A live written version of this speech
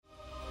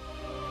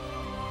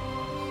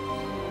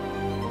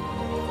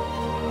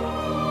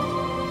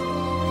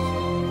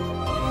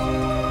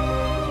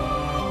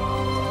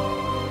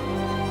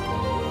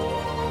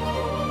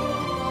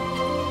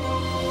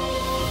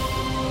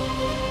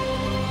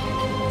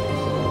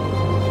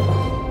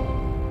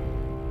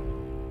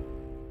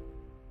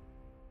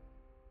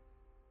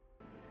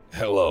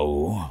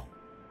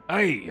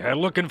Hi,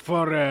 looking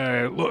for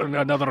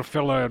another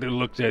fella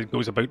that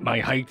goes about my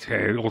height.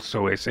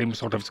 Also, same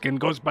sort of skin.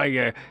 Goes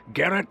by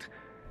Garrett.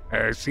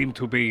 Seem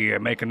to be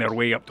making their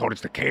way up towards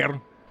the cairn.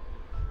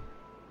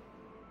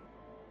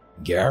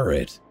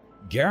 Garrett?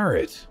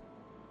 Garrett?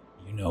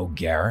 You know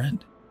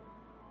Garrett?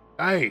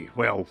 Aye,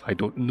 well, I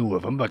don't know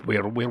of him, but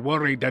we're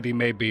worried that he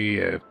may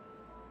be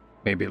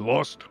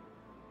lost.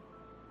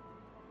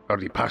 Or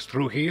he passed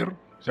through here.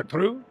 Is that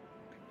true?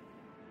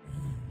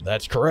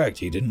 That's correct.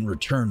 He didn't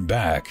return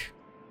back.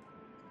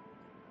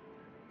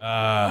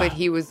 But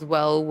he was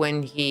well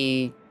when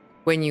you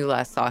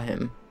last saw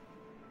him.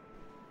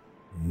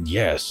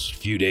 Yes, a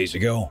few days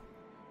ago.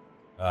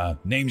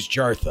 Name's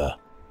Jartha.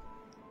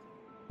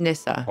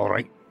 Nissa. All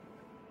right.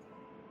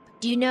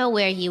 Do you know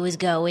where he was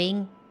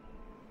going?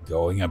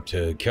 Going up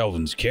to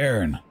Kelvin's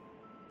cairn.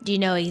 Do you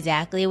know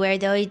exactly where,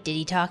 though? Did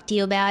he talk to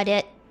you about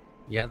it?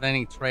 You have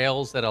any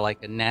trails that are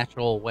like a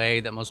natural way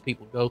that most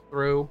people go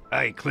through?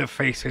 Aye, cliff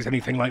faces,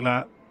 anything like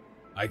that?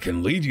 I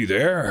can lead you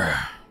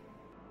there.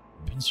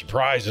 Been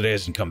surprised that he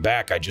hasn't come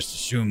back. I just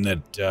assumed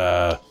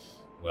that,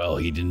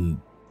 he didn't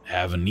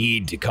have a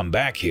need to come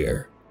back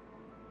here.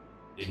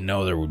 Didn't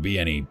know there would be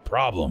any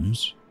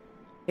problems.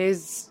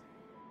 His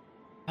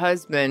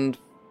husband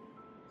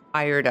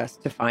hired us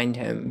to find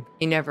him.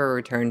 He never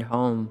returned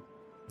home.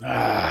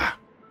 Ah.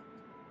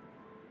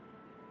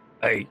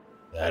 Aye.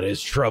 That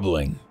is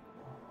troubling.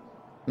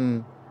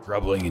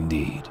 Troubling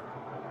indeed.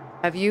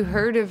 Have you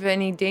heard of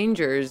any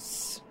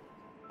dangers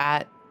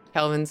at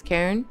Kelvin's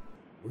cairn?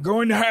 We're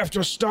going to have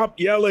to stop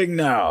yelling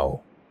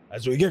now.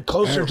 As we get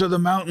closer to the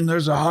mountain,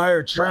 there's a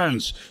higher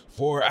chance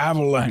for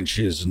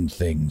avalanches and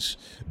things.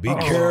 Be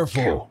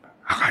careful.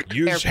 Okay.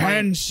 Use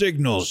hand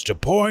signals to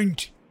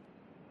point.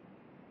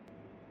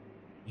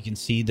 You can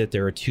see that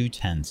there are 2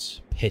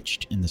 tents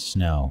pitched in the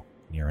snow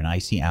near an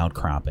icy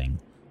outcropping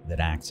that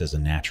acts as a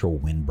natural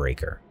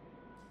windbreaker.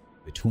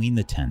 Between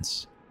the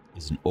tents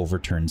is an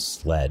overturned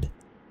sled.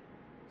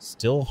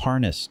 Still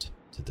harnessed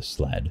to the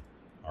sled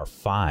are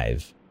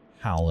 5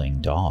 howling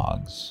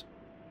dogs.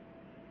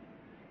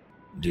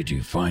 Did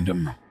you find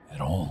him at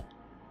all?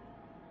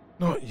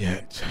 Not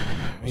yet.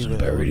 Wasn't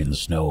buried in the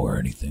snow or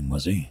anything,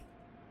 was he?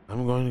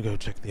 I'm going to go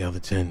check the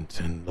other tent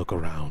and look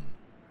around.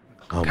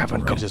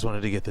 I just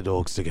wanted to get the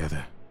dogs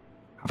together.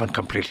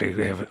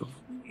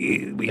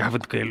 We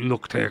haven't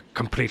looked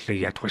completely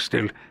yet. We're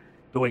still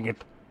doing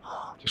it.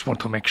 Just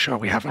want to make sure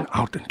we have an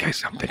out in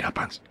case something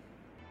happens.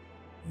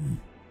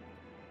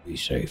 Be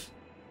safe.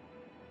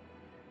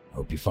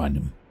 Hope you find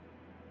him.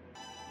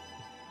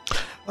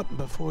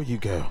 Before you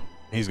go,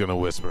 he's going to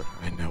whisper.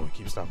 I know we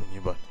keep stopping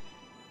you, but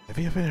have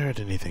you ever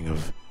heard anything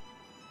of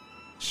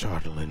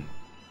Chardalyn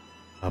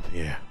up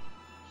here?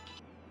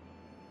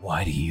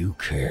 Why do you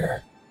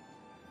care?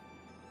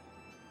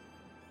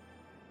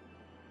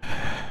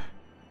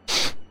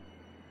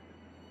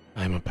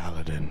 I'm a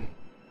paladin,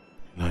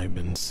 and I've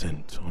been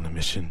sent on a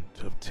mission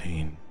to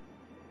obtain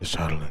the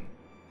Chardalyn.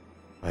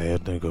 I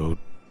undergo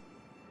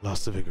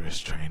lots of vigorous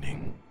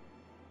training.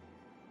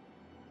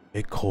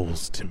 It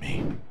calls to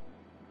me.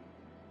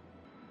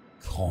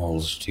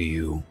 Calls to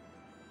you?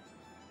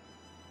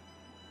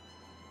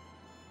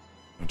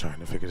 I'm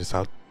trying to figure this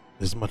out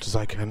as much as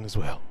I can as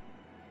well.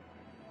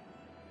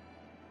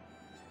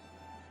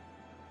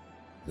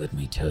 Let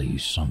me tell you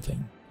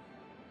something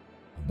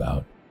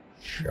about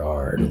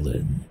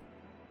Chardalyn.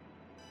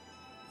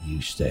 You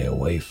stay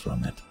away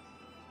from it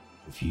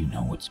if you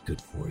know what's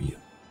good for you.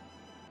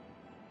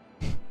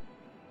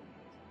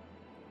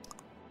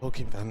 We'll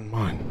keep that in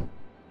mind.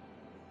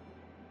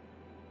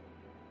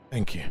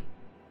 Thank you.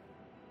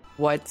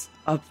 What's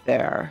up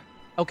there?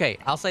 Okay,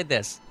 I'll say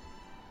this.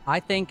 I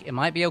think it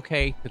might be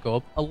okay to go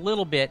up a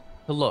little bit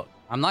to look.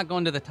 I'm not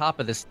going to the top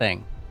of this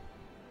thing.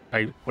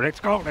 Hey, well, let's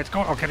go.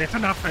 Okay, that's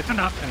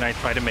enough. And I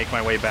try to make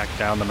my way back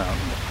down the mountain.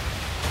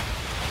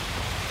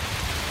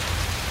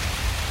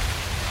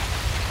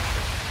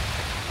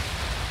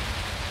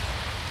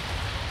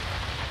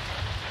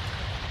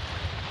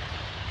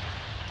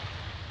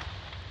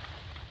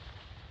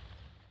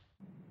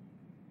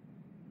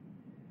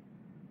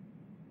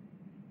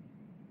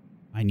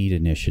 I need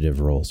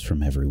initiative rolls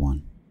from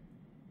everyone.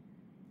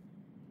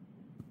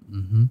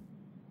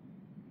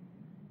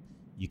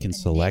 You can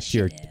select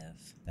your...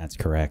 That's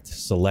correct.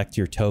 Select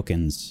your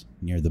tokens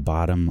near the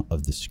bottom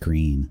of the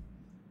screen.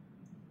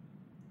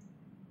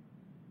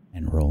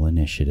 And roll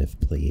initiative,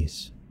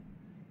 please.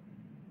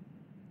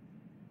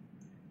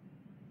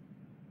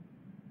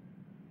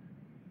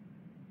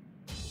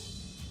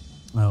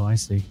 Oh, I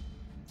see.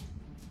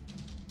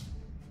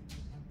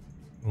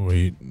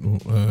 Wait,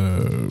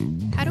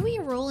 How do we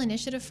roll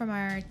initiative from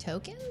our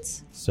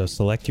tokens? So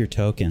select your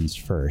tokens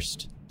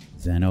first,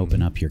 then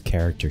open up your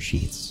character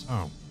sheets.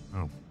 Oh.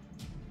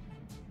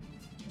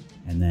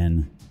 And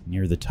then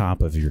near the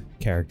top of your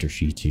character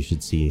sheets, you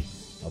should see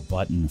a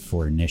button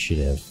for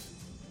initiative.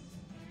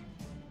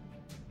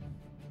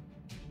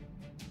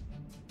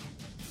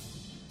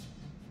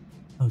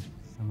 Oh,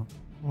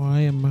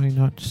 Why am I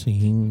not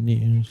seeing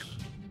this?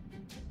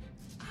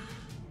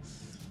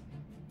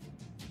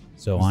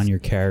 So on your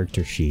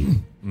character sheet,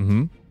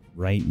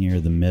 right near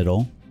the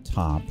middle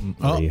top,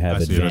 where you have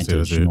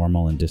advantage,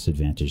 normal, and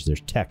disadvantage,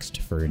 there's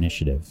text for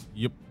initiative.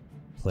 Yep.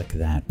 Click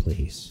that,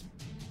 please.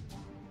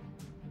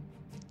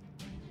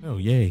 Oh,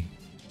 yay.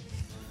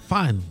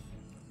 Fine.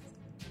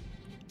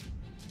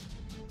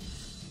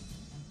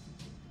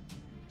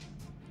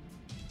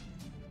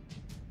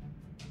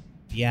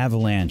 The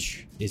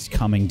avalanche is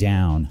coming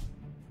down.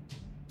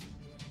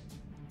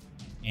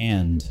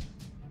 And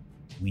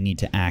we need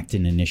to act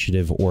in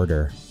initiative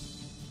order.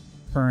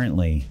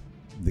 Currently,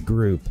 the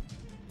group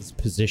is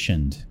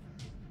positioned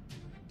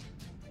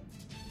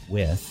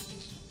with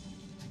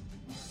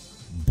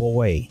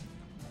Boy,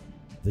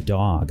 the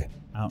dog,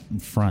 out in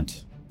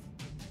front.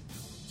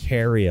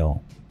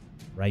 Cariel,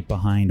 right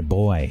behind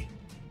Boy.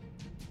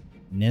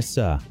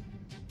 Nissa.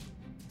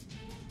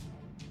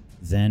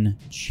 Then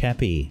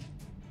Cheppy.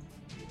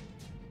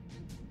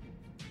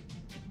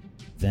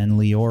 Then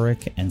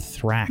Leoric and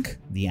Thrak,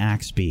 the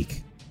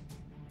Axebeak.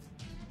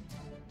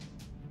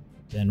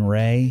 Then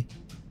Ray,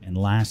 and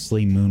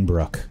lastly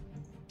Moonbrook.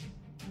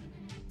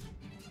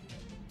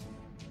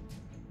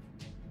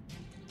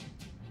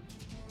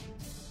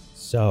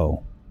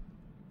 So,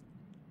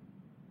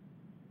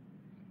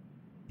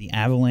 the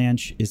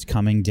avalanche is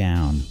coming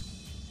down.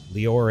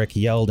 Leoric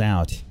yelled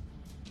out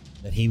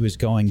that he was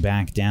going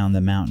back down the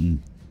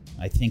mountain.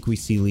 I think we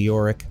see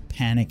Leoric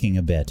panicking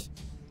a bit,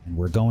 and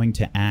we're going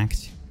to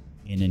act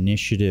in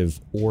initiative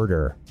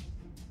order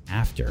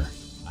after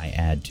I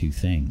add two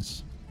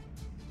things.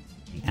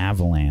 The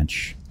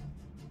avalanche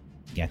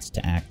gets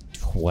to act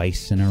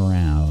twice in a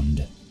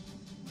round.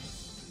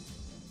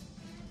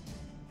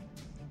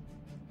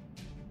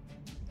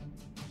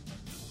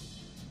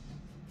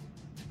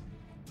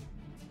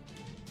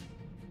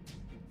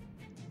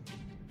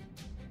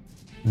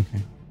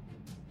 Okay.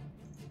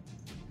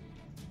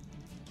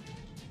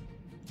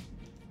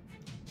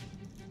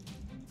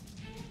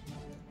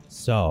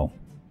 So,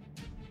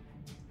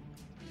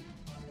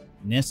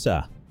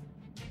 Nissa,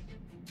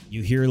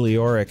 you hear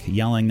Leoric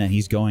yelling that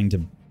he's going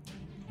to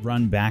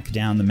run back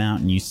down the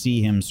mountain. You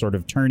see him sort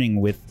of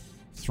turning with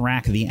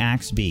Thrak the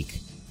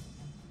Axebeak.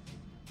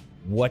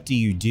 What do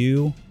you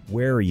do?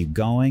 Where are you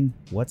going?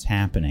 What's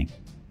happening?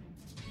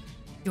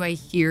 Do I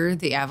hear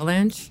the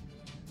avalanche?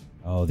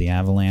 Oh, the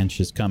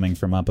avalanche is coming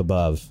from up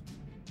above.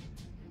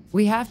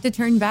 We have to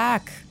turn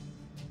back.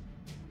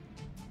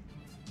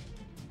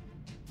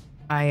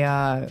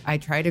 I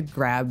try to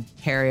grab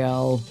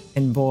Cariel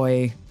and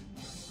Boy,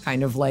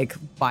 kind of like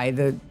by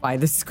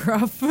the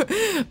scruff,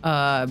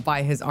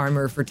 by his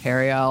armor for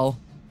Teriel,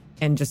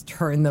 and just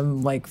turn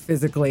them like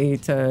physically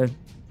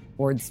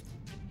towards,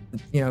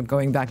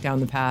 going back down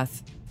the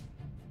path.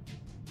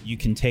 You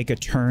can take a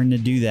turn to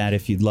do that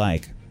if you'd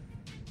like,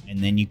 and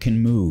then you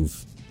can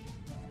move.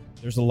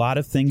 There's a lot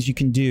of things you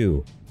can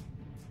do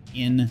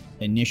in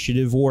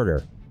initiative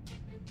order.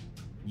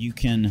 You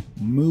can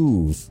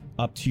move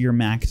up to your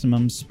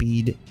maximum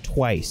speed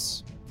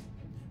twice.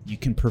 You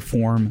can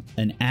perform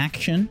an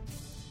action,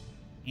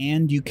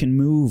 and you can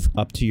move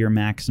up to your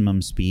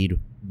maximum speed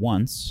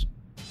once.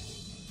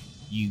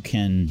 You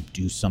can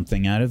do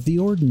something out of the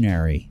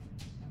ordinary.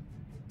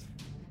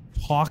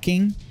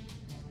 Talking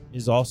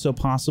is also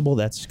possible.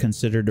 That's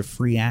considered a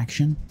free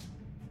action.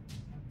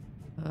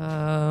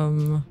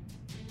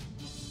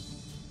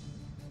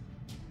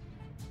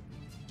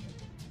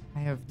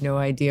 I have no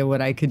idea what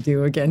I could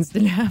do against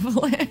an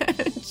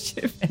avalanche,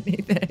 if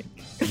anything.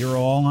 You're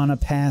all on a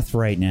path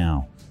right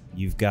now.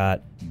 You've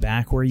got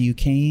back where you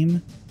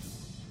came.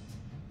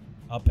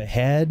 Up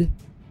ahead,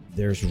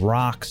 there's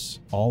rocks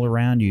all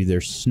around you.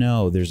 There's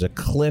snow. There's a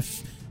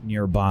cliff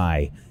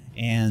nearby.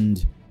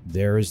 And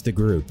there is the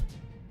group.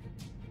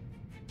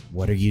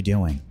 What are you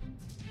doing?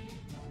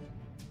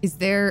 Is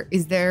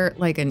there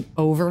like an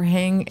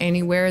overhang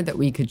anywhere that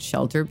we could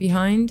shelter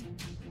behind?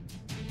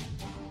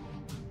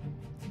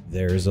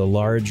 There's a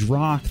large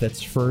rock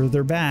that's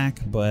further back,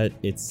 but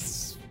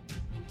it's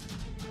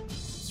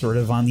sort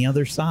of on the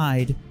other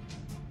side.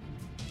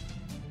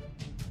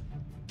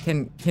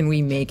 Can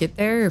we make it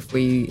there if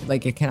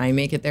can I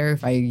make it there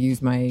if I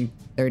use my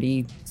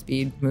 30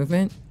 speed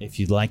movement? If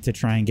you'd like to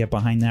try and get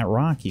behind that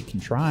rock, you can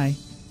try.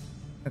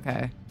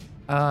 Okay.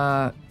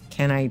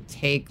 Can I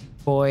take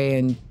Boy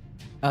and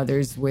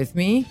others with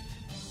me?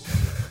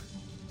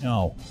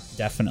 No,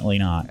 definitely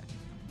not.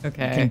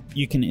 Okay.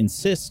 You can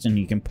insist and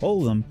you can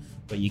pull them,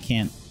 but you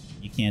can't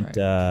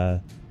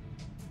right.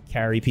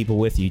 Carry people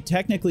with you.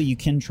 Technically, you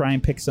can try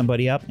and pick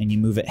somebody up and you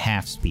move at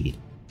half speed.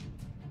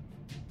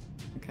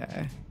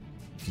 Okay.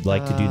 If you'd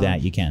like to do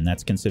that, you can.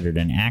 That's considered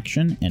an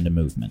action and a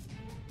movement.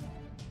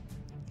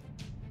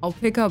 I'll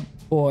pick up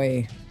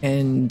Boy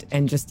and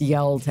just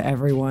yell to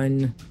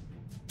everyone,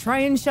 try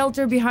and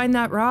shelter behind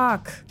that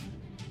rock.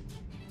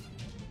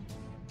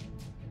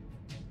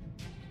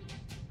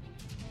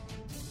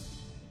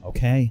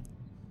 Okay.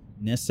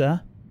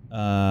 Nissa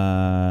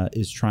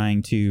is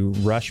trying to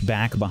rush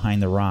back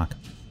behind the rock.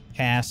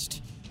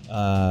 Past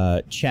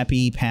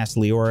Cheppy, past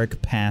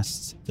Leoric,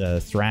 past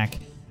Thrak,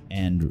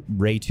 and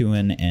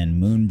Raytuin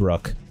and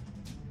Moonbrook.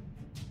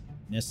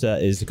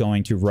 Nissa is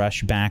going to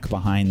rush back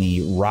behind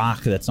the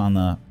rock that's on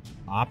the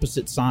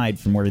opposite side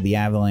from where the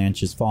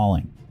avalanche is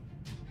falling.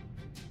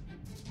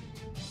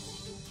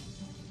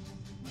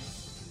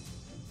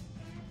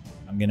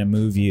 I'm going to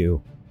move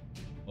you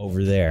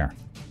over there.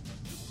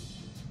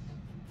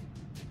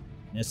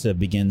 Nissa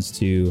begins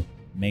to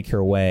make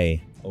her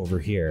way over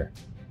here.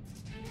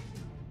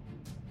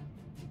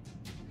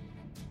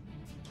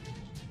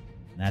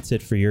 That's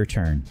it for your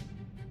turn.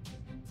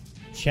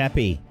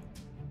 Cheppy,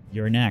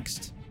 you're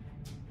next.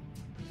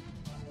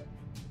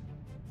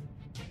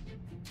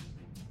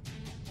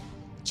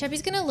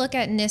 Cheppy's gonna look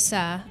at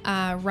Nissa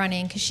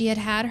running because she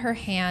had her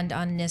hand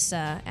on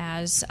Nissa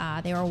as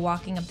they were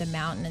walking up the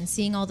mountain and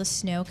seeing all the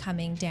snow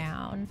coming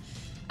down.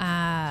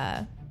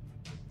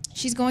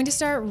 She's going to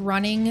start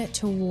running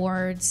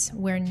towards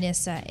where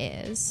Nissa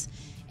is.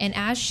 And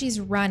as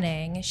she's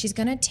running, she's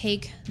going to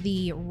take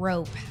the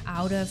rope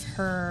out of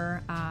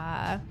her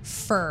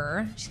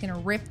fur. She's going to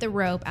rip the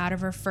rope out of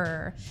her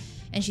fur.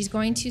 And she's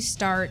going to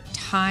start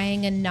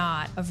tying a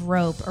knot of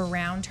rope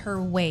around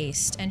her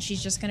waist. And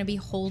she's just going to be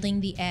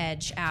holding the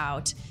edge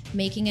out,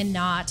 making a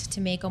knot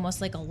to make almost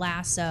like a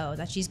lasso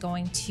that she's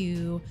going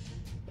to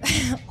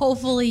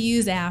hopefully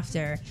use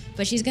after.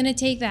 But she's going to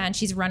take that and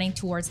she's running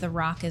towards the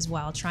rock as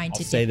well, trying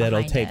to say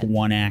that'll take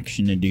one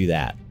action to do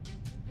that.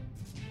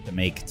 To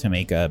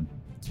make a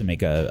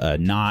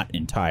knot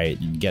and tie it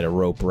and get a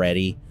rope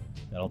ready.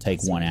 That'll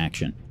take one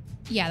action.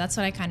 Yeah, that's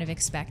what I kind of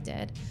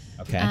expected.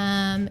 Okay.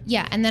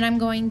 Yeah, and then I'm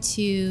going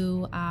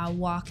to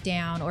walk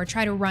down or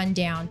try to run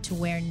down to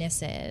where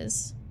Nissa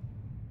is.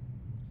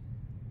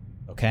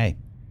 Okay.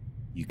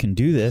 You can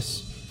do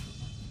this.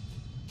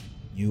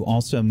 You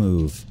also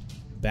move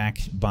back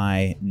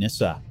by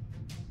Nissa.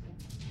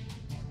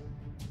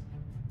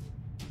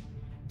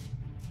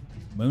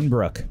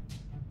 Moonbrook.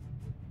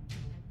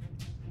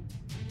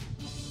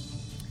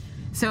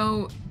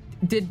 So,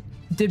 did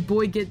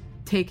Boy get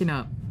taken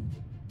up?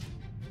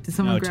 Did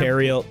someone grab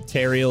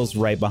Teriel's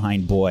right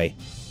behind Boy.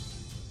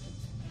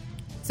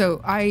 So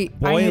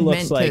Boy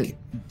looks like.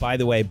 By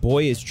the way,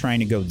 Boy is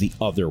trying to go the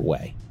other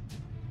way.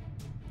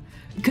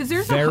 Because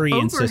there's very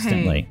overhang,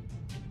 insistently.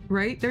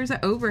 Right? There's an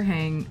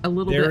overhang a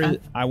little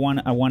bit. I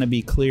want to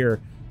be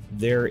clear.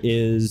 There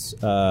is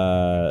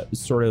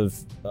sort of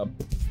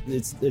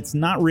it's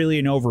not really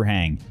an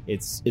overhang.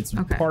 It's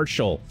okay.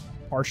 partial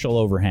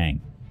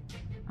overhang.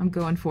 I'm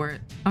going for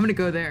it. I'm gonna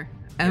go there.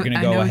 You're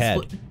gonna go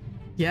ahead.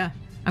 Yeah,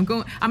 I'm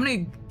going. I'm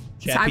gonna.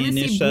 Chappie and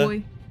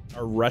Nisha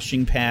are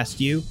rushing past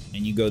you,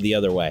 and you go the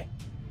other way.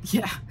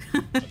 Yeah.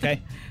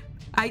 Okay.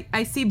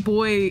 I see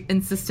Boy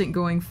insistent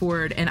going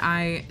forward, and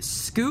I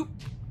scoop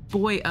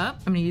Boy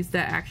up. I'm gonna use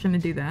that action to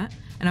do that,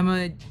 and I'm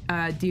gonna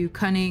do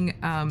cunning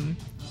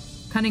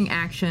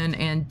action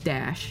and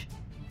dash.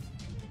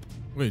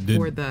 Wait, did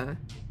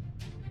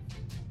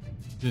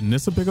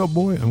Nissa pick up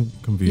Boy? I'm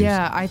confused.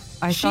 Yeah, I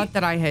thought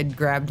that I had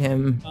grabbed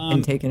him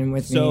and taken him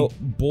with me. So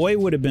Boy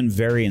would have been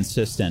very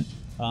insistent.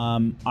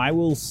 I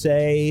will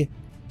say,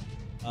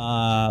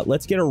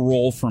 let's get a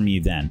roll from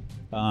you then.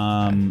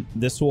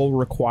 This will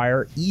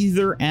require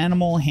either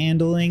animal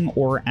handling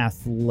or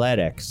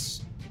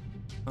athletics.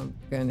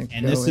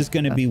 And this is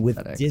going to be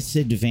with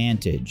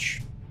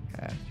disadvantage.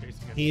 Okay.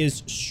 He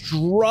is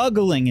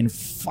struggling and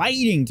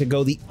fighting to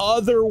go the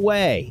other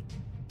way.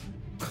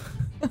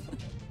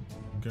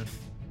 Okay.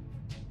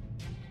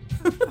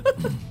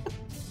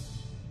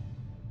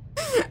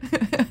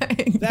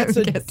 That's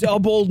a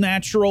double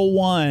natural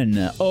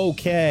one.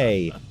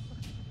 Okay.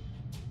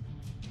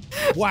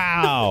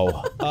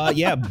 Wow.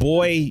 Yeah,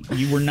 Boy,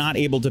 you were not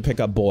able to pick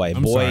up Boy.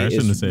 Boy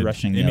is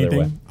rushing the other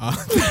way.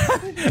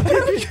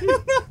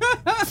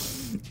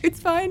 It's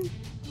fine.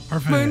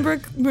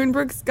 Perfect.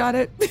 Moonbrook's got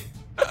it.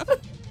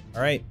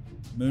 All right,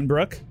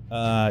 Moonbrook,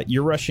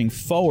 you're rushing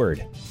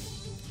forward.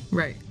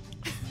 Right.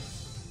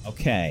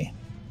 Okay.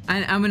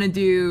 I'm going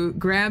to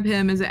grab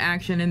him as an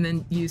action and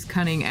then use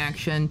cunning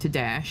action to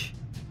dash.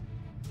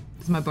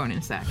 It's my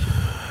bonus action.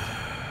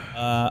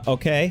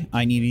 Okay.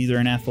 I need either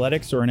an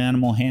athletics or an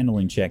animal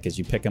handling check as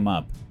you pick him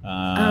up.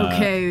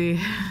 Okay.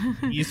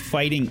 He's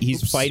fighting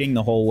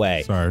the whole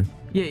way. Sorry.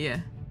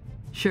 Yeah.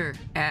 Sure.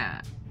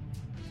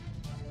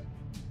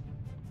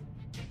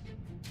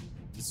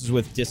 This is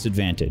with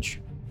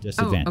disadvantage.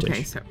 Oh,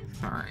 okay. So,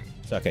 sorry.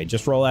 It's okay.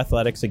 Just roll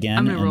athletics again.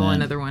 I'm going to roll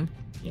another one.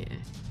 Yeah.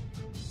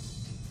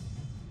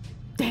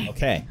 Dang.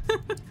 Okay.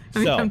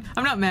 I'm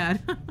not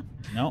mad.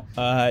 No.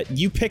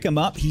 You pick him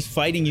up. He's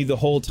fighting you the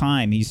whole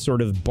time. He's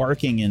sort of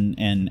barking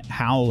and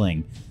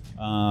howling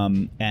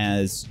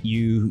as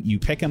you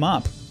pick him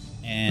up,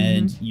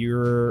 and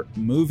you're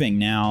moving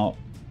now.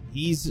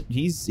 He's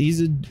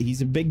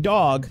a big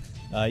dog.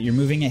 You're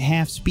moving at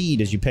half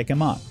speed as you pick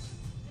him up.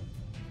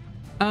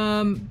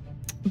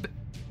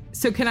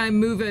 So can I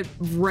move at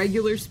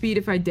regular speed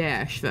if I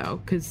dash though?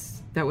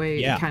 Because that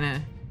way it kind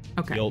of.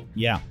 Okay.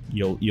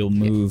 You'll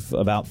move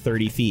about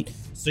 30 feet.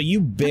 So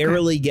you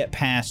barely get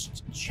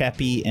past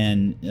Cheppy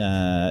and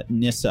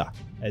Nissa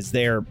as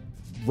they're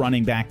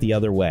running back the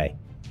other way.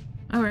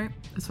 All right,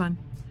 that's fine.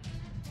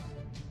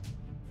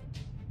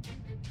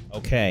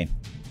 Okay.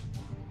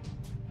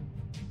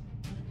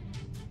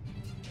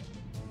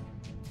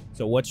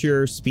 So what's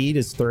your speed?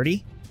 Is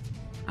 30?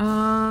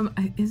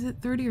 Is it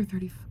 30 or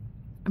 30?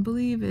 I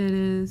believe it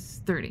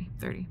is 30.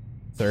 30.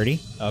 30?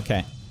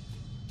 Okay.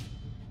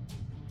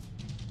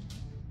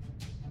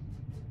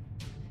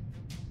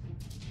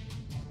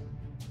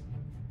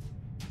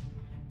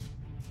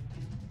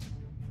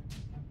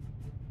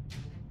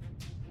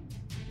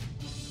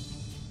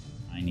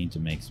 I need to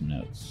make some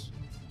notes.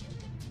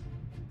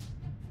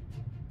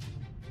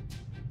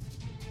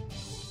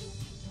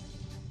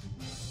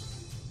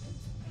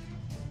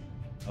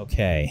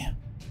 Okay.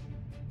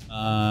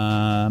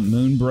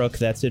 Moonbrook,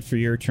 that's it for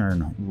your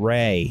turn.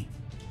 Ray.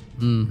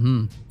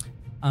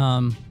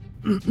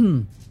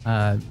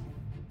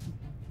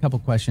 Couple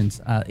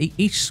questions.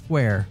 Each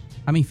square,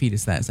 how many feet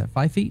is that? Is that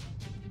 5 feet?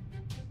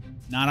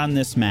 Not on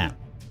this map.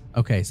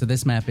 Okay, so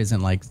this map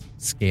isn't like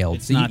scaled.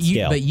 It's not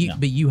scaled,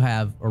 But you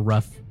have a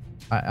rough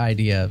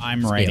idea of I'm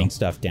scale. writing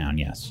stuff down,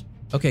 yes.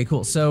 Okay,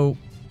 cool. So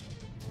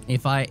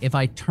if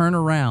I turn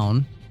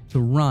around to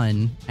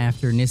run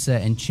after Nissa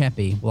and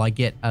Cheppy, will I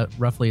get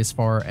roughly as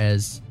far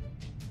as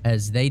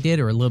they did,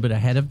 or a little bit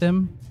ahead of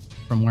them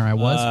from where I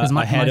was? Because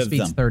my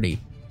speed's 30.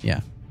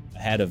 Yeah.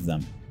 Ahead of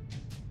them.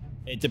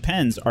 It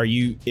depends.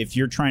 If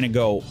you're trying to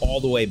go all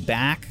the way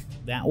back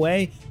that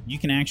way, you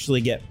can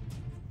actually get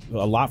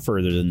a lot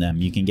further than them.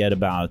 You can get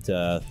about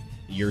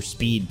your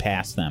speed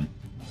past them.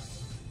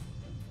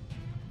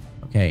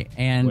 Okay,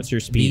 and what's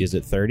your speed? Is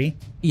it 30?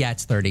 Yeah,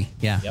 it's 30.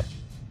 Yeah. Yep.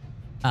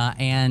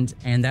 And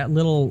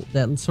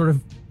that sort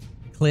of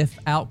cliff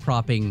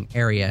outcropping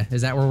area,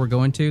 is that where we're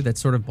going to?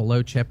 That's sort of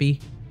below Cheppy?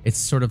 It's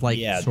sort of like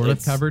sort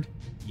of covered?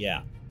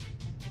 Yeah.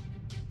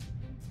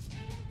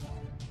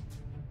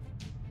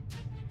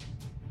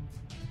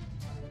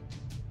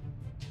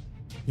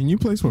 Can you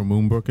place where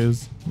Moonbrook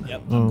is?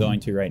 Yep, I'm going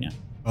to right now.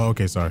 Oh,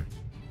 okay, sorry.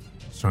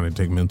 Just trying to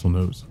take mental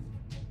notes.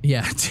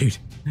 Yeah, dude.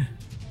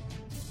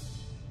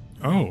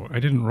 Oh,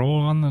 I didn't roll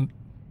on the...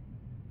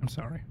 I'm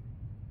sorry.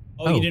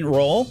 Oh, you didn't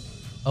roll?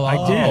 Oh,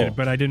 I did,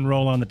 but I didn't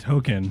roll on the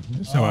token.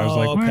 So I was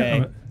like, okay.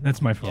 "What?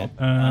 That's my fault.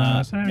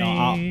 Sorry.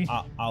 No,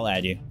 I'll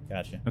add you.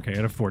 Gotcha. Okay,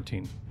 at a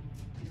 14.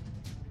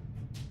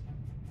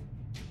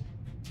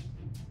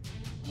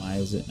 Why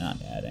is it not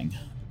adding?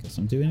 Because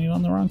I'm doing it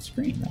on the wrong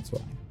screen. That's why.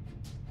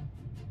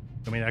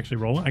 I mean, actually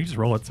roll it? I can just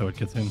roll it so it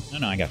gets in.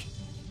 No, I got you.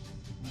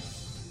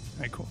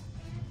 All right, cool.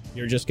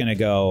 You're just going to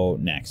go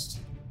next.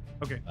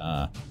 Okay.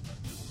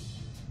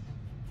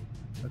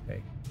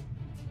 Okay.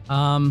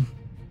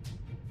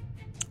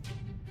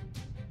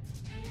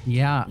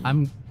 Yeah,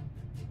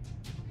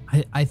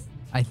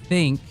 I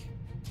think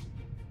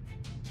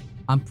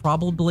I'm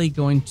probably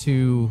going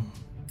to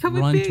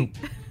run to.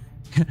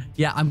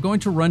 Yeah, I'm going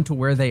to run to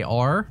where they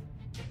are,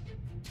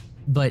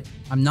 but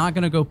I'm not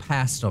going to go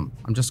past them.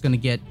 I'm just going to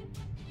get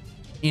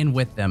in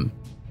with them,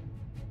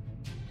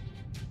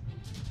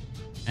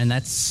 and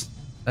that's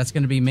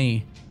going to be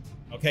me.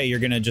 Okay, you're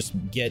going to just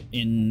get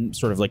in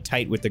sort of like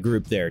tight with the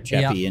group there,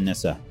 Cheppy and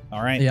Nissa.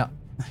 All right? Yeah.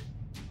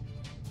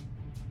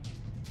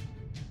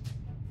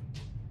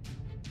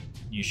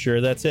 You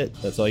sure that's it?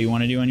 That's all you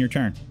want to do on your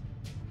turn?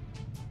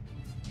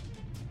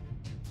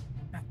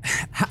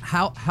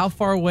 How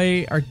far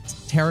away are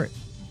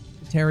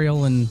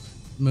Teriel and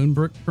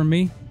Moonbrook from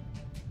me?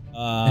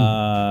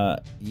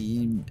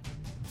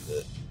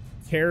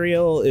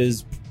 Teriel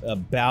is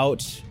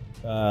about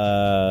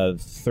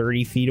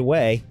 30 feet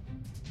away.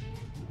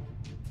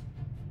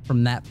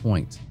 From that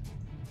point.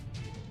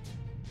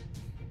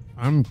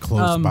 I'm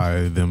close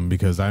by them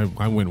because I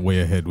went way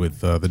ahead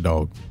with the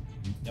dog.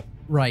 Yep.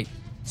 Right.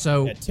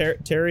 So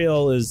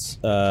Teriel is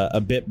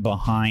a bit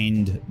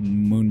behind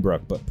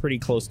Moonbrook, but pretty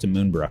close to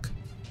Moonbrook.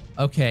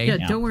 Okay.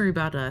 Yeah, don't worry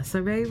about us.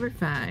 Okay, we're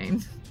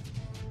fine.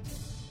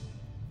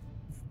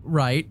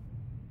 Right.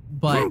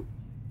 But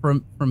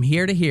from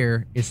here to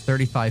here is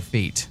 35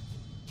 feet.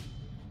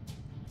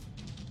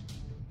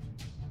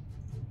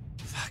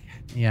 Fuck.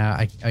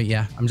 Yeah,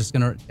 I'm just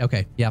gonna...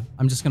 Okay, yeah.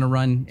 I'm just gonna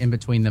run in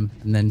between them,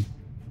 and then...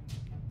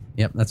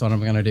 Yep, that's what I'm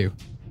gonna do.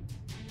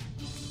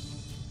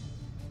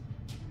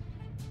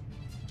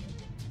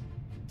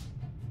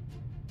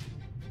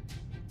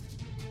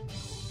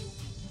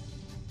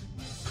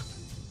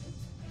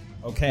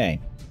 Okay.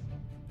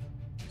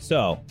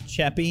 So,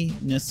 Cheppy,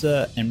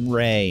 Nissa, and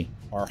Ray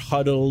are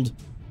huddled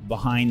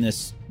behind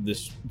this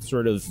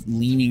sort of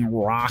leaning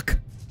rock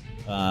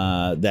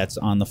that's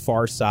on the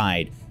far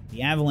side.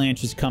 The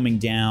avalanche is coming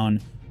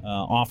down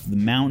off the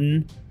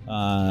mountain,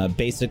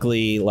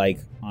 basically like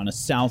on a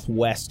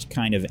southwest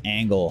kind of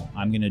angle.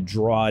 I'm going to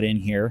draw it in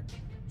here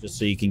just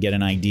so you can get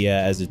an idea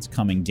as it's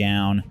coming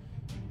down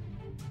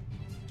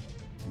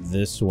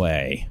this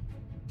way.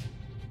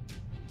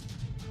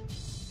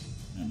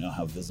 I don't know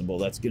how visible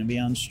that's going to be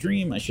on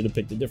stream. I should have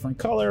picked a different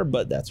color,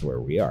 but that's where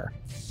we are.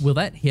 Will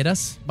that hit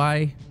us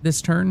by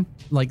this turn?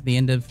 Like the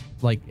end of,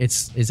 like,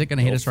 is it going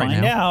to hit us right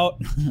now?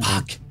 Find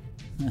out.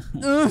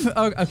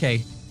 Fuck.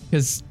 Okay.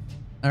 Because,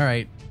 all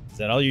right. Is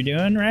that all you're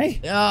doing, Ray?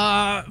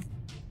 That's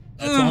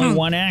only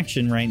one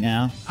action right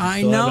now. I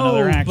Still have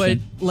another know,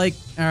 action. but like,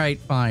 all right,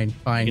 fine.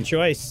 Good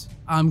choice.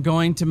 I'm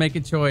going to make a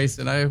choice,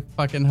 and I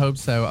fucking hope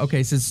so.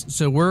 Okay,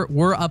 so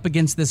we're up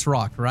against this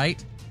rock,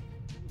 right?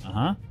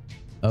 Uh-huh.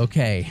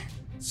 Okay,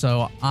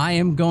 so I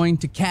am going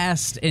to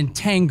cast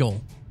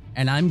Entangle,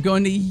 and I'm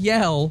going to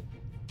yell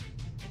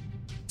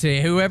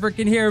to whoever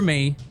can hear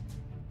me,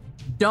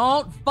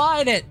 don't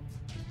fight it!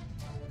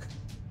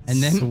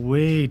 And then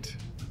Sweet.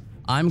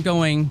 I'm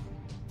going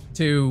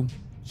to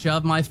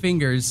shove my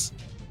fingers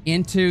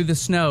into the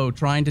snow,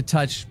 trying to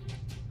touch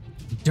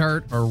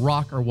dirt or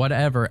rock or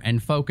whatever,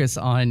 and focus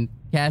on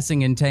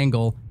casting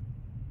Entangle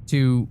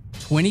to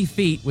 20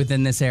 feet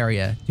within this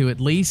area to at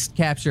least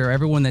capture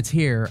everyone that's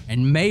here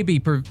and maybe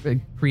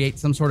create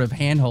some sort of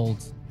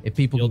handholds if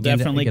people You'll can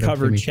definitely get up to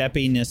cover me.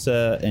 Cheppy,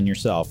 Nissa, and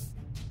yourself.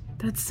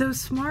 That's so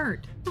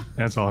smart.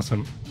 That's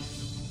awesome.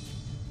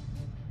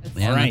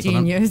 Yeah, All right.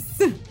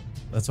 Genius.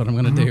 That's what I'm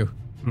going to do.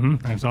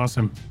 That's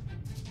awesome.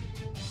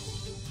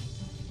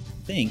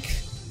 I think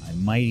I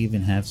might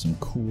even have some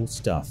cool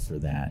stuff for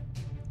that.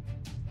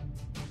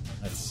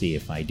 Let's see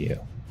if I do.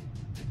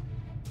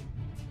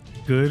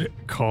 Good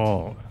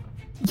call.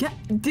 Yeah,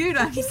 dude,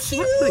 I'm huge.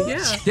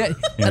 Yeah,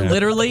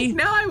 literally,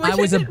 No, I wish I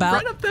was didn't about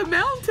run up the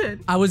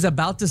mountain. I was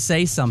about to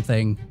say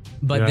something,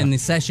 but Yeah. then the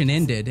session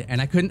ended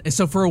and I couldn't.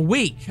 So for a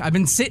week, I've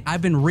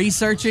been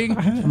researching.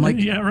 I'm like,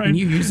 Yeah, right. Can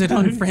you use it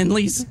on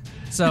friendlies?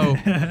 So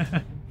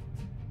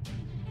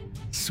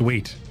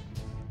Sweet.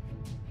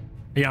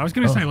 Yeah, I was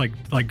gonna say like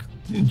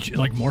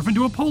morph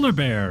into a polar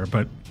bear,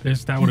 but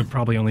that would have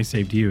probably only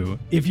saved you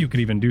if you could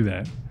even do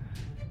that.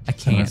 I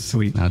can't. That's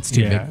sweet. No, it's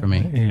too big for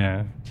me.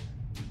 Yeah.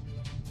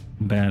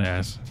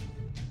 Badass.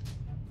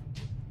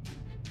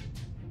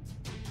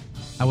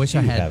 I wish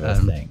I You had. have a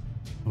thing.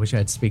 I wish I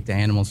had speak to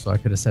animals so I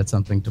could have said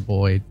something to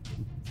Boyd.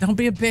 Don't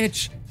be a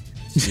bitch.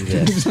 Do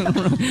this.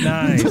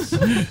 Nice.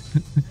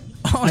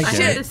 Oh I had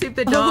shit! to save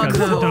the dog, That's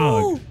the though.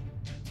 dog.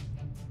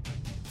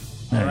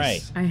 All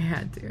right. I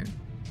had to.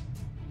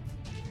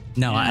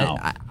 No,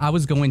 Now. I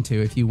was going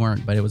to if you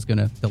weren't, but it was going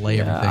to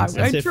delay everything. So.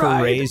 That's it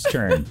for Ray's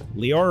turn.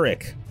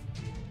 Leoric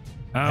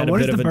had a what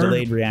bit is of the a bird?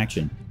 delayed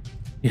reaction.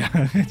 Yeah.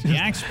 The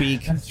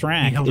Axbeak He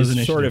Thrak held his is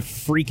initiative. sort of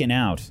freaking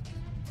out.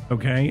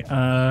 Okay.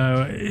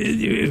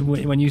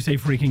 When you say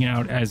freaking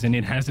out, as in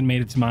it hasn't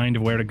made its mind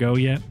of where to go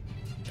yet?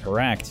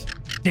 Correct.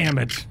 Damn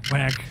it.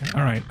 Whack.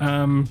 All right.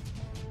 I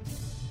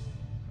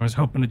was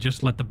hoping to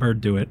just let the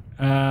bird do it.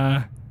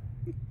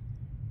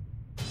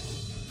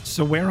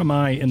 So where am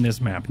I in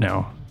this map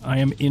now? I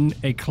am in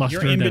a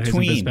cluster You're in that hasn't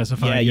been between.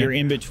 specified Yeah, yet. you're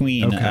in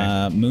between Okay.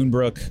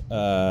 Moonbrook.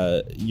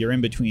 You're in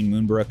between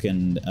Moonbrook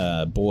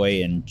and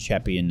Boy and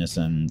Cheppy and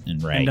Nissa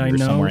and Ray. And I You're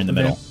know somewhere in the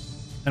middle.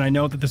 And I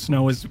know that the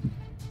snow is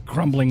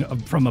crumbling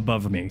from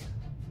above me.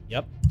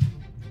 Yep.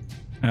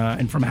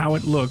 And from how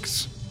it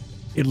looks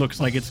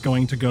like it's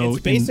going to go It's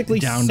basically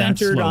down that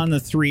centered slope. on the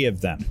three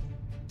of them.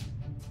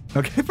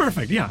 Okay,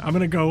 perfect. Yeah, I'm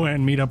gonna go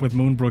and meet up with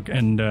Moonbrook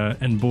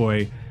and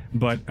Boy,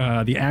 but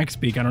the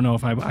Axbeak, I don't know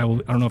if I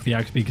don't know if the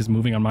Axbeak is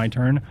moving on my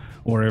turn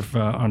or if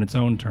on its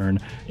own turn.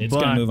 It's but,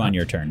 going to move on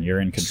your turn.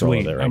 You're in control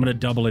Sweet. of it right I'm now. gonna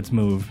double its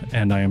move,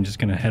 and I am just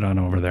gonna head on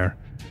over there.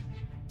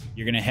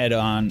 You're going to head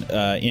on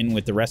in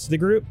with the rest of the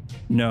group?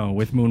 No,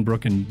 with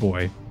Moonbrook and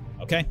Boy.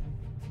 Okay.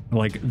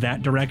 Like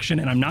that direction,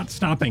 and I'm not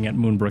stopping at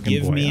Moonbrook and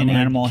Give Boy. me I'm an gonna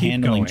animal keep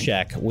handling going.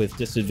 check with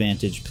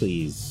disadvantage,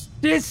 please.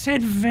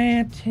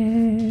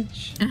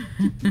 Disadvantage.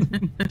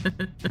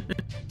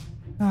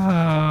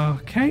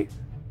 Okay.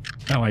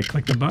 Oh, I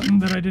clicked a button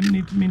that I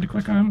didn't mean to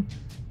click on.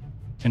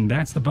 And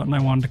that's the button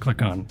I wanted to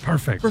click on.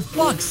 Perfect. For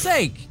fuck's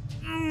sake!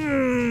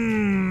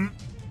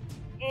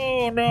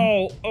 Oh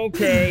no.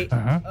 Okay.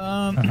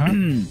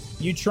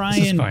 You try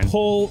This is and fine.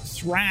 pull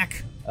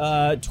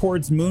Thrak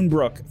towards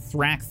Moonbrook.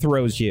 Thrak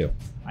throws you.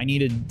 I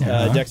need a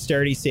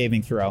dexterity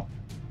saving throw.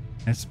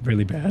 That's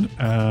really bad.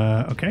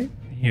 Okay.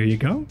 Here you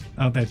go.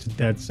 Oh, that's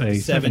a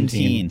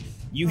 17.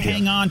 You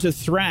hang on to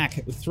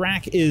Thrak.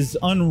 Thrak is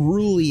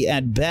unruly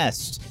at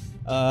best.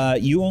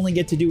 You only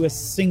get to do a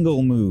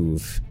single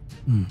move.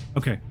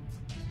 Okay.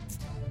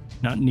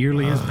 Not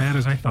nearly as bad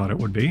as I thought it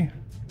would be,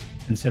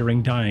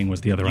 considering dying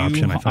was the other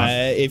option I thought.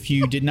 If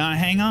you did not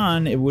hang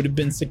on, it would have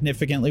been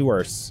significantly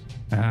worse.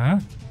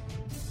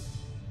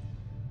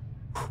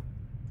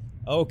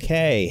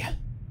 Okay.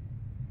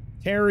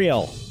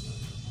 Teriel.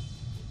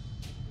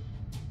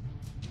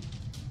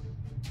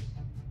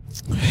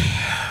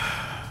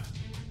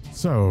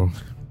 So,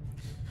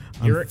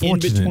 You're in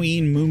unfortunate-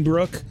 between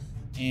Moonbrook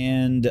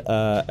and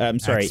I'm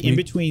sorry, in Axbeak?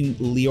 between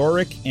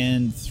Leoric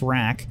and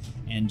Thrak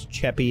and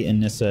Cheppy and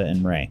Nissa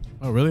and Ray.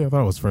 Oh, really? I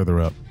thought it was further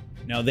up.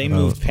 No, they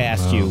moved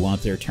past oh. you on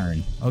their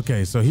turn.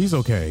 Okay, so he's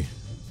okay.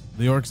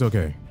 The orc's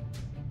okay.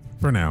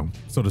 For now,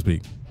 so to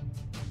speak.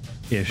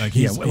 Ish. Like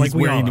he's, yeah, he's like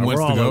we where all he are. wants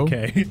We're to all go.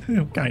 okay.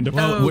 Kind of.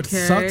 Well, what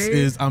Okay. sucks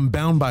is I'm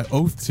bound by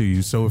oath to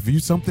you, so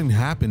if something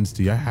happens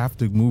to you, I have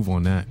to move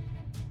on that.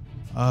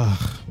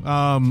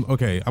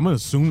 Okay, I'm gonna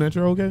assume that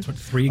you're okay. That's what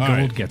 3 All gold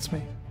right. gets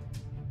me.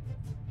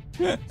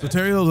 So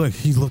Teriel, like,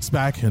 he looks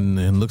back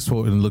and looks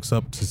forward and looks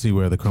up to see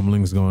where the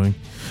crumbling's going,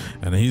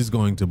 and he's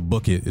going to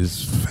book it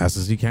as fast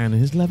as he can in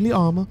his lovely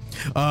armor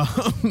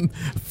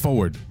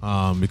forward,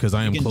 because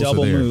I am You can closer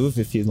double there. move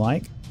if you'd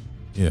like.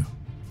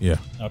 Yeah.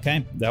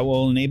 Okay, that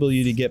will enable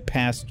you to get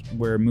past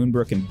where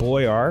Moonbrook and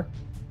Boy are.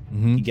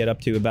 Mm-hmm. You get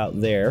up to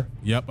about there.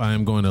 Yep, I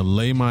am going to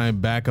lay my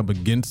back up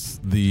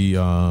against the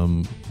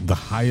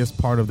highest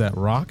part of that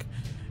rock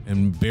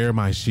and bear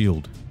my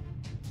shield.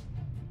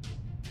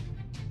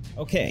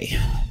 Okay.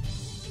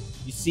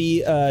 You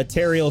see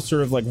Teriel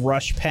sort of like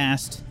rush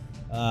past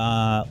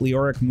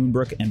Leoric,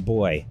 Moonbrook, and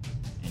Boy.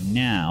 And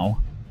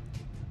now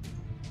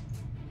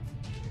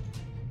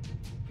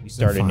we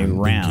start a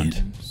new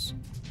round.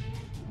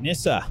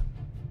 Nissa,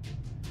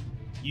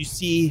 you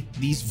see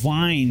these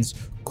vines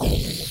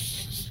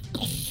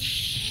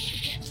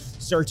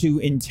start to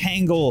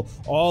entangle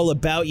all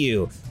about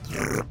you.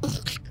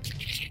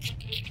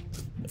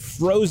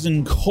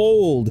 Frozen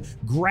cold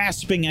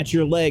grasping at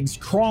your legs,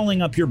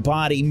 crawling up your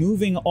body,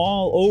 moving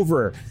all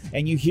over.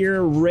 And you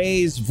hear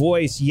Ray's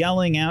voice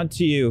yelling out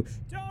to you,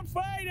 "Don't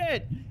fight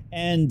it!"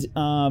 And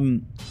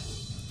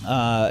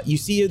you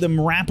see them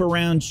wrap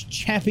around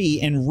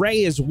Cheppy and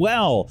Ray as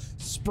well,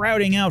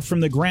 sprouting out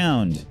from the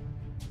ground.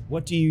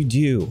 What do you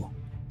do?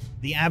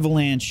 The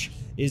avalanche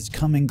is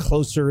coming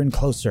closer and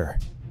closer.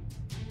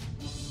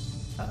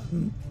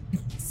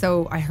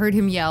 So I heard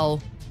him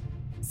yell.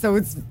 So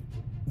it's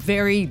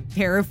very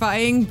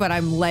terrifying, but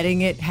I'm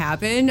letting it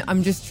happen.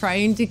 I'm just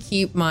trying to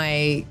keep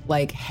my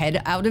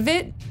head out of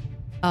it.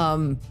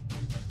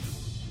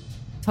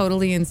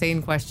 Totally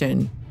insane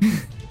question.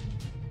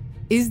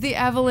 Is the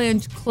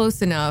avalanche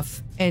close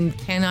enough, and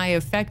can I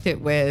affect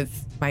it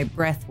with my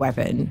breath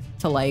weapon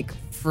to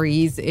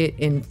freeze it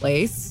in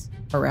place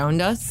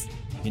around us?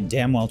 You can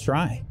damn well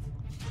try.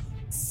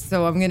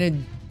 So I'm gonna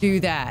do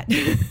that.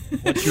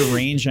 What's your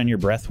range on your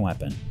breath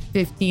weapon?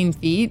 15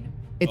 feet.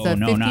 It's a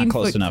 15 not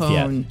close foot enough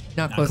cone. yet.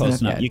 Not close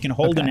enough yet. You can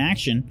hold an Okay.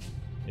 action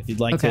if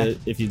you'd like Okay. to.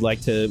 If you'd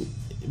like to,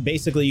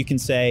 basically, you can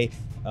say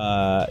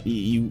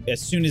you as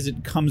soon as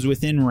it comes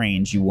within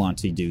range, you want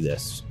to do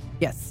this.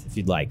 Yes. If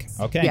you'd like.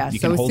 Okay. Yeah. You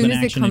So can as hold soon an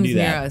as it action and comes do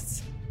near that.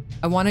 us,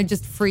 I want to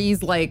just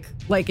freeze like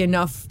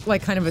enough,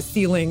 kind of a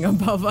ceiling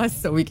above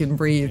us so we can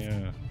breathe.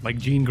 Yeah. Like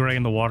Jean Grey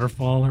in the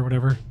waterfall or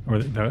whatever, or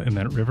in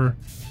that river.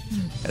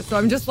 So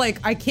I'm just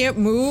I can't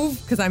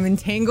move because I'm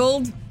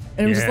entangled,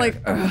 and I'm just Yeah.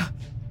 ugh.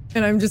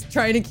 And I'm just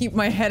trying to keep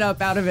my head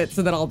up out of it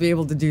so that I'll be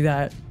able to do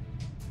that.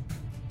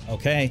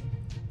 Okay.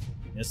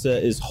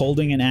 Nissa is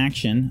holding an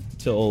action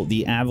till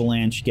the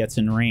avalanche gets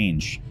in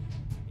range.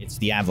 It's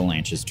the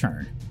avalanche's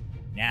turn.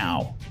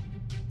 Now,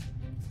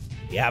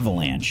 the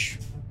avalanche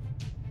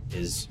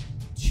is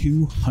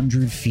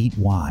 200 feet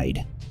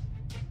wide,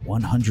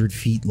 100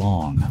 feet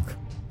long,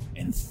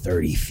 and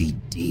 30 feet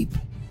deep.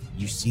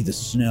 You see the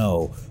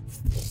snow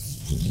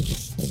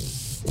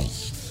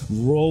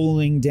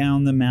rolling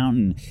down the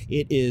mountain.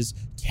 It is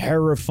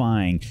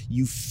terrifying.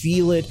 You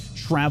feel it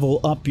travel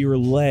up your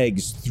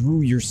legs,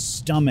 through your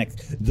stomach.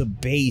 The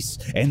bass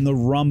and the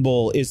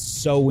rumble is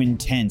so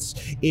intense.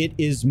 It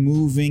is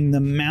moving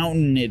the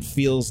mountain, it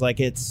feels like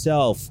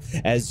itself.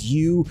 As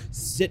you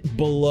sit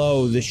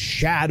below, the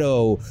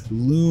shadow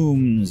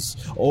looms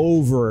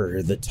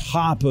over the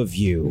top of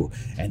you,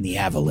 and the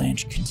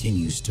avalanche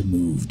continues to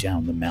move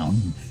down the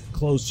mountain.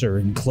 Closer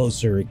and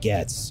closer it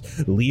gets.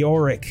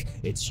 Leoric,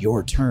 it's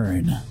your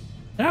turn.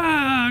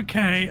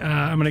 Okay.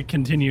 I'm going to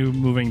continue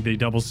moving the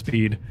double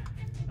speed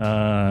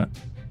on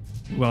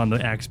the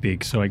axe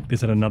beak. So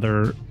is that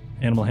another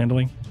animal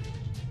handling?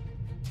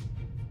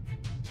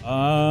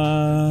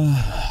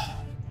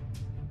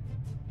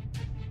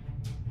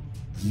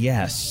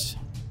 Yes.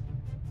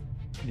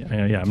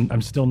 Yeah.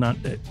 I'm still not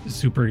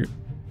super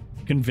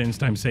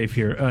convinced I'm safe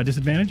here.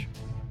 Disadvantage?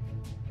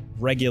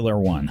 Regular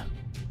one.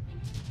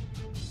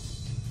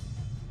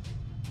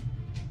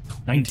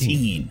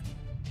 19.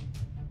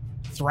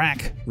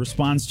 Thrak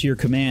responds to your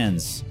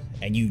commands,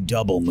 and you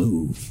double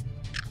move.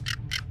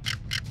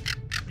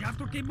 You have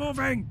to keep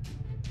moving.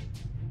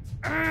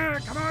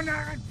 Come on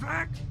now,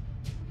 Thrak.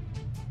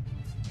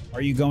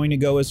 Are you going to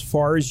go as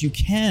far as you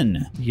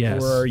can?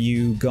 Yes. Or are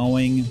you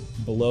going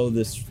below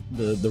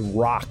the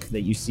rock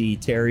that you see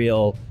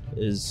Teriel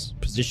is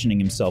positioning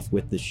himself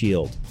with the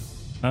shield?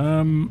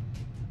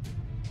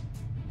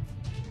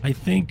 I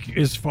think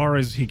as far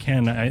as he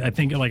can. I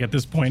think at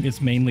this point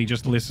it's mainly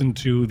just listen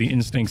to the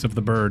instincts of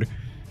the bird.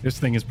 This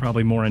thing is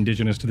probably more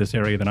indigenous to this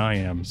area than I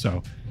am,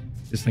 so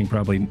this thing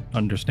probably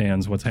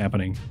understands what's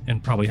happening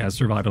and probably has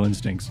survival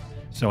instincts.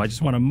 So I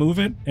just want to move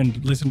it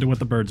and listen to what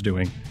the bird's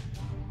doing.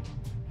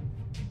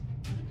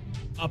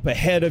 Up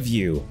ahead of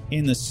you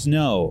in the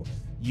snow,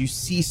 you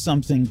see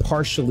something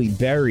partially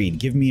buried.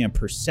 Give me a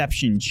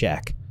perception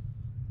check.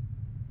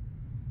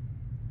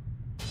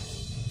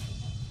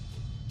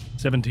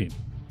 17.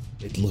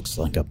 It looks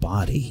like a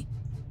body.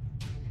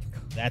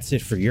 That's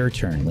it for your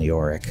turn,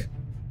 Leoric.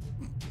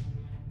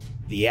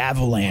 The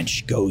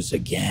avalanche goes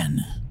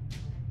again.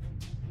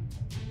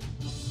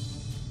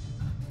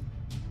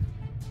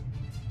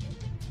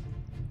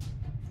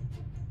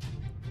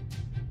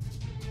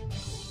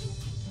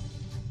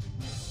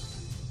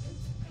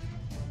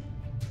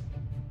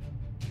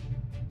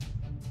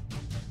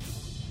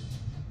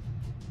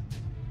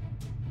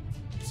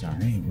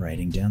 Sorry,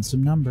 writing down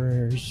some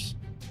numbers.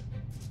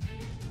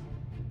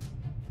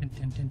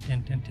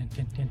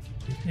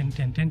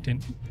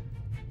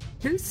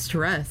 Who's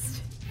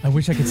stressed? I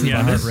wish I could see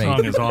my heart this rate.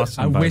 song is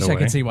awesome. I by wish the I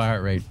way. could see my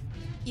heart rate.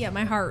 Yeah,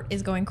 my heart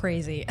is going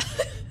crazy.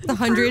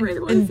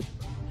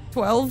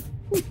 112.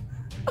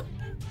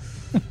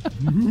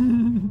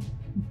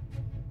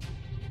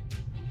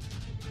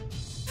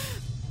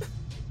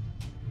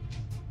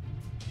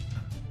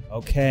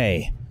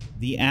 Okay.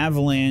 The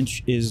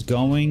avalanche is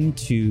going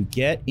to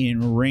get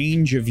in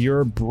range of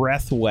your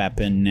breath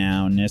weapon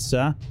now,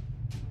 Nissa.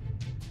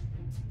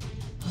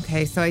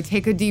 Okay, so I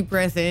take a deep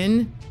breath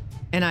in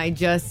and I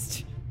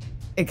just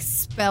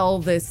expel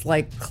this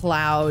like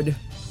cloud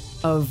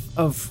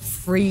of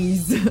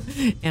freeze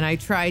and I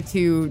try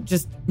to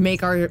just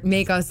make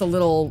us a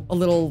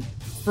little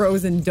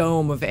frozen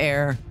dome of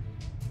air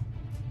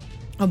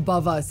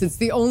above us. It's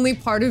the only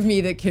part of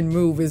me that can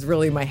move is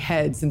really my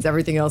head, since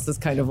everything else is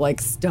kind of like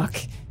stuck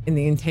in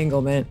the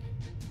entanglement.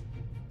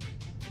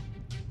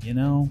 You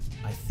know,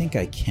 I think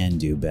I can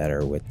do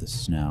better with the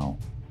snow.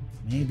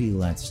 Maybe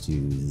let's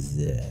do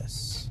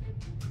this.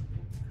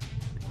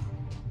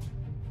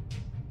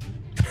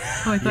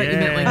 Oh, I thought you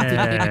meant like.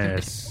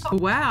 Yes. Oh,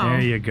 wow.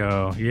 There you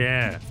go.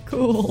 Yeah.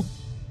 Cool.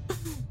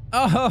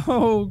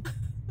 Oh.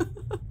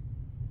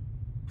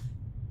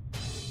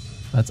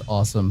 That's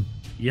awesome.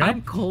 Yep.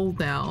 I'm cold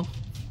now.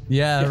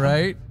 Yeah,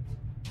 right?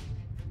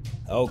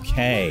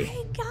 Okay.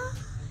 Oh my God.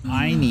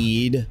 I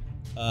need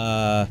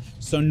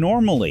so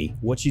normally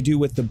what you do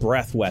with the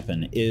breath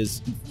weapon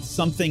is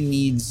something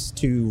needs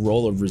to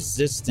roll a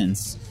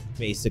resistance,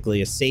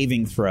 basically a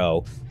saving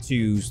throw,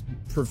 to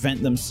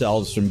prevent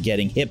themselves from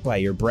getting hit by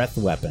your breath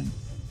weapon,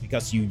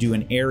 because you do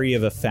an area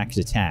of effect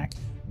attack.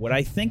 What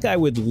I think I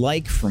would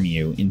like from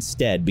you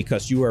instead,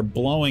 because you are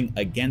blowing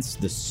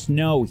against the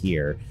snow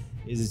here,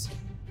 is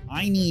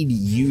I need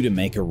you to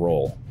make a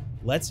roll.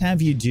 Let's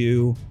have you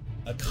do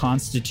a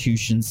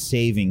Constitution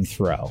saving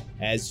throw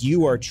as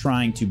you are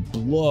trying to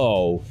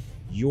blow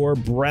your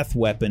breath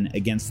weapon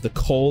against the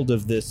cold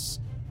of this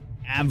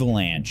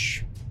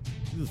avalanche.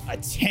 A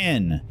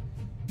 10.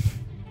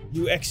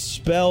 You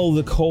expel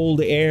the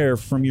cold air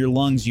from your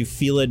lungs. You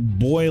feel it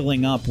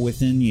boiling up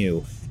within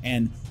you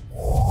and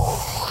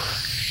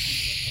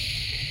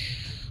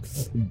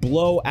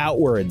blow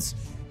outwards.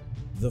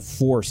 The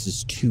force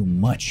is too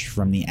much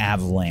from the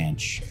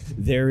avalanche.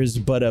 There is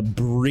but a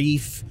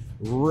brief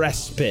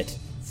respite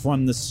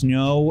from the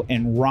snow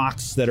and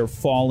rocks that are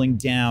falling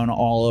down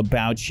all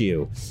about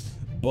you.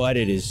 But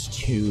it is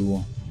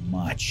too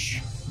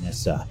much,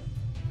 Nissa.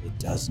 It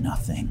does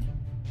nothing.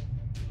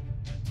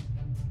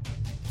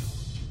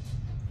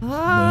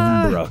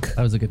 Moonbrook.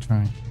 That was a good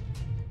try.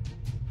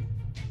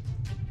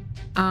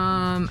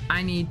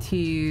 I need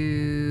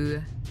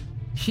to.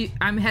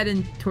 I'm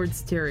heading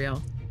towards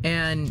Tyrael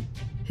and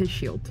his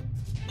shield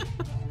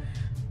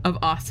of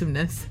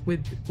awesomeness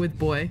with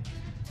Boy.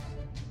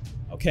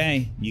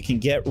 Okay, you can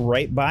get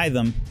right by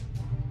them.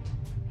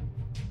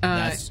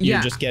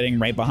 You're just getting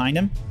right behind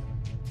him?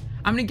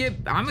 I'm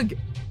gonna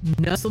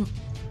nuzzle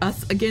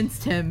us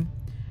against him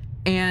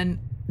and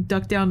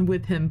duck down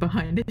with him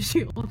behind his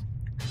shield.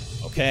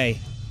 Okay.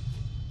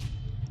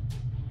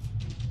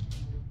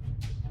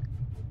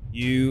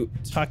 You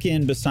tuck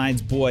in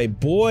besides Boy.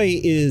 Boy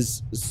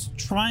is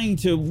trying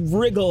to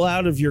wriggle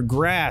out of your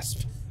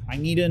grasp. I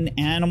need an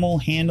animal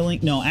handling...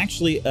 No,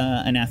 actually,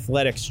 an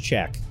athletics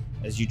check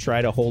as you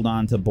try to hold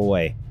on to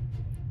Boy.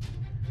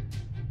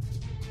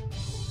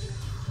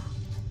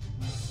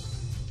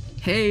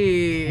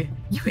 Hey,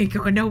 you ain't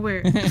going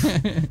nowhere.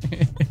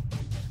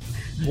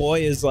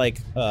 Boy is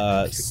like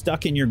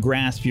stuck in your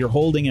grasp. You're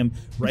holding him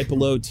right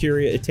below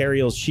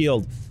Tyrael's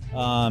shield.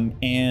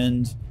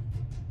 And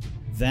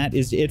that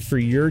is it for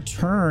your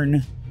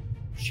turn,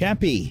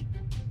 Cheppy.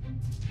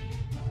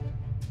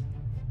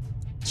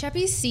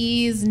 Cheppy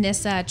sees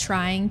Nissa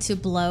trying to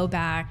blow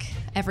back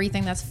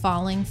everything that's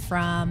falling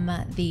from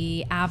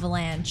the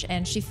avalanche,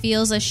 and she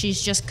feels as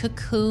she's just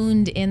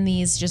cocooned in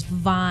these just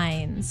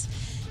vines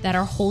that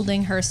are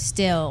holding her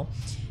still.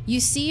 You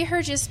see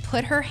her just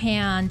put her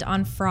hand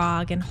on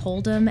Frog and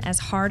hold him as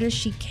hard as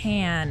she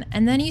can,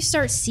 and then you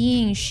start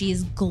seeing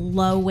she's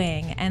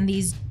glowing, and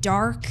these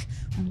dark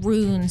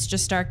runes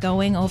just start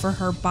going over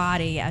her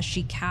body as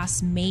she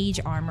casts mage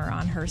armor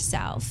on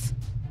herself,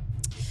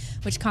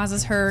 which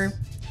causes her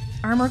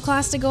armor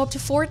class to go up to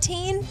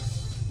 14.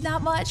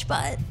 Not much,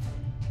 but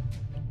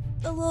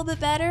a little bit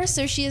better.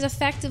 So she is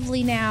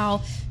effectively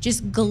now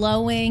just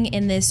glowing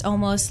in this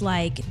almost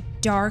like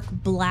dark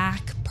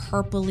black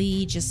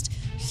purpley just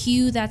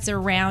hue that's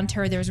around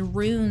her. There's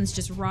runes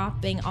just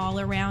wrapping all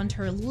around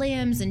her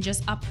limbs, and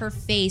just up her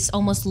face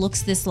almost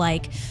looks this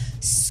like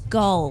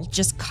skull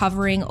just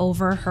covering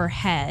over her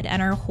head,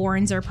 and her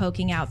horns are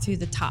poking out through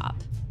the top.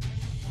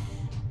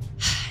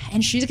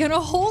 And she's gonna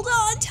hold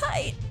on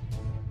tight.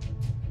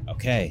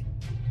 Okay.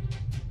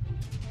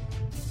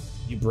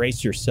 You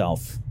brace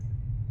yourself.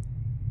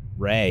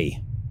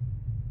 Ray.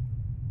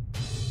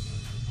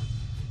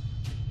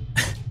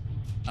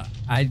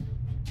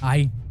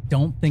 I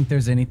don't think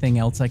there's anything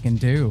else I can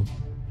do.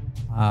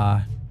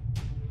 No,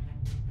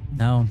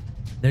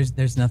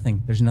 there's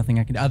nothing. There's nothing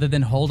I can other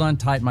than hold on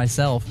tight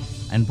myself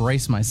and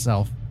brace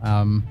myself.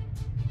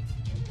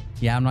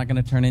 Yeah, I'm not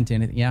gonna turn into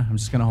anything. Yeah, I'm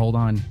just gonna hold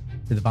on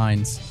to the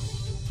vines.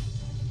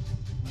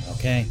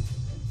 Okay.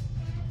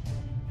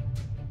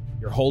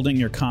 You're holding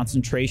your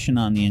concentration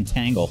on the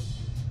entangle.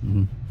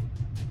 Mm-hmm.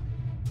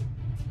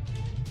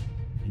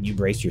 And you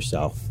brace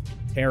yourself.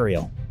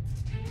 Teriel.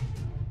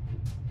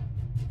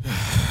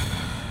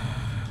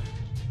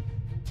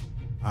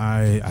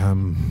 I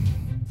am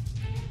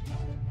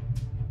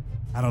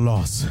at a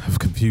loss of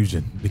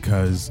confusion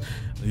because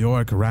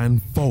Leoric ran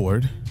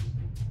forward,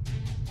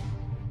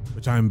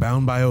 which I am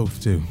bound by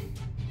oath to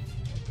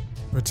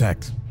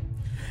protect.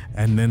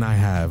 And then I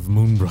have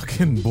Moonbrook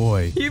and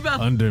Boy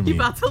under me. You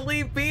about to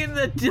leave me and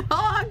the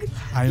dog?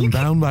 I am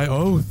bound by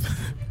oath.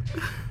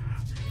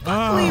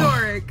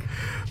 Leoric.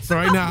 So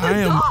right now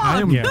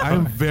I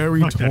am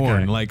very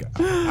torn. Like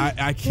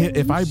I can't.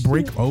 If I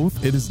break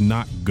oath, it is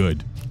not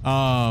good.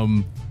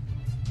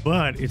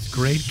 But it's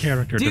great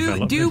character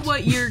development. Do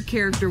what your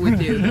character would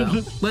do,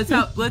 though.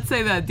 Let's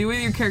say that. Do what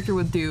your character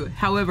would do.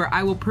 However,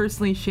 I will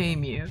personally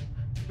shame you.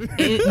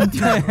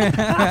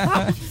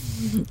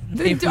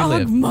 The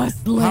dog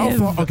must live.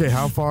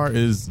 How far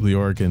is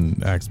Leoric and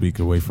Axbeak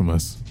away from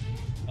us?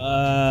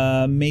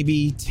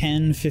 Maybe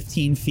 10,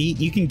 15 feet.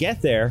 You can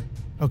get there.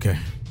 Okay.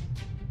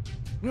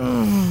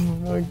 Oh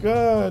my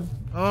god.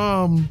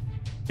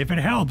 If it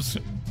helps,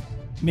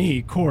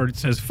 me, Cord,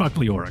 says fuck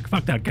Leoric.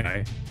 Fuck that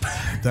guy.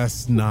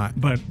 That's not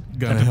but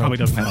gonna that help. probably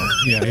doesn't help.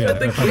 Yeah.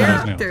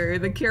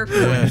 The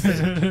character.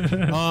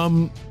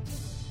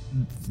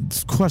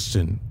 Yes.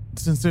 Question.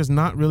 Since there's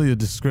not really a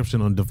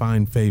description on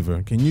divine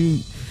favor, can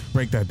you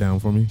break that down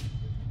for me?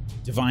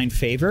 Divine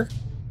favor?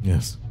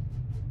 Yes.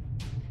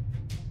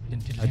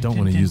 I don't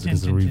want to use it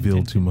because it'll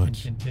reveal too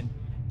much.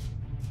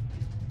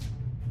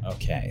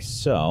 Okay,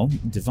 so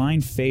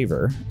divine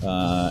favor.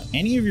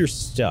 Any of your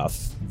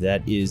stuff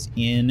that is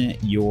in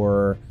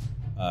your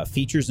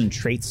features and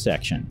traits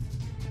section,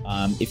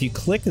 if you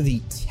click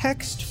the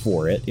text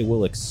for it, it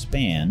will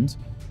expand.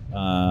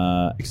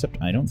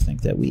 Except I don't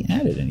think that we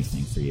added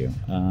anything for you.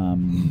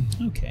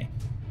 Okay,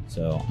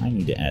 so I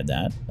need to add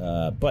that.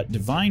 But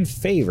divine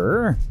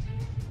favor.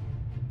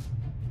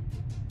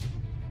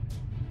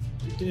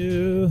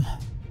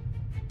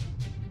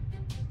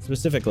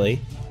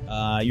 Specifically,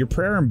 your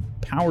prayer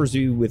empowers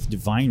you with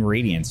divine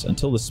radiance.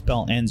 Until the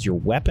spell ends, your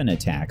weapon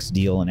attacks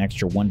deal an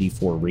extra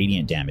 1d4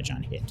 radiant damage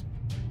on hit.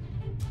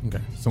 Okay,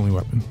 it's only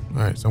weapon.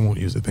 All right, so I won't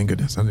use it. Thank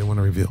goodness. I didn't want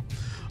to reveal.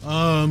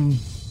 All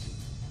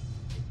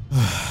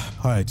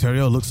right,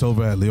 Teriel looks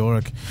over at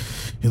Leoric.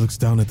 He looks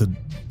down at the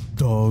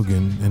dog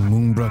and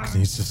Moonbrook, and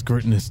he's just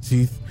gritting his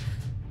teeth.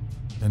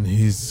 And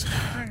he's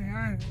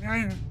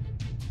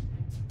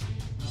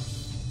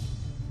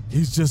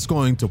just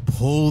going to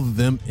pull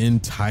them in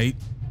tight,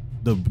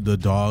 the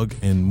dog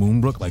and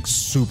Moonbrook, like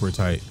super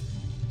tight,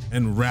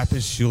 and wrap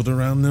his shield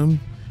around them.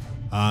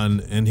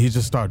 And he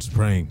just starts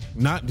praying.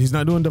 He's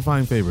not doing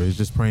divine favor. He's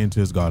just praying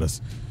to his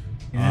goddess.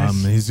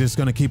 Yes. He's just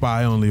gonna keep an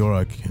eye on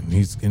Leoric, and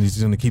he's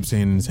gonna keep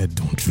saying in his head,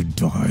 "Don't you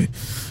die,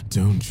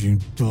 don't you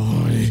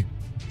die."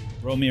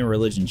 Roll me a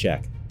religion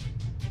check.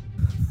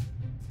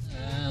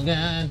 Oh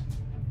god.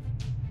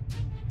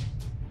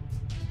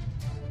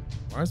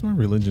 Why is my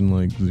religion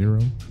like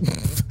 0?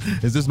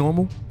 Is this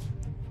normal?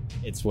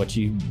 It's what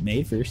you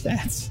made for your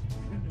stats.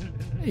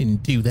 I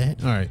didn't do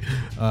that. All right,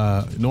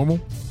 normal.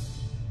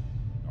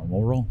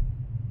 Normal roll.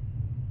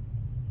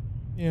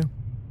 Yeah.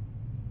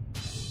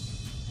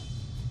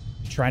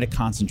 Try to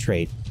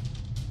concentrate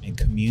and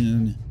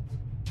commune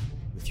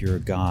with your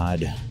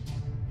god.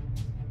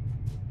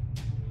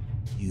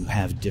 You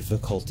have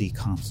difficulty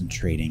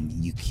concentrating.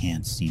 You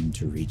can't seem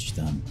to reach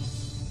them.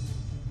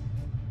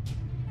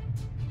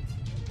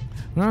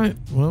 All right.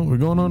 Well, we're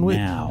going on with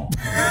now.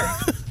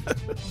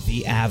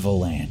 The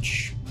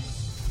avalanche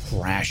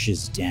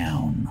crashes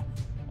down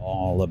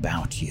all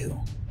about you.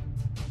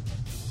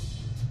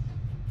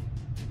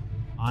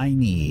 I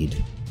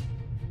need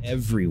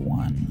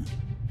everyone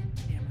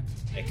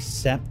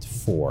except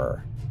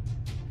for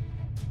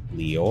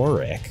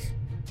Leoric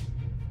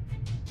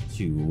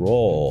to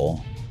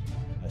roll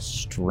a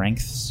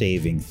strength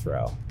saving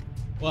throw.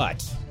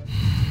 But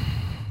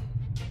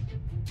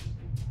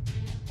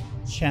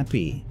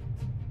Cheppy,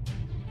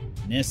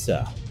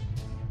 Nissa,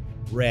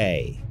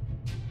 Ray,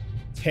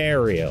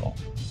 Teriel,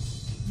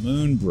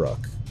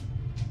 Moonbrook,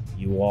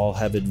 you all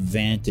have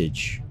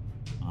advantage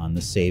on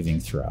the saving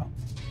throw.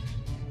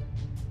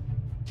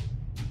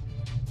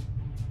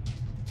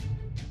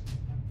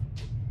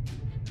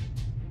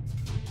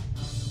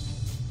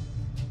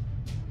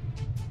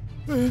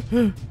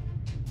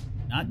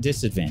 Not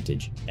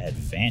disadvantage,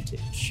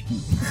 advantage.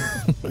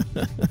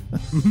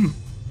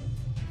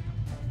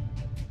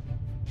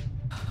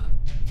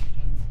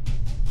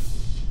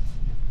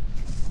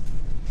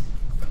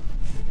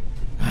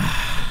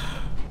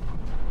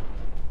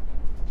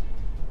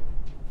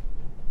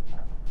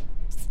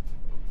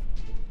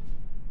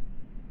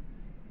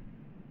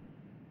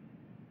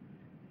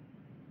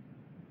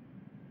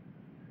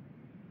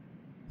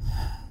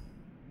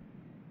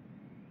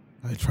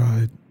 I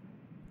tried.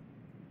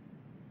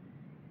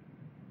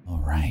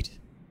 All right.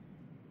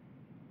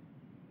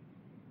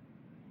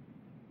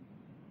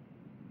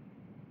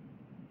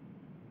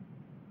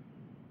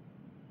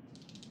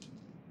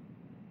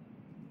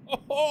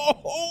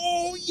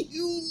 Oh,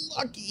 you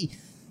lucky.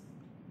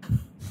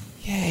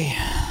 Okay.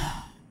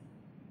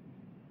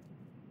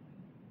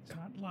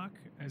 Good luck.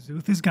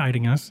 Azuth is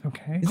guiding us,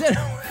 okay? Is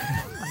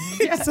that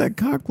It's a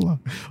cock block.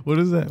 What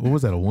is that? What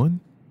was that, a 1?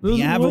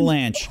 The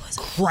avalanche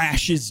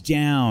crashes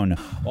down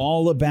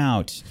all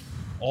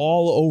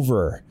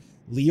over.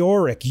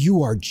 Leoric,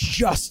 you are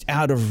just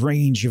out of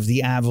range of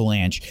the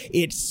avalanche.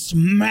 It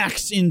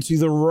smacks into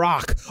the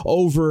rock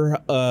over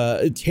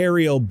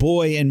Teriel,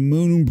 Boy, and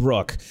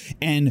Moonbrook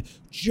and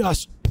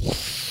just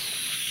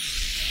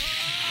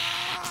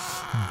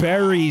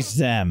buries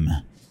them.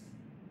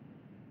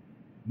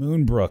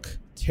 Moonbrook,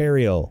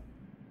 Teriel,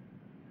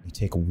 you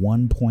take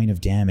 1 point of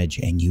damage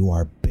and you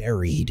are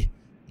buried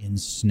in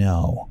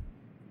snow.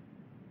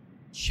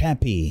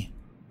 Cheppy,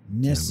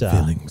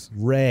 Nissa,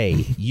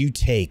 Ray, you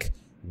take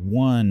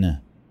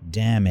 1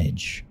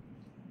 damage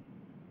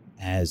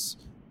as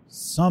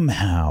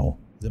somehow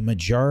the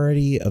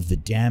majority of the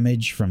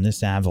damage from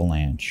this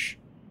avalanche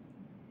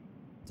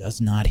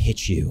does not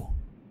hit you,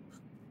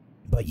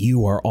 but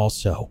you are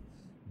also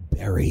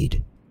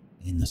buried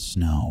in the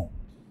snow.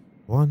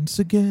 Once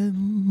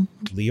again.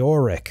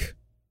 Leoric,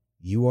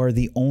 you are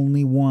the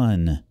only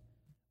one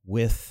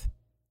with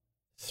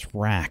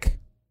Thrak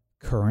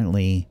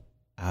currently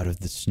out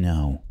of the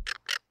snow.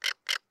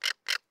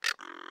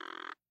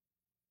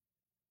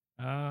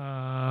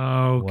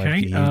 Okay. What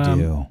do you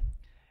do?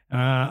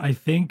 I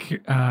think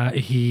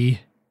he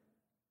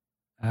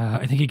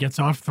gets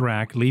off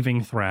Thrak,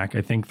 leaving Thrak.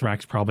 I think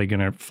Thrak's probably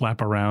going to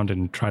flap around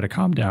and try to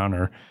calm down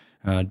or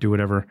do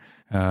whatever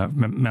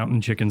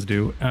mountain chickens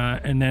do.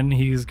 And then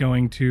he's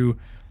going to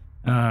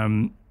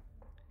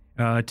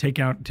take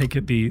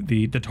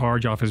the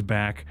targe off his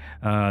back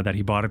that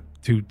he bought it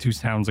two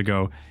sounds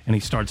ago, and he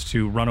starts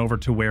to run over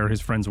to where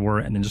his friends were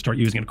and then just start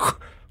using it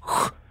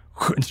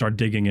and start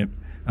digging it.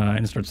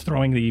 And starts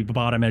throwing the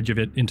bottom edge of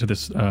it into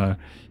the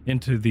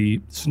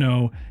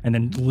snow, and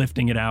then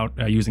lifting it out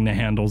using the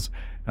handles,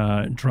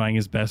 trying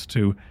his best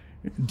to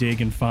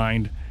dig and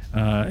find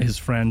his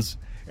friends.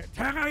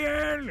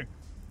 Teriel!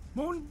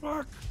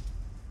 Moonbrook!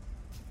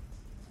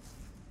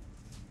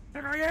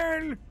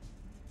 Teriel!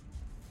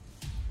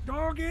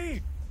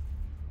 Doggy!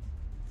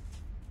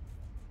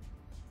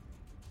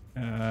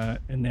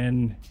 And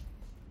then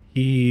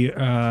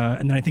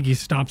I think he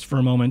stops for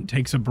a moment,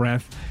 takes a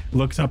breath,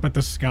 looks up at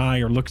the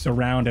sky or looks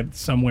around at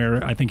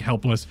somewhere, I think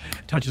helpless,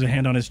 touches a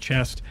hand on his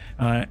chest,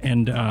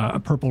 and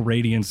a purple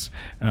radiance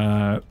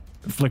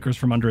flickers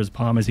from under his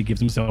palm as he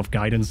gives himself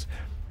guidance,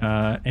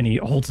 and he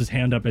holds his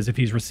hand up as if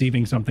he's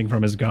receiving something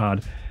from his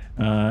god,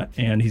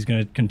 and he's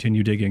going to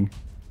continue digging.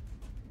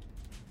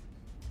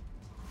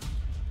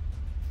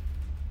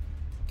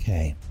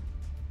 Okay.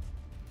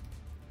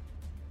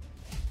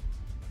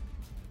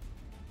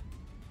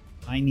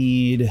 I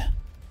need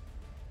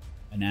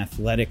an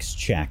athletics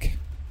check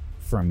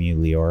from you,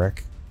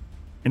 Leoric.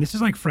 And this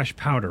is like fresh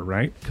powder,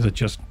 right? Because it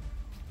just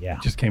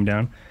came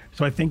down.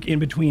 So I think in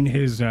between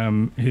his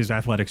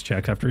athletics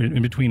checks,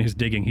 in between his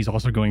digging, he's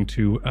also going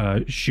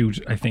to shoot,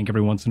 I think,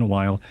 every once in a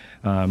while,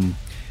 a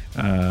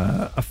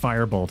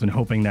firebolt, and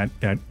hoping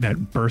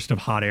that burst of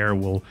hot air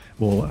will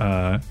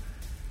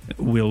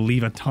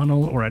leave a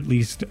tunnel, or at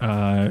least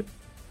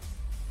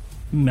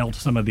melt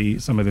some of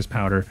this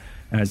powder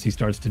as he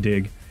starts to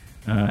dig.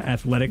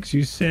 Athletics,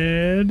 you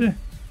said?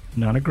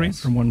 Not a great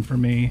one for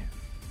me.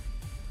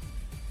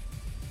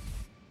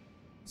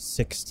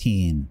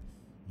 16.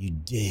 You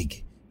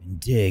dig and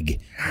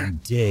dig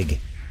and dig.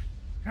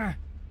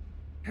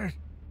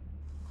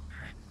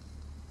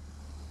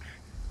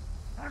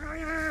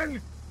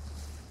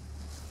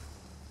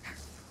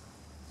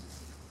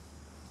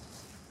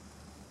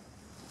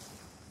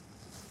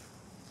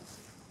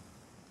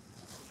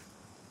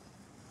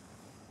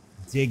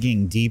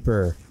 Digging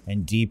deeper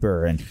and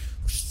deeper and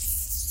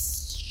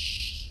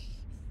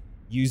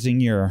using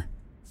your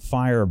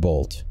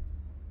firebolt.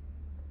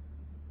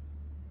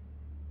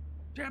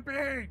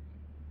 Cheppy!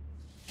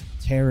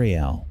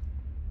 Teriel.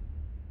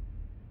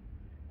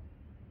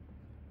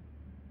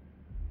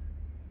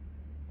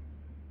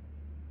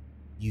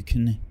 You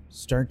can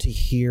start to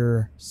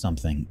hear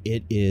something.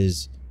 It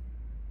is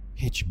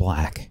pitch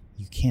black.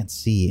 You can't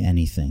see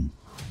anything.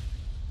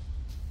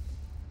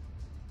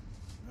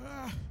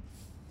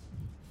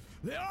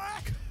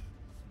 Leoric!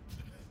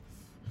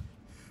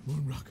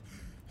 Moonbrook.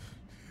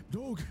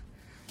 Dog.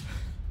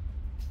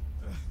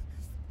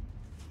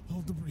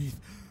 Hold the breathe.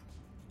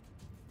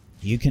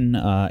 You can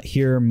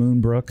hear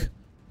Moonbrook.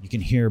 You can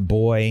hear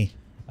Boy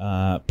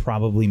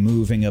probably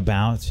moving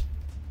about.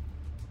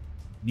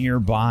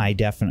 Nearby,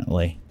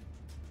 definitely.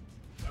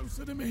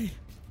 Closer to me.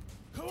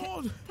 Come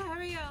on.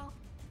 Teriel.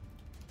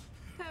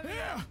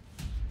 Yeah.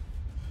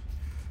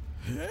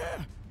 Yeah.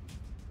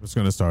 I'm just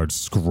gonna start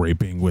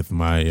scraping with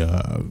my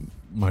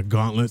my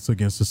gauntlets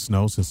against the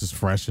snow since it's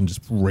fresh, and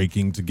just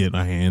raking to get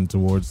a hand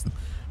towards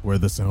where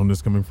the sound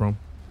is coming from?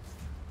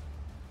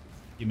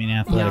 Give me an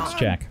athletics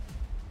check.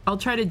 I'll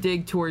try to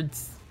dig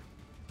towards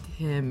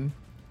him.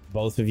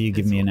 Both of you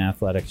give me an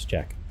athletics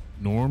check.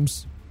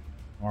 Norms?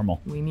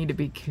 Normal. We need to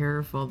be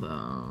careful,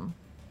 though.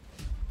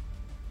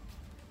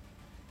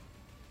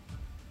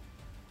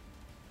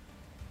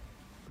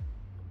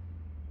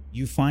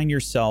 You find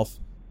yourself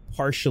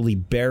partially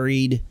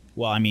buried.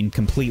 Well, I mean,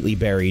 completely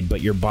buried,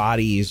 but your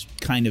body is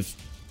kind of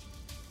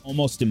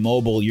almost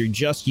immobile. You're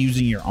just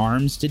using your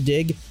arms to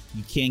dig.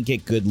 You can't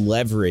get good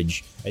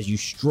leverage as you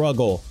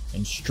struggle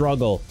and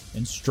struggle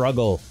and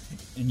struggle,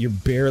 and you're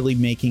barely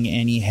making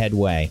any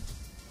headway.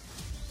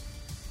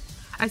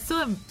 I still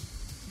have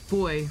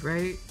Boy,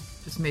 right?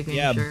 Just making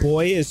sure. Yeah,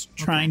 Boy is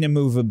trying to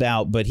move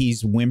about, but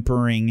he's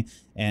whimpering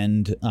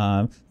and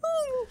I'm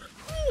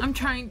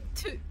trying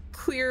to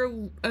clear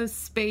a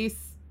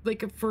space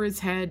like for his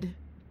head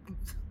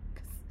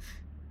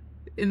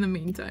in the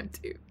meantime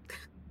too.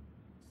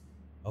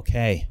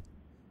 Okay.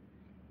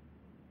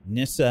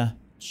 Nissa,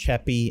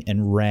 Cheppy,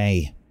 and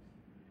Ray.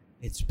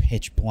 It's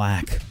pitch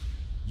black.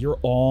 You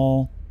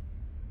all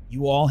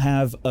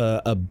have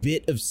a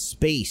bit of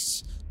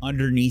space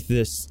underneath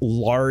this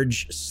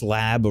large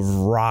slab of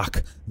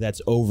rock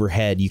that's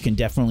overhead. You can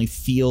definitely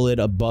feel it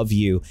above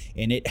you,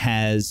 and it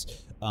has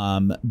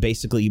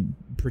basically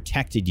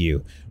protected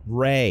you.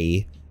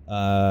 Ray,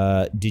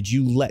 did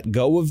you let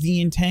go of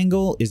the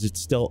entangle? Is it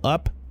still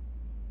up?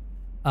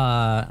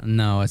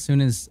 No. As soon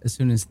as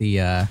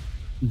the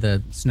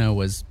snow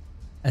was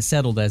as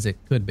settled as it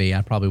could be,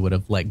 I probably would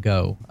have let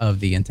go of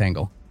the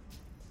entangle.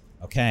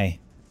 Okay.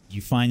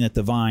 You find that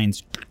the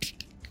vines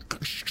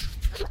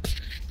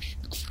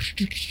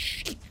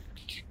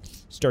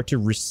start to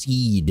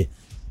recede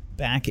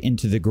back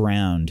into the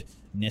ground.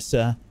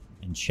 Nissa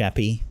and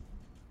Cheppy,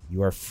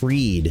 you are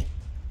freed,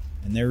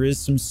 and there is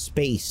some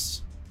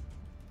space.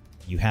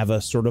 You have a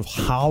sort of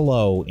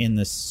hollow in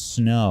the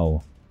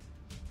snow.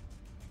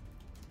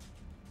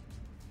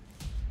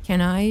 Can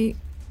I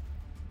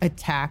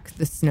attack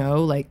the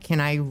snow? Like,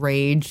 can I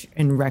rage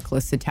and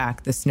reckless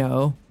attack the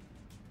snow?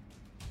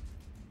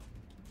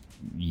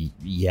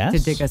 Yes. To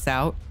dig us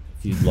out?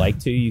 If you'd like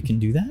to, you can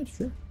do that,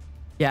 sure.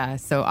 Yeah,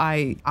 so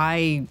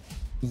I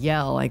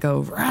yell, I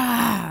go,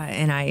 rah,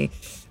 and I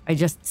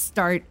just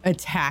start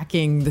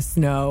attacking the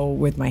snow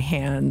with my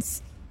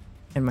hands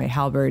and my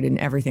halberd and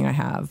everything I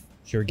have.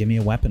 Sure, give me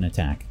a weapon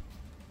attack.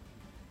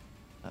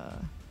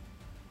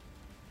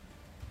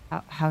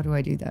 How do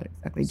I do that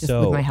exactly? Just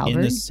with my halberd?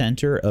 In the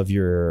center of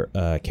your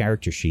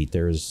character sheet,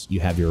 you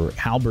have your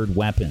halberd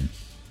weapon.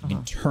 You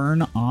can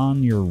turn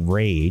on your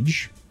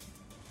rage.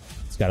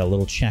 It's got a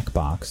little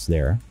checkbox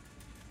there.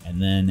 And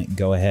then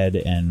go ahead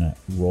and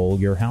roll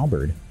your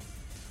halberd.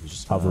 You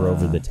just hover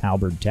over the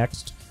halberd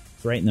text.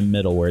 It's right in the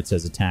middle where it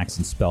says attacks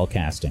and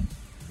spellcasting.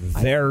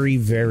 Very,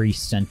 very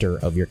center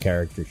of your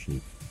character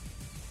sheet.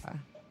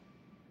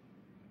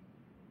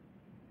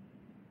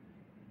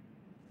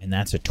 And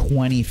that's a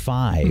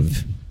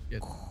 25.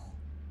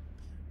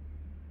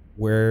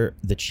 Where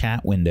the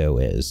chat window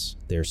is,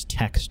 there's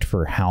text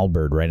for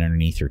halberd right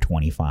underneath your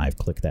 25.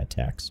 Click that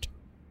text.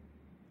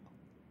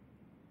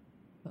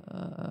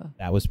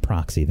 That was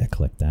Proxy that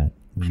clicked that.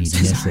 We need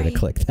Nissa to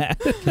click that.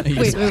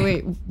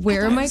 Wait.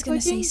 Where am I going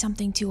to say clicking?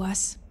 something to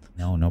us?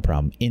 No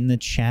problem. In the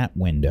chat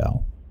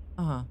window,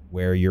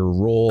 where your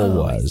roll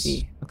was. I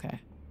see. Okay.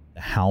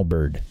 The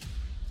halberd.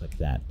 Click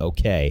that.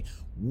 Okay.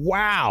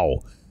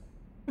 Wow.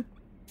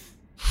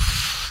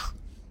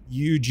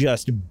 You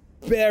just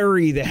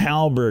bury the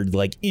halberd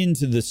like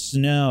into the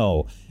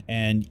snow,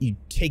 and you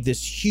take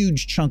this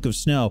huge chunk of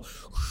snow.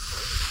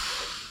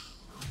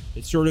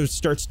 It sort of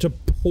starts to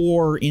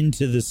pour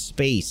into the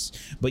space,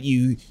 but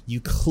you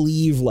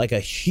cleave like a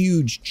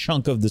huge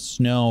chunk of the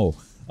snow,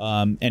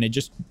 and it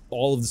just,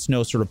 all of the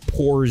snow sort of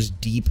pours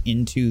deep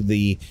into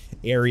the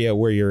area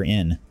where you're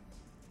in.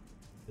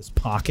 This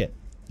pocket.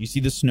 You see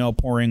the snow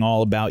pouring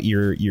all about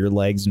your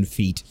legs and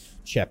feet,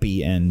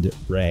 Cheppy and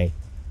Ray.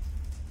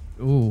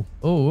 Ooh.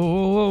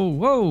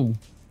 Whoa.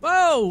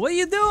 What are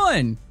you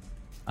doing?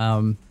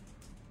 And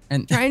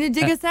trying to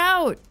dig us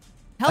out.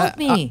 Help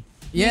me.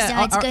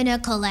 Yeah, it's gonna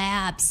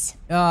collapse.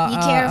 Be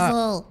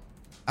careful.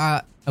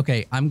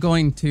 Okay, I'm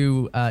going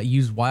to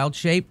use wild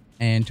shape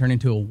and turn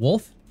into a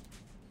wolf.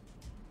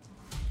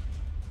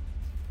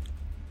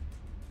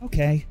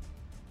 Okay.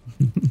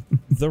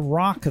 The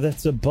rock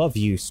that's above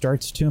you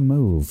starts to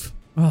move.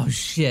 Oh,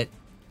 shit.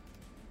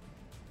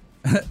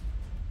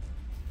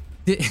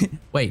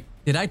 Wait,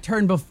 did I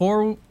turn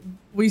before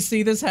we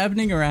see this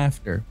happening or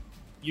after?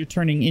 You're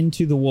turning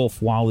into the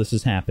wolf while this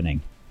is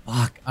happening.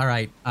 Fuck. All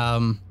right.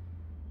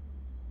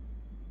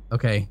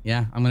 Okay,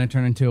 yeah, I'm going to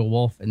turn into a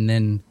wolf and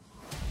then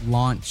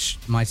launch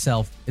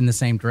myself in the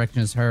same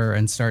direction as her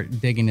and start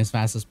digging as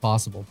fast as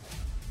possible.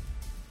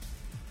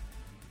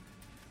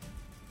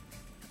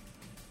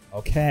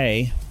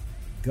 Okay.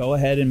 Go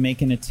ahead and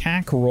make an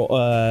attack roll.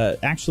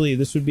 Actually,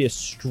 this would be a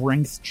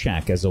strength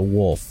check as a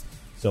wolf.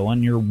 So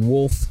on your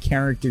wolf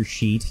character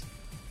sheet,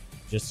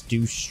 just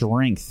do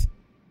strength.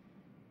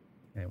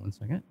 Okay, 1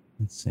 second.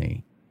 Let's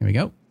see. Here we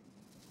go.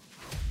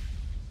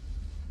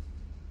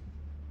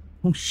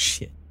 Oh,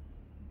 shit.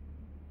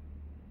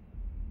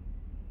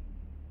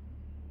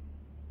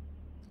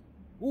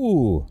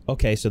 Ooh,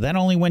 okay, so that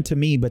only went to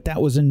me, but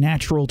that was a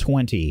natural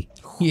 20.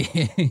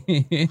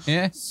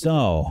 Yeah.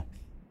 So,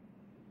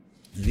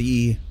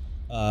 the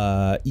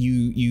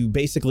you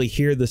basically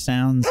hear the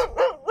sounds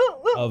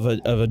of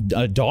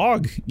a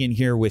dog in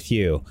here with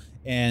you,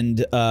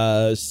 and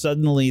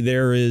suddenly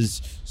there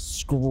is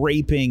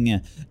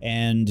scraping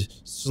and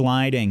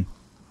sliding,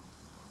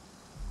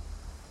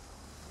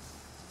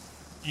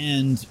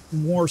 and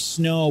more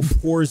snow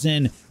pours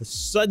in.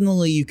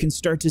 Suddenly, you can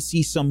start to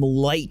see some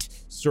light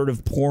sort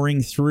of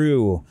pouring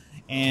through,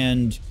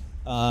 and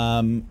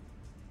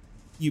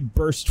you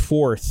burst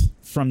forth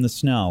from the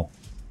snow.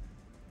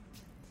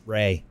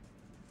 Ray.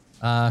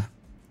 From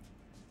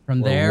or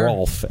there.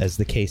 Rolf, as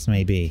the case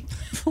may be.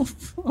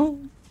 Oh,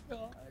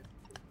 God.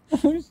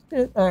 Oh,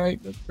 shit. All right,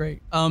 that's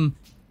great.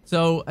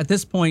 So at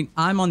this point,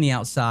 I'm on the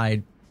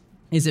outside.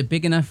 Is it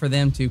big enough for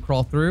them to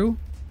crawl through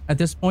at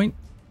this point?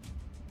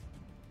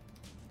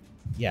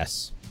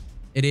 Yes.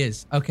 It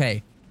is.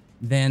 Okay.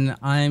 Then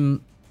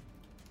I'm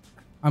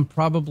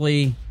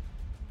probably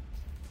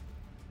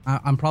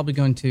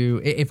going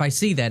to, if I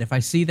see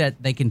that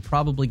they can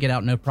probably get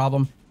out no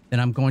problem, then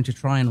I'm going to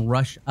try and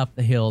rush up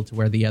the hill to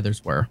where the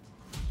others were.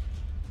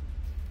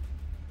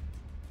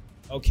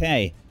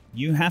 Okay.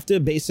 You have to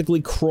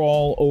basically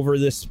crawl over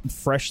this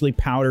freshly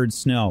powdered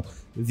snow.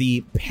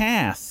 The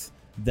path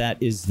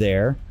that is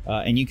there,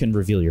 and you can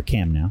reveal your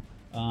cam now.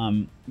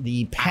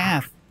 The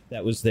path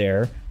that was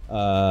there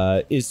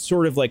is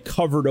sort of like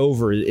covered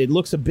over. It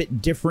looks a bit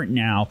different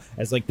now,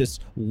 as like this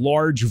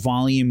large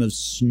volume of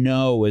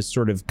snow has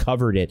sort of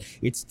covered it.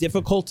 It's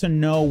difficult to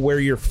know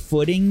where your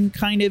footing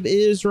kind of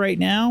is right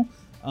now,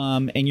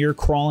 and you're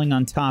crawling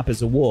on top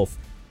as a wolf.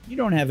 You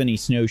don't have any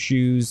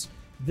snowshoes.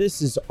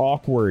 This is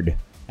awkward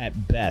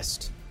at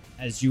best,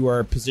 as you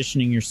are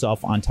positioning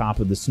yourself on top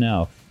of the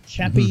snow.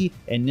 Cheppy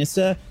and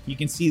Nissa, you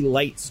can see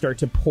light start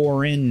to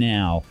pour in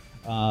now,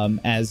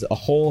 as a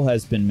hole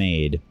has been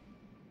made.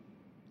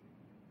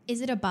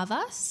 Is it above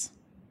us?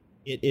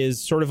 It is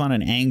sort of on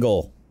an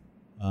angle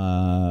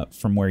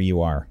from where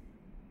you are.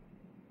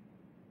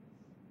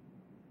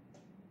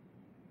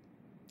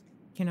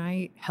 Can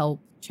I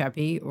help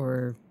Cheppy,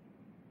 or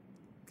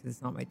because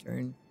it's not my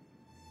turn?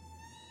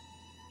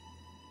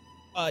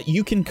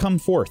 You can come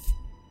forth.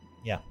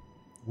 Yeah,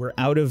 we're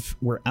out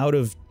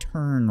of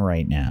turn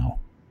right now.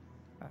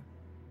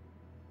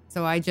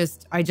 So I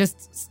just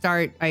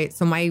start.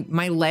 So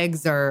my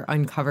legs are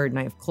uncovered and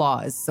I have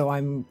claws. So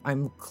I'm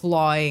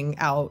clawing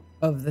out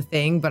of the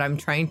thing, but I'm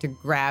trying to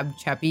grab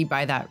Cheppy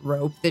by that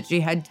rope that she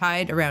had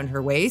tied around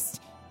her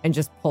waist and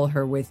just pull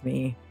her with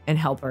me and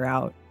help her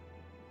out.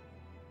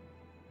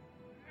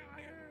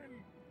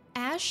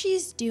 As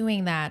she's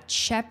doing that,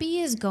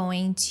 Cheppy is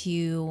going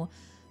to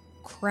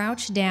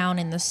crouch down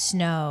in the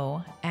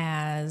snow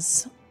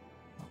as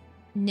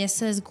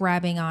Nissa's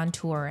grabbing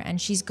onto her,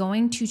 and she's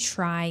going to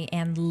try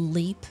and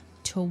leap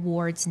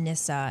towards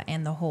Nissa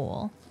and the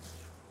hole.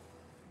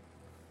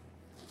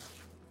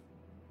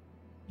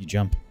 You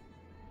jump.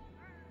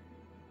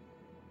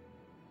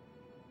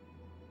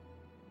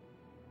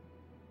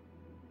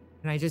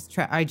 And I just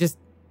try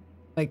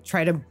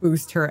to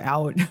boost her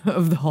out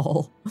of the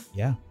hole.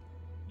 Yeah,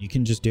 you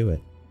can just do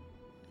it.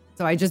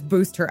 So I just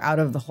boost her out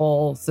of the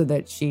hole so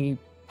that she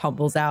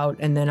tumbles out,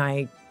 and then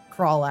I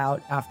crawl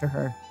out after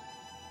her.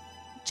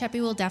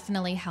 Cheppy will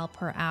definitely help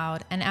her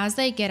out. And as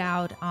they get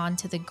out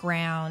onto the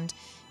ground,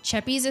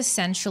 Cheppy's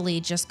essentially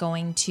just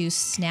going to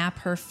snap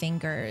her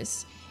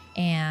fingers,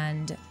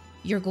 and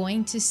you're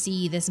going to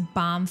see this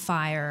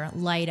bonfire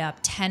light up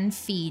 10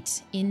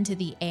 feet into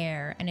the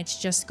air, and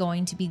it's just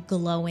going to be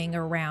glowing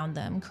around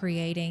them,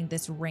 creating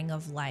this ring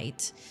of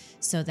light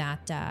so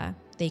that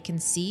they can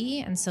see,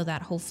 and so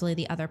that hopefully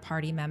the other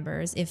party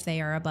members, if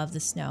they are above the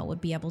snow,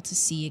 would be able to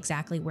see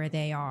exactly where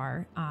they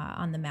are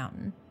on the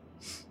mountain.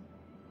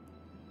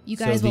 You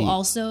guys will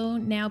also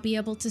now be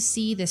able to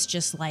see this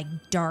just like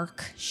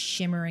dark,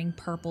 shimmering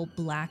purple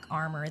black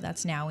armor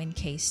that's now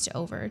encased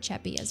over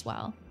Cheppy as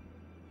well.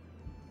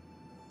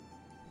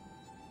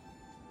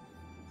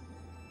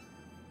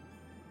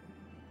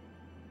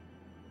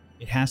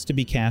 It has to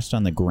be cast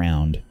on the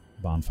ground,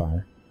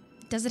 bonfire.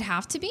 Does it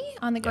have to be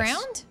on the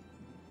ground?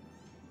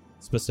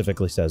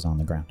 Specifically says on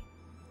the ground.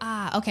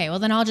 Ah, okay. Well,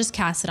 then I'll just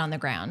cast it on the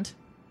ground.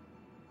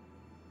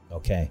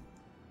 Okay.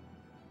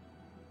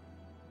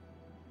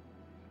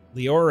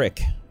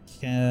 Leoric,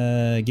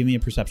 give me a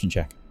perception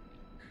check.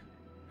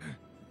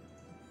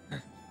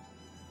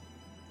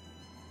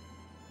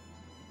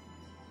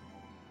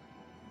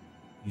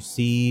 You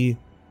see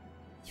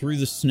through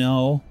the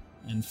snow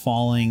and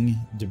falling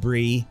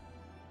debris,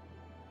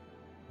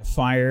 a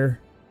fire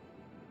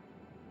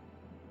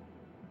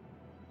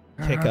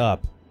pick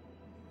up.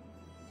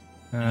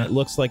 And it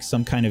looks like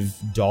some kind of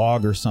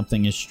dog or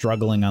something is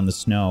struggling on the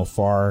snow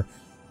far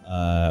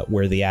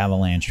where the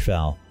avalanche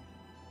fell.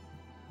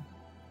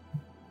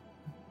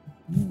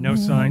 No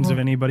signs of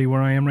anybody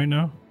where I am right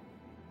now?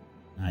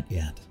 Not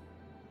yet.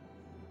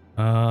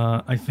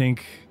 I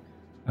think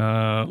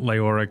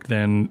Leoric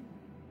then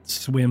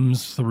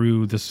swims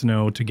through the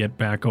snow to get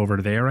back over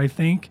there, I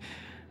think.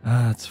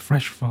 It's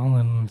fresh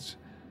fallen.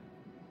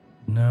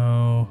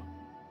 No.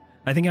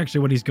 I think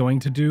actually what he's going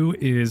to do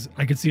is,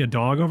 I could see a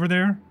dog over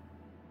there.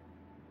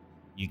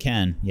 You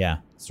can, yeah.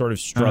 Sort of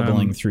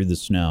struggling through the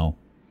snow.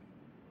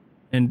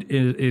 And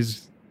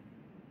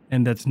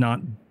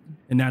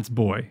that's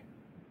Boy.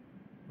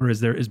 Or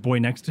is Boy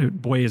next to,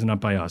 Boy isn't up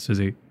by us, is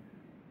he?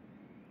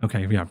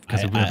 Okay, yeah,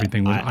 because of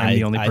everything. I'm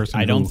the only person.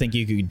 I don't think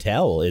you could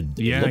tell. It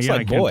looks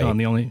like Boy. I'm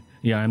the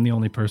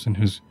only person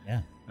who's.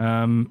 Yeah.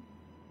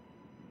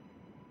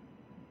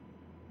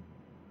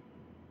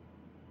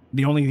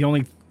 The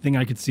only thing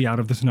I could see out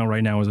of the snow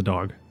right now is a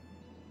dog.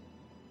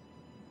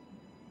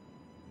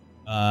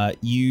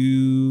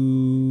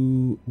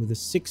 You with a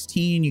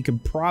 16, you can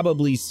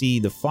probably see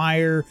the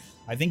fire.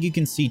 I think you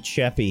can see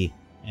Cheppy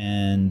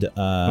and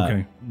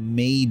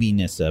maybe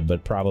Nissa,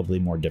 but probably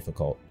more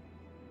difficult.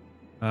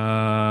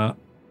 Okay.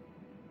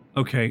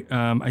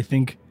 I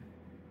think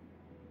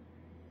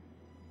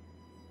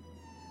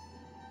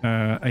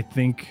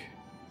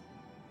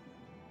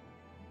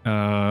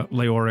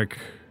Leoric.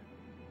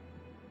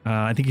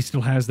 I think he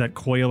still has that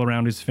coil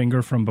around his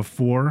finger from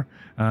before,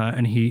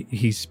 and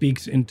he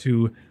speaks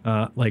into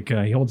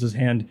he holds his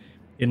hand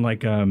in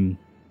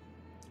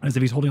as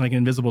if he's holding like an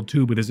invisible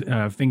tube with his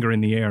finger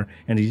in the air,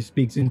 and he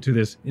speaks into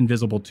this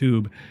invisible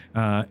tube.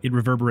 It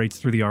reverberates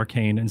through the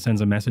arcane and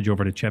sends a message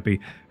over to Cheppy.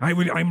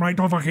 I'm right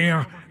over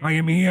here. I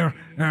am here.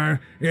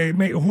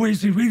 Who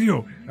is it with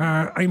you?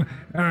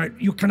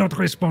 You cannot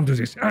respond to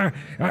this.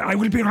 I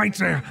will be right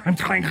there. I'm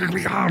trying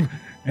really hard.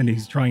 And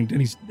he's trying,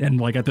 and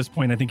at this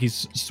point, I think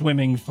he's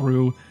swimming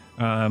through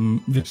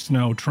the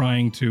snow,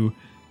 trying to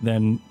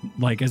then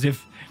as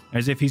if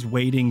he's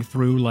wading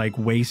through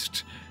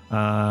waist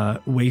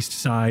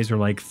size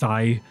or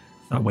thigh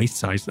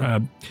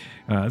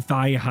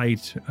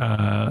height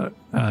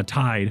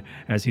tide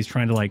as he's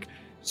trying to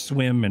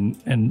swim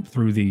and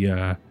through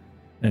the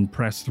and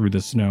press through the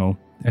snow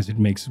as it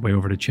makes its way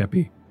over to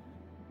Cheppy.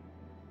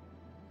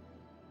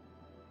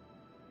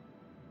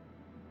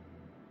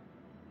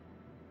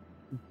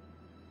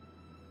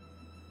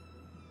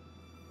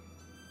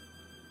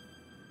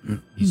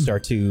 You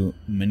start to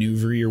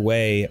maneuver your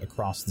way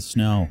across the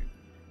snow.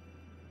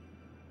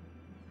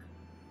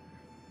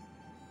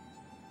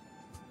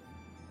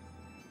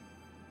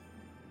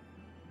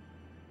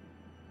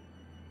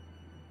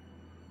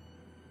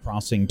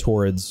 Crossing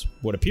towards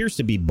what appears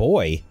to be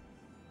Boy.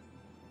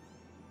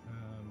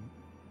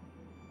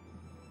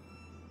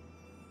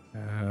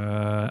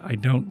 I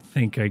don't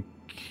think I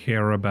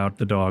care about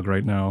the dog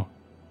right now.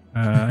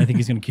 I think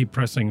he's going to keep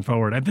pressing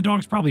forward. The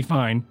dog's probably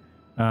fine.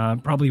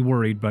 Probably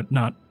worried, but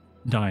not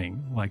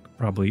dying like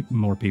probably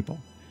more people.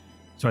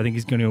 So I think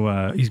he's going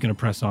to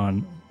press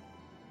on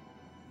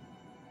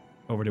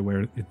over to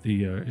where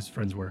his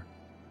friends were.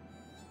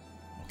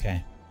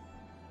 Okay.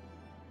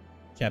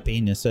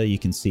 Cheppy, Nissa, you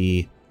can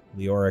see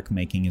Leoric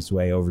making his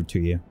way over to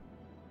you.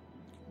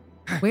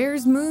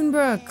 Where's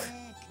Moonbrook?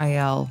 I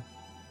yell.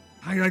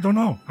 I don't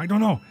know.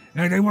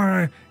 They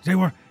were.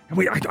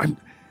 Wait,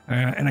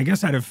 and I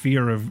guess out of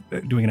fear of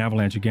doing an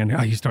avalanche again,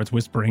 he starts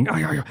whispering.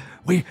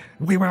 We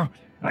were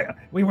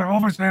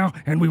over there,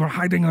 and we were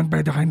hiding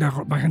behind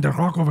the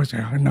rock over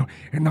there, and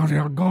now they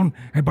are gone.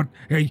 But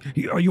hey,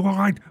 are you all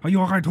right? Are you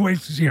all right? Who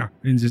else is here?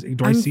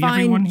 Do I see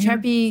everyone here?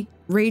 Cheppy,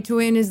 Ray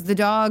Twin is the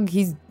dog.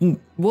 He's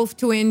Wolf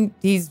Twin.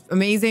 He's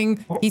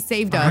amazing. He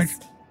saved us.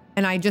 Right.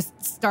 And I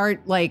just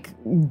start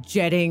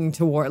jetting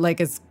toward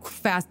as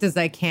fast as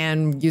I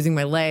can, using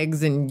my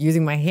legs and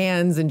using my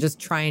hands and just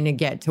trying to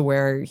get to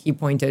where he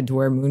pointed to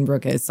where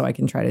Moonbrook is so I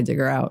can try to dig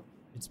her out.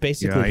 It's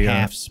basically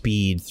half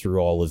speed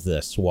through all of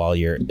this while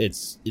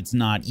it's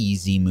not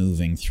easy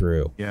moving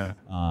through. Yeah.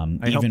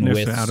 Even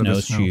with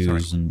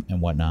snowshoes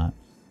and whatnot.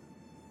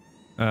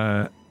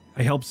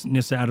 I help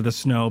Nissa out of the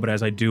snow, but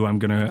as I do, I'm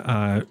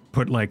gonna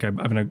put I'm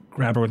gonna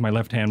grab her with my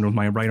left hand. With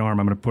my right arm,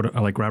 I'm gonna put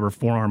grab her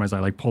forearm as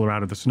I pull her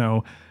out of the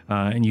snow.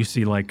 And you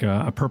see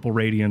a purple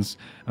radiance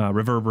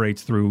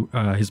reverberates through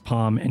his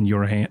palm and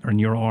your hand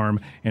and your arm,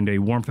 and a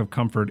warmth of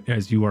comfort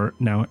as you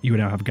now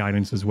have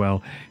guidance as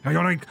well. Hey,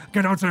 all right,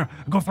 get out there,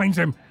 go find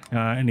them.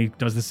 And he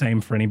does the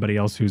same for anybody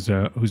else who's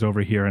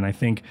over here. And I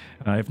think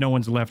if no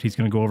one's left, he's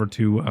going to go over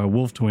to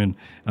Wolf Twin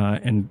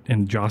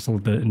and jostle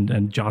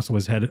jostle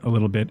his head a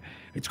little bit.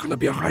 It's going to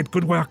be all right.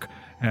 Good work.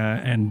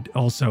 And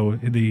also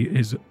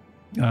his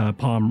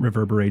palm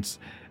reverberates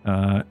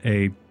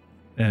an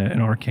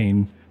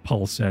arcane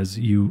pulse as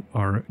you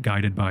are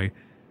guided by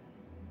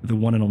the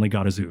one and only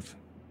God Azuth.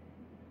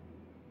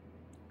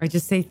 I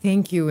just say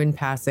thank you in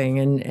passing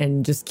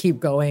and just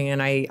keep going.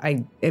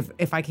 And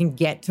if I can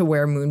get to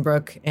where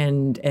Moonbrook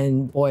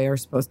and Boy are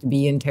supposed to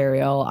be in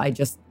Teriel, I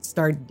just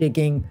start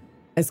digging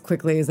as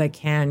quickly as I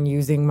can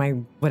using my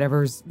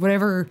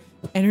whatever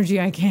energy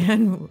I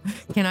can.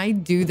 Can I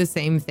do the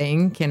same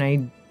thing? Can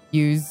I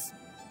use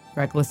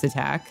reckless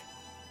attack?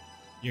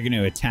 You're going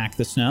to attack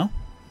the snow?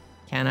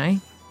 Can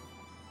I?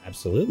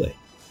 Absolutely.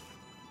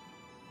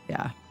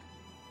 Yeah.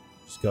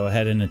 Just go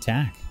ahead and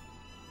attack.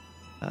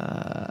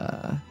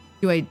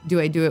 Do I do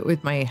it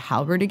with my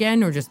halberd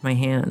again or just my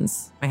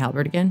hands? My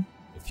halberd again?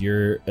 If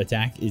your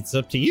attack, it's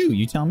up to you.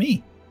 You tell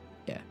me.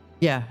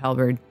 Yeah,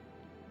 halberd.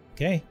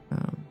 Okay.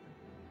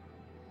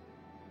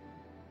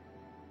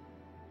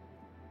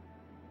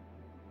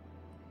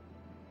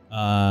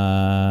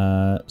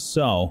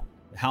 So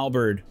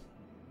halberd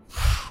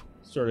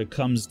sort of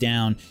comes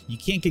down. You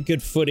can't get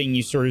good footing.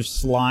 You sort of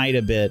slide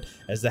a bit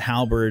as the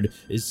halberd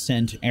is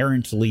sent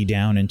errantly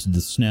down into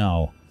the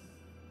snow.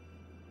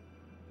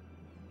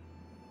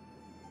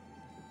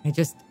 I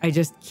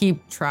just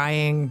keep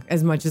trying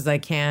as much as I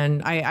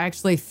can. I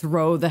actually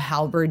throw the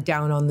halberd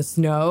down on the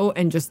snow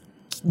and just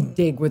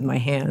dig with my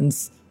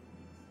hands.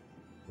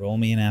 Roll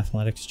me an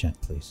athletics check,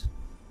 please.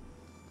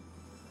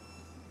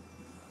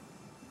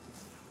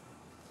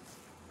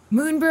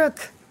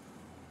 Moonbrook,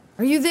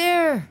 are you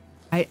there?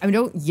 I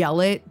don't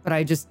yell it, but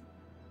I just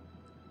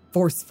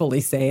forcefully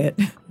say it.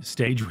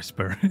 Stage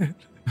whisper.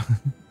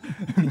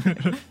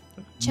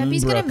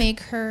 Cheppy's going to make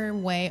her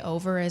way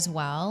over as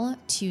well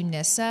to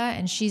Nissa,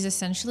 and she's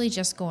essentially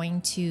just going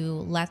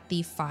to let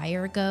the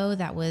fire go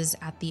that was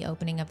at the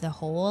opening of the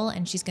hole,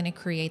 and she's going to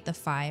create the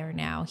fire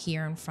now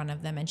here in front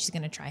of them, and she's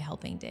going to try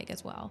helping dig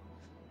as well.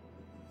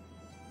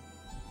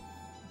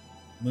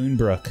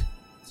 Moonbrook,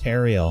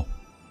 Teriel,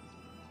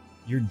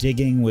 you're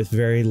digging with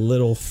very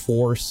little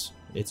force.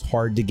 It's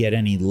hard to get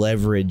any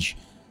leverage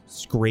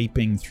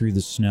scraping through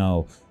the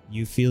snow.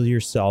 You feel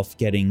yourself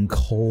getting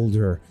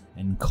colder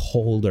and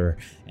colder,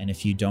 and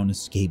if you don't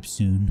escape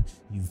soon,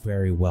 you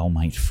very well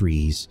might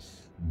freeze.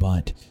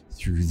 But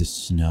through the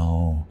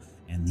snow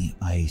and the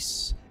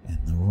ice and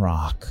the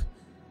rock,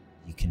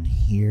 you can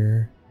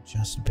hear,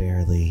 just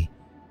barely,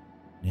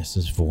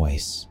 Nissa's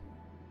voice.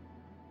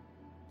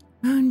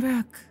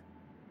 Moonbrook.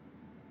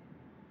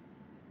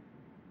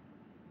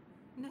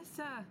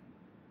 Nissa.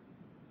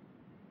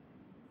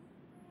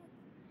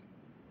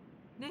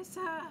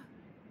 Nissa.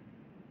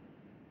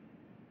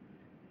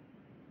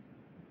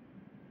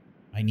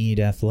 I need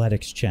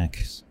athletics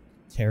checks.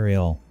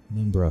 Teriel,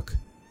 Moonbrook.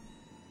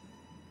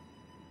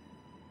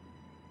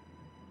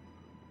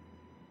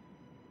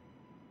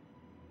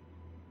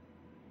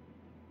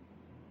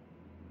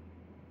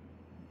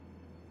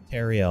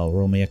 Teriel,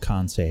 roll me a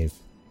con save.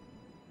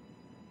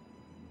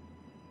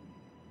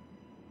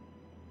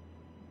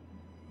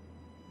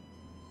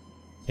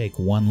 Take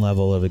 1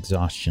 level of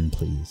exhaustion,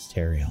 please,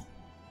 Teriel.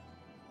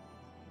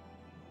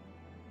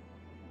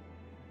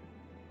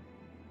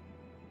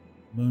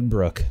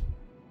 Moonbrook,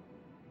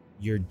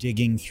 you're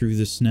digging through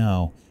the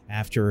snow.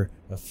 After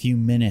a few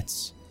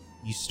minutes,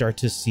 you start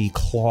to see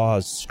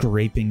claws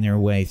scraping their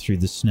way through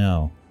the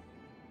snow.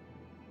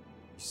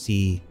 You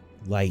see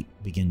light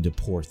begin to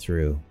pour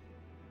through.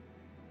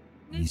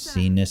 You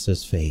see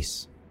Nissa's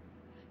face.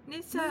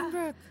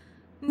 Nissa.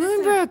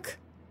 Moonbrook.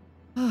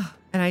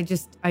 And I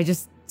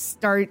just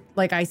start,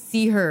 like, I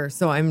see her,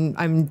 so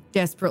I'm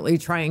desperately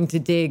trying to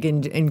dig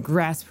and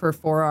grasp her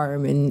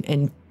forearm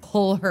and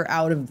pull her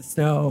out of the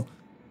snow.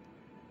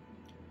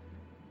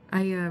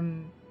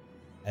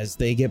 As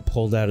they get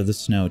pulled out of the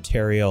snow,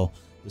 Teriel,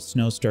 the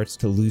snow starts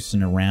to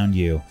loosen around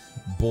you.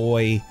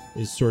 Boy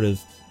is sort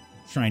of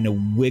trying to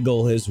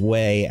wiggle his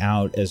way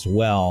out as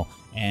well,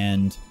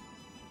 and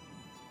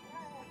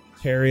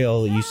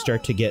Teriel, you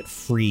start to get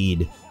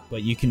freed,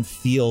 but you can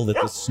feel that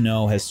the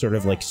snow has sort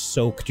of like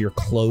soaked your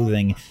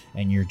clothing,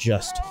 and you're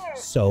just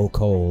so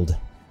cold.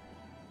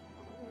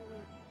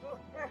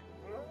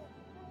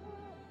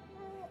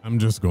 I'm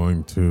just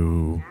going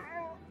to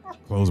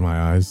close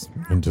my eyes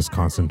and just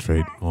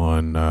concentrate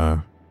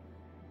on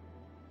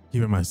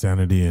keeping my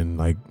sanity and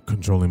like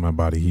controlling my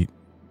body heat.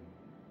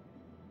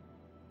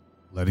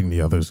 Letting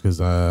the others, because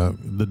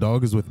the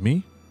dog is with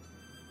me.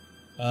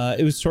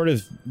 It was sort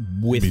of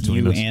with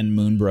Between you us. and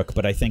Moonbrook,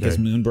 but I think as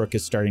Okay. Moonbrook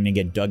is starting to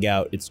get dug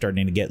out, it's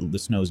starting to get, the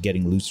snow's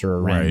getting looser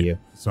around Right. you.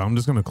 So I'm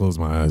just going to close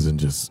my eyes and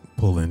just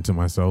pull into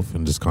myself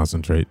and just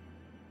concentrate.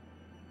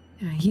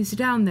 He's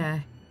down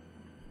there.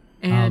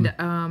 And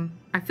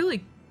I feel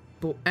like,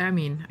 I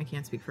mean, I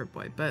can't speak for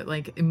Boy, but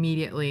like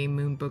immediately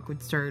Moonbrook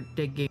would start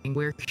digging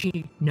where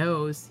she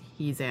knows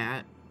he's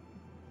at.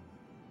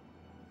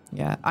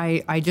 Yeah,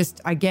 I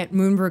get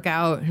Moonbrook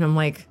out and I'm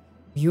like,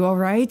 you all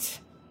right?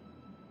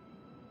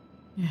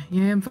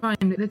 Yeah, I'm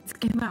fine. Let's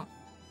get him out.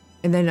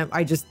 And then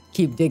I just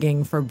keep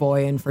digging for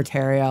Boy and for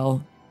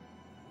Teriel.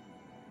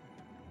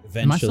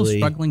 Eventually, Am I still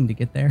struggling to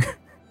get there?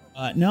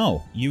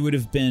 No, you would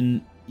have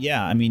been.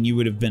 Yeah, I mean, you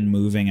would have been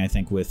moving. I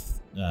think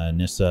with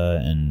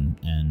Nissa and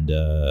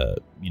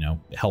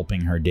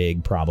helping her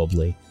dig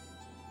probably.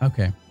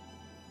 Okay.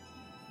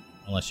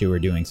 Unless you were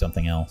doing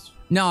something else.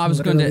 No, I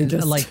was going Literally to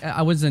just-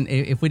 I wasn't.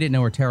 If we didn't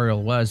know where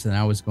Teriel was, then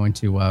I was going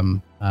to.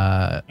 You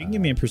can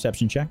give me a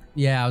perception check.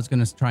 Yeah, I was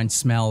going to try and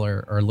smell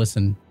or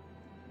listen.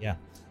 Yeah.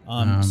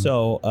 I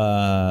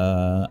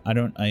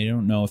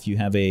don't know if you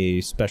have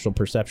a special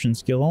perception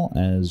skill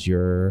as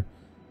your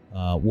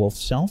wolf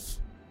self.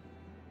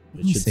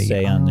 It should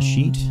say on the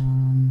sheet.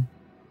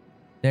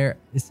 There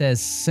it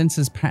says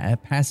senses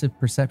passive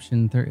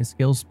perception. There is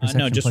skills perception.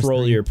 No, just plus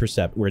roll 3. your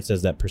where it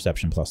says that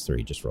perception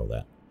 +3. Just roll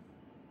that.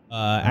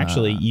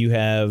 Actually, you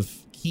have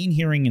keen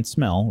hearing and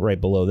smell right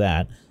below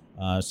that.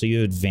 So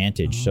you have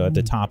advantage. So at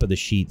the top of the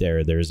sheet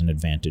there's an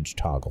advantage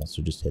toggle.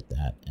 So just hit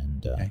that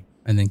and okay.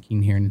 And then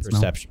keen hearing and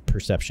smell.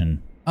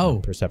 Perception. Oh,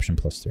 perception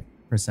 +3.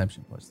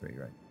 Perception +3,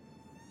 right?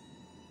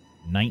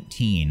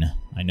 19.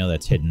 I know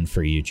that's hidden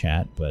for you,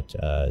 chat, but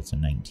it's a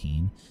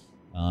 19.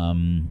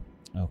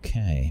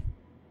 Okay.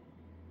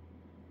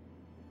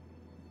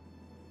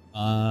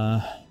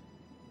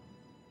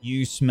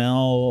 You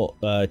smell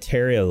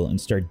Teriel and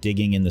start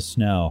digging in the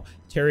snow.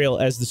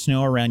 Teriel, as the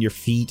snow around your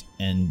feet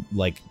and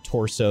like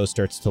torso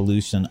starts to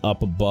loosen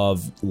up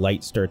above,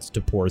 light starts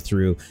to pour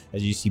through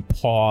as you see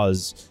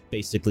paws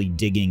basically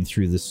digging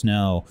through the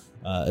snow,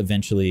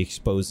 eventually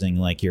exposing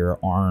like your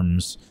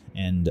arms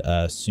and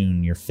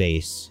soon your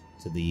face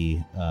to the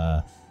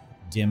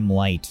dim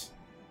light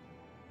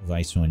of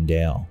Icewind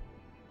Dale.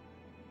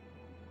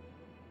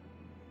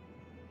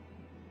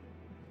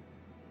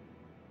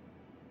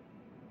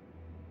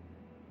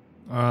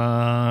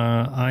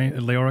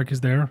 Leoric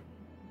is there?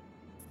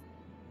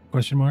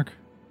 Question mark?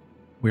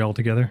 We all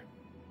together?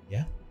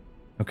 Yeah.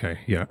 Okay,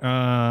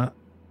 yeah.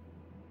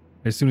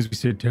 As soon as we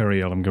see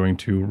Teriel, I'm going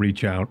to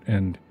reach out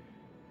and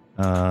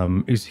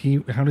how does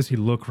he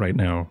look right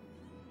now?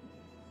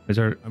 Is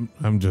there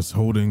I'm just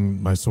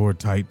holding my sword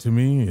tight to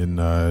me and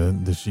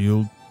the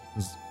shield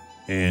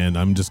and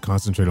I'm just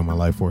concentrating on my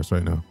life force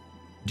right now.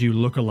 Do you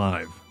look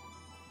alive?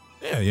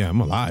 Yeah, I'm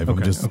alive. Okay,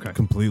 I'm just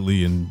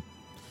completely in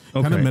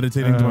kind of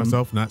meditating to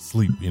myself, not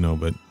sleep,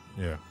 but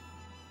yeah.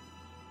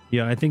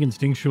 Yeah, I think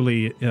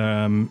instinctually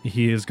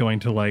he is going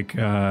to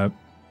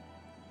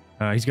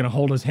he's going to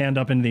hold his hand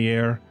up in the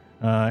air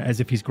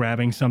as if he's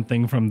grabbing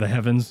something from the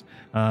heavens,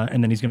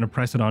 and then he's going to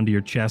press it onto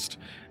your chest,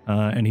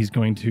 and he's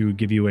going to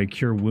give you a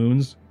Cure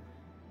Wounds.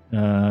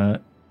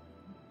 And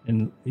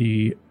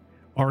the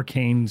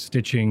arcane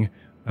stitching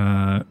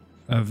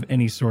of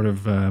any sort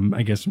of,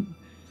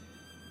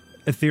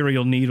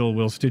 ethereal needle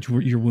will stitch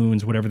your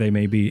wounds, whatever they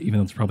may be, even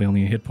though it's probably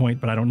only a hit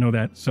point, but I don't know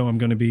that. So I'm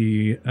going to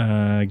be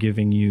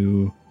giving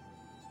you...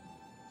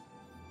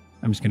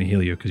 I'm just going to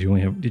heal you because you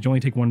only have... Did you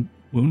only take one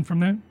wound from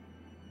that?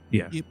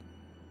 Yeah. Yep.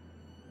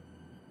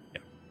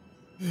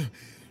 Yeah.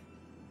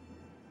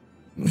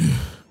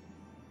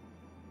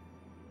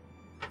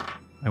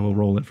 I will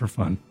roll it for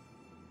fun.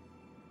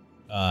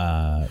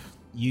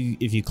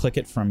 If you click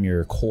it from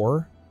your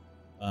core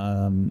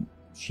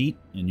sheet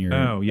in your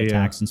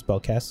attacks and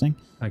spellcasting,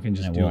 I can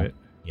just do it.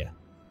 Yeah.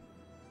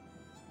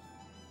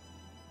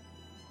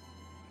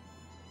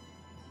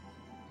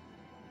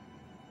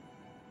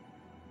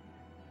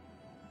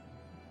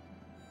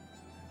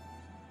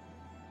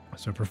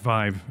 So for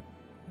 5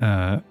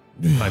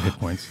 hit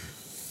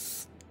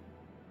points.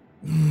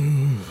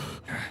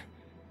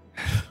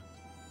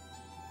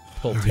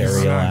 Pull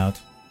Teriel out.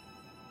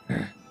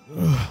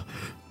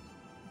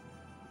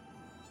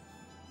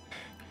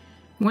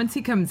 Once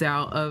he comes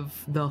out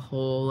of the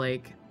hole,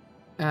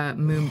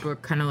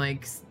 Moonbrook kind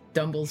of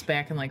stumbles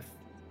back and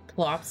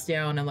plops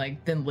down and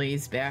then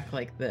lays back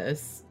like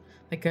this,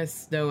 like a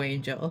snow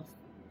angel.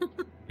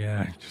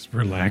 Yeah, just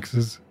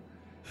relaxes.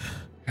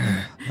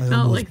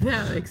 Not like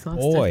that, exhausted.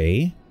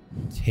 Boy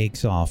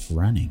takes off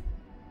running.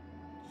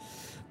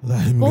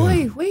 Let him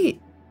Boy, go.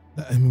 wait.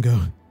 Let him go.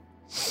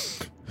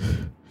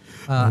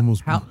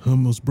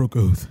 Almost broke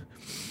oath.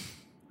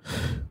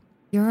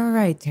 You're all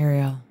right,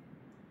 Teriel.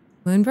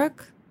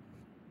 Moonbrook,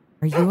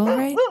 are you all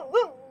right?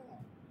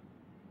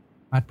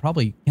 I'd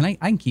probably... I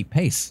can keep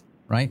pace,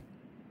 right?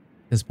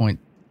 At this point.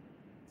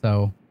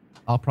 So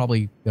I'll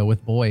probably go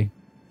with Boy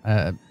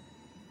a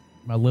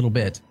little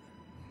bit.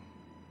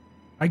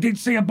 I did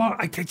see a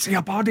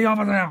body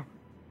over there.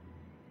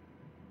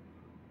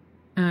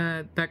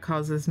 That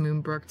causes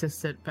Moonbrook to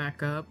sit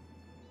back up.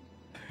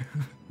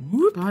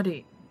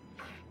 Body.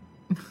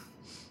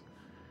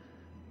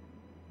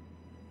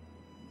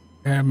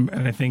 And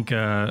I think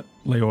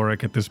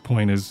Leoric at this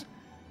point is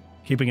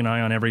keeping an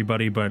eye on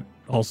everybody, but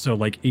also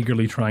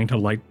eagerly trying to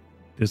light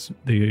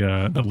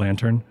the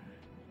lantern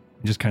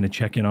and just kind of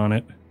check in on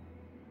it.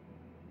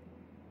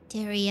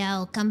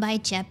 Teriel, come by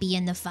Cheppy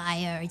in the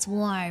fire. It's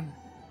warm.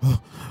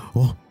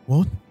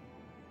 What?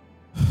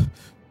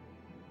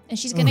 And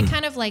she's gonna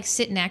kind of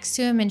sit next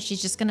to him, and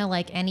she's just gonna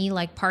any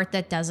part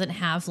that doesn't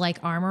have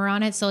armor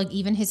on it. So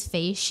even his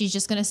face, she's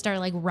just gonna start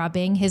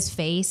rubbing his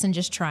face and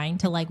just trying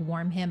to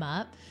warm him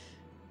up.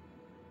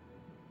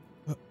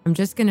 I'm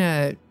just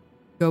gonna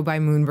go by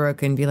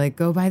Moonbrook and be like,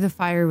 go by the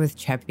fire with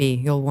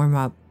Cheppy. You'll warm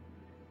up.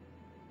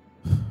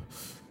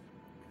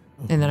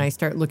 And then I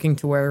start looking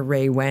to where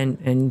Ray went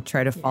and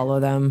try to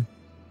follow them.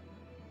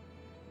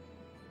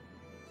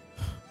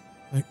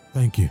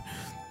 Thank you.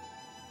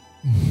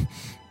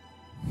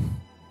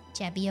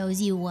 Cheppy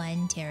owes you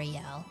one,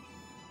 Teriel.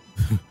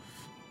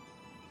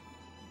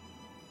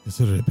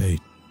 Consider it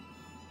paid.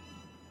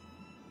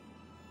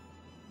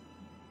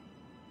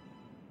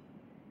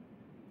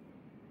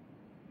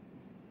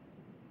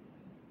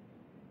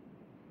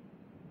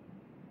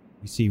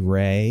 You see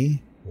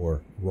Ray,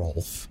 or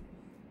Rolf.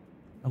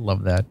 I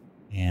love that.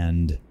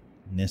 And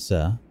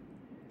Nissa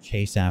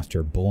chase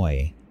after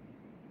Boy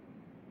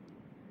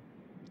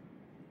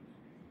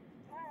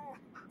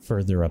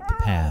further up the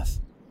path.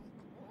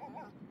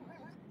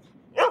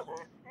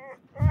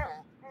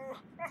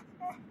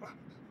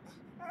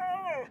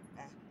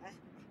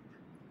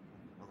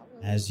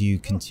 As you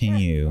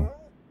continue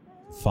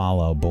to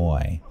follow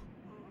Boy,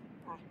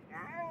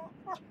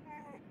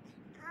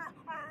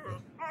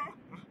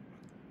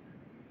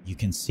 you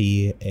can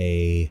see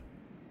a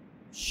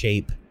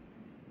shape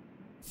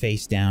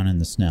face down in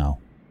the snow.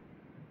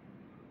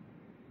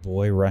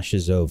 Boy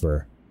rushes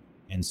over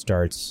and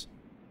starts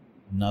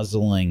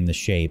nuzzling the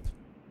shape.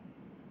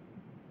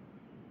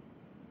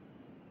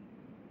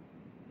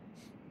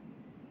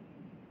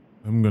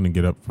 I'm gonna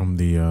get up from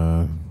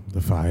the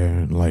fire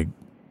and like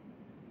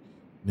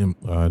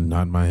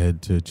nod my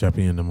head to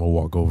Cheppy, and then we'll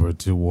walk over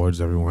towards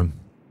everyone.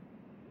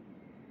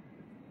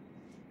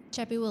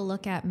 Cheppy will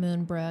look at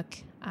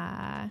Moonbrook,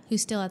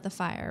 who's still at the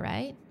fire,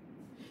 right?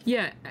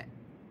 Yeah,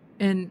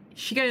 and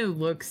she kind of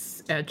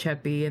looks at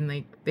Cheppy, and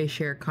like they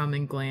share a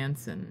common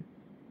glance, and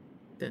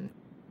then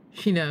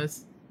she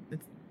knows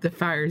the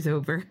fire's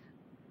over.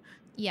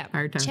 Yeah.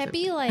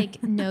 Cheppy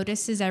like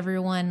notices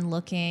everyone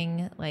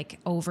looking like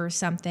over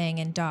something,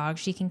 and Dog,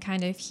 she can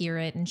kind of hear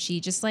it, and she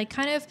just like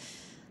kind of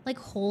like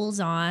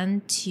holds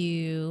on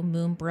to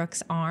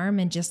Moonbrook's arm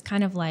and just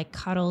kind of like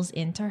cuddles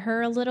into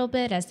her a little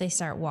bit as they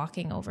start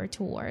walking over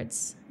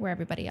towards where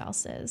everybody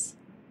else is.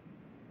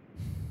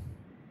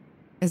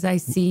 As I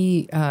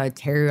see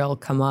Teriel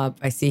come up,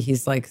 I see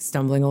he's like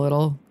stumbling a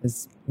little,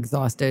 is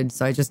exhausted.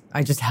 So I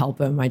just help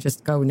him. I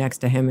just go next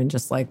to him and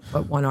just like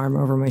put one arm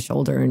over my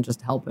shoulder and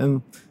just help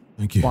him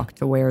walk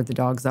to where the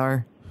dogs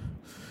are,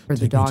 where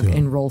the dog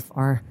and Rolf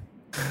are.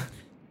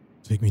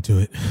 Take me to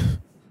it.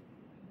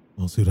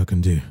 I'll see what I can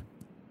do.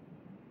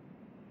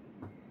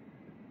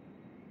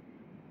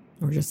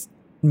 We're just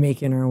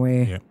making our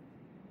way. Yep.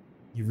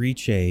 You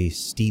reach a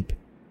steep,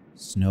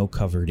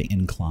 snow-covered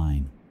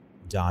incline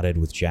dotted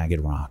with jagged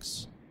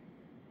rocks.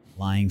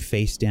 Lying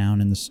face down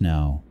in the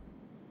snow,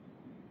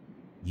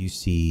 you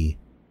see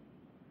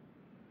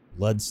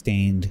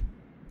blood-stained,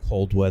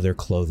 cold-weather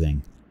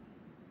clothing.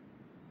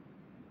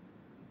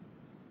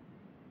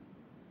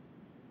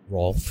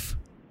 Rolf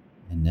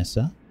and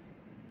Nissa,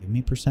 give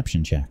me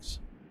perception checks.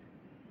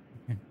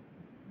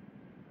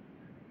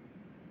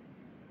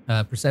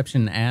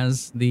 Perception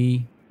as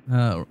the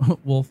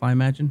wolf, I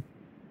imagine?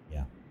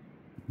 Yeah.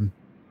 Mm-hmm.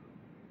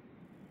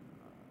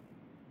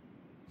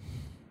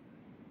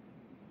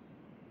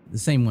 The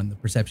same one, the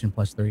perception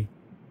 +3.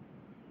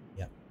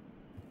 Yeah.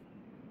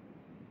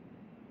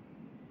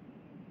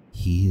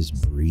 He is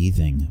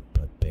breathing,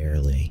 but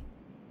barely.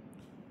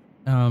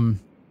 I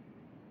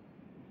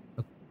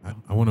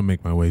want to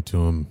make my way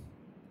to him.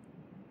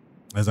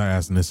 As I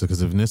ask Nissa,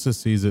 because if Nissa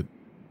sees it,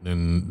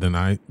 then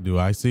I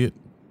see it?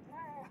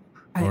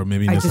 Or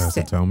maybe Nissa has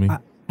to tell me.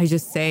 I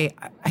just say,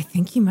 I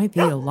think he might be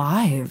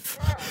alive.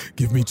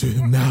 Give me to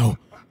him now.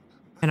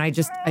 And I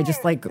just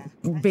like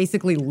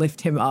basically lift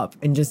him up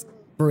and just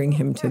bring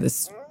him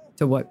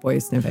to what Boy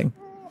is sniffing.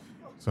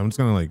 So I'm just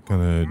gonna like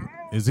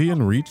is he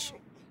in reach?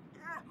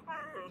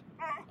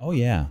 Oh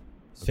yeah.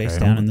 Face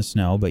down in the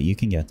snow, but you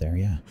can get there,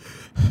 yeah.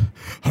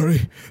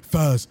 Hurry,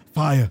 fuzz,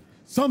 fire,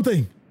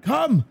 something,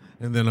 come!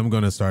 And then I'm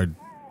gonna start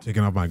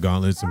taking off my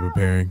gauntlets and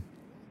preparing.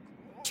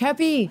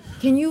 Cheppy,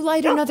 can you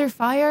light another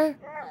fire?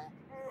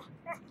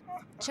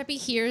 Cheppy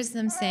hears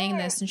them saying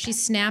this, and she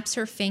snaps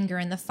her finger,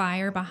 and the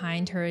fire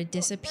behind her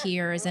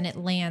disappears, and it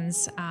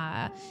lands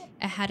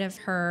ahead of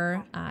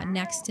her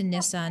next to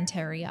Nissa and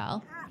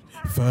Teriel.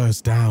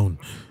 Fuzz down.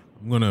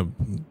 I'm gonna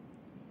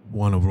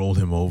want to roll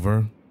him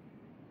over.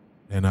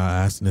 And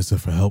I ask Nissa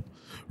for help.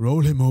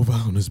 Roll him over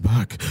on his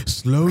back.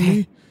 Slowly.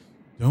 Okay.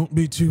 Don't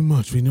be too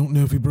much. We don't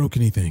know if he broke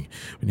anything.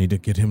 We need to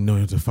get him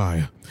near the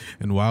fire.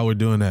 And while we're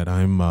doing that,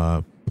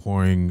 I'm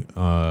pouring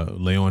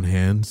Lay on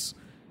Hands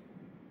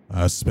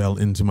spell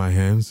into my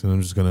hands. And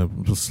I'm just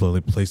going to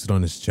slowly place it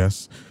on his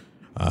chest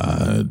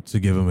to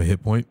give him a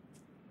hit point.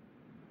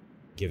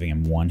 Giving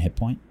him 1 hit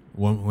point?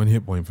 One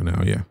hit point for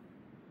now, yeah.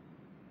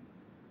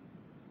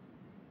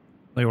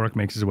 Leoric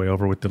makes his way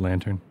over with the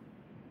lantern.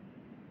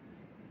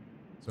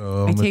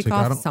 So I take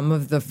off some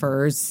of the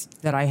furs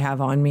that I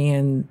have on me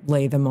and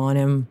lay them on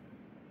him.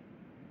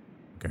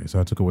 Okay, so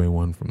I took away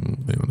 1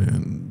 from Lay on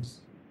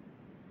Hands.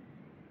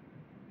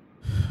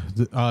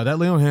 That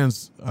Lay on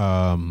Hands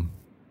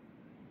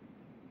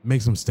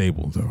makes him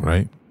stable, though,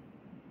 right?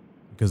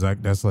 Because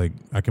that's like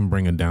I can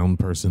bring a down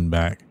person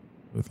back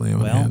with Lay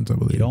on Hands, I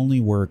believe. It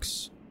only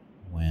works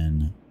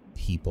when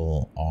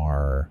people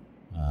are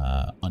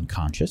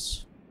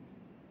unconscious.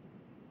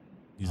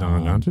 He's not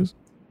unconscious?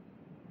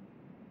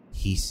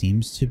 He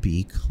seems to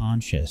be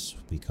conscious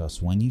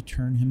because when you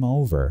turn him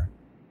over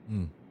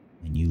and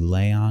you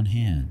lay on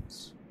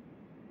hands,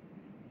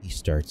 he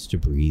starts to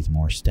breathe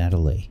more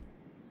steadily.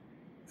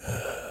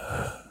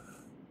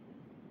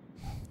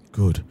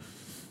 Good.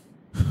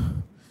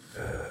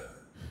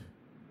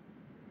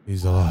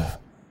 He's alive.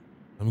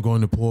 I'm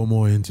going to pour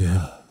more into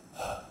him.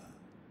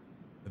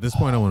 At this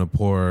point, I want to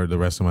pour the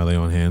rest of my Lay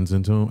on Hands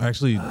into him.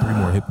 Actually, 3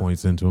 more hit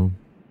points into him.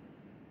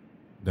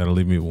 That'll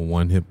leave me with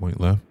 1 hit point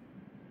left.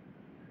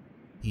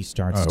 He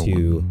starts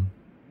to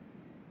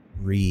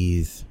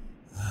breathe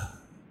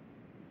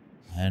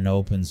and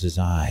opens his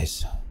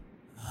eyes.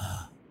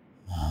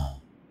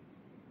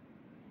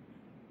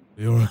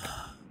 Bjork,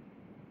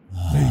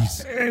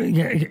 please.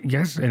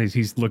 Yes, and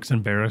he looks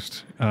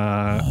embarrassed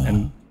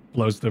and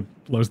blows the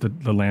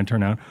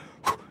lantern out.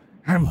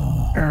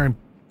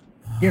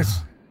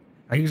 Yes,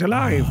 he's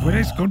alive. Well,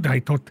 that's good. I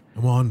thought.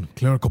 Come on,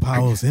 clerical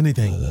powers,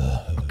 anything.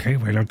 Okay,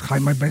 well, I'll try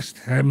my best.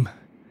 I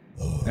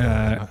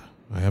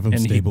have him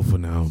stable for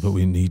now, but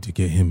we need to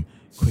get him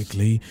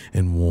quickly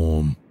and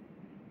warm.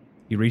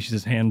 He reaches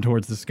his hand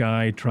towards the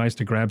sky, tries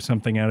to grab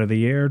something out of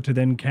the air to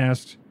then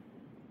cast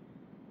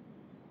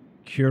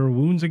Cure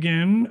Wounds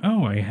again.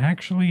 Oh, I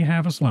actually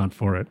have a slot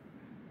for it.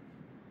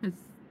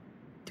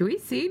 Do we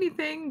see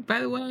anything, by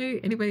the way?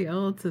 Anybody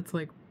else that's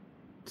like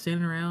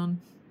standing around?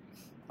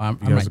 I'm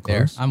right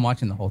there. I'm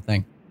watching the whole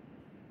thing.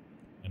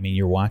 I mean,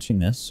 you're watching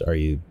this. Are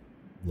you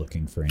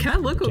looking for anything? Can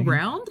I look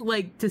around,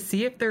 like, to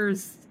see if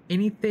there's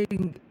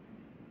anything,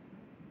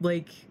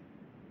 like,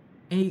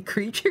 any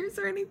creatures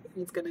or anything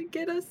that's gonna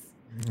get us?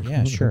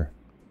 Yeah, sure.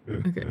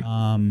 Okay.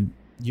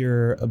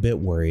 You're a bit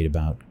worried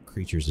about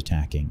creatures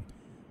attacking.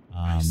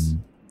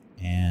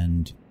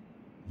 And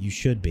you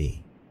should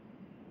be.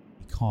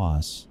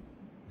 Because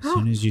as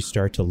soon as you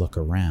start to look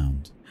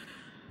around,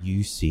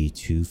 you see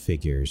two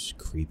figures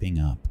creeping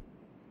up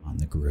on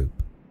the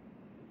group.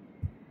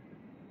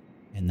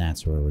 And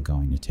that's where we're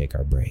going to take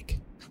our break.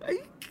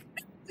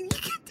 You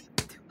can't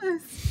do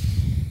us.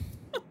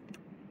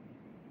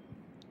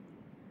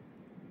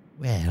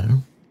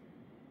 Well,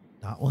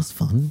 that was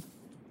fun.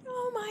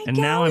 Oh my god. And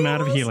now I'm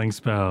out of healing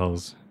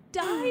spells.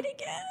 Died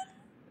again.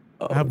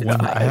 I have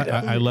one.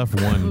 I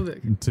left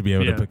one to be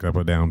able to pick up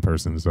a down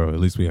person, so at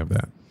least we have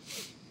that.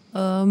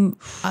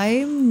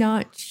 I'm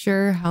not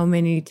sure how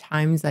many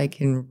times I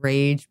can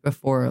rage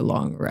before a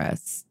long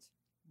rest.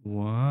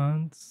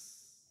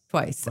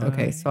 Twice.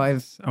 Okay, so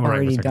I've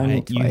already done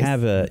it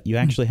twice. You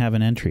actually have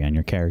an entry on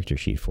your character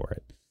sheet for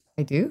it.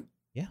 I do?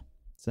 Yeah,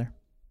 it's there.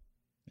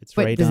 It's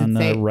But right does it on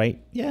the say-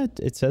 right. Yeah,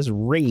 it says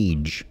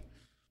rage.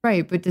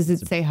 Right, but does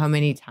it say how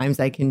many times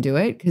I can do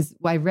it? Because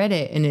I read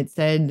it and it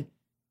said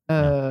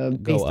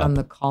based on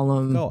the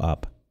column. Go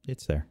up.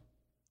 It's there.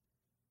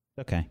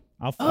 Okay.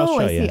 I'll Oh,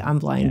 show I see. you. I'm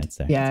blind. Yeah, it's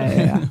there.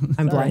 Yeah.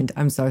 I'm blind.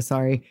 I'm so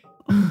sorry.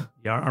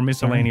 Yeah, our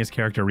miscellaneous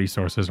character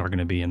resources are going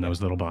to be in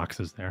those little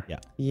boxes there. Yeah.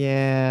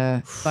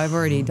 Yeah. So I've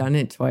already done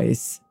it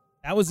twice.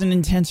 That was an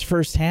intense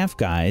first half,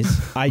 guys.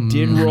 I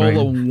did roll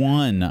a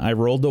 1. I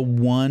rolled a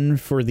 1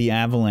 for the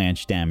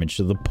avalanche damage,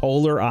 so the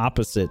polar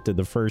opposite to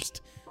the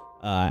first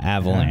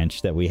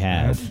avalanche that we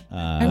had.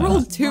 I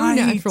rolled 2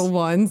 natural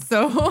ones,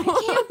 so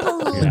I can't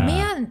believe,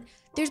 man.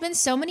 There's been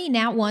so many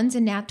nat 1s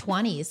and nat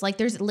 20s. Like,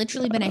 there's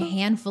literally been a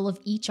handful of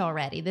each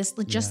already. This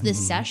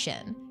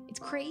session. It's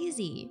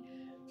crazy.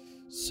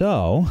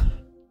 So,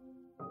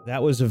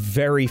 that was a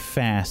very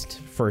fast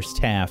first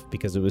half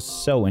because it was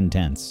so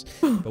intense.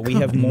 But we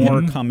have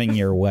more coming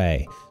your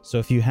way. So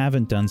if you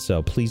haven't done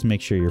so, please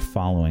make sure you're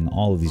following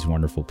all of these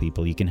wonderful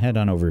people. You can head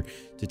on over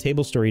to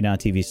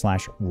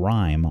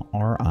tablestory.tv/rhyme,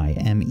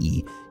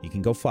 R-I-M-E. You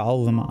can go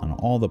follow them on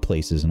all the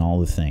places and all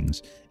the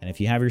things. And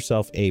if you have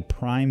yourself a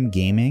Prime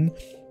Gaming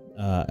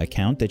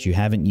account that you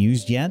haven't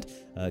used yet,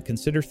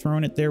 consider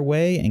throwing it their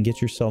way and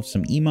get yourself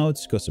some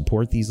emotes. Go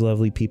support these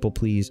lovely people,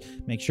 please.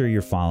 Make sure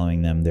you're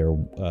following them. They're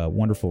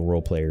wonderful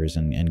role players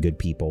and good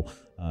people.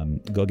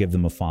 Go give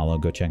them a follow.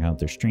 Go check out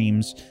their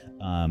streams,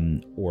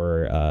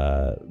 or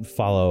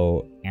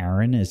follow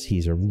Aaron, as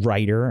he's a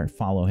writer.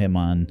 Follow him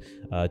on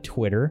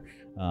Twitter.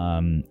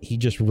 He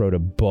just wrote a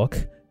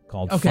book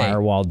called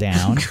Firewall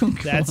Down.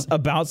 That's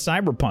about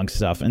cyberpunk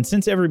stuff. And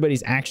since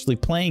everybody's actually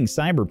playing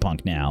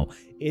cyberpunk now,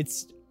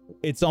 it's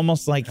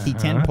almost like he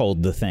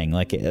tenpoed the thing.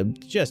 Like,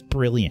 just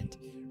brilliant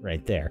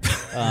right there.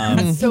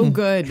 That's so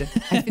good.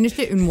 I finished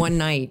it in one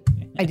night.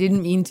 I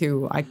didn't mean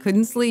to. I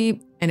couldn't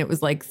sleep, and it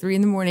was like 3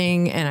 a.m,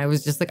 and I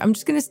was just like, I'm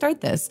just going to start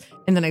this.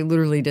 And then I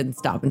literally didn't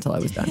stop until I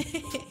was done.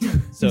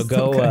 So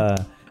go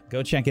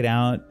check it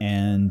out,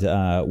 and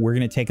we're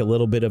going to take a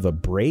little bit of a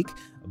break,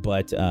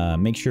 but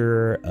make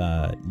sure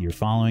you're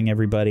following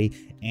everybody.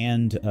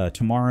 And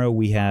tomorrow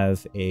we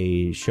have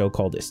a show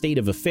called State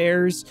of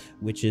Affairs,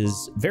 which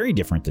is very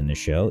different than this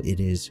show. It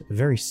is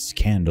very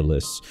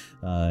scandalous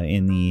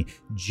in the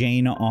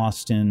Jane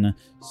Austen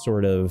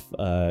sort of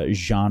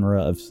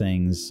genre of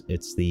things.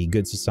 It's the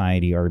Good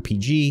Society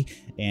RPG,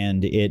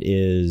 and it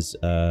is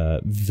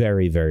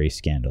very, very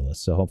scandalous.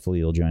 So hopefully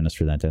you'll join us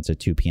for that. That's at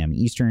 2 p.m.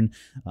 Eastern.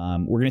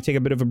 We're going to take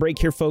a bit of a break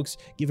here, folks.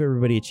 Give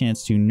everybody a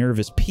chance to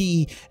nervous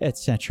pee,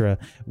 etc.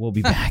 We'll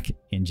be back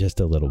in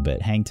just a little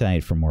bit. Hang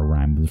tight for more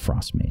Rhyme with the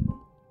Frost Maiden.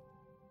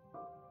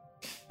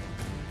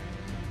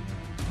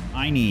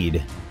 I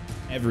need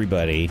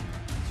everybody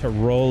to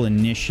roll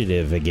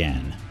initiative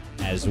again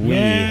as we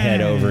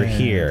head over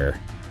here.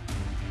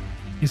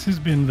 This has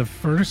been the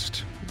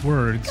first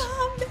words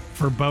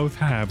for both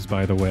halves,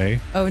 by the way.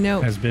 Oh,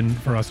 no. Has been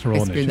for us to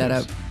roll I screwed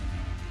initiatives. that up.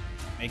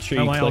 Make sure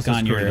you I click also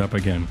on screwed your it up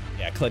again.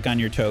 Yeah, click on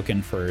your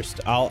token first.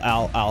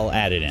 I'll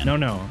add it in.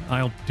 No,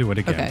 I'll do it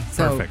again. Okay,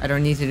 so Perfect. I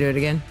don't need to do it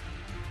again.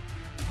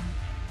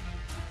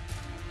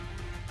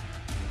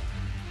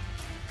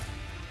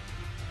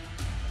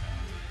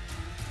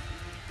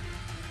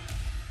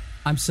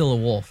 I'm still a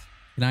wolf.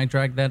 Can I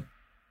drag that?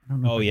 I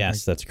don't know. Oh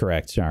yes, that's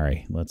correct.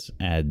 Sorry. Let's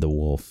add the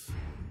wolf.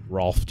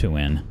 Rolf to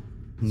in.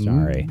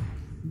 Sorry.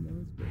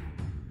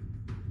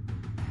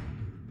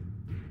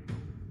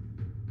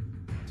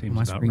 Seems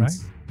my about right.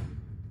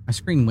 My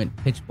screen went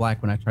pitch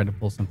black when I tried to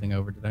pull something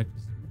over. Did I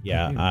just?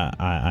 Yeah,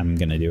 I'm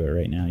gonna do it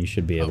right now. You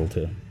should be able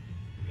to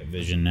get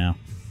vision now.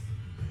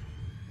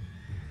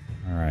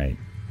 All right.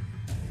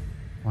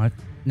 What?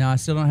 No, I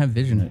still don't have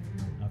vision.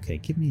 Okay,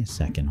 give me a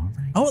second. All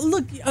right. Oh,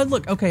 look.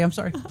 Look. Okay, I'm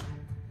sorry.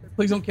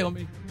 Please don't kill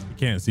me. You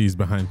can't see he's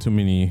behind too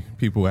many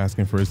people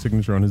asking for his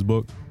signature on his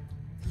book.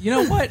 You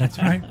know what? That's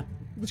right.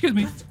 Excuse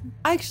me.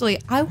 Actually,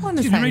 I want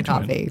to Excuse me, sign a Rachel.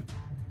 copy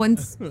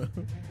once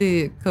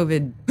the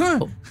COVID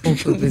full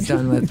poop is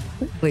done with.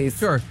 Please.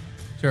 Sure.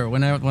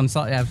 When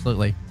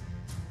absolutely.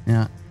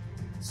 Yeah.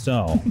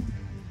 So,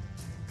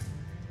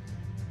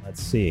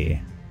 let's see.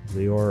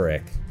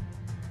 Leoric,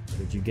 what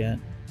did you get?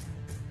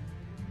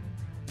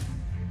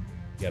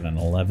 You got an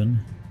 11?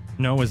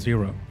 No, a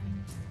 0.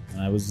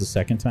 That was the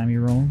second time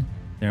you rolled?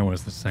 There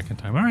was the second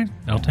time. All right,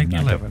 I'll take the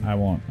 11. I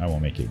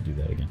won't make you do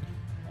that again.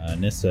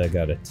 Nissa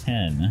got a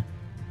 10.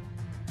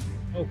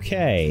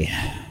 Okay.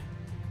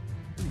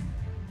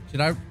 Should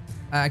I?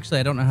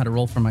 Actually, I don't know how to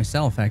roll for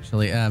myself.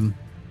 Actually,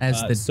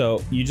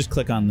 so you just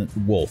click on the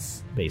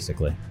wolf,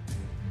 basically.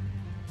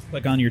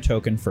 Click on your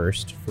token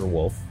first for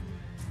wolf.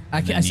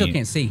 I still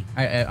can't see.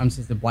 I'm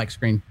just the black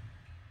screen.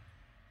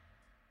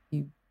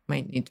 You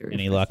might need to.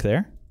 Any luck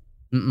there?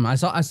 I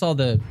saw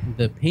the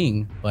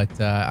ping, but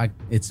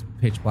it's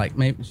pitch black.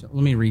 Maybe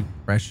let me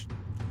refresh.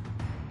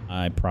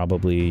 I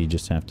probably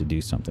just have to do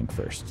something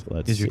first.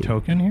 Let's Is your see.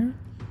 token here?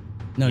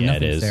 No, Yeah,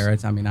 nothing's it is. there.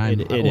 It's, I mean, I'm.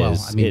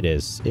 It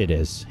is.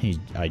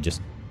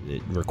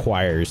 It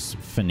requires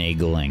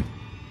finagling.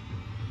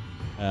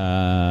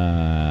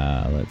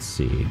 Let's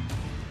see.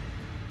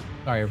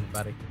 Sorry,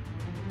 everybody.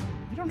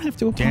 You don't have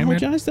to Damn it.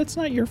 apologize. That's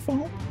not your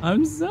fault.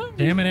 I'm sorry.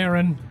 Damn it,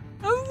 Aaron.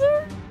 I'm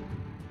sorry.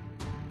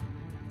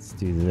 Let's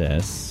do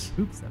this.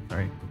 Oops, that's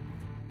sorry.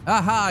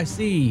 Aha! I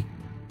see.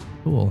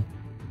 Cool.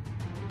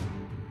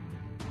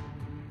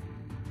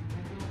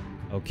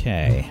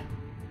 Okay.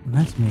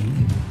 That's me.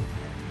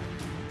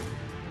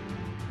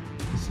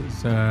 This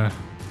is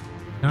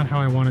not how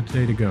I wanted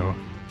today to go.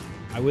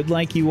 I would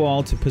like you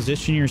all to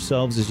position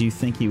yourselves as you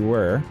think you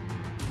were.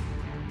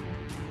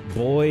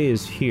 Boy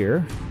is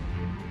here.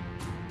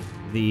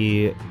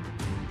 The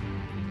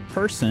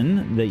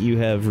person that you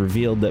have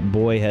revealed that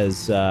Boy has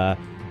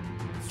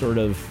sort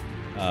of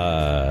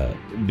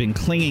been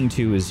clinging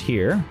to is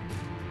here.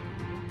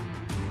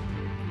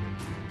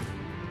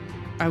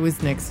 I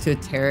was next to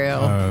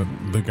Teriel.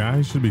 The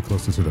guy should be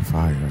closer to the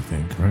fire, I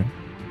think, right?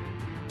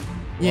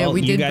 Yeah, Well,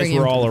 we you did guys bring him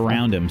were to all the fire.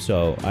 around him,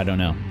 so I don't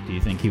know. Do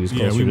you think he was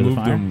Yeah, closer we to the moved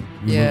fire? him.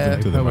 We Yeah, moved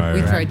him to the fire.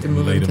 we tried to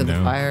move laid him to the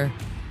down. fire.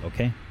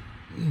 Okay.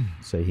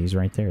 So he's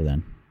right there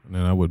then. And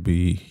then I would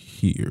be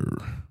here.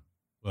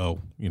 Well,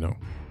 you know,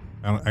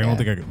 I don't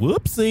think I could.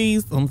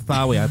 Whoopsies! I'm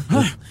sorry.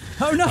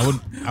 Oh no!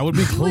 I would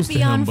be close be to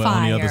him, on but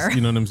on the fire. other,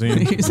 you know what I'm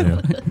saying?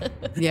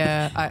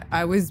 Yeah. Yeah,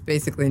 I was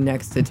basically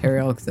next to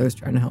Teriel because I was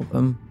trying to help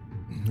him.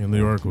 And New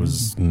York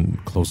was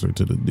closer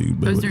to the dude.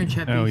 But Those are in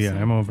Cheppy. Oh yeah,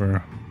 I'm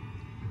over.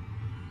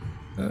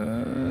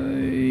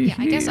 Yeah,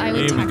 I guess I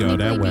would There we go. technically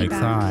That be way.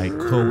 back. Side.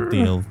 Cold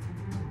deal.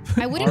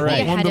 I wouldn't All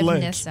right. be On ahead the of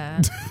ledge.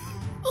 Nissa.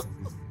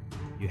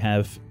 You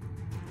have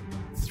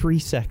 3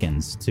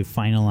 seconds to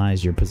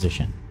finalize your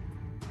position.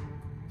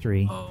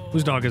 3,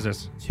 Whose dog is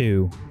this?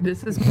 2,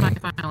 This is my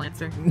final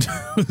answer.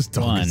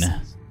 1.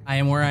 I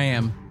am where I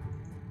am.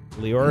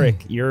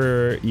 Leoric,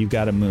 you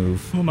got to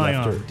move. Who am I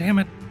left on? or- Damn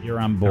it. You're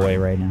on Boy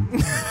right now.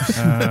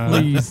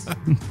 Please.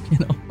 You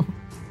know.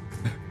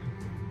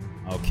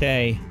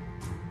 Okay.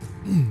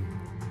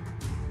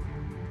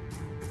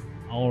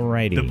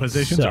 Alrighty. The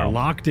positions so are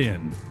locked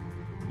in.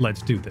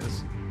 Let's do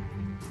this.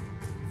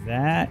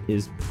 That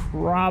is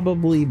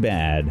probably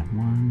bad.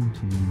 1,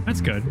 2. That's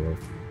 3, good. 4.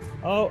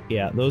 Oh,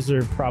 yeah. Those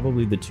are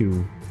probably the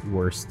 2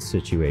 worst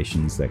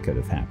situations that could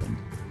have happened.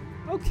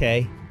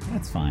 Okay.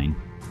 That's fine.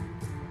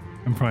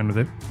 I'm fine with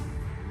it.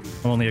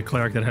 I'm only a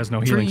cleric that has no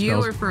For healing you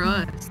spells. or for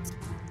us?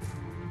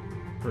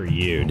 For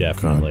you,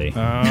 definitely. Oh,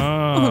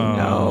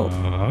 no.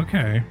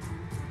 Okay.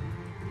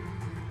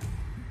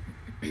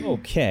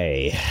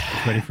 Okay.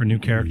 Ready for new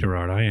character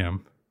art. I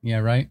am. Yeah,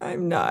 right.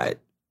 I'm not.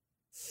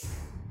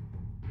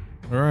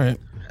 All right.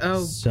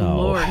 Oh, So-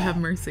 Lord, have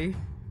mercy.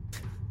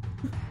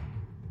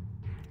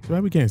 Too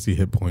bad we can't see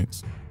hit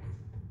points.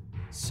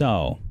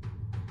 So,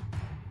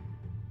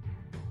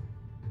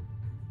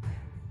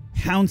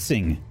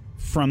 pouncing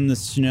from the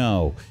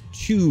snow,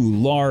 2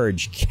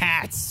 large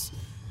cats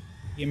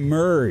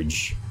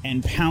emerge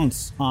and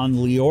pounce on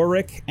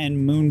Leoric and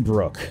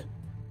Moonbrook.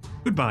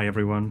 Goodbye,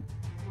 everyone.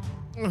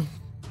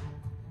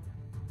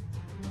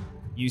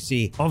 You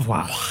see Au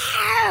revoir.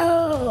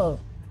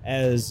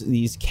 as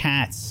these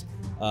cats,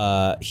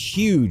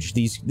 huge.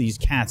 These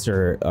cats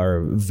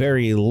are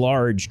very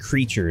large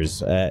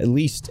creatures, at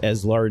least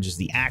as large as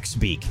the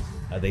Axebeak.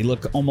 They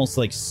look almost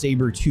like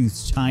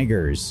saber-toothed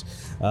tigers.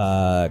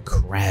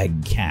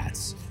 Crag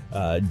cats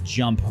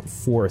jump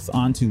forth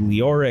onto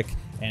Leoric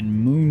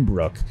and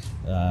Moonbrook.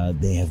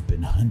 They have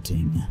been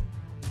hunting.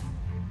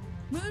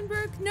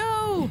 Moonbrook,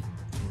 no!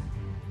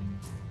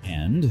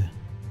 And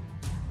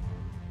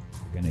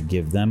we're going to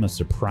give them a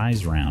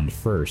surprise round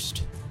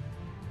first.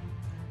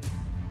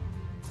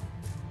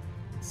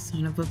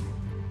 Son of a...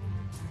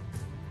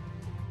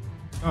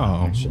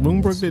 Oh,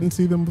 Moonbrook didn't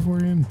see them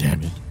beforehand?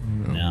 Damn it.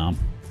 No.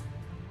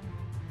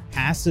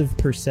 Passive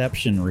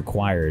perception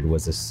required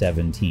was a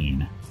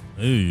 17.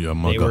 Hey,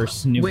 they were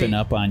snooping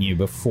up on you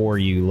before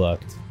you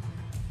looked.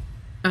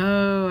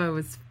 Oh, I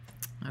was...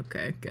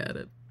 Okay, got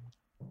it.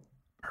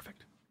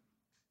 Perfect.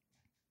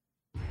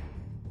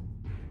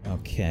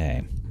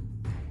 Okay.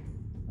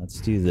 Let's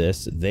do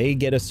this. They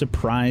get a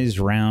surprise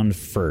round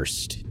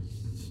first.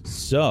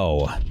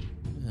 So...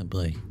 Oh,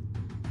 boy.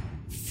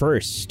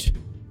 First,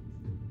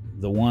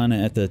 the one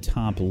at the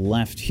top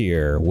left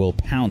here will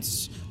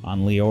pounce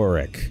on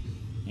Leoric.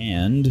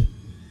 And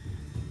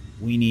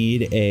we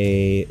need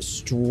a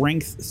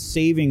strength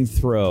saving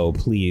throw,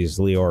 please,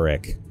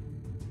 Leoric.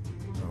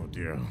 Oh,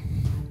 dear.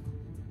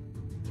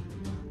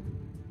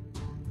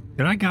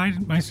 Did I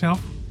guide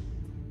myself?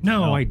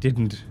 No, I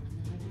didn't.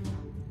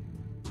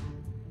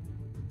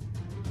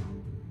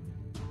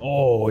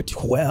 Oh,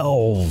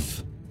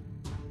 12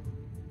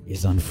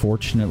 is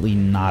unfortunately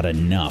not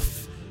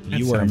enough.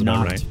 You are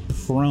knocked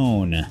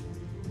prone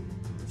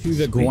to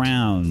the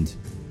ground.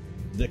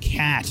 The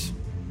cat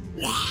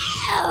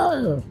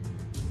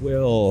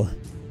will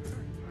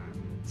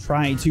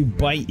try to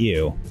bite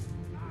you.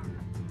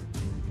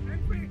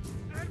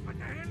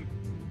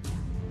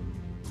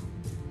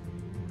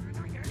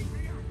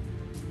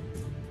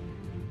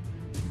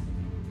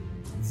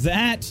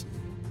 That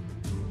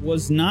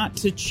was not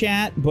to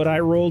chat, but I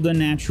rolled a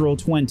natural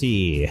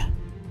 20.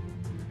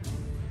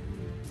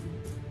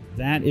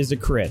 That is a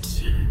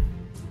crit.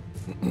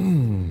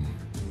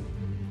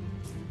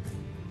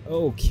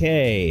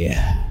 Okay.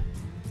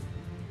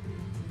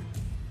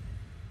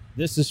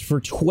 This is for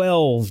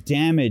 12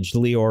 damage,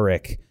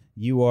 Leoric.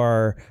 You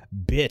are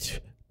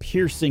bit,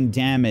 piercing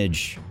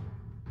damage.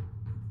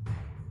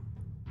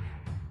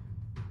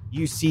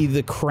 You see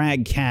the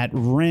crag cat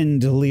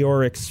rend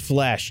Leoric's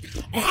flesh,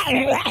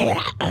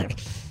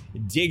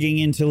 digging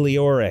into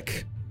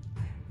Leoric.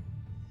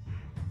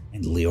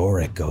 And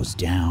Leoric goes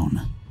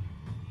down.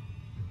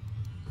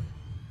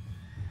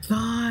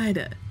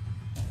 God.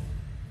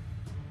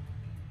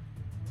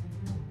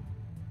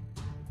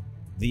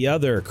 The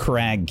other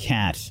crag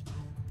cat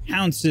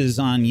pounces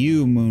on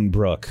you,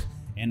 Moonbrook,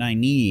 and I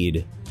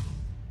need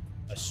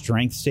a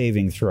strength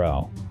saving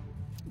throw.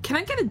 Can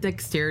I get a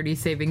dexterity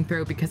saving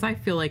throw? Because I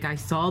feel like I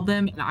saw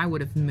them and I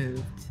would have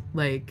moved.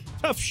 Like...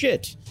 Tough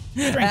shit.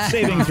 Strength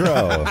saving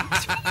throw.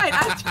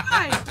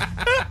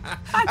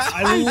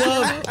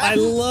 I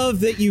love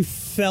that you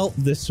felt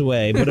this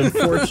way, but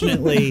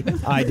unfortunately,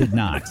 I did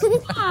not.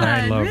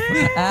 I love.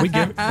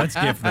 Let's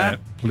give that,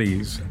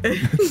 please.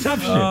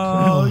 Tough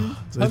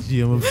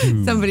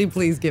shit. Somebody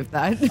please give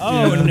that.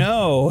 Oh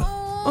no!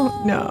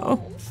 Oh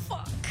no!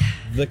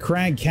 The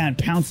crag cat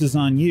pounces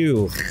on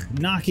you,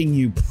 knocking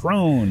you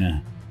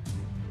prone,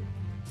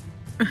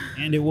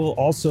 and it will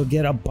also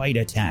get a bite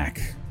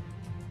attack.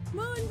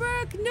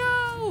 Moonbrook,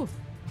 no!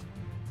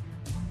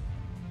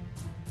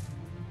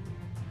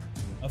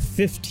 A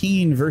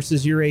 15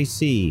 versus your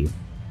AC.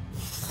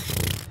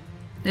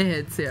 It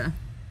hits, yeah.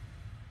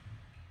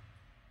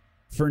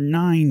 For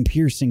 9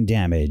 piercing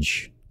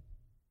damage.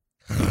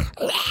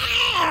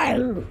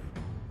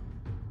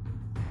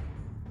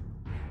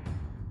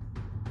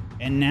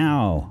 And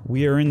now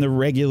we are in the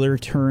regular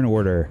turn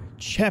order.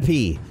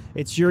 Cheppy,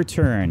 it's your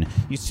turn.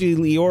 You see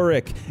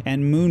Leoric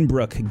and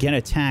Moonbrook get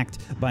attacked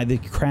by the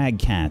crag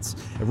cats.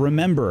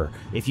 Remember,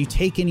 if you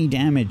take any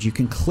damage, you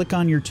can click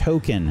on your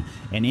token,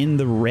 and in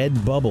the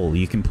red bubble,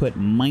 you can put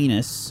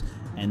minus,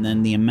 and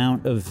then the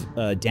amount of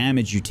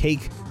damage you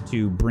take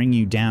to bring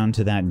you down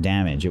to that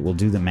damage. It will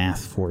do the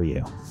math for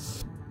you.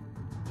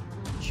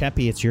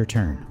 Cheppy, it's your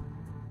turn.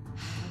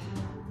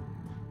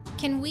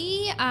 Can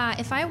we,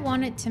 if I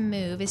wanted to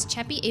move, is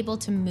Cheppy able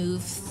to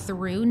move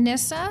through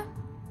Nissa?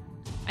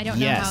 I don't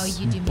know how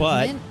you do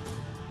movement.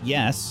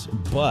 Yes,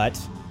 but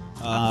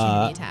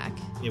opportunity attack.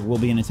 It will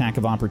be an attack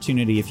of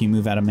opportunity if you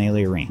move out of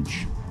melee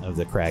range of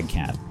the crag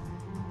cat.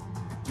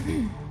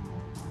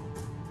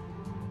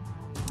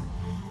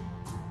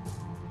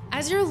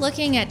 As you're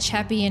looking at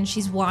Cheppy and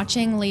she's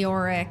watching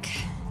Leoric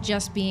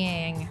just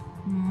being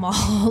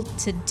mauled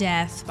to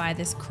death by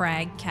this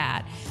crag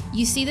cat,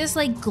 you see this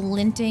like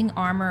glinting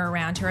armor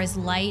around her as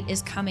light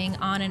is coming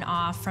on and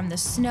off from the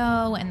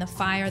snow and the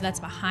fire that's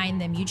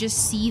behind them. You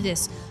just see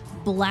this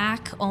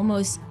black,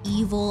 almost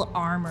evil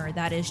armor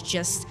that is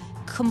just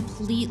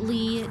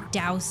completely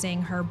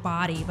dousing her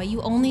body, but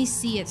you only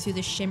see it through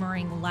the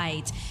shimmering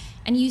light.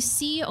 And you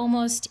see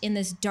almost in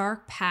this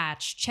dark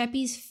patch,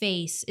 Cheppy's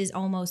face is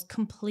almost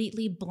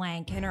completely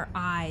blank and her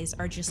eyes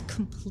are just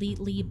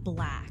completely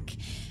black.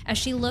 As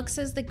she looks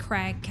as the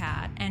crag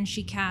cat and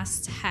she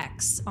casts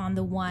Hex on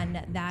the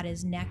one that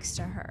is next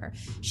to her,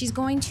 she's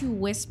going to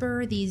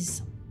whisper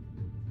these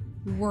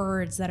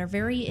words that are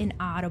very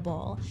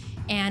inaudible,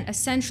 and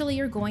essentially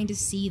you're going to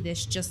see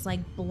this just like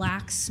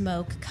black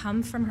smoke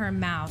come from her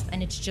mouth,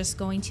 and it's just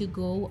going to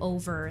go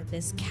over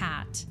this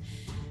cat.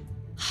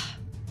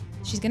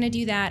 She's going to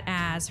do that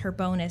as her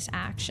bonus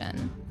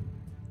action.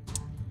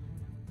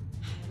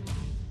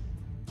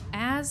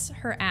 As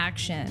her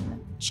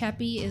action,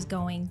 Cheppy is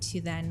going to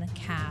then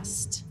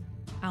cast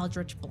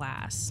Eldritch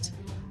Blast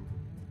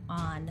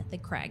on the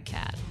crag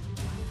cat.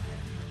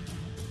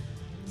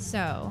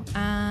 So,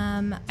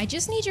 I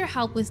just need your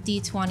help with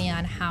D20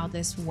 on how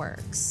this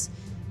works.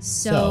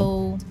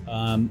 So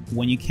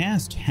when you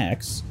cast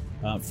Hex,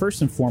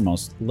 first and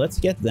foremost, let's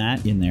get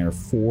that in there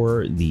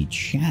for the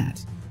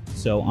chat.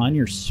 So on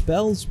your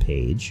spells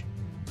page,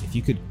 if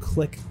you could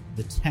click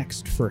the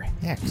text for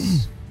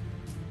Hex,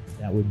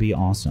 that would be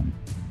awesome.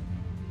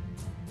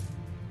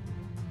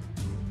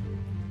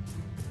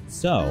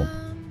 So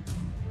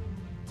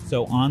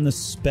on the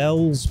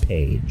spells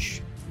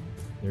page,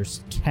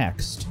 there's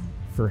text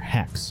for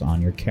Hex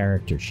on your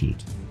character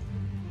sheet.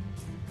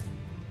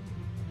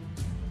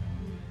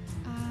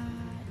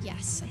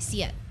 Yes, I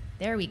see it.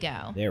 There we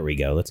go. There we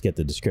go. Let's get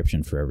the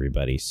description for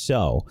everybody.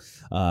 So,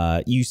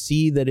 you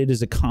see that it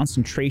is a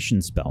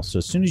concentration spell. So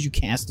as soon as you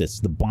cast this,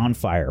 the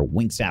bonfire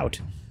winks out.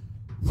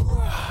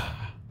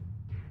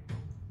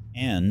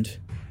 And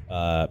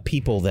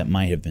people that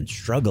might have been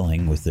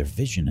struggling with their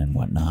vision and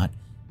whatnot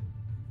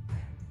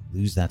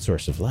lose that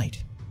source of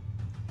light.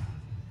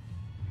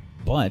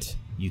 But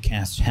you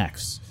cast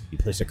Hex. You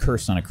place a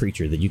curse on a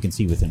creature that you can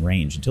see within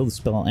range. Until the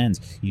spell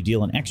ends, you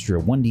deal an extra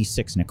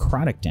 1d6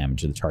 necrotic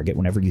damage to the target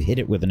whenever you hit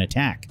it with an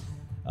attack.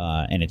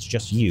 And it's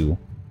just you.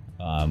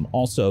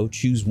 Also,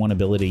 choose one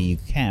ability you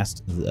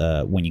cast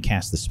when you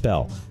cast the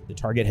spell. The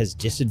target has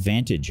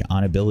disadvantage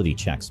on ability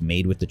checks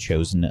made with the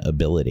chosen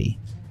ability.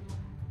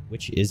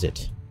 Which is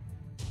it?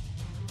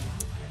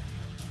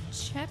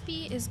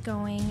 Cheppy is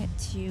going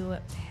to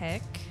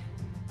pick...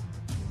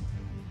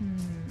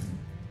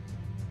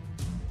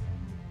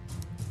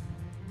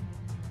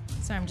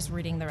 Sorry, I'm just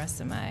reading the rest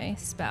of my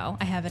spell.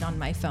 I have it on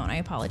my phone. I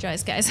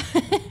apologize, guys.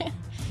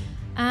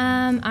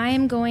 I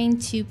am going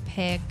to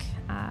pick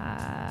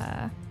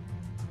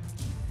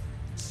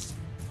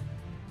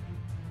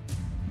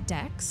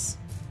Dex.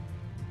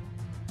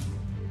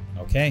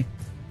 Okay.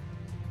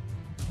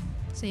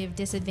 So you have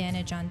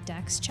disadvantage on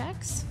Dex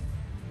checks.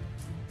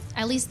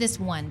 At least this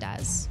one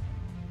does.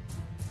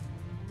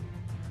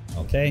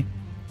 Okay.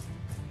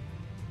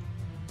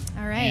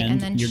 All right, and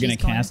then you're going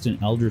to cast an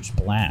Eldritch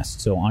Blast.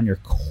 So on your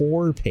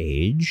core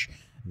page,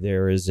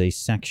 there is a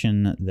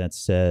section that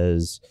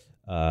says,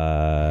 you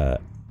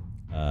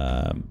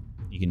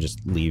can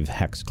just leave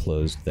Hex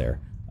closed there,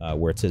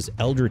 where it says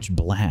Eldritch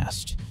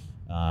Blast.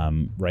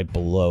 Right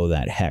below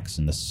that Hex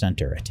in the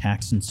center,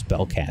 attacks and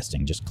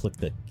spellcasting. Just click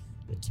the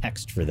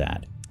text for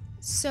that.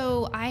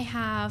 So I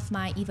have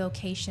my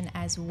evocation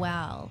as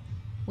well,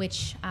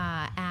 which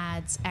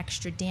adds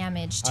extra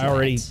damage to it. I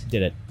already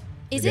did it.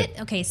 Is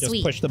it? Okay, Just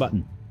sweet. push the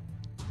button.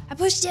 I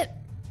pushed it.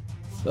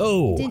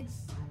 Oh.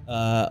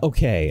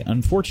 Okay.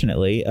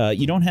 Unfortunately,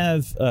 you don't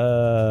have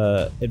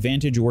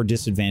advantage or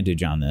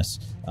disadvantage on this.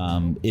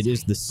 It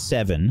is the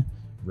 7,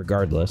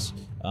 regardless.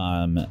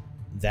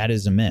 That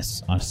is a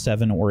miss. On a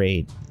 7 or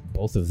 8,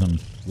 both of them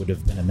would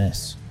have been a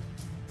miss.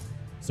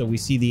 So we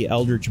see the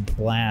Eldritch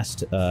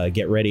Blast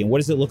get ready. And what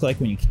does it look like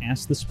when you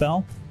cast the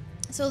spell?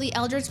 So the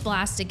Eldritch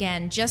Blast,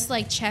 again, just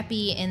like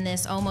Cheppy in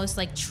this almost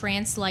like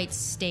trance-like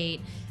state,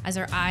 as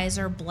her eyes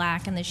are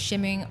black and the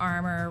shimmering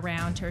armor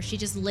around her, she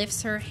just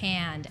lifts her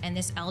hand and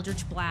this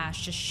Eldritch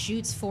Blast just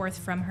shoots forth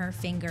from her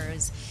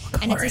fingers.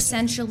 And it's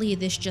essentially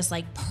this just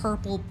like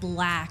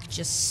purple-black,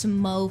 just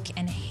smoke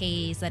and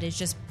haze that is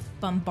just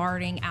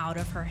bombarding out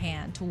of her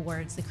hand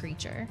towards the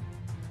creature.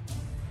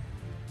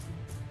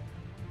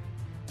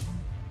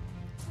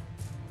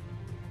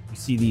 You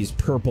see these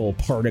purple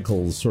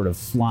particles sort of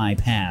fly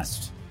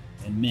past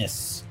and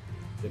miss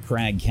the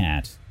crag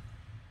cat.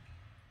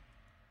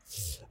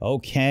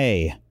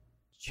 Okay,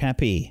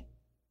 Cheppy,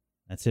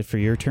 that's it for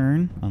your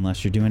turn,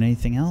 unless you're doing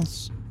anything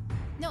else.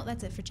 No,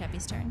 that's it for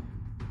Cheppy's turn.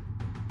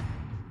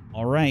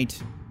 All right,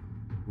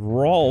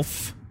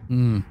 Rolf.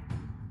 I'm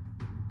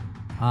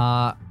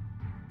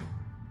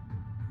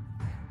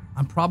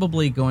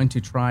probably going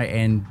to try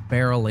and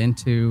barrel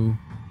into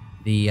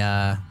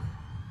the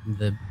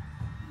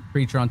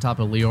creature on top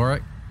of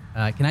Leoric.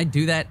 Can I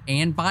do that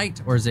and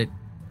bite, or is it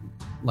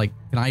like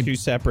can I? Two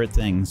separate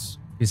things.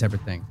 Two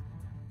separate things.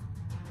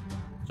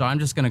 So I'm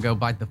just gonna go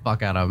bite the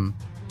fuck out of him.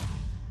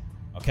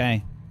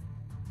 Okay.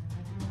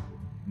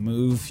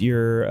 Move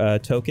your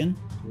token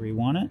where you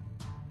want it.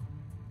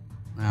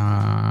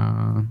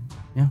 Yeah,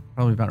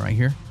 probably about right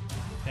here.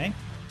 Okay.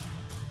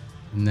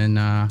 And then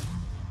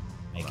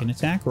make an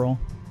attack roll.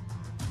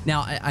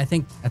 Now I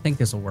think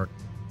this will work.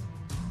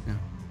 Yeah.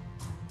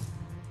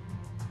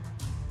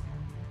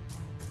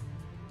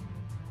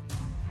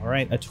 All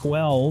right, a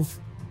 12.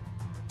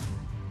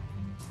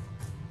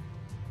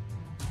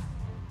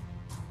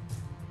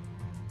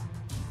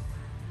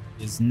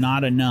 Is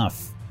not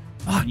enough.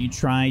 You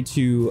try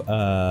to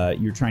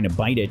you're trying to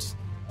bite it.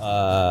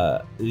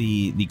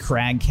 The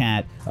crag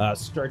cat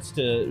starts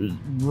to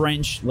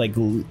wrench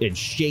and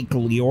shake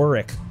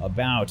Leoric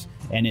about,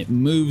 and it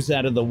moves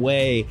out of the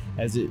way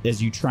as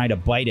you try to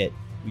bite it.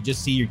 You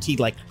just see your teeth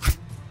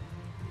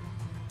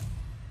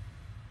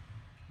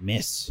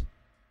miss.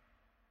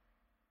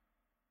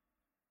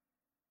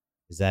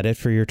 Is that it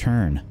for your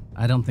turn?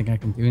 I don't think I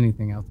can do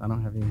anything else. I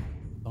don't have any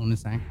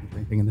bonus actions or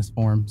anything in this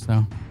form,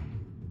 so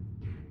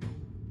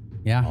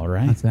yeah. All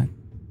right. That's it.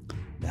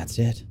 That's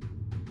it.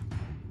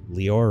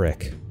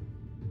 Leoric,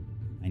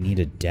 I need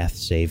a death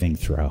saving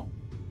throw.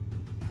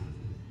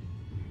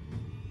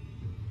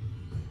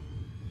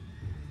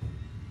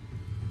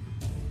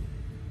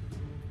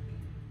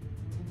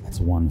 That's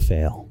one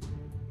fail.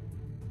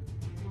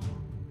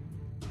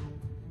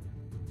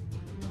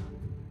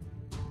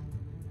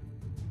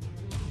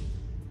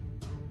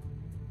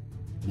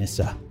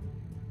 Nissa,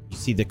 you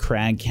see the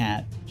crag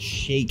cat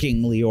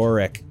shaking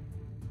Leoric.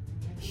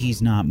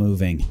 He's not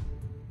moving.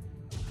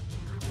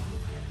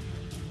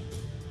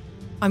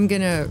 I'm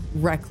going to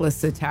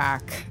reckless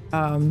attack,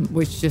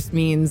 which just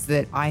means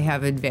that I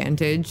have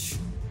advantage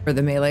for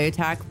the melee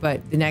attack,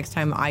 but the next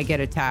time I get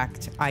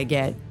attacked, I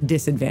get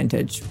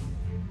disadvantage.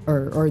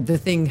 Or the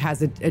thing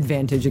has an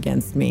advantage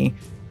against me.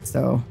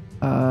 So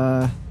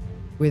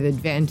with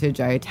advantage,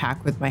 I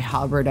attack with my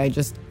halberd. I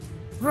just...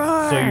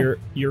 So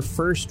your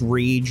first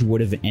rage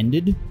would have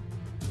ended?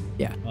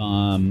 Yeah.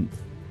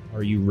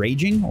 Are you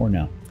raging or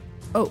no?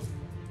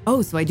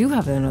 Oh, so I do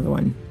have another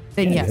one.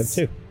 Then yeah, yes.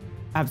 You have two.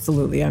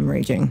 Absolutely, I'm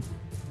raging.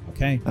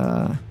 Okay.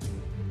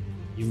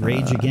 You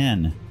rage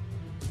again.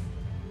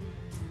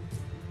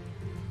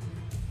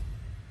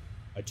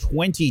 A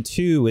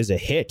 22 is a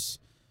hit.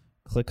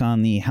 Click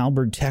on the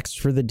halberd text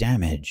for the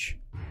damage.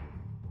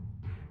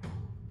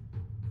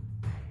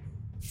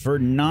 For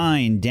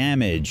 9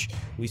 damage,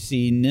 we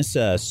see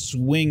Nissa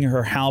swing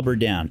her halberd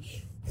down.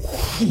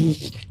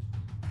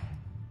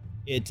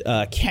 It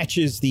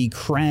catches the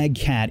crag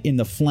cat in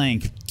the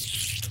flank,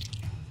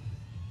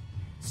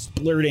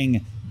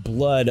 splurting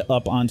blood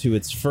up onto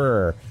its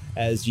fur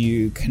as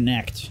you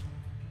connect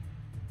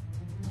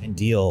and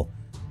deal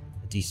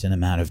a decent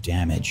amount of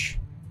damage.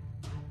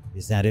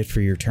 Is that it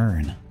for your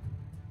turn?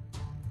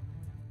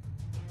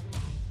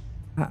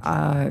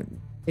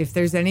 If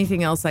there's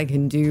anything else I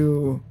can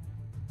do...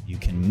 You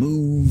can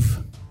move.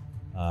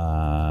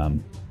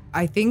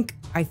 I think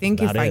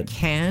if I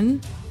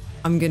can,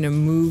 I'm gonna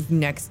move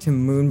next to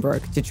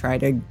Moonbrook to try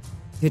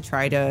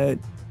to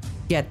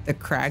get the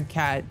crag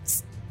cat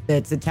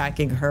that's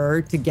attacking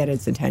her to get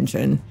its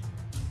attention.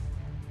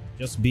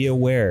 Just be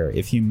aware,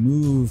 if you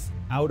move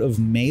out of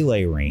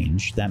melee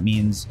range, that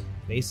means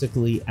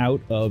basically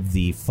out of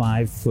the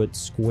 5-foot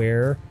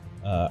square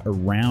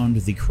around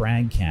the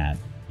crag cat,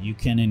 you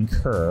can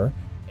incur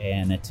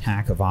an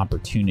attack of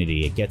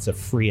opportunity. It gets a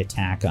free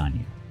attack on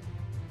you.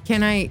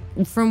 Can I,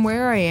 from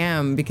where I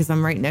am, because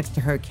I'm right next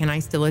to her, can I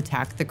still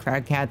attack the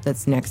crag cat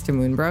that's next to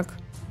Moonbrook?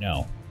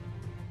 No.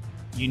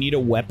 You need a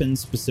weapon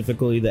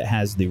specifically that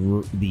has the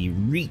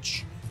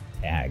reach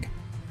tag.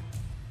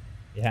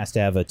 It has to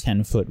have a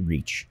 10-foot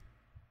reach.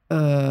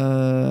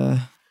 I'm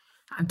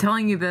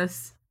telling you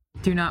this.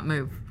 Do not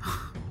move.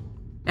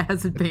 It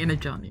has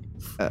advantage on you.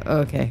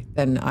 Okay,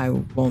 then I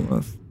won't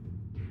move.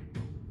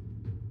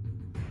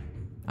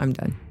 I'm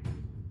done.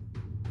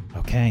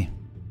 Okay.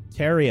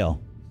 Teriel,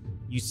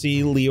 you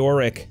see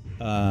Leoric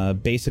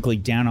basically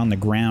down on the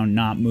ground,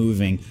 not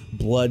moving,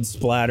 blood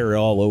splatter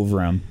all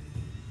over him.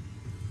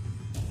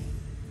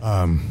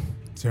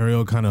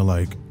 Teriel kind of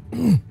like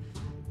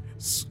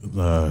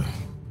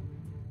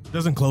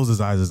doesn't close his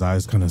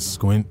eyes kind of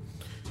squint,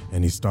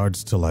 and he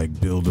starts to like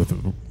build with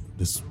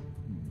this,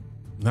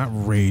 not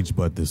rage,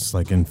 but this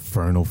like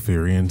infernal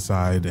fury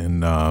inside,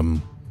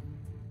 and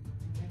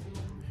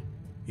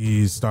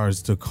he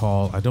starts to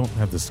call. I don't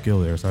have the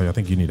skill there, so I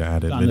think you need to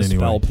add it. It's on the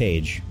spell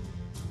page.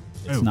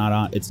 It's not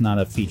on. It's not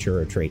a feature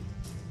or a trait.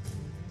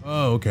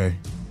 Oh, okay.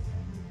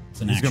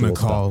 It's an He's actual gonna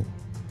call. spell.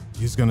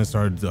 He's gonna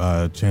start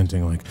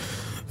chanting like,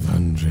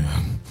 "Vandria,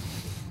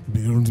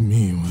 build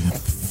me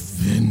with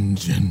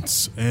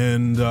vengeance,"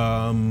 and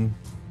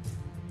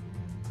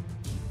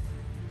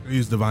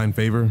use divine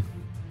favor.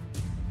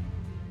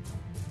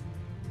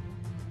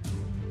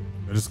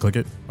 I just click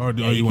it, or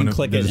Yeah, you can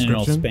click it and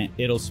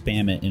it'll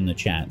spam it in the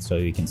chat so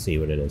you can see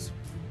what it is.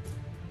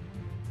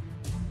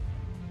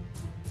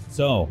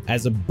 So,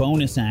 as a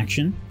bonus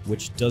action,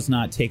 which does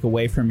not take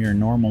away from your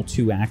normal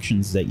 2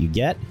 actions that you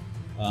get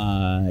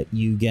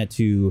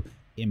to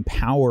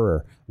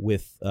empower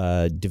with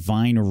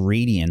divine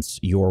radiance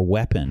your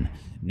weapon.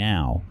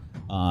 Now,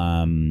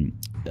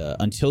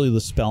 until the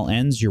spell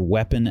ends, your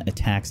weapon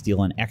attacks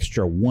deal an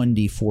extra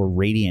 1d4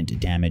 radiant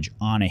damage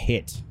on a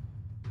hit.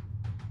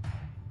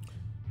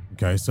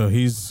 Okay, so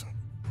he's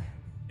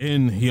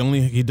in.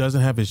 He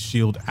doesn't have his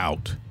shield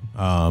out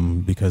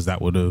because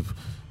that would have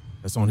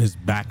that's on his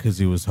back because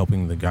he was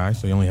helping the guy.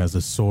 So he only has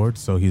a sword.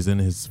 So he's in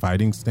his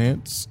fighting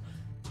stance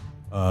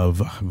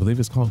of, I believe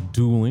it's called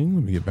dueling.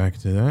 Let me get back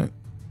to that.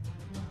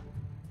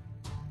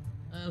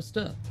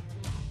 Stuff.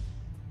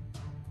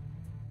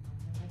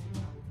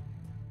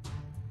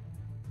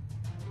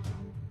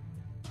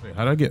 Wait,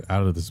 how did I get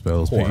out of the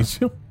spells page?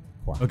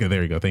 Okay,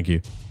 there you go. Thank you.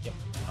 Yep.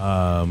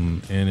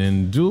 And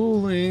in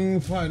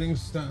dueling fighting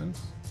stance.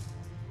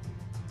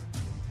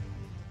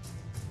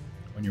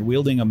 When you're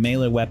wielding a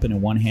melee weapon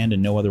in one hand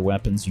and no other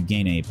weapons, you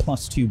gain a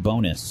 +2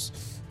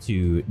 bonus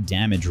to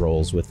damage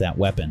rolls with that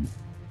weapon.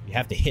 You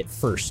have to hit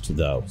first,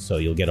 though, so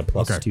you'll get a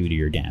 +2 to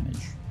your damage.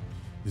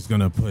 He's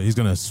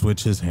gonna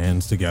switch his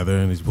hands together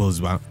and he's pulls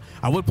his.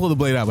 I would pull the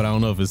blade out, but I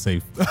don't know if it's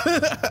safe.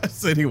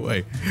 So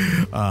anyway,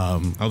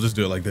 I'll just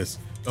do it like this.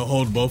 He'll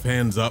hold both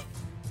hands up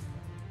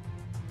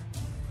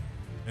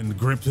and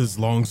grip his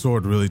long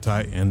sword really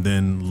tight, and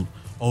then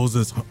holds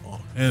his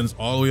hands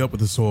all the way up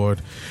with the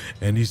sword,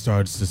 and he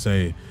starts to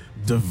say,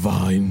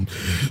 "Divine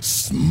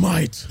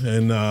Smite,"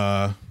 and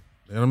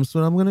that's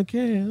what I'm gonna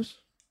cast.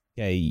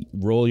 Okay,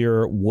 roll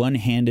your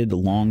one-handed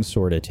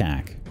longsword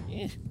attack.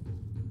 Yeah.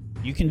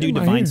 You can do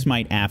Divine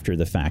Smite after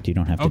the fact. You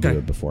don't have to do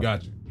it before.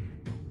 Gotcha.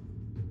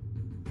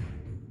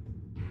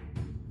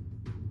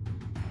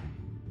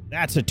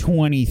 That's a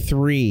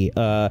 23.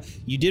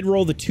 You did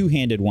roll the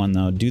two-handed one,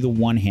 though. Do the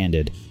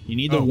one-handed. You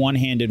need the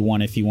one-handed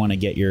one if you want to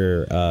get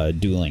your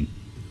dueling.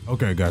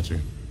 Okay, got you.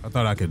 I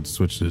thought I could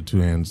switch to two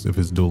hands if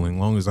it's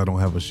dueling, long as I don't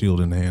have a shield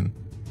in the hand.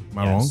 Am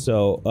I wrong?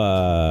 So,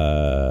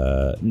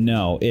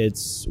 no.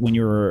 It's when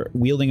you're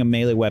wielding a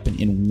melee weapon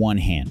in one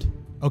hand.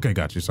 Okay,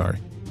 got you. Sorry.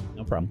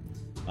 No problem.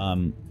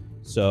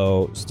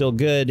 So still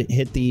good.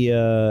 Hit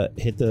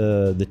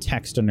the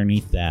text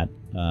underneath that.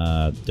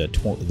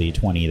 The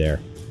 20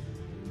 there.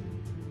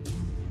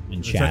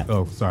 In chat.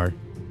 Oh, sorry.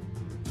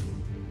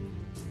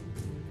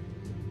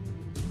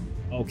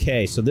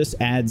 Okay, so this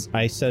adds,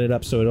 I set it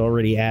up so it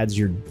already adds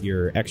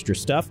your extra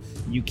stuff.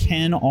 You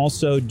can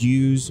also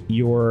use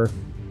your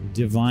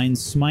Divine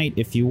Smite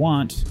if you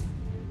want.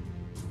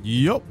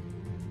 Yep.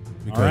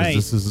 Because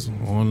this is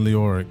on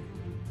Leoric.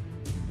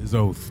 His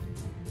oath.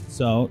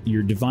 So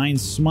your Divine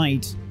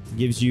Smite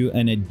gives you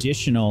an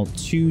additional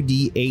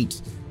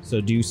 2d8.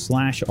 So do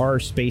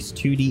 /r space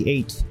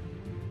 2d8.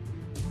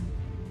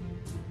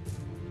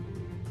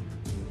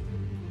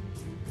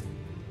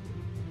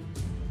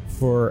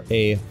 For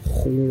a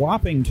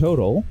whopping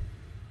total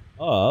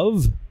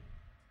of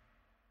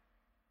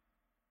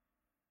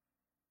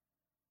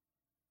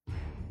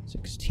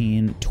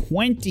 16,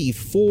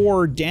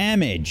 24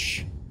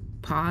 damage.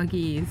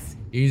 Poggies.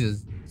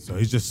 Jesus. So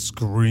he's just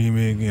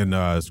screaming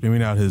and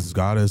screaming out his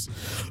goddess,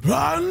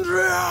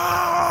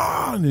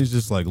 Andrea! And he's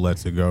just like,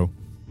 lets it go.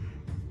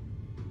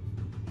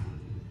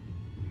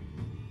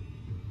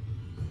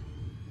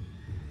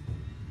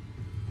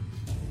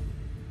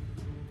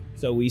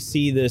 So we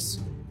see this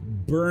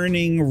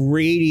burning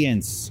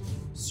radiance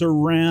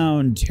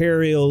surround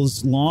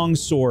Teriel's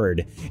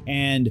longsword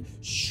and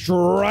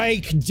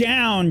strike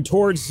down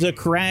towards the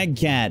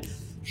Cragcat.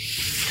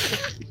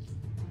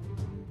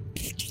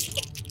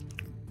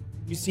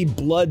 You see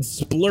blood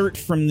splurt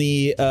from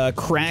the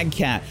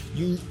Cragcat.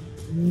 You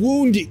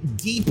wound it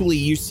deeply.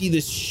 You see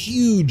this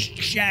huge,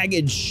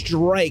 jagged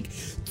strike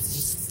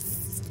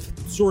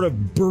sort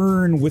of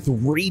burn with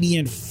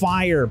radiant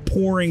fire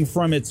pouring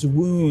from its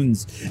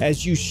wounds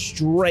as you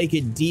strike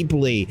it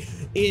deeply.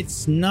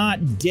 It's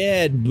not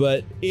dead,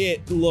 but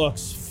it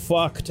looks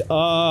fucked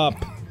up.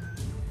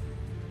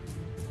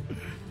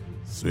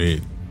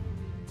 Sweet.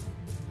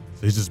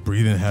 So he's just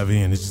breathing heavy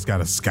and he's just got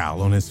a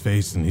scowl on his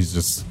face and he's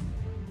just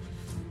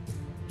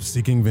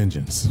seeking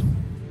vengeance.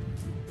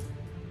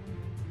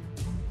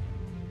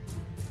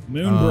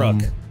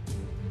 Moonbrook.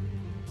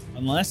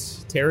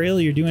 Unless,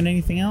 Teriel, you're doing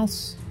anything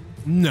else?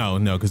 No,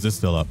 because it's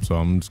still up. So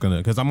I'm just gonna,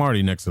 because I'm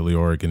already next to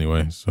Leoric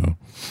anyway. So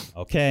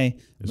okay,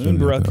 there's nothing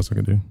Moonbrook. else I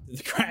can do. The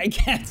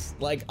Cragcat's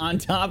like on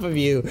top of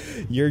you.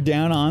 You're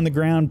down on the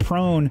ground,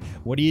 prone.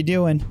 What are you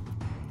doing?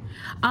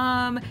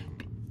 I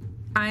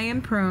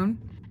am prone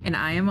and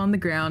I am on the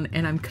ground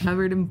and I'm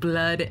covered in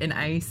blood and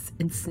ice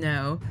and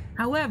snow.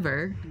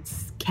 However,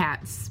 it's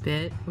cat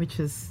spit, which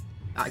is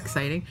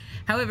exciting.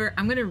 However,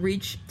 I'm gonna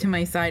reach to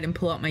my side and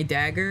pull out my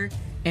dagger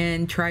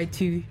and try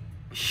to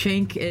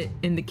shank it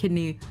in the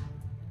kidney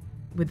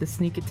with a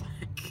sneak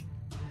attack.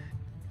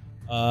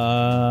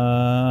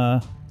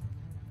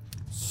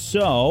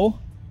 So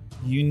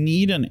you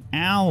need an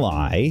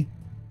ally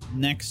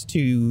next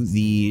to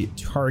the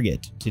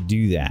target to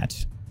do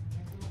that.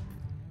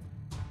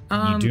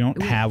 You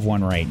don't have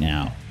one right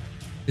now.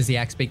 Does the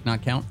axe beak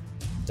not count?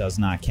 Does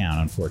not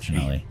count,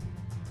 unfortunately.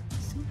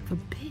 Son of a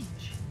bitch.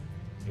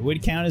 It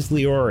would count as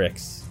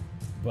Leoric's,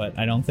 but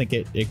I don't think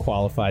it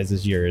qualifies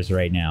as yours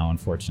right now,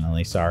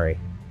 unfortunately. Sorry.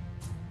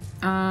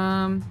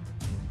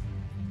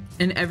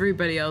 And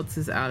everybody else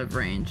is out of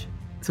range.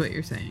 That's what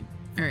you're saying.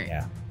 All right.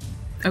 Yeah.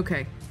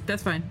 Okay,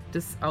 that's fine.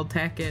 I'll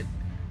attack it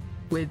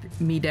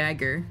with me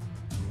dagger.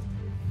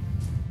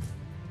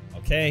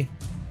 Okay.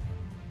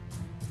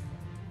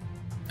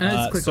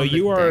 So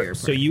you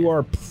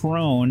are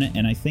prone,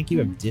 and I think you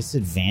have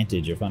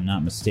disadvantage if I'm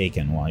not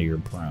mistaken while you're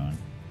prone.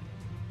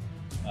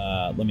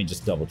 Let me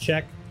just double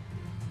check.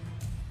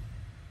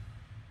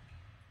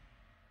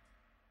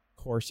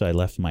 Of course, I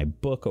left my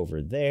book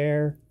over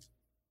there.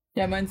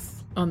 Yeah,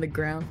 mine's on the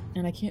ground,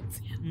 and I can't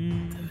see it. I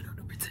don't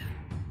know where it's at.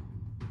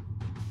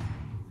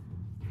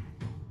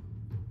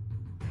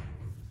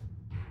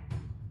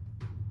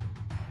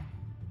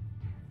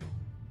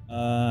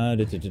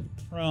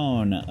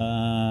 Prone.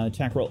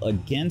 Attack roll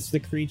against the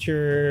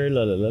creature.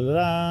 La la la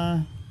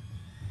la.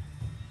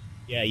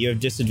 Yeah, you have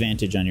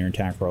disadvantage on your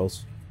attack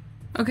rolls.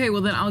 Okay,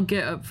 well then I'll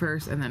get up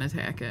first and then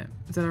attack it.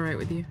 Is that all right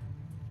with you?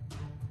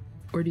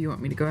 Or do you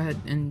want me to go ahead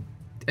and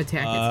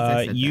attack it? Since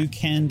I said you that?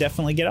 can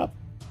definitely get up.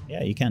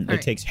 Yeah, you can. All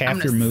It takes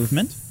half your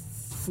movement.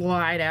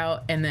 Slide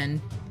out and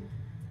then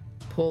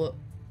pull it,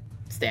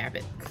 stab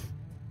it.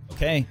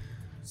 Okay.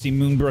 See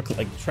Moonbrook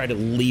like try to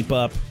leap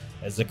up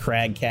as the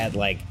crag cat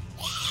like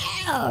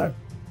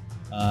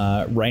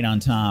right on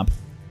top.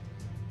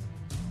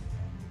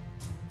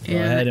 Go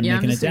ahead and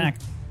make an attack.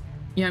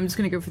 Yeah, I'm just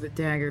gonna go for the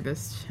dagger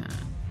this time.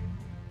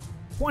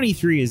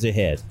 23 is a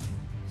hit.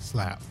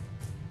 Slap.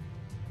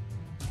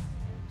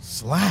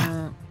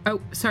 Oh,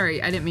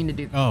 sorry, I didn't mean to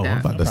do that. Oh, I'm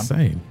about to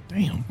say,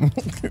 damn.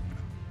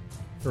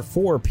 For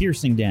 4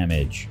 piercing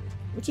damage,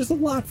 which is a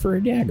lot for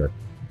a dagger.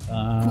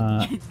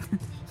 Oh,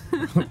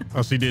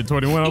 she did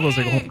 21. I was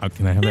like, oh,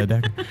 can I have that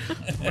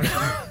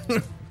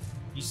dagger?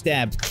 You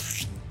stabbed,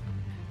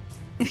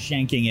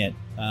 shanking it.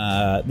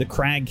 The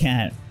crag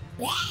cat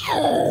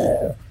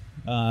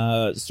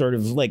sort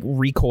of like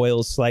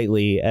recoils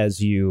slightly as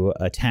you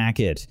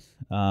attack it.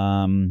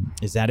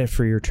 Is that it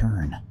for your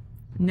turn?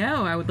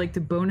 No, I would like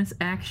to bonus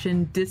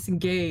action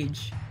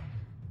disengage.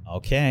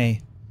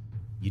 Okay.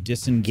 You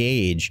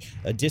disengage.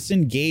 A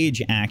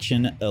disengage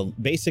action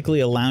basically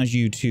allows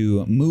you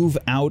to move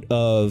out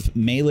of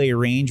melee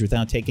range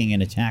without taking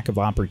an attack of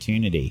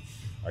opportunity.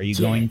 Are you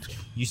going...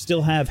 You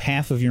still have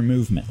half of your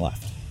movement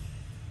left.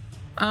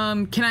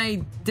 Can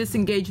I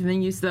disengage and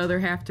then use the other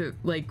half to,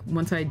 like,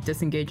 once I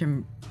disengage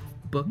and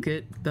book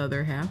it, the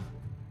other half?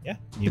 Yeah,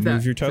 you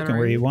move your token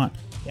where you want.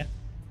 Yeah.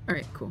 All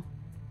right, cool.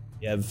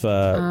 You have,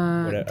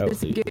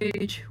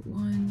 disengage.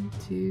 1,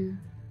 2...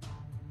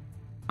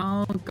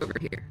 I'll go over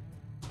here.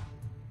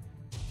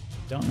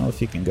 Don't know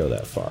if you can go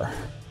that far.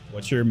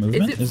 What's your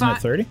movement? Isn't it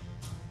 30?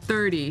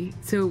 30.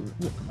 So.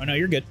 Oh no,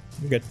 you're good.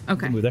 You're good.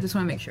 Okay. Just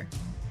want to make sure.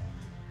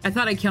 I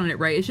thought I counted it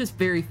right. It's just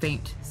very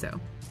faint. So.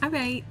 All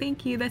right.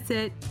 Thank you. That's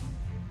it.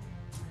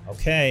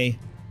 Okay.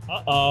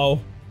 Uh-oh.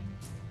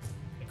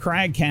 The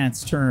crag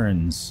cat's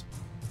turns.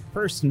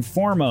 First and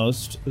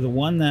foremost, the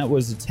one that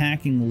was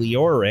attacking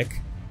Leoric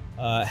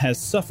has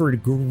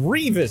suffered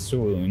grievous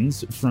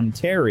wounds from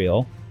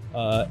Teriel.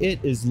 It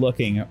is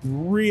looking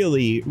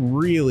really,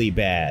 really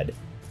bad.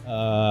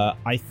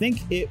 I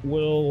think it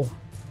will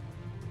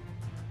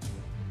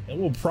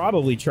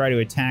probably try to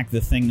attack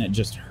the thing that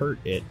just hurt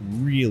it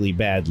really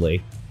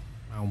badly.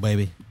 Oh,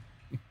 baby.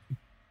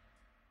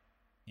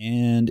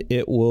 And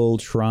it will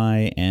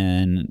try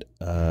and,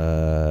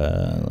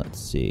 let's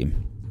see.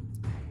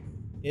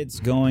 It's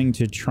going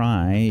to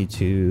try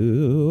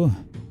to...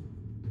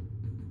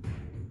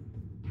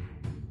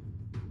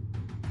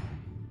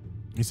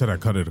 You said I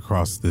cut it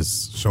across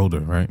this shoulder,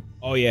 right?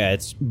 Oh yeah,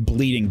 it's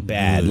bleeding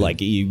bad.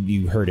 Like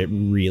you hurt it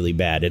really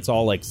bad. It's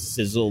all like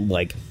sizzled,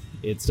 like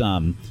it's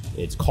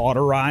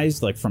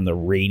cauterized, like from the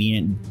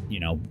radiant,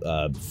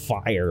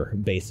 fire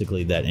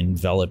basically that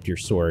enveloped your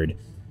sword.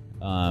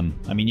 I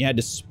mean, you had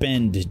to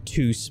spend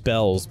 2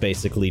 spells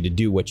basically to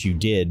do what you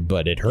did,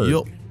 but it hurt.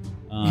 Yep.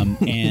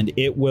 And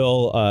it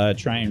will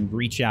try and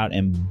reach out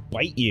and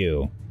bite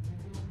you.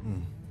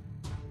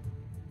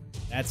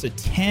 That's a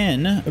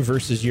 10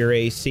 versus your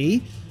AC,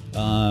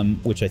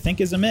 which I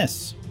think is a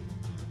miss.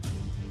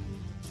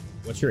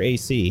 What's your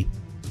AC?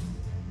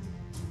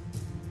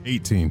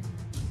 18.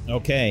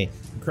 Okay.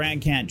 Crag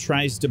Cat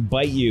tries to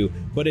bite you,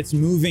 but it's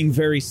moving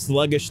very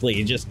sluggishly.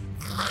 It just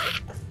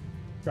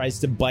tries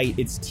to bite,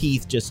 its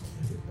teeth just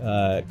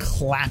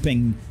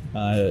clapping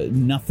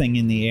nothing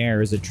in the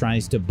air as it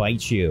tries to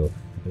bite you.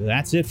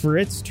 That's it for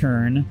its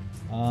turn.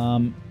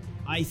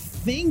 I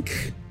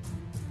think...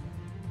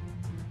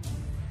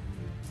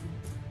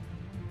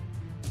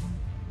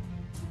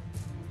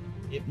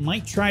 it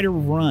might try to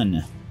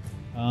run.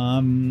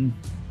 Let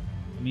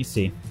me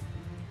see.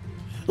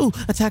 Ooh,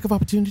 attack of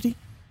opportunity.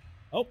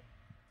 Oh.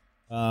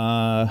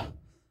 All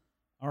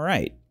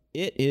right.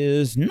 It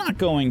is not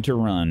going to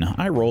run.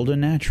 I rolled a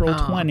natural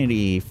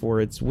 20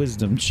 for its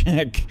wisdom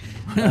check.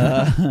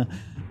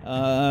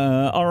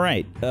 All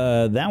right.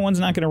 That one's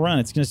not going to run.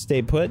 It's going to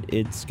stay put.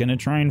 It's going to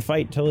try and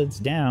fight till it's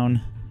down.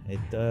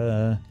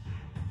 It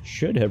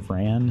should have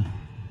ran.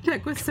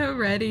 Jack was so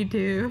ready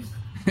to.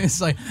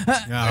 It's like,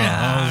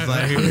 I was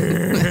like,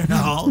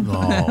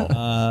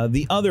 oh.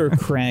 The other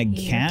crag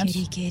cat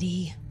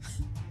kitty.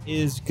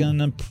 is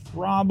gonna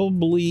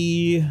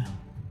probably.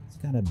 It's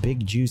got a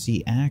big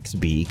juicy axe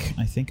beak.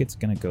 I think it's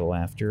gonna go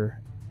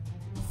after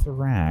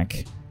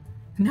Thrak.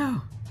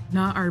 No.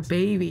 Not our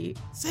baby.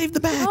 Save the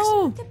bags.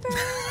 Oh,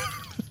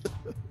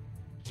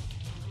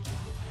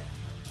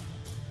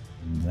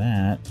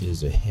 That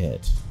is a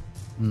hit.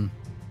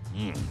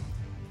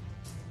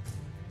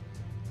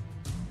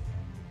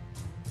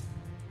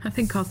 That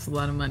thing costs a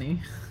lot of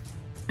money.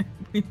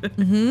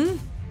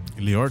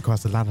 Leoric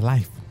costs a lot of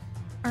life.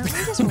 Are we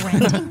just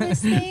renting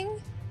this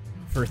thing?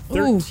 For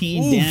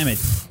 13 damage.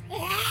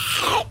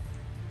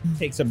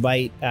 Takes a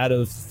bite out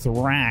of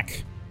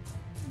Thrak.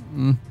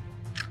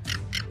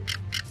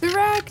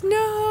 Thrak,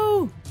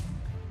 no!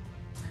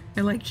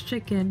 I like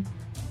chicken.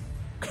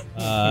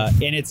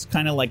 And it's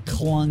kind of like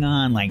clung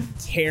on, like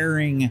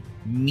tearing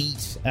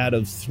meat out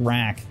of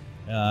Thrak.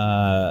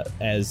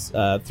 As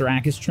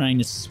Thrak is trying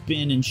to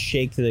spin and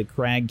shake the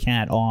crag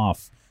cat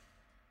off.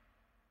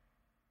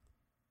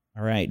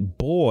 All right,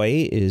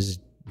 Boy is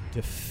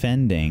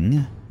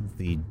defending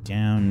the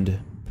downed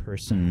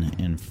person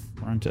in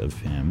front of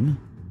him.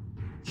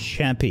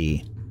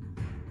 Cheppy.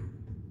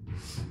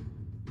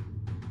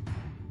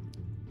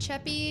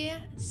 Cheppy,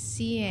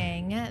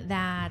 seeing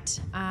that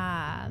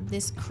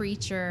this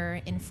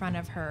creature in front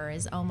of her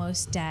is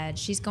almost dead,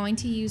 she's going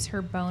to use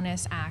her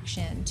bonus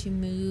action to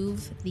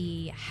move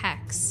the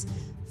hex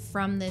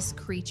from this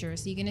creature.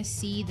 So you're going to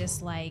see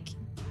this like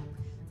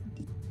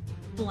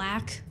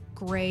black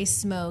gray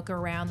smoke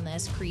around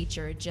this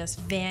creature just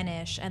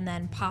vanish and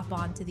then pop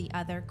onto the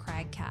other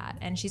crag cat.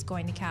 And she's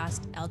going to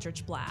cast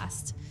Eldritch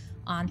Blast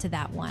onto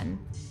that one.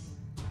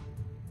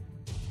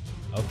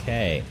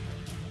 Okay.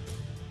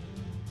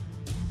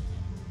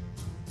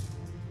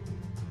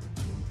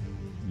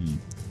 The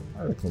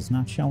particle's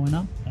not showing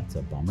up. That's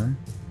a bummer.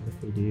 What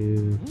if we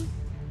do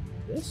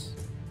this?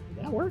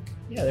 Did that work?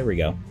 Yeah, there we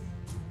go.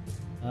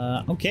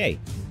 Okay.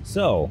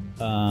 So,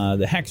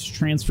 the hex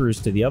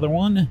transfers to the other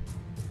one.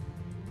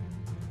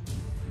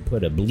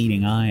 Put a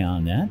bleeding eye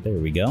on that. There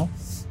we go.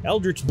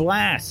 Eldritch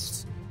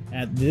Blast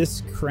at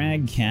this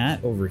crag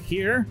cat over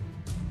here.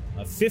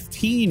 A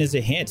 15 is a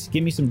hit.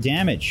 Give me some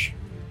damage.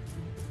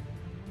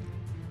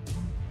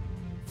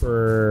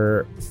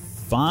 For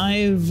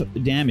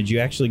 5 damage, you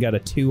actually got a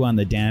 2 on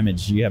the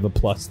damage. You have a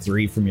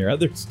 +3 from your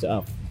other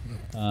stuff.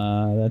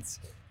 That's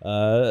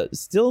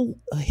still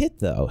a hit,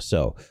 though.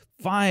 So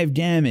 5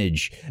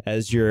 damage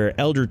as your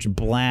Eldritch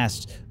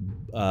Blast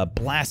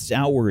blasts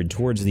outward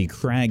towards the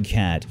crag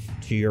cat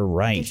to your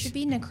right. There should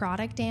be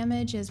necrotic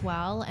damage as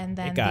well, and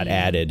then it got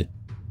added.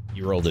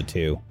 You rolled a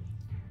 2.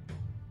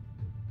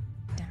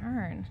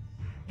 Darn.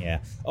 Yeah.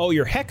 Oh,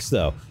 your hex,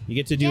 though. You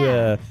get to do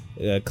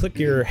a click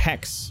your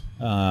hex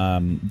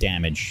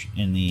damage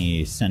in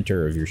the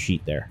center of your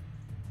sheet there.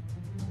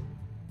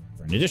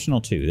 For an additional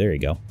 2. There you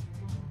go.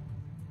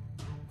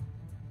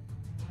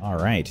 All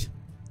right.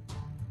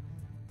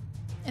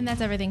 And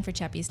that's everything for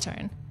Cheppy's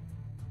turn.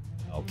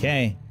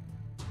 Okay.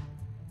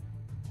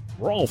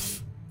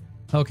 Rolf.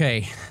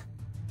 Okay.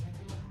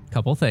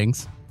 Couple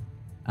things.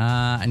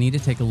 I need to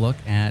take a look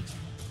at...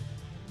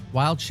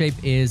 Wild Shape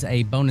is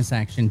a bonus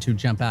action to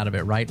jump out of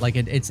it, right? Like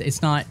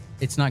it's not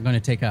going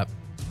to take up.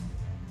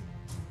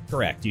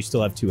 Correct. You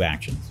still have 2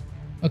 actions.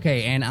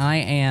 Okay, and I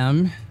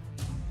am...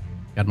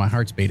 God, my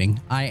heart's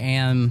beating.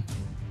 Am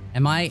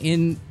I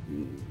in...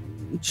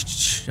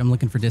 I'm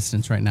looking for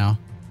distance right now.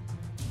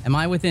 Am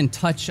I within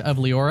touch of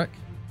Leoric?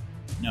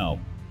 No.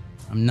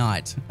 I'm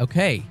not.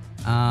 Okay.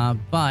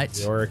 But...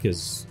 Leoric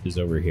is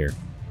over here.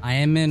 I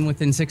am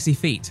within 60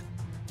 feet.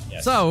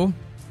 Yes. So,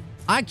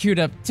 I queued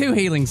up 2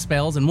 healing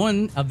spells, and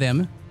one of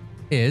them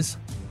is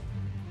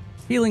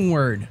Healing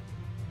Word,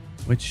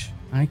 which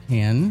I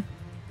can...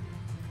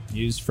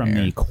 use from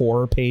the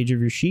core page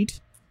of your sheet.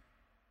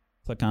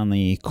 Click on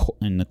the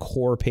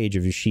core page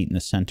of your sheet in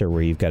the center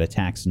where you've got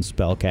attacks and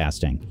spell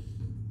casting.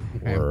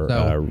 Okay,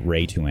 or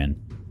Ray to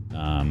win.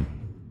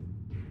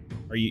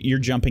 You're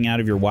jumping out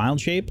of your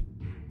wild shape?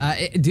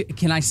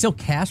 Can I still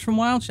cast from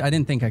wild shape? I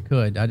didn't think I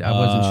could. I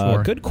wasn't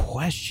sure. Good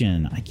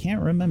question. I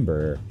can't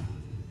remember.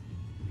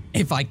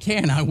 If I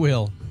can, I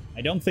will.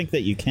 I don't think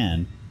that you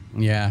can.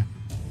 Yeah.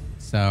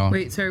 So.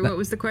 Wait, sorry. What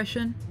was the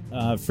question?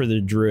 For the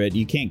druid,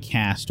 you can't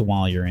cast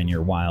while you're in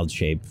your wild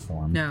shape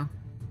form. No.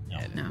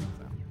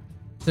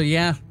 So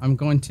yeah, I'm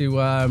going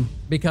to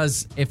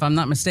because if I'm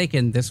not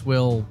mistaken, this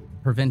will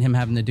prevent him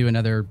having to do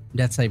another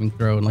death saving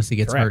throw unless he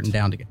gets hurt and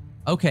down again.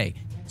 Okay,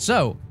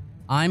 so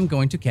I'm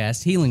going to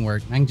cast Healing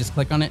Word. I can just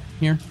click on it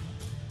here.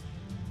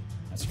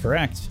 That's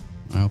correct.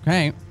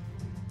 Okay.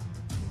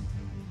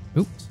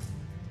 Oops.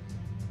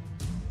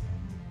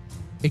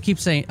 It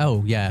keeps saying,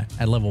 oh yeah,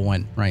 at level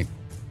 1, right.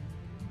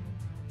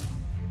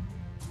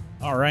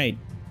 All right.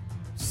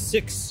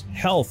 6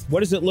 health. What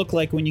does it look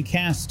like when you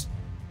cast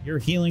your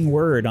Healing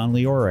Word on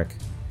Leoric?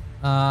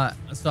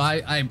 So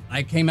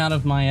I came out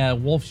of my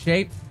wolf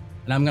shape,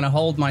 and I'm going to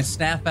hold my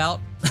staff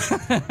out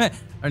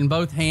in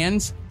both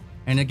hands.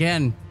 And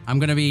again, I'm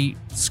going to be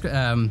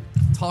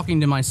talking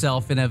to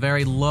myself in a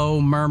very low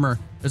murmur.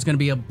 There's going to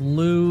be a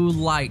blue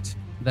light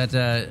that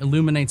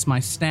illuminates my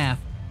staff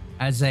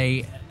as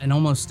an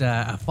almost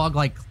a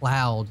fog-like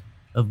cloud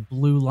of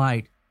blue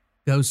light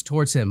goes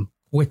towards him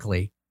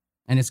quickly.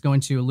 And it's going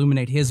to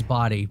illuminate his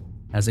body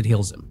as it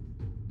heals him.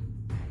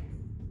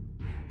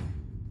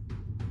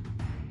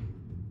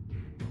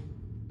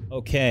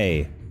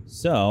 Okay,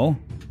 so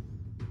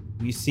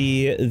we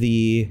see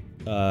the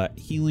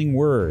healing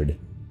word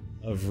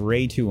of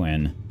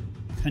Raytuin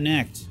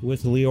connect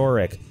with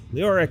Leoric.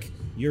 Leoric,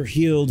 you're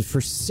healed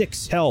for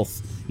 6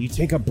 health. You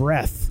take a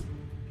breath.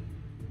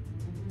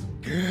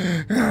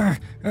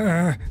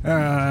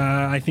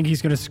 I think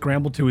he's going to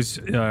scramble to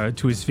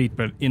his feet,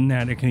 but in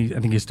that, I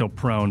think he's still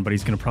prone. But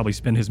he's going to probably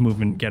spend his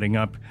movement getting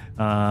up,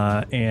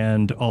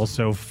 and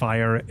also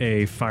fire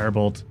a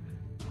firebolt.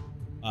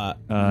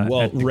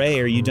 Ray,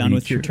 are you done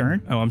with your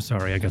turn? Oh, I'm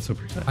sorry, I got so.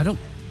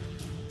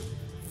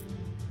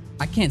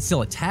 I can't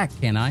still attack,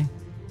 can I?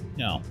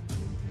 No.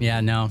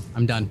 Yeah, no,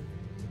 I'm done.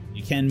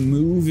 You can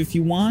move if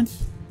you want,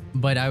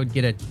 but I would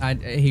get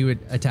he would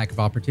attack of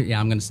opportunity. Yeah,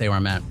 I'm going to stay where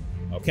I'm at.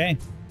 Okay.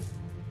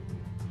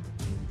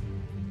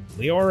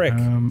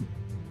 Leoric.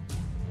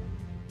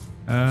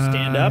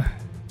 Stand up?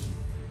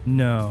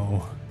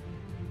 No.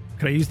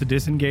 Could I use the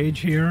disengage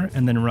here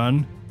and then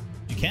run?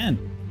 You can.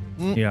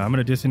 Yeah, I'm going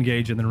to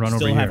disengage and then run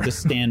over here. Still have to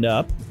stand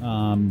up.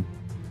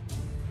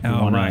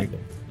 Right.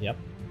 Yep.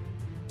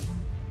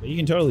 But you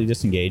can totally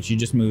disengage. You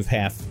just move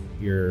half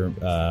your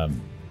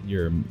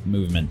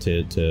movement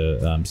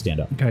to stand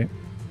up. Okay.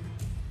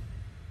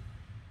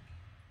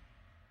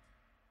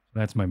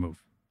 That's my move.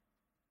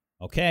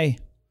 Okay.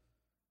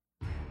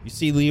 You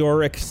see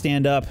Leoric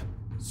stand up,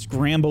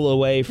 scramble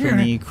away from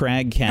the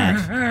crag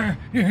cat.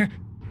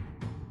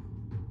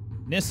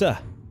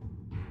 Nissa.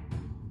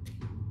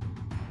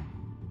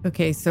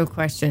 Okay, so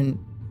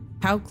question.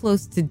 How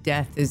close to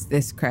death is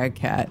this crag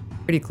cat?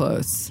 Pretty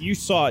close. You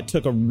saw it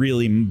took a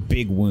really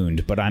big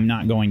wound, but I'm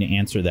not going to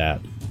answer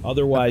that.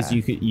 Otherwise,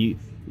 you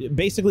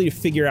basically to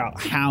figure out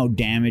how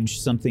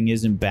damaged something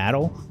is in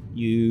battle,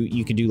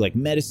 you could do like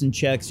medicine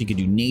checks, you could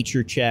do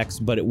nature checks,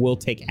 but it will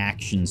take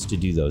actions to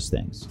do those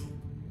things.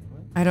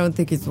 I don't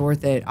think it's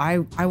worth it. I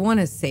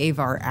want to save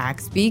our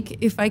Axebeak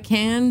if I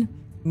can.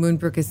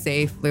 Moonbrook is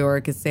safe.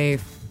 Leoric is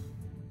safe.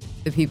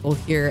 The people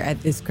here at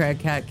this crag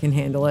cat can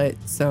handle it.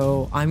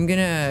 So I'm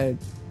gonna...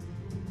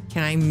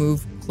 Can I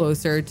move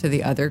closer to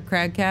the other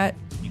crag cat?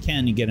 You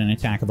can. You get an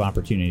attack of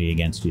opportunity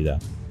against you, though.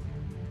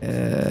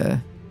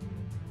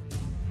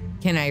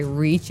 Can I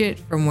reach it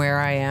from where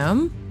I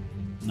am?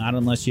 Not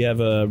unless you have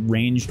a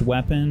ranged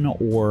weapon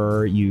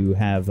or you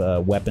have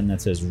a weapon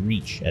that says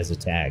reach as a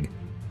tag.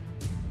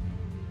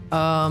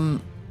 I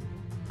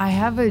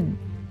have a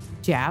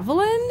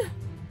javelin?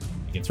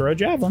 You can throw a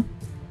javelin.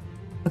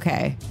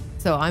 Okay.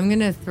 So I'm going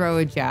to throw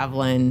a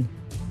javelin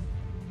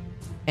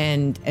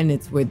and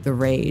it's with the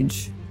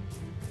rage.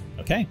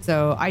 Okay.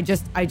 So I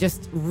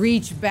just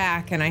reach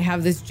back and I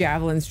have this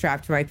javelin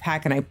strapped to my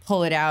pack and I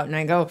pull it out and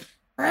I go,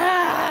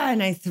 ah,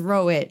 and I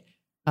throw it.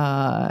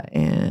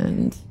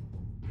 And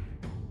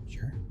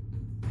sure.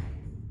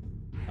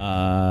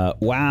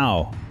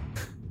 Wow.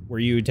 Were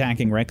you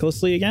attacking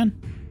recklessly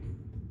again?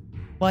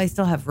 Well, I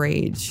still have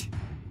rage.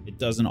 It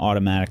doesn't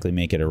automatically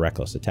make it a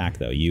reckless attack,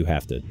 though. You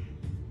have to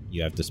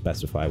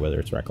specify whether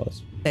it's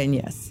reckless. Then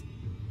yes.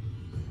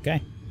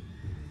 Okay.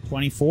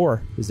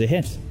 24 is a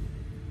hit.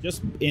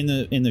 Just in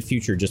the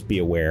future, just be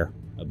aware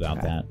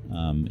about that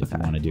if you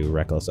want to do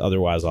reckless.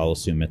 Otherwise, I'll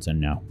assume it's a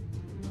no.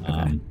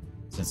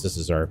 Since this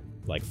is our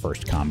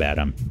first combat,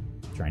 I'm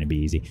trying to be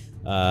easy.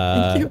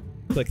 Thank you.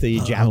 Click the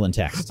javelin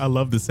text. I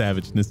love the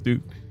savageness,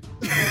 dude.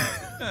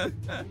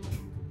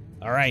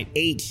 All right,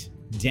 8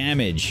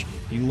 damage.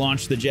 You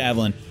launch the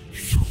javelin.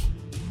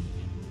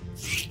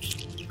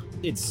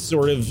 It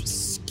sort of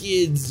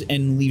skids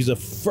and leaves a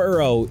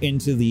furrow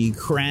into the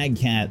crag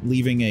cat,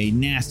 leaving a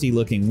nasty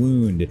looking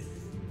wound.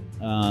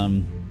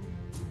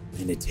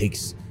 And it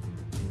takes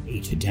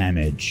 8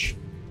 damage.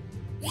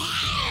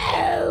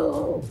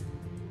 Wow.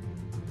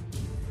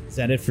 Is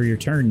that it for your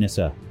turn,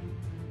 Nissa?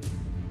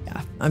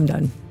 Yeah, I'm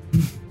done.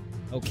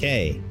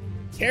 Okay.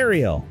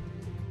 Teriel.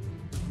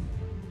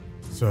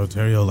 So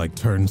Teriel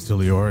turns to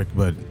Leoric,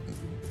 but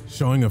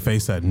showing a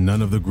face that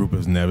none of the group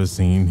has never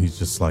seen. He's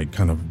just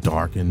kind of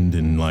darkened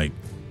and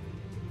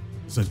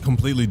it's a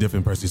completely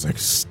different person. He's like,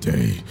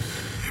 stay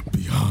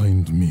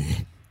behind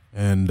me.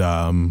 And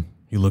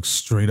he looks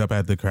straight up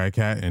at the crag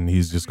cat and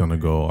he's just going to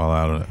go all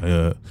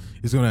out.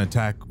 He's going to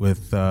attack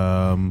with,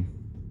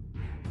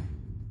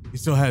 he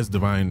still has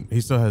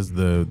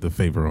the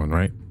favor on,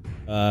 right?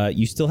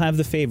 You still have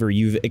the favor.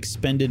 You've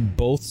expended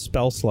both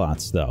spell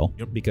slots, though,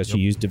 because you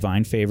used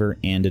Divine Favor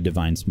and a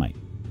Divine Smite.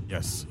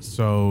 Yes.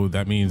 So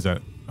that means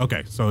that...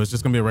 Okay, so it's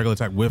just going to be a regular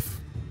attack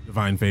with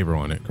Divine Favor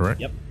on it,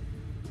 correct? Yep.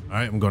 All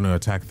right, I'm going to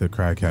attack the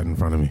crag cat in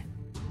front of me.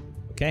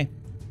 Okay.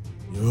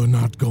 You're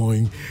not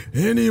going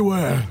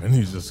anywhere. And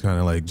he's just kind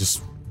of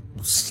just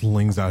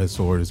slings out his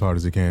sword as hard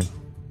as he can.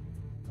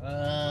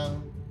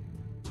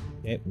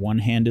 Okay,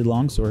 one-handed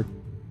longsword.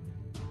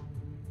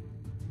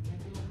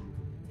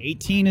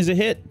 18 is a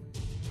hit.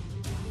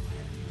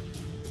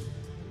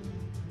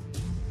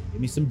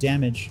 Give me some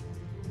damage.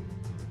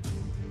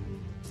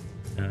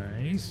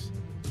 Nice.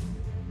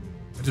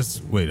 I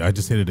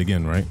just hit it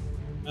again, right?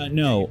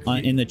 No,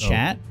 in the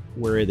chat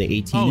where the 18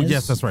 is. Oh,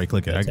 yes, that's right.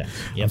 Click it. Yep.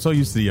 I'm so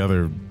used to the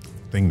other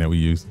thing that we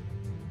use.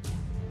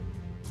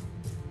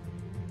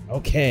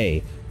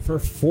 Okay, for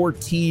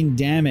 14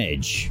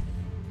 damage,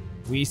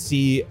 we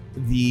see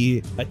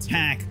the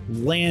attack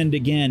land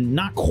again.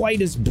 Not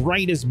quite as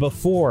bright as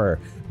before,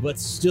 but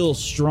still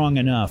strong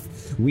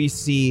enough. We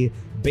see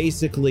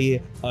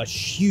basically a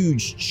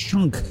huge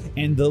chunk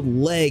and the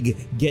leg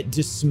get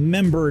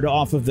dismembered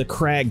off of the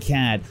crag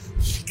cat.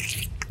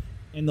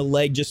 And the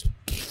leg just...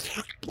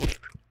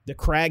 The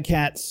crag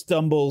cat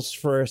stumbles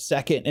for a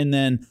second and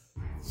then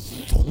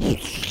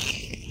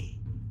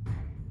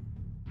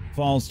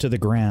falls to the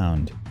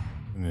ground.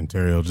 And then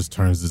Teriel just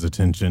turns his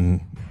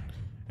attention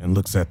and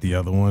looks at the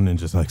other one and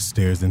just like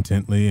stares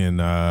intently.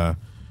 And I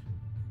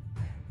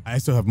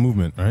still have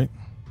movement, right?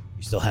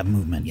 You still have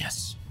movement,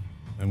 yes.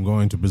 I'm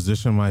going to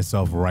position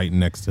myself right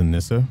next to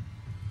Nissa.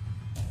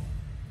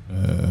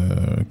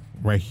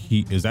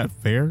 Is that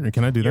fair?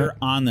 Can I do that? You're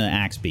on the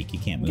axe beak. You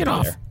can't move Get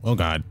off. there. Oh,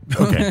 God.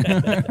 Okay.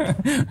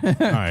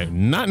 All right.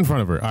 Not in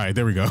front of her. All right.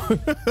 There we go.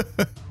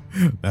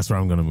 That's where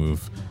I'm going to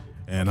move.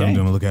 And I'm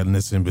going to look at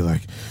Nissa and be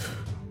like,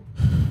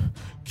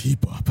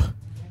 keep up.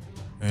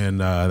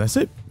 And that's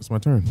it. It's my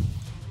turn.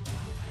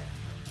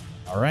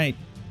 All right.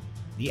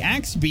 The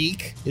axe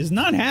beak is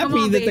not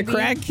happy that the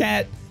crag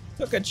cat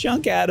took a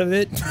chunk out of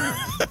it.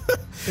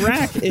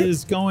 Thrak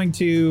is going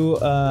to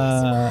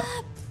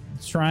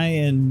try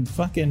and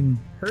fucking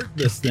hurt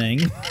this thing.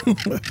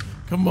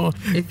 Come on.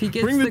 If he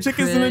gets Bring the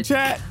chickens in the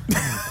chat.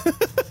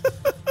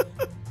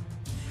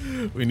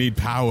 We need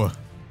power.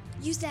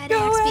 Use that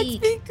Go, axe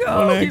beak.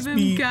 Go. Give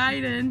him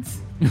guidance.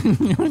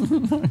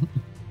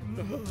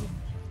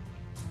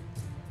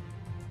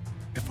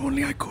 If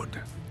only I could.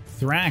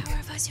 Thrak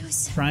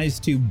tries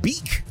to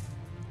beak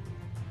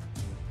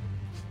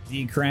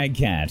the crag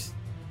cat.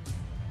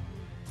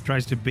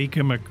 Tries to beak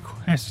him a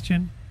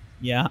question.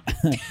 Yeah.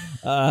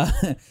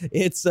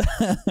 It's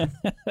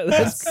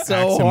that's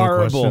so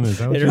horrible.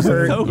 It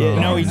hurt.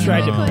 No, he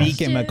tried to beak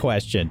him a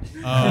question.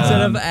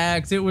 Instead of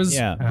axe, it was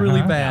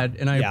really bad,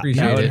 and I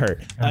appreciate that would it.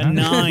 hurt. A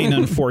 9,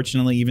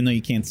 unfortunately, even though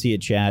you can't see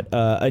it, chat.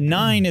 A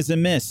 9 is a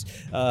miss.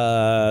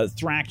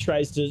 Thrak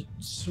tries to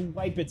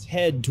swipe its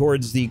head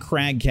towards the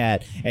crag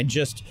cat and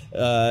just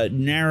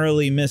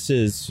narrowly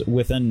misses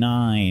with a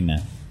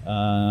 9.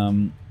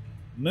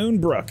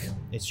 Moonbrook,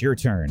 it's your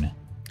turn.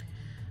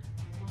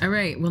 All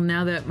right. Well,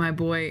 now that my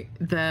boy,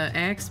 the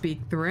axe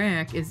beak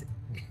Thrak, is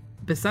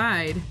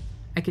beside,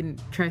 I can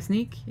try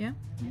sneak. Yeah.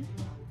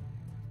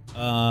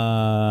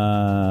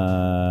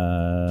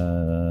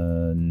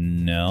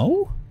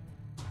 No.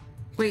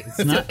 Wait.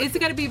 So is it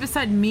got to be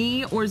beside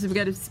me, or is it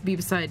got to be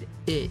beside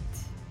it?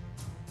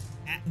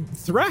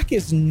 Thrak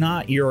is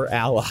not your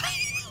ally.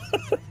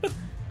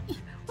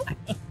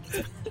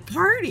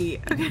 Party.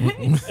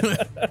 Okay.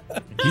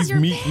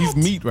 He's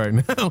meat right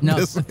now. No,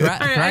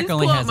 Thrak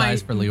only has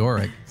eyes for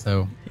Leoric,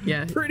 so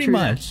yeah, pretty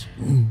much.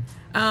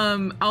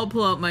 I'll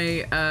pull out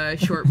my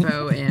short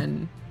bow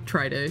and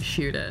try to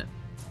shoot it.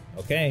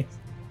 Okay.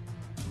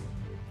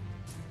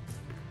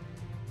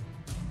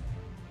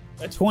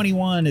 A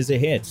 21 is a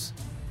hit.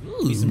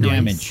 See some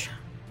damage.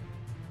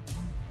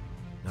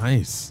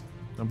 Nice.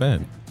 Not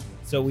bad.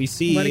 So we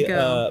see Let it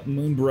go.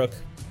 Moonbrook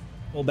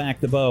pull back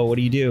the bow. What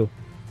do you do?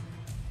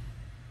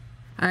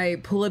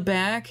 I pull it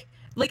back.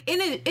 Like,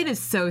 it is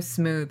so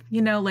smooth,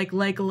 you know, like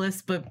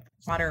Legolas, but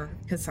hotter,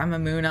 because I'm a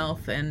moon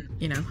elf and,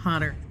 you know,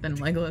 hotter than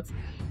Legolas.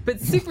 But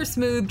super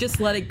smooth, just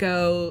let it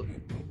go.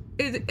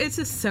 It's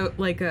just so,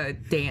 like, a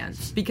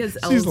dance, because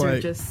elves are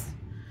just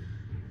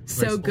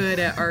so good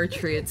at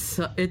archery.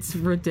 It's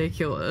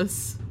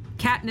ridiculous.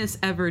 Katniss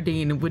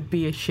Everdeen would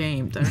be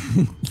ashamed.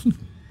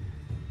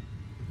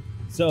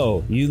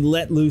 So, you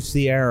let loose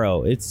the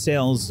arrow. It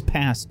sails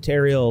past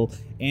Teriel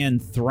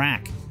and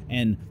Thrak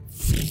and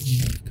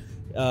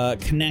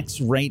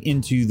connects right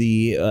into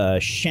the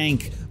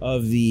shank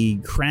of the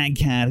crag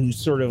cat, who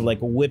sort of like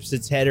whips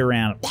its head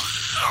around.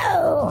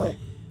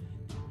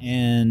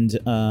 And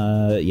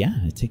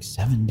yeah, it takes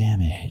 7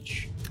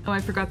 damage. Oh, I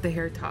forgot the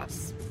hair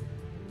toss.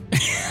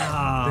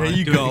 There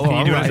you go.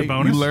 Can you do it as a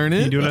bonus? You learn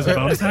it. Can you do it as a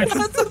bonus action?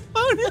 That's a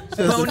bonus. It's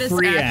a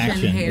free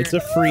action. Hair. It's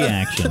a free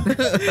action.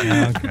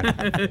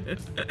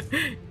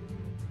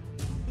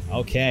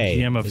 Okay.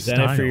 GM of Is that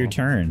it for your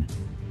style. turn?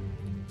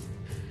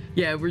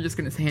 Yeah, we're just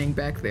gonna hang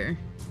back there.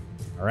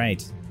 All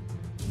right.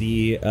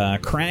 The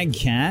crag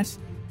cat.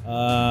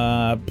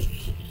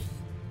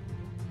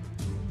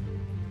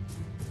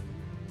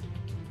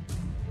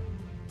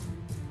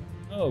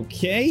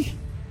 Okay.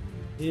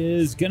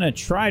 Is gonna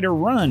try to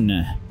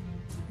run.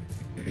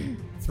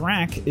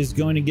 Thrak is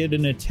going to get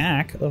an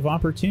attack of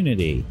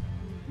opportunity.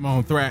 Come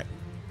on, Thrak.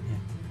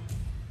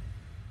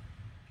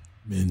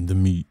 Mend the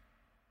meat.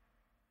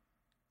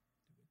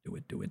 Do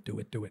it.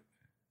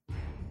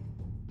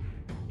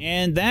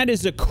 And that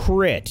is a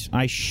crit.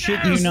 I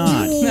shit you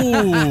not.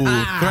 Ooh,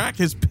 Thrak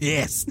is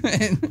pissed.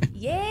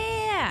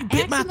 Yeah.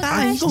 Bit my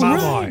Ask him a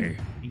thigh. question.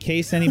 In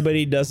case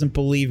anybody doesn't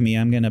believe me,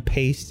 I'm going to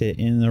paste it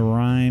in the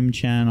rhyme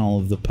channel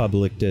of the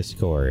public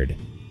Discord.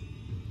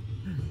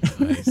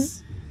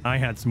 Nice. I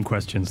had some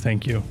questions.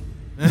 Thank you.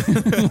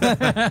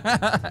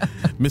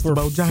 Mr.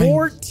 Bojangles.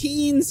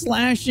 14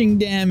 slashing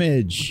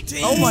damage.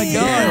 Oh my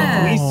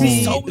god. We see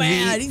He's so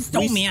mad. He's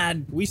so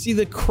mad. We see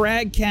the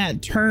crag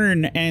cat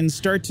turn and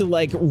start to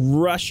like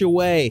rush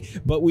away,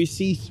 but we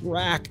see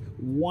Thrak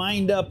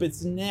wind up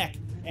its neck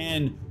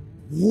and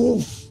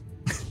woof,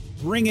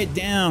 bring it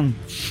down.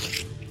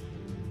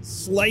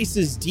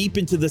 Slices deep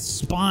into the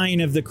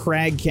spine of the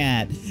crag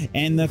cat,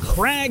 and the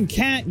crag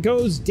cat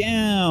goes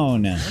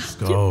down. Let's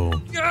go.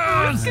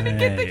 Yes! Gonna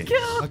get the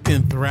kill.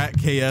 Fucking Thrak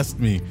KS'd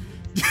me.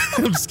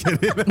 I'm just kidding.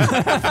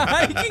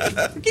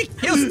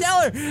 Kill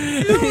Stellar.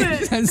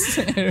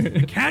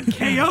 The cat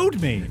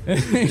KO'd me.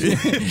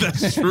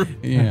 That's true.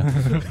 Yeah.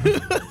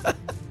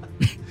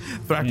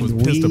 Thrak was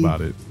pissed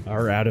about it.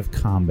 Are out of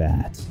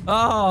combat.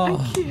 Oh.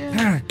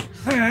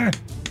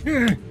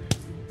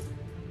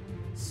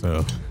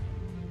 So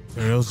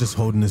Ariel's just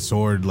holding his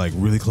sword like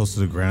really close to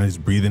the ground. He's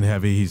breathing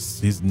heavy.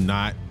 He's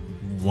not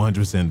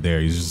 100% there.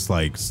 He's just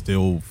like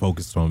still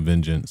focused on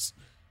vengeance.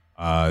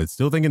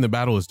 Still thinking the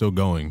battle is still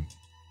going.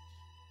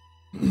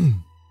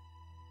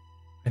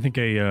 I think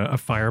a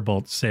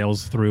firebolt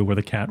sails through where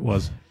the cat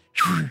was.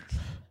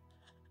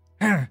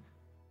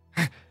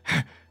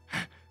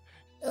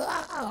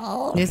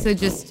 Nissa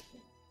just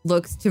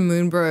looks to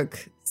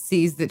Moonbrook,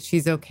 sees that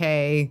she's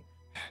okay,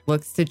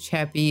 looks to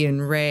Cheppy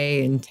and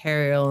Ray and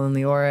Teriel and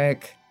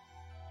Leoric,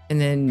 and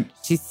then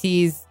she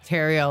sees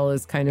Teriel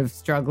is kind of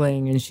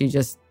struggling, and she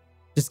just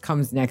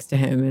comes next to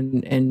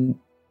him and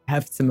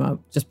hefts him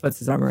up, just puts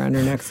his arm around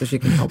her neck so she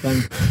can help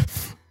him.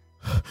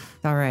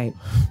 It's all right.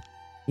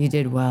 You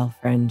did well,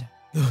 friend.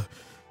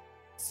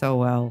 So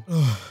well.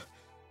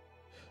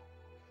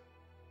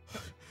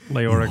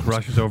 Leoric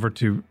rushes over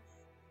to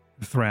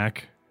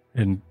Thrak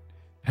and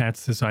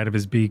pats the side of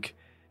his beak,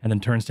 and then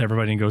turns to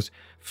everybody and goes,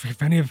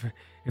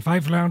 if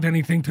I've learned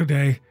anything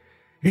today,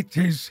 it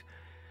is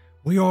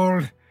we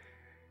all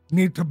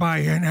need to buy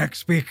an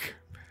X-Beak.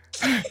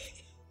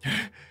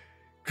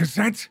 Because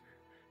that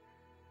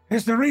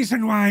is the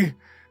reason why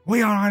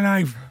we are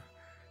alive.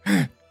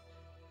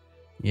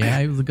 Yeah,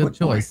 it was a good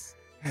choice.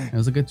 It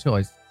was a good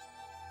choice.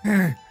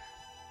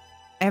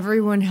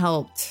 Everyone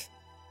helped.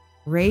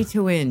 Ray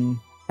to win.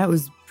 That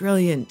was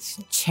brilliant.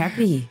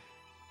 Cheppy,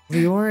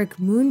 Leoric,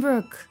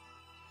 Moonbrook,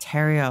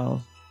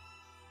 Teriel.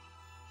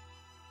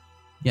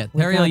 Yeah,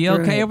 Teriel, you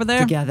okay over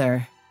there?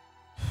 Together.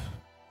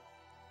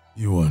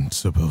 You weren't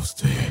supposed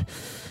to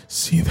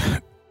see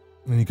that.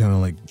 And he kind of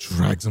like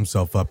drags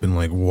himself up and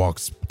like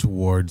walks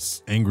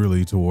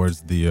angrily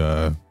towards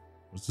the,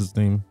 what's his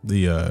name?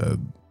 The,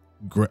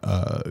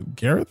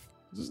 Gareth?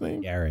 What's his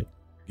name? Garrett.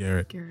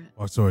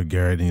 Walks toward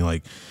Garrett and he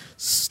like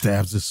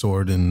stabs his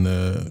sword in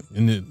the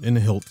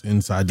hilt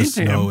inside the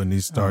snow, and he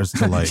starts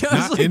to like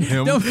not in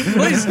him. No,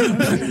 please.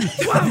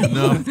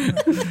 No.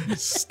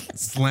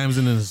 Slams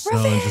into the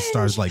snow and just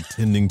starts like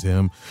tending to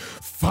him.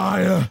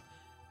 Fire!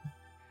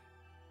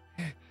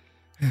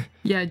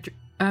 Yeah,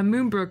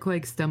 Moonbrook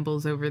like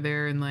stumbles over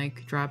there and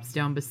like drops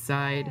down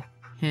beside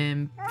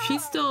him.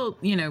 She's still,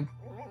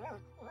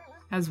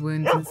 has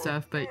wounds and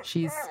stuff, but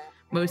she's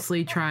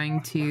mostly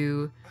trying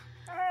to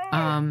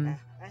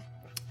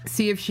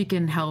see if she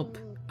can help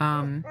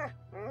him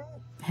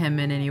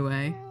in any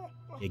way.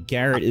 Yeah,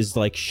 Garrett is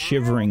like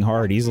shivering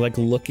hard. He's like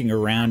looking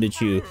around at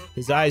you.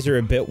 His eyes are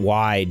a bit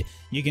wide.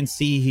 You can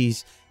see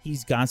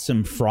he's got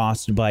some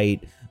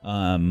frostbite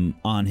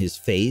on his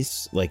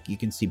face. Like you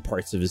can see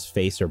parts of his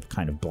face are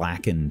kind of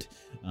blackened,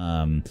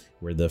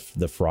 where the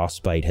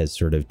frostbite has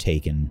sort of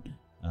taken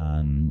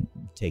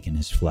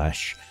his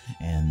flesh,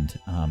 and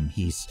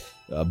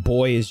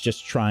Boy is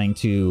just trying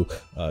to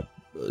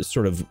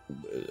sort of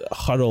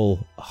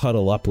huddle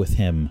up with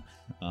him,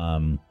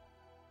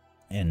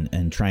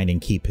 and trying to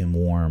keep him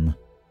warm.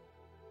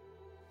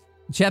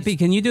 Cheppy,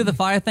 can you do the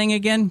fire thing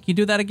again? Can you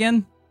do that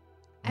again?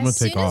 As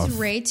soon as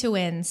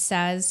Raytuin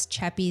says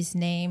Cheppy's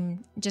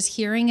name, just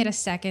hearing it a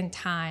second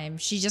time,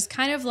 she just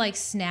kind of like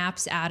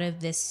snaps out of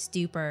this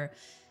stupor.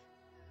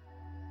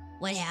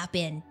 What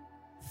happened?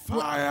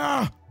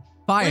 Fire!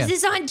 Fire. Was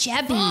this on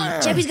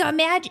Cheppy? Cheppy's got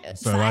magic.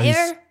 So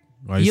Fire?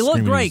 You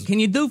look great. Can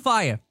you do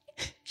fire?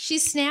 She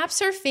snaps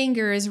her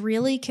fingers,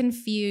 really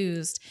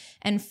confused,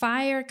 and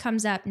fire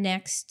comes up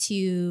next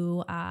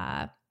to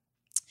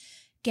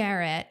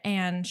Garrett,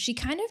 and she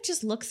kind of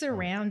just looks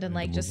around and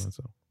like just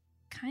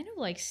kind of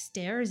like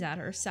stares at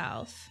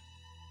herself.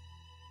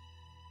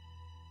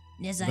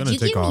 Nissa, you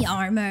give me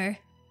armor.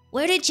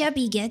 Where did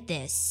Cheppy get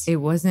this? It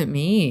wasn't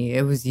me.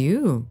 It was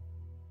you.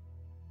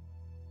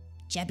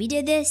 Cheppy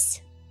did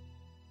this?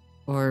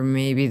 Or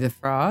maybe the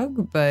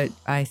frog, but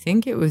I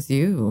think it was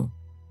you.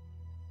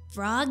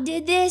 Frog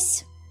did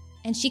this?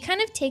 And she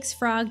kind of takes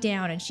Frog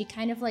down and she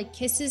kind of like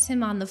kisses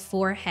him on the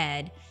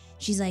forehead.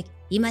 She's like,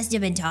 he must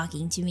have been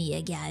talking to me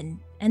again.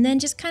 And then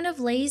just kind of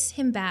lays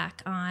him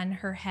back on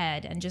her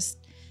head and just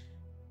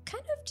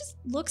kind of just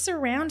looks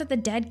around at the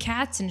dead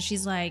cats, and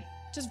she's like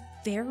just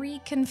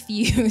very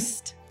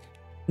confused.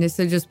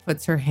 Nissa just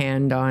puts her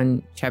hand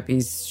on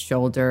Cheppy's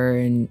shoulder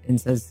and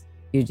says,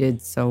 you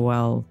did so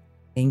well.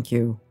 Thank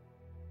you.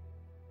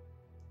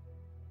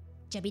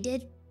 Cheppy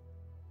did?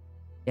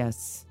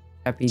 Yes,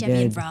 Peppy Jeppy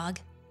did. and Frog.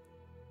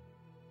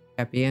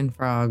 Peppy and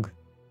Frog.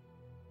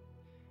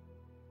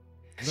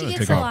 She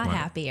gets a lot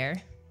happier.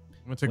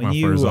 I'm gonna take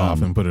my furs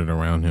off and put it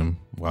around him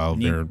while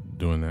they're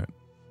doing that.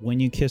 When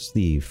you kiss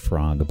the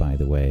frog, by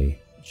the way,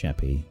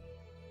 Jeppy,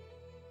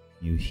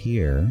 you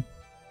hear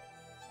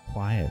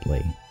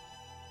quietly,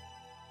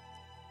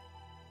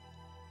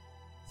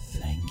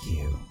 "Thank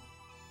you."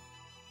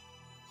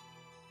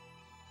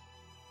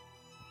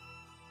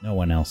 No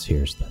one else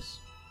hears this.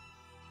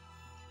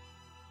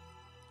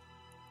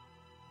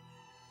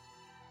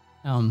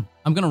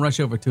 I'm gonna rush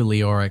over to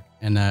Leoric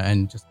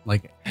and just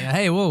like,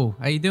 hey, whoa,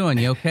 how you doing?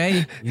 You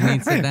okay? You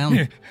need to sit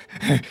down.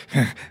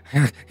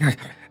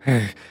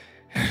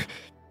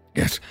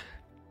 Yes.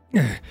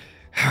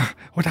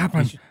 What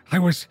happened?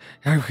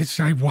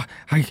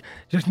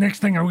 Just next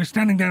thing I was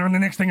standing there, and the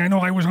next thing I know,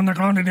 I was on the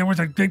ground, and there was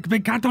a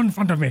big cat in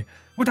front of me.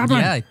 What happened?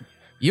 Yeah,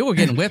 you were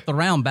getting whipped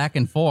around back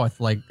and forth.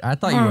 Like I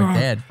thought you were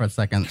dead for a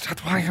second. Is that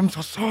why I'm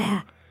so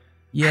sore?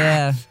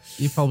 Yeah,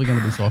 you're probably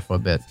gonna be sore for a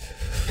bit.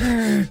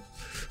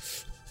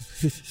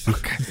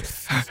 Okay.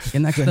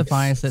 Get next to the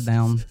fire, sit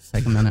down,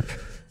 take a minute.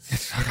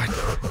 It's all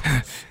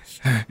right.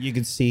 You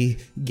can see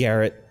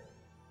Garrett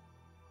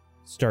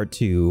start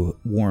to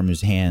warm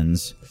his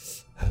hands.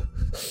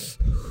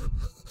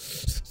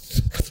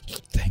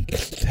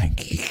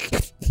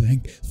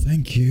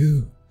 Thank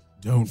you.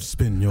 Don't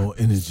spend your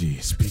energy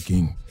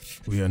speaking.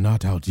 We are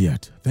not out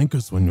yet. Thank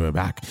us when we're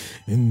back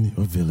in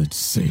your village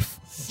safe.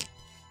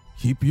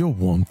 Keep your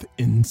warmth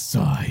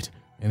inside.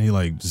 And he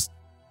like just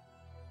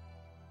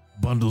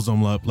bundles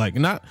them up, like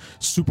not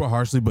super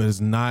harshly, but it's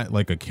not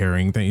like a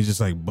carrying thing. He's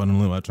just like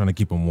bundling them up, trying to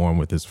keep them warm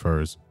with his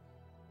furs.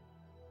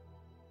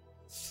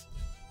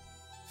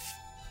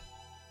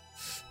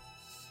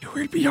 You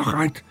will be all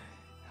right.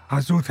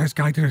 Azuth has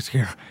guided us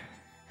here,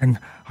 and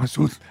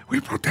Azuth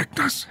will protect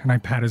us. And I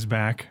pat his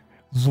back.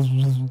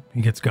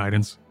 He gets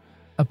guidance.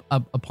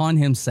 Upon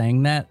him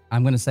saying that,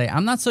 I'm going to say,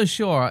 I'm not so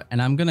sure,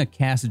 and I'm going to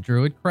cast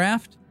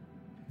Druidcraft,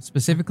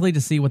 specifically to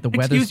see what the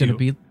weather's going to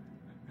be.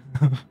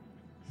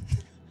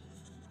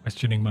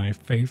 Questioning my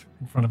faith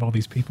in front of all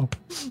these people.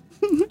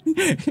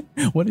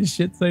 What is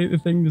shit the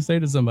thing to say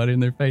to somebody in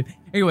their faith?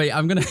 Anyway,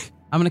 I'm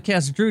gonna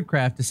cast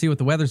Druidcraft to see what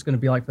the weather's going to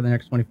be like for the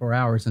next 24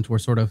 hours, since we're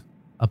sort of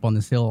up on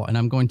this hill, and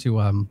I'm going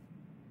to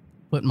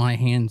put my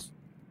hands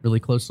really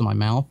close to my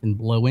mouth and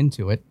blow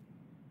into it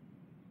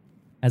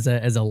as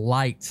a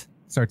light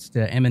starts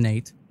to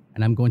emanate,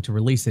 and I'm going to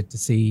release it to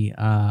see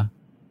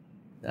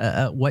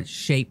what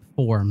shape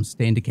forms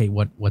to indicate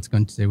what's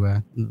going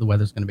to the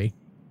weather's going to be.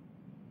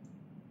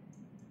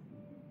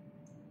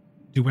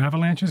 Do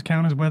avalanches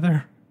count as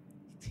weather?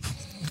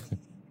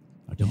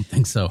 I don't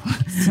think so.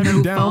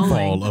 Sudden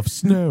downfall of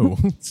snow.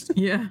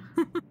 Yeah.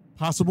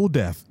 Possible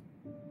death.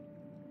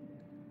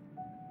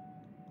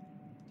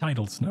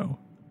 Tidal snow.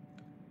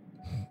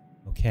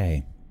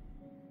 Okay.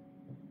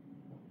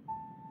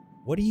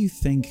 What do you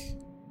think?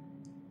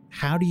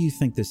 How do you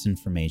think this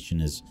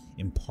information is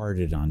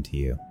imparted onto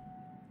you?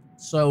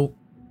 So,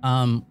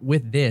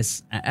 with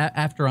this,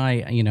 after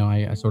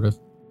I sort of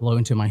blow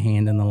into my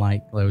hand and the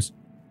light glows,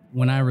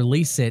 when I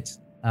release it,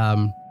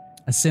 a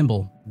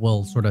symbol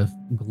will sort of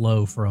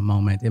glow for a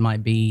moment. It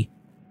might be,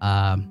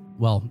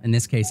 in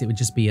this case, it would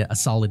just be a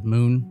solid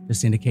moon,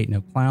 just to indicate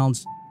no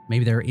clouds.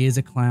 Maybe there is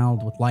a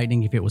cloud with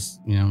lightning if it was,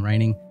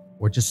 raining,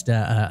 or just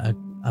a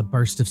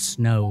burst of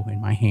snow in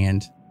my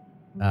hand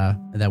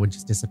that would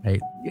just dissipate.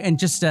 And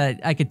just,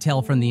 I could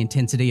tell from the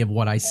intensity of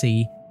what I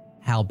see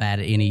how bad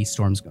any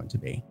storm's going to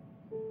be.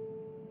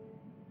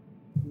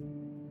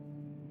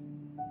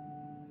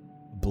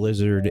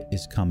 Blizzard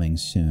is coming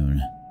soon.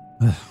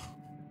 Okay.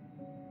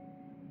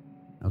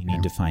 You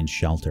need to find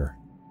shelter.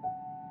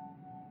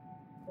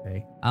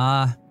 Okay.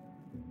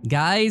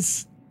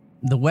 Guys,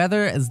 the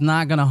weather is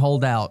not going to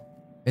hold out.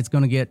 It's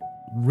going to get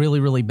really,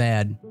 really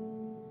bad.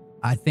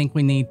 I think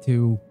we need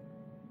to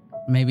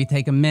maybe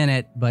take a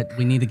minute, but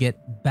we need to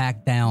get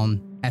back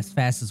down as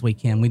fast as we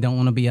can. We don't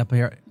want to be up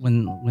here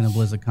when a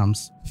blizzard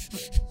comes.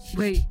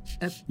 Wait,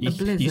 a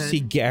blizzard? You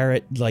see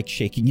Garrett like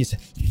shaking his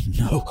head.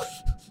 No.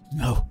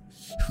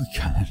 We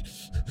can't.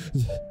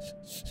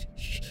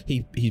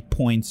 He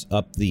points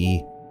up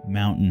the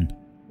mountain,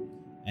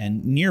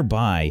 and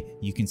nearby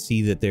you can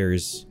see that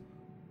there's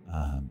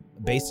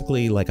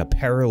basically like a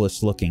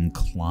perilous-looking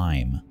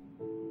climb,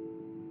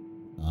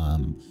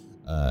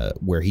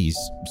 where he's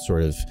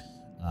sort of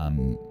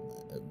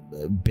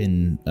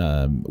been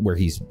where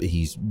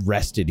he's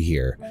rested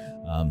here.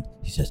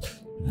 He says,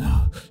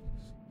 "No.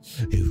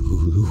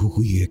 If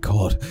we get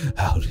caught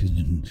out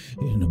in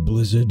a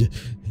blizzard,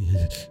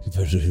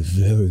 it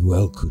very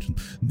well could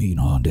mean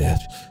our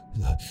death.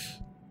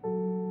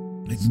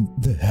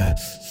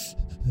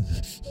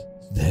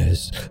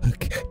 There's a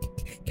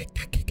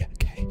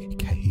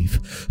cave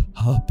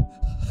up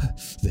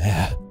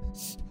there.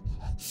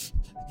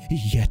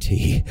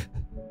 Yeti.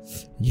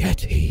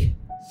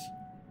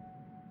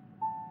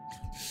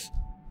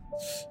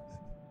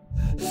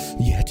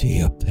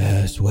 Yeti up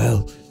there as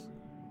well."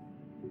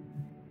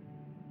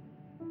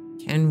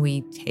 Can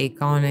we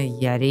take on a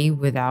Yeti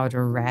without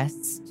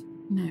arrest?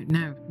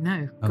 No.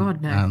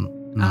 God, no.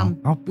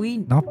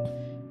 Nope.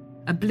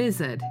 A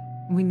blizzard.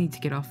 We need to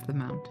get off the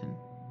mountain.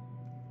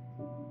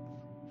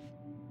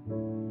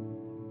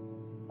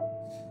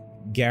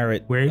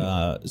 Garrett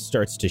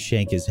starts to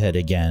shake his head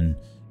again,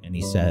 and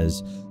he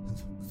says,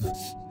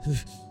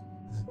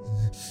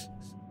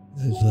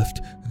 "I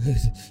left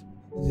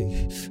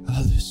the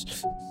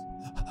others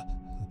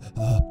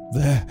up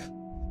there.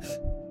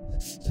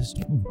 There's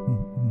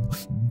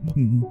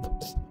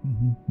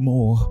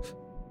more.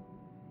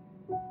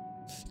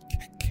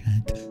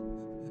 Can't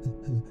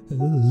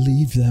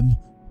leave them."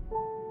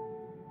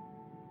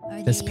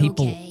 Are There's they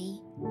people. okay?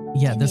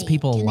 Yeah, there's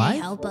people Can alive. they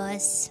help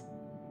us?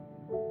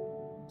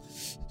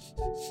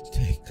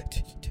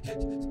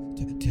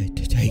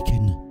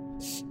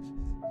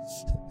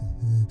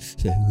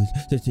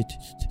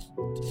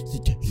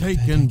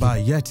 Taken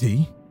by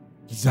Yeti?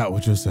 Is that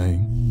what you're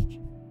saying?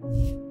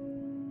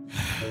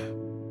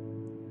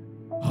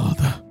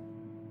 Father,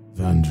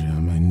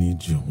 Vandriam, I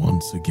need you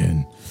once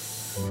again.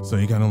 So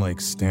he kind of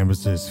like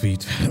stammers to his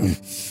feet.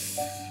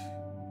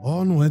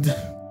 Onward.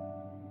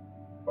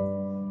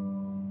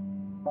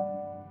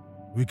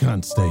 We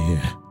can't stay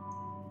here.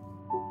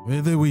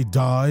 Whether we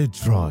die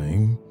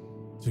trying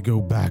to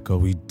go back or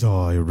we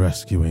die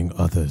rescuing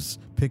others,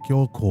 pick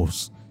your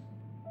course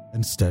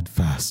and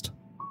steadfast.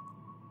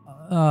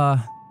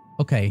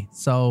 Okay,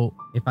 so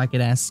if I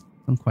could ask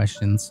some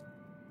questions.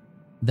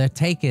 They're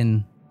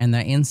taken and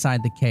they're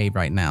inside the cave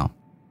right now.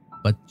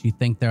 But do you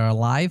think they're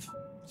alive?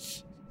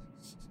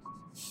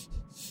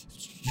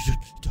 You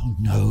don't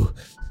know.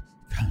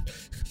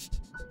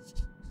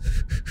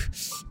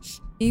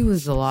 He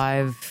was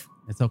alive.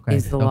 It's okay.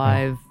 He's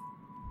alive.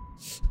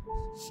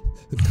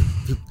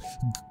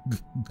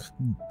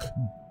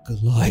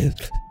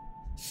 Goliath.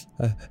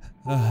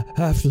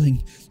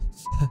 Halfling.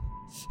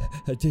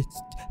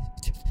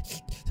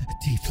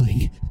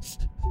 Tiefling.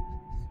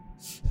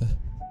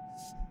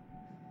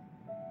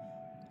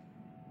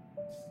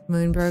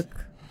 Moonbrook,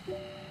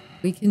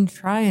 we can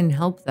try and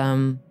help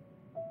them.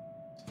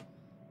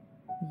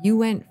 You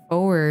went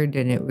forward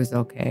and it was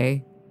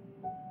okay.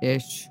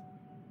 Ish.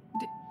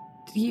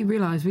 Do you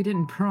realize we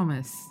didn't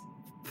promise?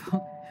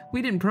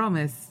 We didn't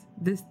promise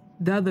the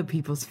other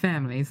people's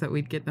families that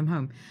we'd get them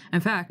home.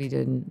 In fact, we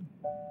didn't.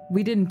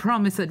 We didn't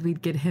promise that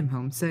we'd get him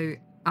home. So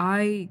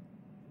I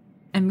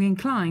am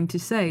inclined to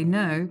say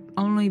no,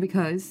 only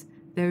because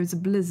there's a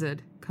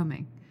blizzard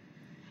coming.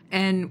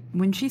 And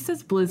when she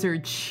says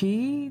blizzard,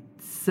 she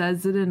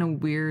says it in a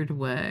weird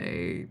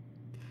way.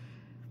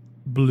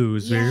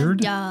 Blizzard? We have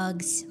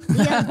dogs. We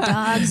have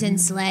dogs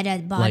and sled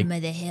at the bottom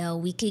of the hill.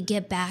 We could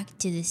get back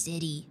to the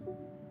city.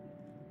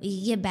 We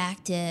could get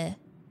back to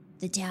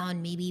the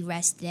town, maybe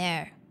rest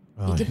there.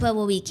 We could put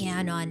what we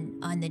can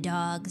on the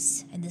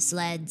dogs and the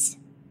sleds.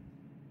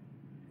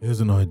 Here's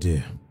an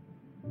idea.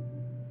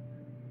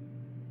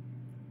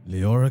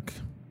 Leoric,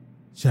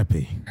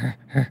 Sheppy,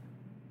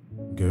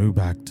 go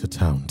back to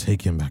town.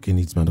 Take him back. He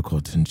needs medical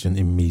attention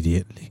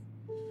immediately.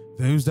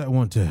 Those that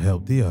want to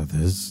help the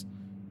others,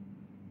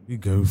 we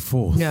go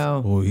forth.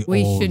 No, or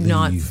we all should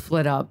not leave.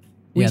 split up.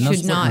 We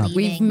should not.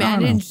 We've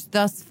managed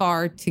thus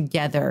far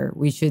together.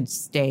 We should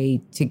stay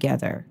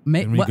together.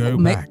 Can we go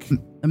back?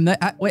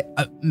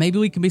 Maybe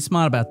we can be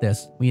smart about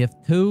this. We have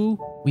two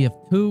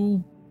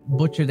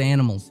butchered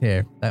animals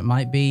here that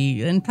might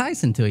be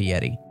enticing to a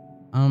Yeti.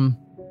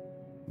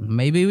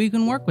 Maybe we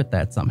can work with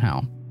that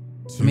somehow.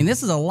 I mean,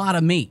 this is a lot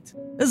of meat.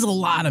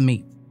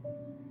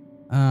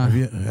 Have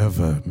you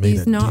ever made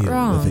a deal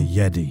with a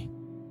Yeti?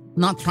 I'm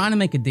not trying to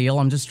make a deal.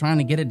 I'm just trying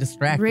to get it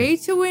distracted.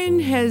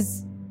 Raytawin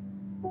has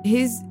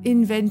his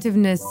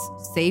inventiveness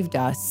saved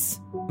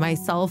us.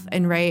 Myself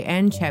and Ray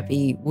and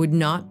Cheppy would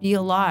not be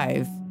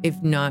alive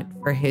if not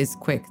for his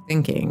quick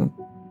thinking.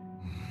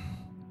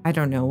 I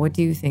don't know. What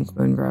do you think,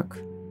 Moonbrook?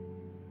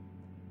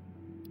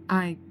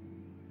 I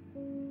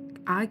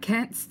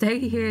can't stay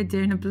here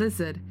during a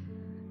blizzard.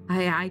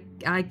 I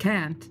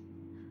can't.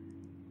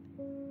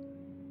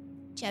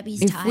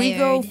 Chubby's if tired. we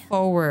go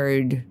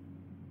forward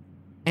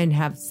and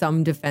have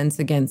some defense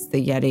against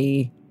the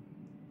Yeti,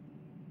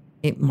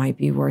 it might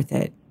be worth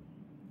it.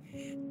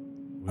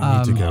 We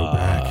need to go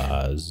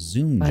back.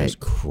 Zoom just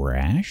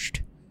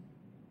crashed.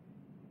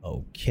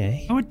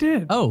 Okay. Oh, it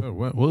did. Oh.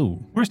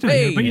 Whoa. We're still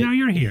here, but now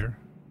you're here.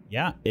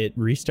 Yeah, it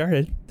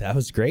restarted. That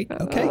was great.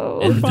 Okay.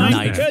 We're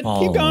fine. Good.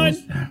 Keep going.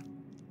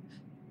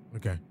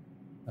 Okay.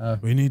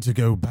 We need to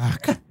go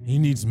back. He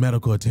needs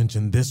medical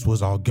attention. This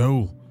was our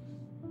goal.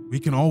 We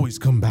can always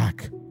come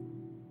back.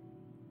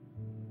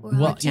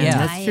 We're all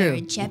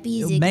tired.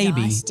 Cheppy's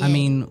Maybe. exhausted. I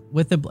mean,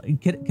 with the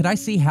could I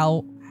see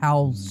how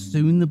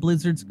soon the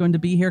blizzard's going to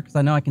be here? Because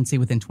I know I can see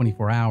within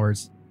 24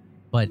 hours,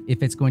 but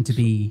if it's going to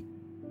be,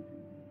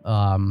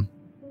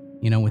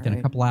 within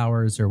a couple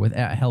hours or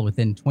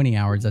within 20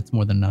 hours, that's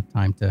more than enough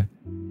time to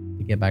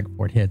get back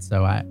before it hits.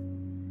 So I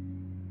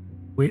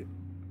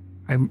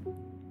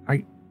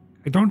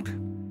don't.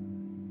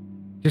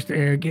 Just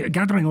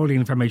gathering all the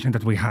information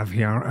that we have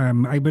here.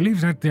 I believe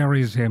that there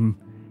is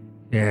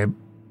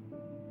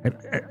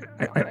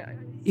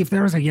If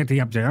there is a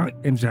Yeti up there,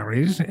 and there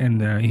is,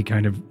 and he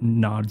kind of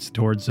nods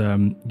towards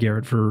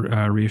Garrett for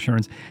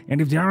reassurance.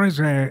 And if there is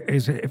a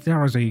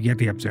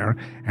Yeti up there,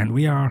 and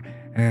we are,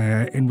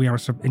 and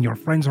your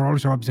friends are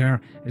also up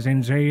there,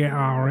 then they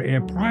are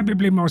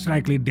probably most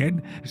likely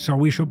dead. So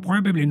we should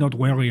probably not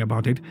worry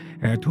about it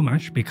too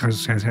much,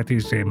 because that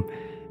is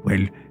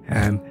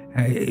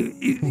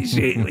it's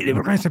a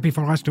recipe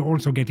for us to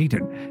also get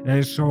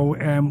eaten. So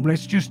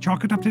let's just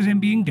chalk it up to them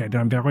being dead.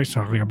 I'm very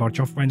sorry about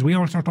your friends. We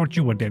also thought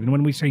you were dead. And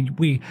when we say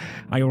we,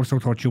 I also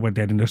thought you were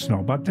dead in the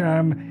snow. But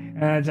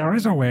there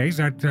is a way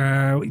that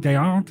they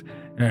aren't.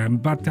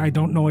 But I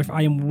don't know if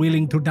I am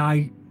willing to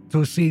die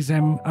to see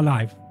them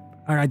alive.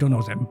 I don't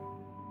know them.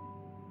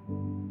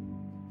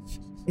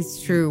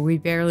 It's true. We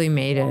barely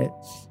made it.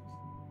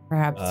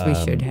 Perhaps we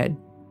should head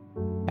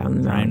down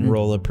the mountain.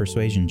 Roll a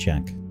persuasion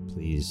check,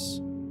 please,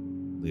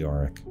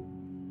 Leoric.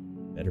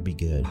 Better be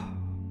good.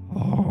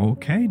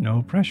 Okay,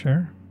 no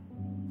pressure.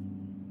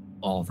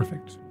 All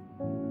perfect.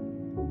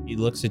 He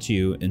looks at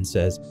you and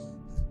says,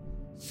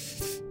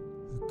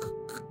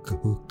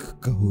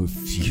 Go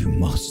if you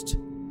must.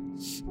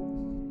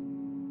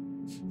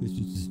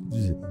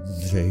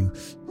 They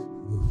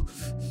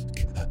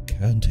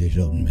counted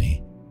on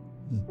me.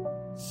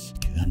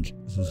 Can't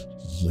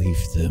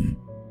leave them.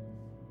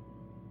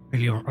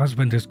 Well, your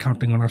husband is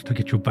counting on us to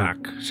get you back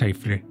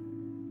safely.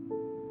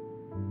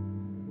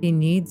 He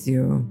needs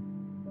you.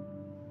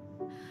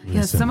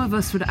 Yeah, some of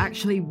us would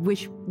actually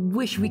wish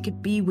we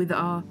could be with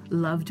our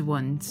loved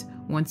ones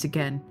once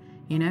again.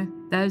 You know,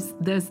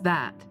 there's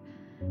that,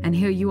 and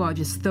here you are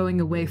just throwing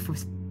away for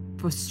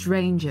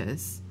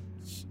strangers.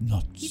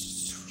 Not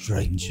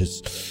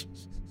strangers.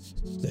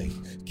 They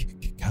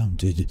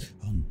counted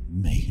on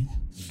me.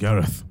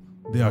 Gareth,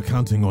 they are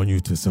counting on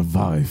you to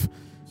survive.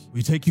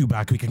 We take you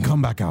back, we can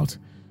come back out.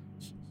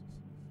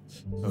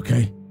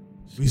 Okay?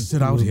 We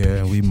sit out here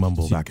and we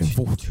mumble back and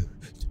forth. Too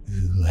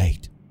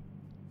late.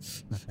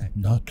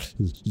 Not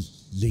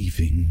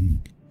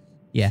leaving.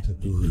 Yeah.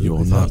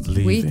 You're not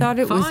leaving. We thought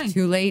it was Fine.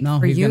 too late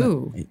for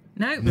you.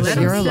 No, Because let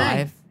him you're stay.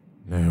 alive.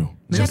 No.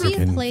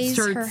 Chubby plays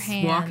her Starts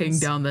hands. walking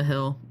down the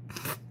hill.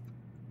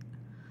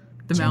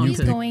 The Chubby's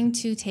mountain. going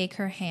to take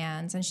her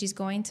hands and she's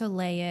going to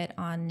lay it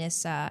on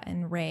Nissa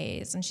and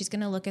Ray's, and she's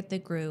going to look at the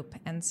group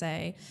and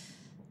say,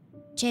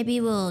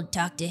 Chubby will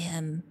talk to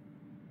him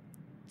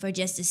for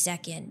just a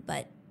second,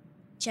 but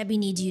Chubby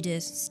needs you to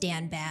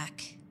stand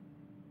back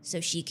so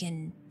she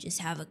can just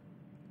have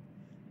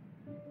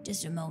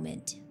just a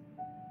moment.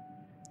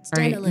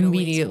 All right,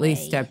 immediately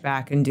step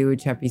back and do what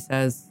Cheppy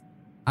says.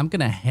 I'm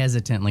going to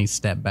hesitantly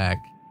step back.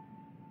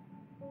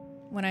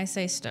 when I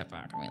say step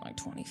back, I mean like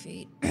 20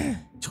 feet.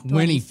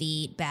 20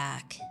 feet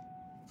back.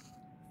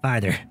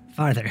 Farther.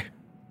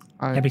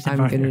 I'm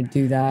going to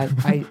do that.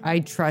 I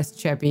trust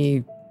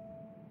Cheppy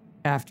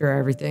after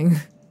everything.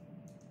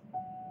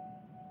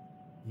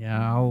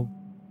 Yeah, all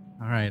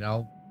right.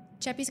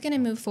 Cheppy's going to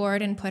move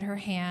forward and put her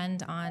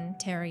hand on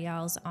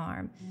Teriel's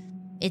arm.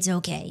 It's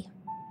okay.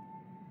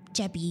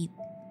 Cheppy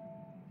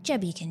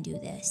can do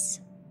this.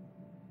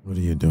 What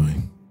are you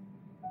doing?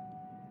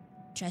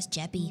 Trust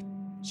Cheppy.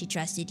 She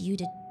trusted you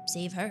to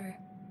save her.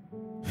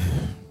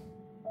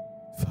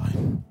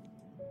 Fine.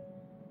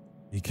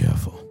 Be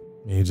careful.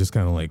 He just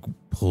kind of like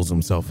pulls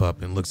himself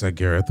up and looks at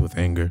Gareth with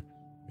anger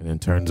and then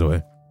turns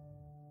away.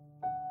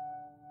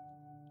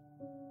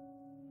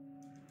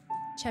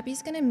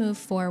 Cheppy's going to move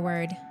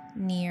forward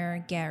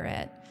near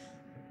Garrett.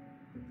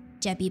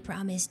 Cheppy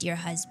promised your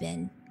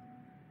husband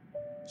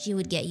she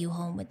would get you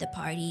home with the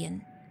party,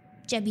 and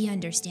Cheppy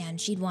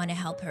understands she'd want to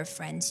help her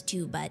friends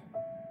too, but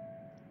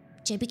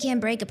Cheppy can't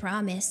break a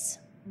promise.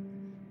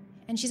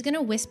 And she's going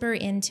to whisper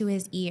into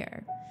his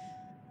ear.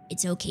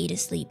 It's okay to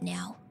sleep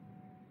now.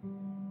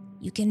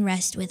 You can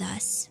rest with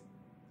us.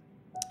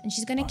 And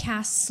she's going to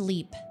cast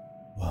sleep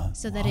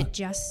so that it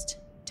just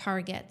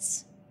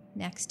targets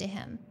next to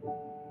him.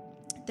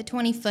 The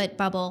 20-foot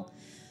bubble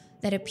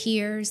that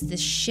appears, this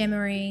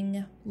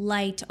shimmering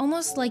light,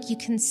 almost like you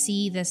can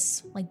see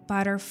this like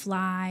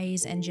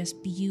butterflies and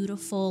just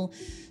beautiful,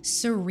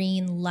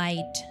 serene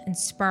light and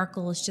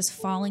sparkles just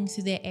falling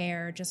through the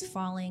air, just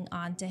falling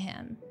onto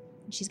him.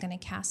 And she's going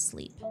to cast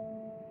sleep.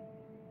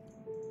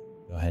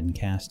 Go ahead and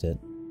cast it.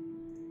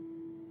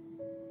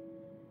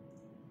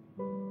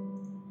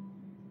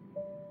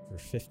 For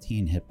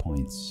 15 hit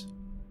points.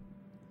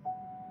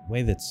 The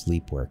way that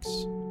sleep works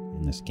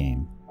in this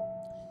game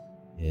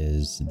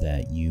is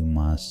that you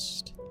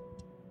must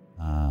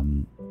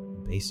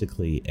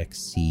basically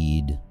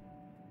exceed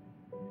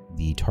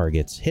the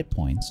target's hit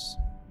points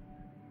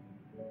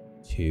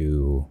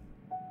to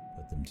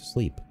put them to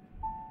sleep.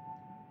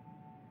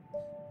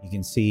 You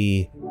can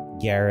see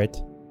Garrett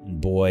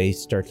and Boy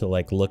start to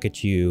like look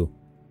at you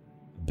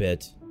a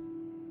bit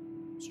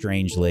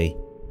strangely.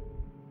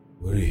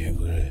 What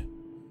did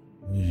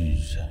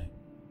you say?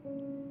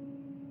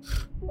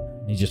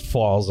 He just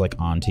falls like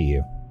onto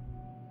you.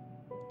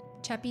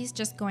 Cheppy's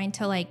just going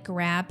to like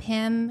grab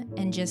him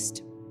and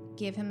just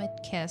give him a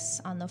kiss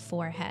on the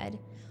forehead.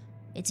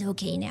 It's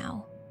okay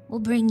now.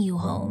 We'll bring you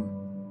home.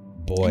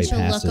 Boy And she'll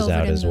look passes over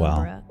out to as well.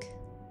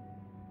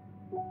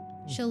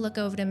 Moonbrook. She'll look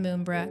over to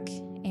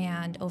Moonbrook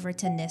and over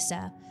to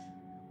Nissa.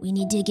 We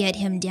need to get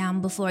him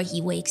down before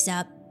he wakes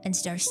up and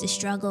starts to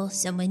struggle.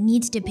 Someone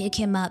needs to pick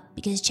him up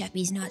because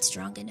Cheppy's not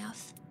strong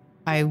enough.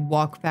 I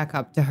walk back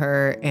up to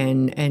her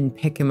and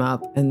pick him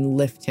up and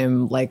lift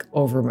him like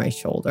over my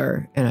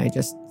shoulder. And I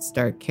just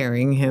start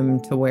carrying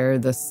him to where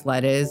the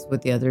sled is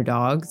with the other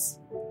dogs.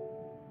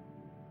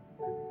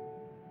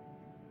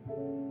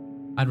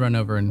 I'd run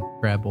over and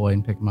grab Boy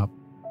and pick him up.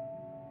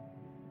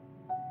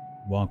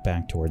 Walk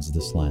back towards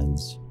the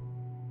sleds.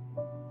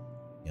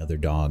 The other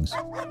dogs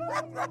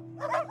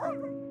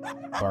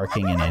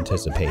barking in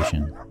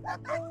anticipation.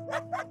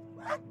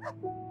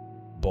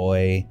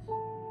 Boy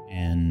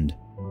and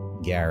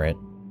Garrett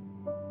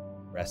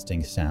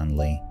resting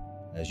soundly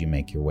as you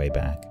make your way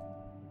back.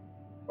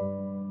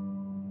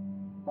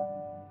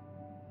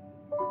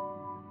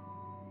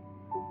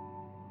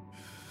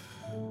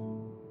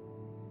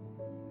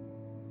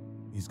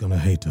 He's gonna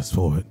hate us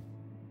for it.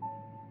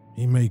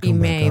 He may come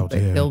back out but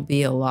here. he'll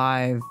be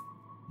alive.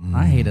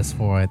 I hate us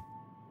for it.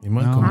 He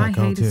might come I back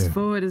out hate us here.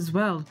 for it as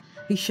well.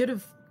 He should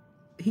have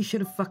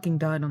fucking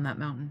died on that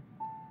mountain.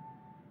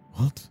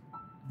 What?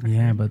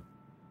 Yeah, but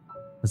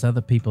there's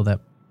other people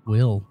that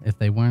will. If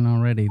they weren't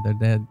already, they're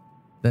dead.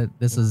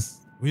 This is...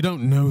 We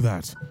don't know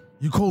that.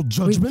 You call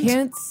judgment? We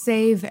can't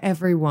save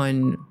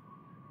everyone.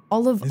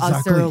 All of us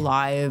Exactly. are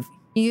alive.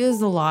 He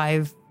is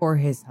alive for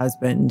his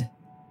husband,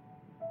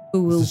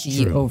 who will This is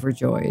be true.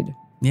 overjoyed.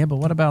 Yeah, but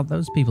what about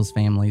those people's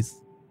families?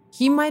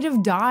 He might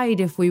have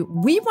died if we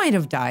might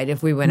have died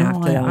if we went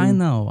after them. I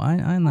know. I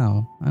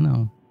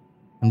know.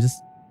 I'm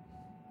just...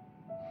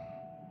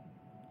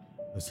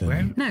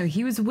 Listen, No,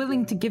 he was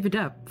willing to give it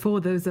up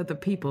for those other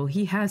people.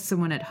 He has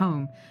someone at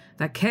home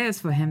that cares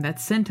for him,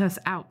 that sent us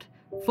out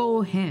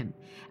for him.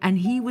 And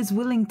he was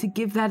willing to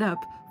give that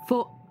up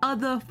for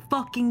other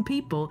fucking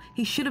people.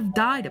 He should have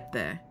died up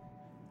there.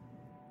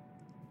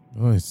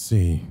 I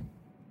see.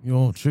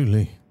 You're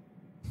truly...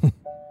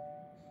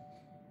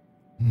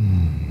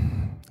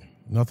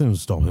 Nothing will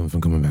stop him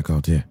from coming back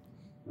out here.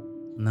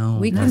 No.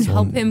 We can That's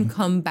help all. him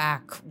come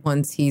back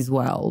once he's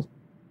well.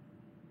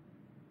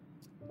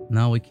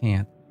 No, we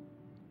can't.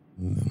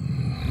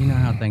 You know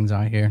how things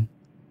are here.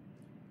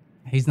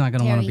 He's not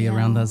going to want to be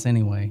around us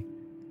anyway.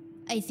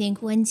 I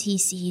think once he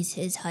sees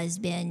his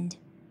husband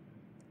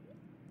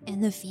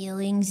and the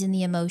feelings and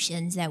the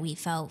emotions that we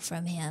felt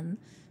from him,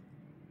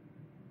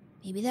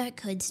 maybe that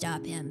could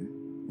stop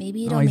him.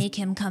 Maybe it'll make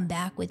him come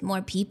back with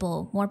more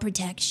people, more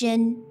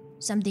protection,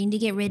 something to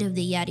get rid of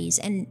the Yetis,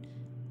 and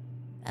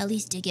at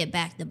least to get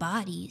back the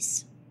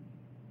bodies.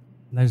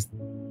 There's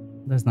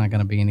not going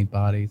to be any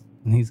bodies.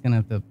 And he's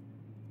going to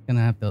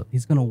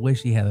he's going to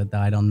wish he had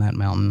died on that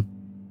mountain.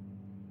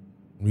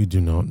 We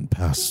do not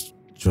pass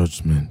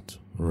judgment,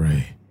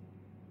 Ray.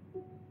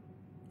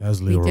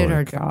 As We did Leroy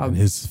our job. and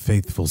his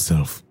faithful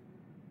self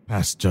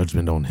passed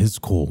judgment on his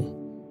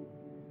call,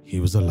 he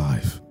was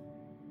alive.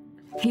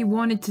 He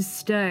wanted to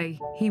stay.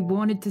 He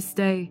wanted to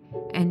stay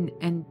and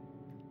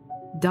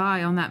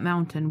die on that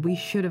mountain. We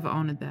should have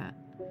honored that.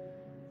 He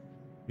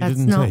That's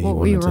didn't not say he what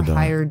we wanted were to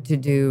die. hired to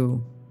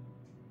do.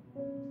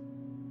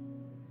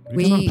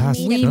 We cannot pass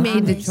We judgment.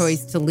 made the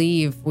choice to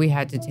leave. We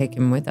had to take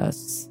him with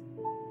us.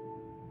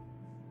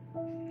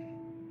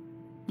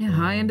 Yeah,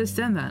 I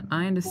understand that.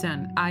 I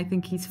understand. I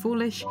think he's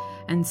foolish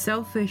and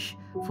selfish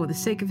for the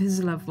sake of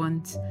his loved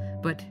ones,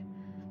 but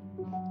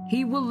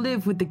he will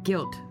live with the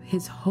guilt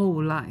his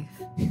whole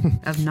life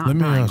of not Let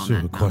me dying ask on you that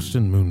a mountain.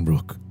 question,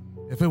 Moonbrook.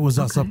 If it was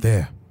us up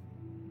there,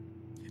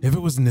 if it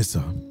was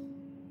Nissa,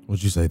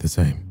 would you say the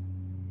same?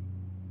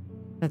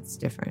 That's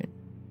different.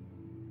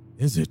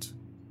 Is it?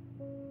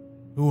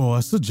 Who are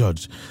us to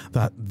judge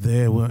that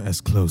they were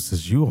as close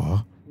as you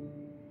are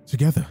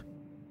together?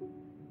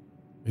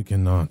 We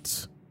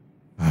cannot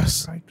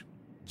pass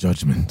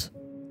judgment.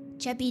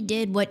 Cheppy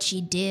did what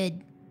she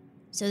did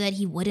so that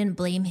he wouldn't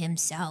blame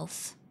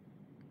himself.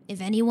 If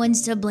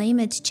anyone's to blame,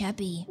 it's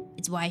Cheppy.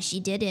 It's why she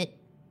did it.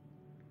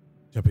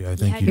 Cheppy, I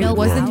think had you no It did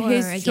wasn't wrong. power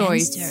his against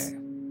choice. her.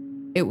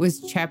 It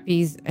was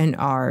Cheppy's and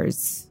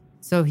ours.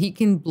 So he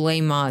can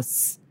blame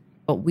us.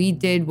 But we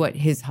did what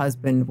his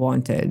husband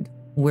wanted.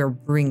 We're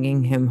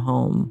bringing him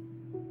home.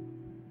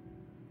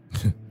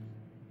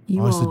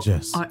 You I all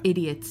suggest- are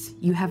idiots.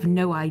 You have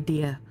no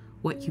idea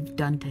what you've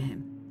done to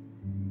him.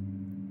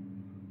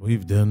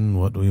 We've done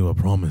what we were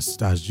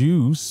promised, as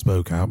you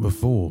spoke out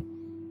before.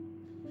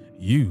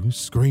 You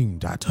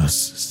screamed at us,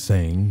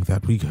 saying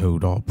that we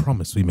owed our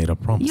promise. We made a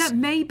promise. Yeah,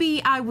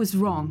 maybe I was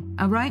wrong,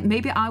 all right?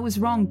 Maybe I was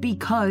wrong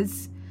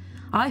because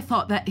I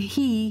thought that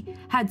he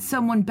had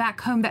someone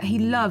back home that he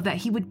loved, that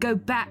he would go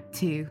back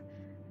to.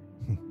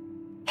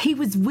 He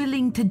was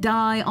willing to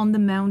die on the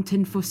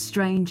mountain for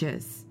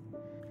strangers.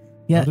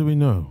 Yeah. How do we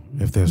know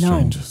if they're No.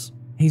 strangers?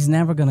 He's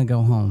never going to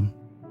go home.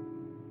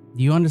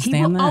 Do you He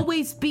understand will that?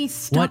 always be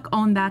stuck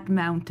on that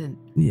mountain.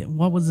 Yeah,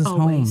 what was his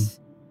Always. home?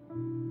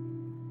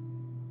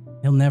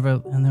 He'll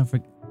never.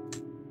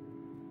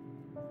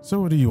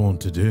 So what do you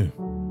want to do?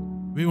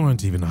 We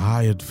weren't even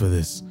hired for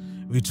this.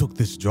 We took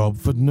this job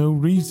for no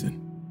reason.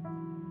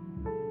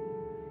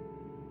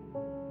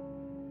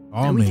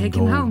 Our we main take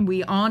goal, him home.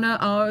 We honor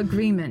our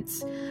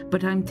agreements.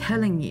 But I'm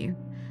telling you,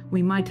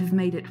 we might have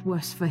made it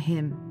worse for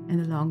him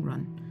in the long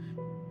run.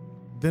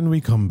 Then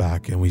we come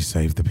back and we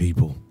save the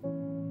people.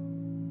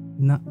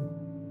 No.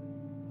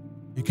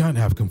 You can't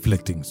have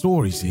conflicting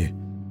stories here.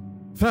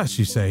 First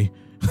you say...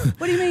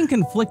 What do you mean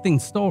conflicting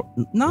story?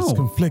 No. It's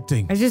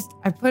conflicting. I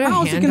put a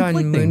How is it hand on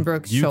conflicting?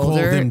 Moonbrook's You call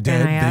shoulder them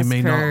dead, and I asked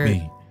they may her, not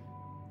be.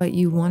 But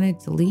you wanted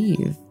to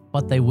leave.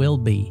 But they will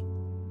be.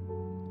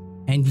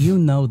 And you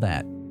know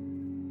that.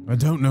 I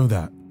don't know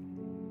that.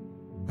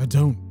 I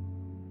don't.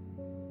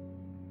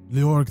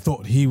 Leoric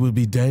thought he would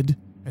be dead,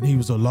 and he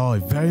was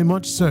alive, very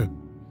much so.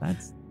 That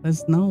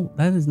is not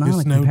It's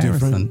a no comparison.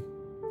 different.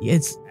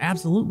 It's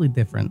absolutely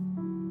different.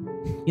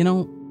 You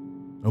know,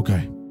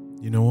 Okay,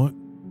 you know what?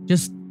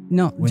 just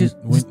no,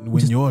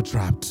 When you're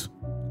trapped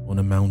on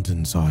a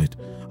mountainside,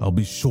 I'll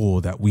be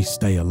sure that we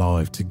stay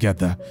alive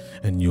together,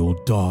 and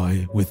you'll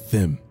die with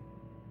them.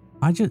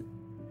 I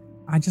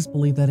just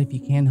believe that if you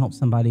can help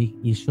somebody,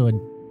 you should,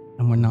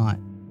 and we're not.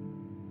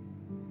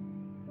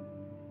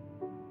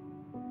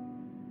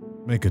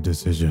 Make a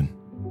decision.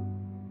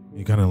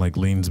 He kind of like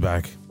leans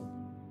back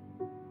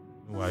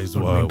while he's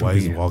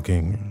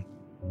walking.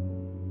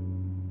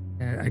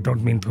 I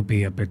don't mean to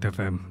be a bit of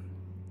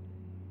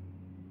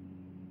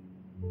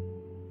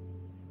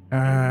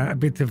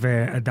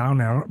a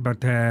downer,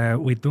 but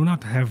we do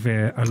not have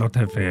a lot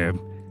of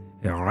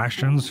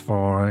rations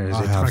for I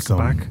the have trek some.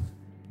 back.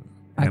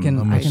 I can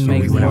I'm make sure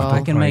more.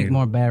 I can make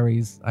more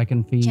berries. I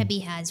can feed Chubby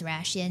has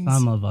rations.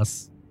 some of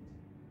us.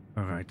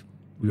 All right.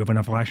 We have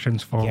enough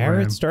rations for...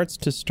 Garrett starts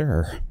to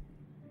stir.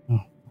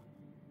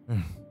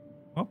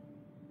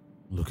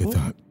 Look at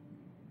that.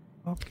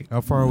 Okay.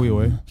 How far are we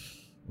away?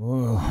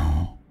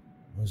 Whoa.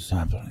 What's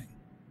happening?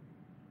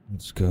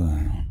 What's going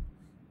on?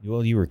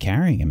 Well, you were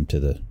carrying him to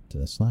the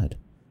sled.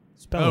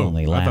 Spell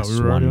only I thought lasts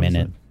we were already 1 on the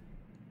minute.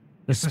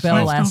 The Is the spell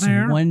sled lasts still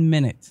there? 1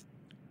 minute.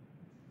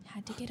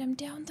 Had to get him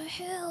down the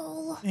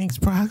hill. Thanks,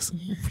 Prox.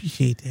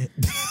 Appreciate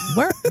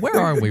that. Where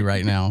are we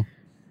right now?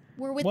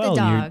 We're with Well,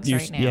 the dogs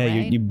right now, yeah,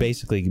 right? you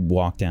basically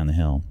walk down the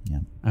hill. Yeah.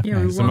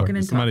 Yeah, we're walking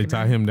and Somebody talking.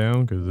 tie him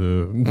down,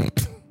 because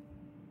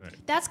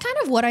That's kind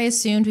of what I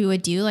assumed we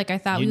would do. Like, I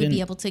thought You we would be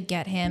didn't- able to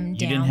get him You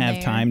down didn't have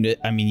there. time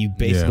to. I mean, you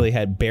basically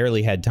had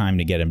barely had time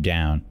to get him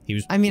down. He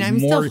was. I mean, he's I'm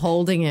more, still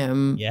holding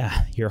him.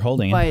 Yeah, you're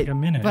holding him. But, a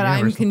minute. but Yeah,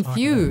 we're I'm still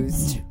talking about it.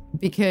 confused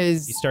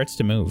because He starts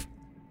to move.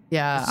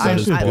 yeah, So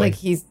does the boy. like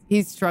he's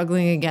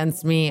struggling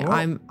against me.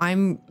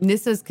 I'm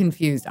Nissa's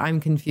confused. I'm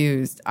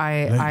confused.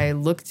 I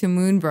look to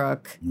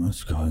Moonbrook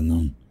What's going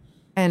on?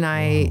 and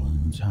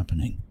What's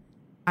happening?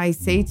 I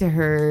say to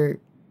her,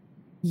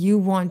 "You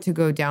want to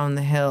go down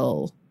the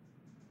hill.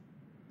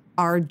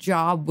 Our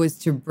job was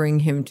to bring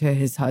him to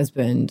his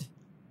husband.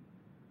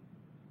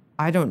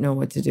 I don't know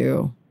what to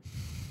do."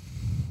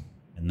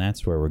 And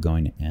that's where we're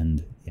going to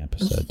end the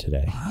episode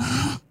today.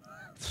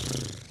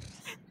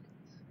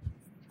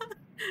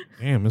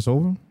 damn, it's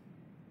over.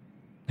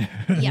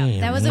 Yeah,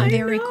 that was a I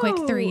very quick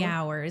know. 3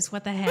 hours.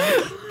 What the heck?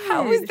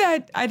 How is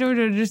that? I don't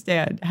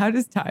understand. How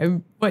does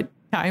time? What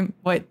time?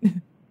 What?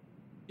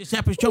 This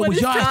episode What was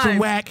is awesome, time?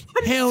 whack.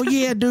 Hell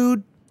yeah,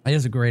 dude. It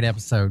is a great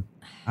episode.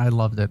 I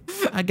loved it.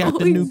 I got the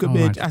Holy nuka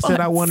bitch. I said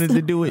I wanted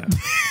to do it.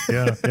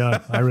 Yeah,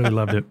 I really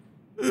loved it.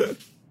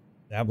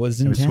 That was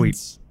It was intense.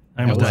 sweet.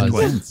 I almost It died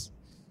was. twice.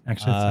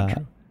 Actually, that's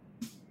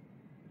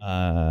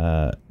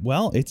not true.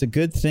 Well, it's a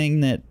good thing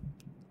that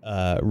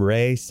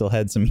Ray still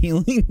had some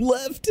healing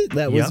left.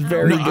 That was Yep.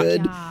 very No,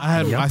 good.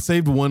 I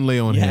saved one lay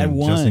on You had him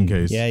one. just in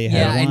case. Yeah, you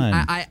Yeah, had one.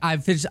 and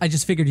I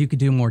just figured you could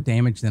do more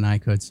damage than I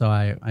could, so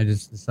I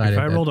just decided. If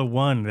I that- rolled a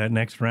 1 that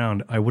next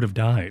round, I would have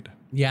died.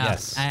 yeah,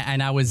 Yes.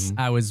 and I was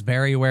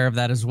very aware of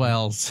that as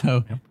well.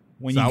 So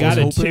When So you I got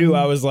a was 2, hoping-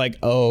 I was like,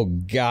 oh,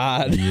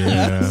 God.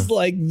 Yeah. I was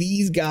like,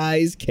 these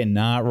guys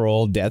cannot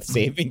roll death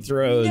saving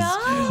throws.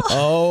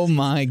 Oh,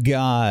 my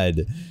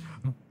God.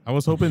 I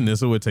was hoping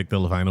Nissa would take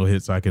the final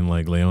hit so I can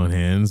like lay on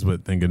hands,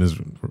 but thank goodness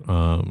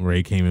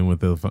Ray came in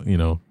with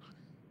the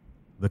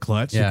the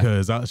clutch Yeah.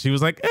 because she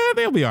was like,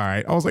 they'll be all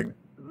right. I was like,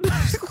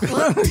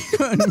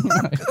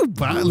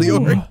 bye,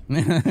 Leoric.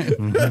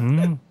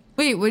 Mhm.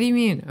 Wait, what do you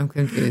mean? I'm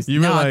confused. You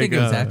were no, like, I think it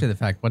was after the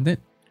fact, wasn't it?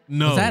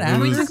 No, Was that it after?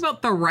 Can we was talk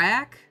about the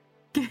rack?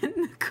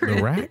 Getting the crit.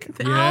 the rack.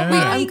 Wait,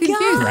 I'm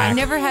confused. I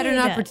never had an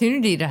God.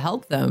 opportunity to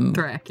help them.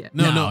 The rack, yeah.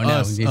 No, No,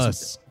 us.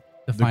 it's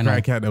the The final.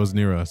 crack cat that was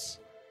near us.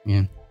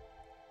 Yeah.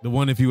 The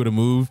one, if you would have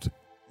moved,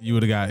 you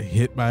would have got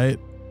hit by it.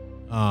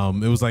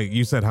 It was like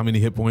you said how many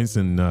hit points,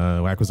 and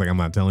Whack was like, "I'm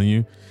not telling you."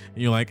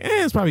 And you're like,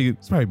 it's probably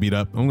beat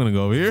up. I'm gonna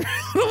go over here.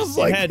 I was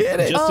like, Had, hit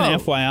it. just Oh. an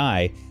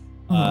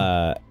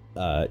FYI,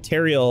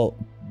 Teriel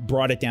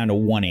brought it down to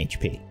 1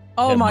 HP.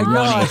 Oh Had my 1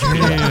 God. HP.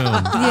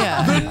 Damn.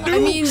 Yeah. I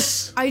mean,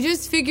 I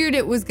just figured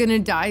it was going to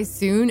die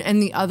soon,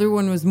 and the other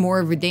one was more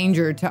of a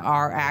danger to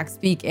our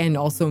Axebeak and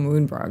also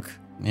Moonbrook.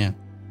 Yeah.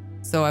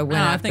 So I went No,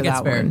 I after think it's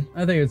that fair. one.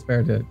 I think it's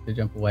fair to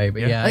jump away,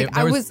 but yeah, Like,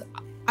 there I was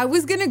I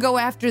was gonna go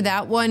after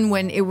that one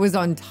when it was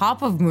on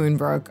top of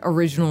Moonbrook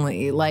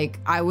originally. Like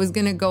I was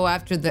gonna go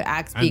after the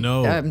axe beak. I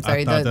know. I'm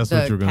sorry, I thought that's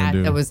what you were gonna cat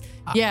do. that was.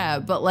 Yeah,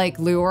 but like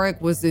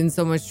Leoric was in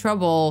so much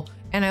trouble,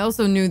 and I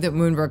also knew that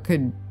Moonbrook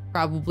could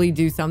probably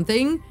do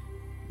something.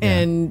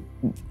 And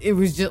it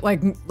was just like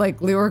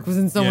Leoric was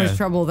in so much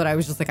trouble that I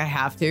was just like, I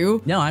have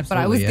to. No, absolutely. But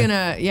I was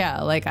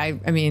gonna, like I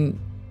mean,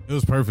 it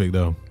was perfect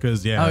though,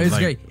 because Oh, it was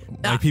like, great.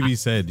 Like PB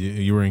said,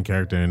 you were in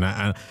character, and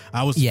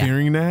I was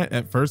fearing that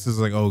at first. It's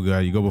like, oh god,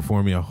 you go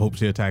before me. I hope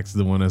she attacks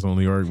the one that's on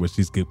Leoric, but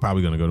she's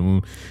probably gonna go to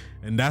Moon.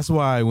 And that's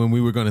why when we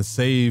were gonna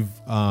save,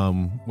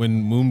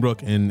 when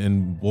Moonbrook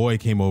and Boy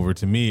came over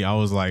to me, I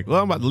was like,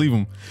 well, I'm about to leave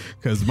him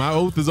because my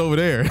oath is over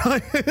there.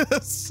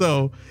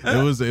 So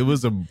it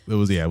was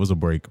a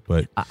break.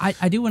 But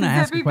I do want to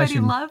ask a question.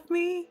 Everybody love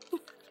me.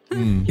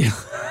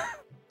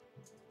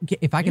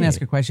 If I can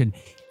ask a question,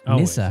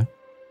 Nissa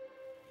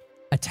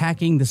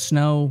attacking the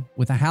snow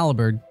with a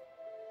halberd,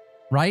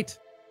 right?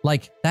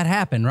 Like that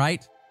happened,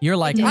 right? You're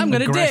like, I'm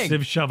gonna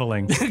aggressive dig.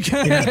 shoveling.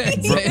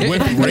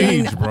 with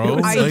rage, bro.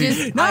 I Like,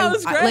 just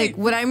like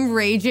when I'm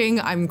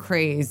raging, I'm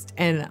crazed,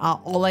 and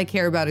all I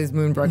care about is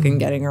Moonbrook and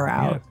getting her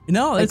out.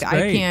 No, that's like,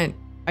 great. I can't.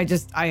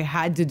 I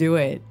had to do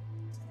it.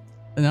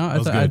 No, I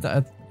was had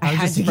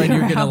just to afraid get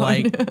you were her gonna out.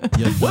 like.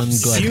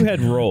 If you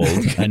had rolled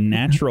a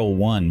natural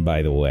 1,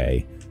 by the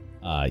way,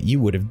 you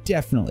would have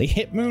definitely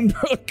hit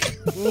Moonbrook.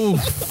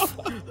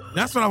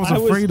 That's what I was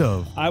afraid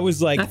of. I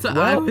was like, That's what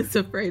well, I was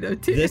afraid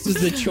of too. this is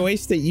the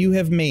choice that you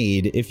have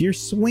made. If you're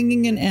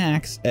swinging an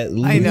axe at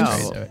loose, I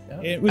know.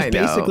 it was I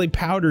know. basically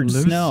powdered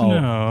Loose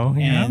snow.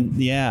 yeah. And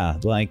yeah,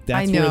 like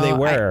that's I where they know.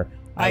 were.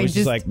 I was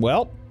just like,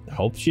 well,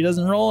 hope she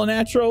doesn't roll a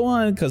natural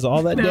 1 because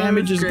all that No,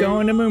 damage it's is great.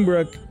 going to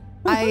Moonbrook.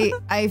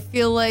 I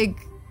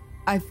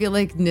feel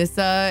like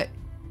Nissa,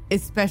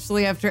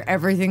 especially after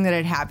everything that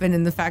had happened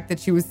and the fact that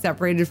she was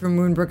separated from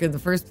Moonbrook in the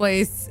first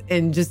place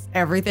and just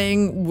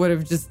everything would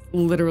have just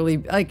literally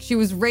like she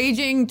was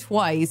raging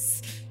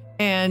twice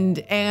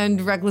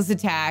and reckless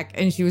attack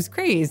and she was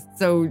crazed.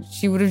 So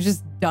she would have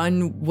just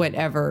done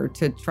whatever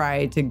to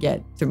try to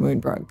get to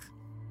Moonbrook.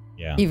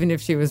 Yeah. Even if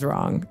she was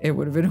wrong, it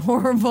would have been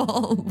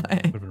horrible.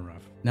 But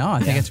No,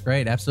 I think it's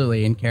great.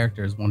 Absolutely, in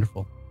character is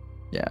wonderful.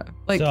 yeah.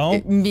 Like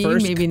So, me,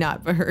 first- maybe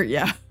not, but her,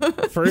 yeah.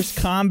 First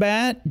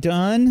combat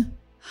done.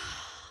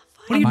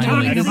 What are you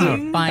Finally. talking about? How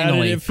did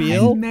Finally, it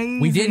feel? Amazing.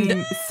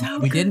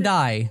 we didn't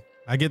die.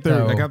 I got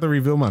So- to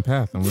reveal my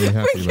path. I'm really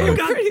happy about it.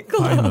 Pretty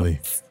close. Finally.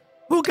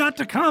 Who got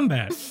to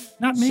combat?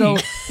 Not me. So,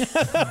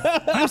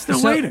 I'm still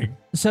so- waiting.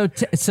 so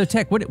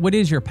Tech, what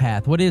is your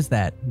path? What is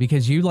that?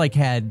 Because you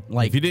had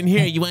If you didn't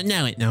hear it, you wouldn't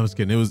know it. No, I was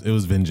kidding. It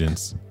was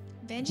vengeance.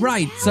 Vengeance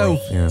right.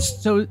 Alley?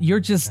 So you're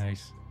just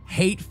Nice.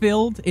 hate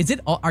filled. Is it?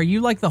 Are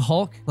you like the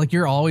Hulk? Like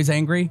you're always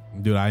angry?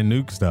 Dude, I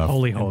nuke stuff.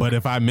 Holy Hulk. But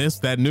if I miss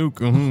that nuke,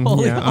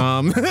 Holy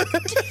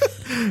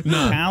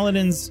no.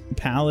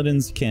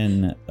 Paladins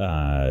can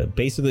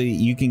basically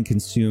you can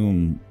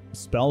consume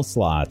spell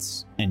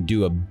slots and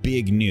do a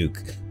big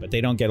nuke, but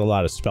they don't get a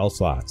lot of spell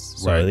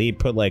slots. So Right. he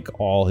put like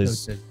all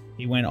his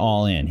he went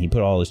all in. He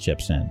put all his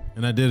chips in.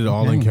 And I did it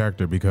all in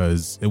character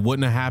because it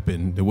wouldn't have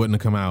happened. It wouldn't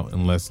have come out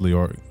unless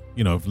Leoric,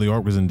 if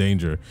Leoric was in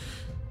danger.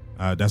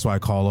 That's why I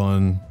call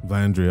on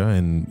Vlandria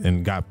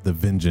and got the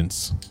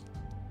vengeance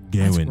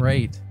going. That's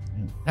great.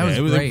 That was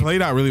it great.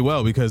 played out really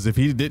well because if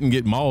he didn't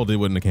get mauled, it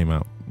wouldn't have came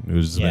out. It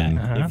was Yeah. been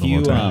If a long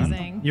you, time.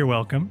 Amazing. You're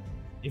welcome.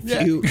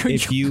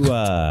 If you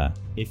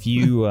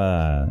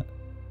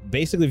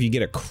basically if you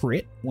get a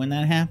crit when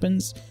that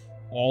happens,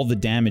 all the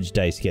damage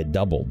dice get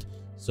doubled.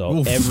 So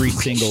Oof. every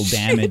single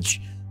damage,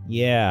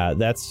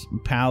 that's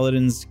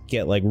paladins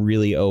get like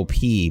really OP.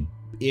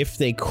 If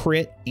they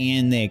crit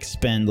and they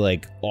expend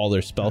like all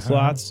their spell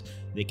slots,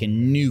 they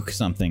can nuke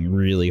something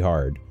really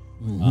hard.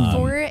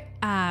 For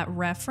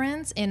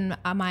reference, in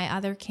my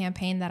other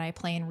campaign that I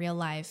play in real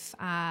life,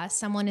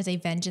 someone is a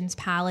vengeance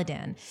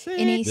paladin.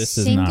 In a This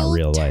is not single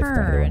real life, by the way.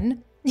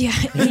 turn, in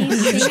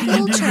a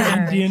single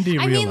turn. D&D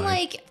I real mean,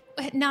 life.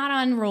 like not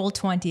on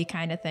Roll20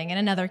 kind of thing. In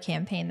another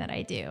campaign that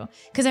I do,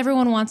 because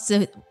everyone wants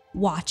to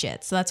watch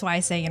it, so that's why I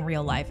say in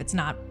real life it's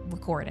not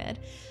recorded.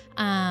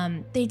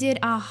 They did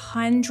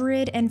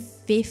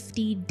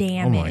 150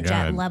 damage God.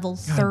 at level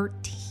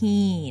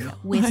 13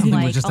 with think it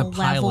was like just a a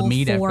pile of level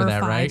meat 4 after or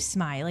that, 5 right?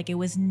 smite. Like it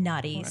was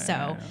nutty.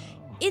 So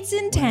it's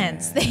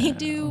intense. They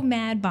do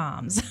mad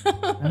bombs.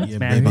 Yeah,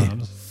 Man baby.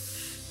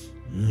 bombs.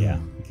 Yeah,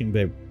 it can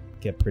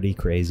get pretty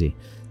crazy.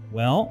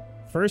 Well,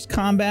 first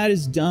combat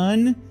is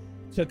done.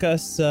 Took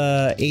us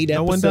 8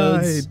 No one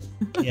episodes.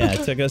 Yeah,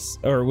 it took us,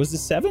 or was it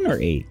 7 or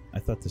 8? I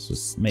thought this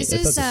was.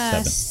 This I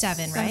thought is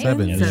 7, right?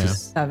 7, Yeah, yeah. this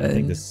is- I think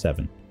Seven. this is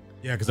 7.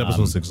 Yeah, because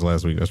episode 6 was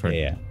last week. That's right.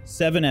 Yeah,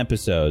 7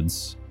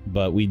 episodes,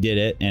 but we did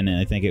it, and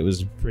I think it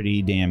was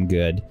pretty damn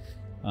good.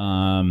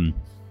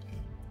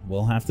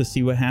 We'll have to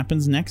see what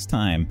happens next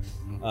time.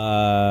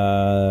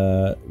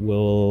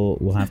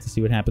 We'll have to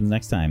see what happens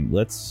next time.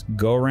 Let's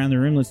go around the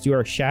room. Let's do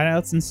our shout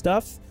outs and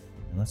stuff.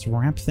 And let's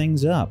wrap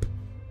things up.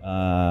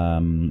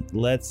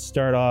 Let's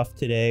start off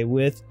today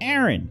with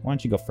Aaron. Why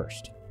don't you go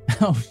first?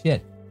 Oh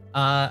shit.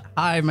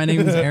 Hi, my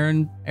name is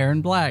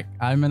Aaron Black.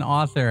 I'm an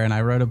author, and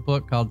I wrote a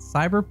book called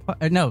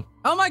Cyberpunk. No,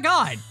 oh my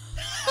God!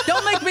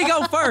 Don't make me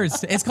go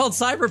first. It's called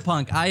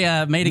Cyberpunk.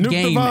 I made a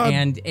game,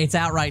 and it's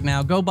out right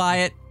now. Go buy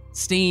it.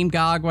 Steam,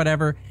 GOG,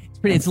 whatever.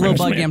 It's a little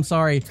buggy. I'm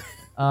sorry.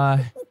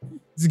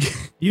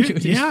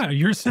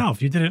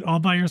 Yourself. You did it all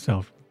by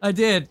yourself. I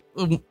did.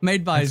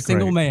 Made by a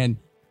single man.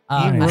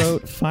 He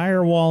wrote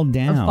Firewall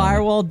Down.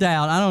 Firewall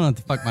Down. I don't know what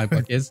the fuck my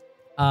book is.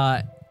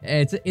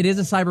 It is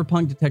a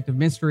cyberpunk detective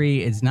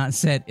mystery. It's not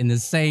set in the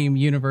same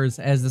universe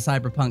as the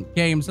cyberpunk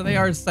game, so they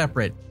are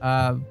separate.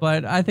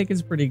 But I think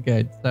it's pretty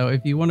good. So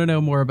if you want to know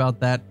more about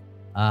that,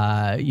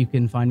 you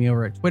can find me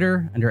over at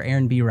Twitter under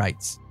Aaron B.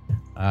 Writes.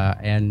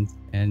 And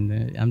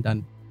I'm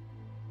done.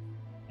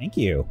 Thank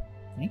you,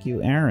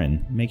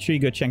 Aaron. Make sure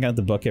you go check out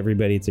the book,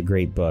 everybody. It's a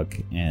great book,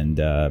 and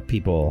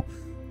people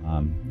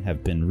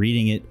have been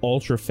reading it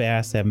ultra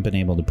fast. Haven't been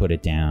able to put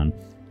it down.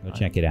 Go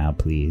check it out,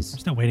 please. I'm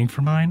still waiting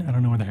for mine. I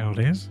don't know where the hell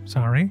it is.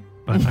 Sorry,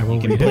 but I will.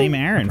 You can blame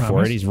Aaron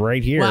for it. He's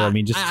right here. Well, I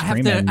mean, just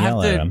scream and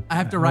yell at him. I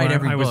have to write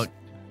every book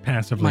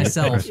passively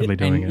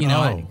doing it. You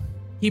know,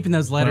 keeping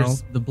those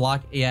letters, the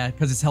block,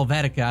 because it's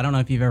Helvetica. I don't know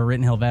if you've ever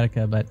written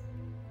Helvetica, but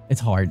it's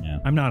hard. Yeah.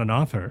 I'm not an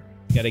author.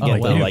 You got to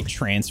get the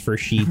transfer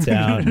sheets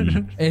out.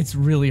 And, it's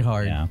really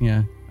hard.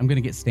 Yeah. I'm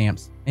gonna get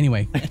stamps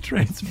anyway.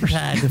 Transfer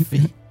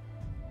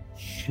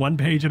one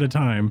page at a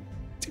time.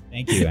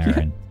 Thank you,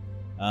 Aaron.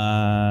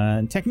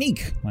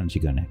 Technique, why don't you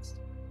go next?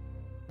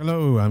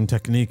 Hello, I'm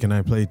Technique, and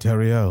I play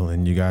Teriel,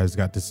 and you guys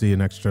got to see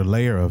an extra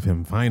layer of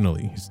him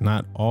finally. He's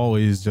not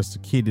always just a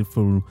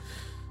kidful,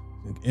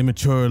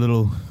 immature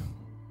little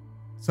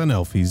sun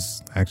elf.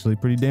 He's actually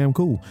pretty damn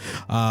cool.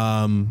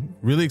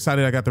 Really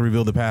excited I got to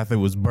reveal the path. It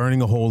was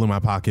burning a hole in my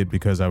pocket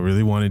because I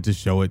really wanted to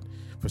show it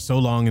for so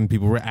long, and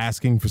people were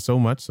asking for so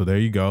much. So there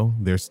you go.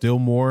 There's still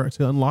more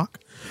to unlock.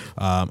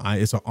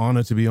 It's an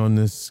honor to be on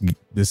this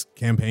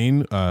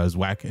campaign. As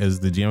Whack as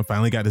the GM,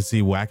 finally got to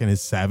see Whack and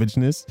his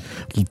savageness.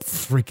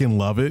 Freaking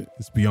love it.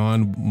 It's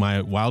beyond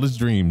my wildest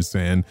dreams,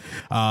 man.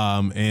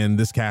 And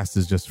this cast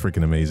is just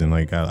freaking amazing.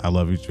 Like I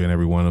love each and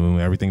every one of them.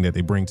 Everything that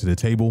they bring to the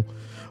table.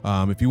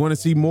 If you want to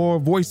see more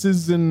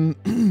voices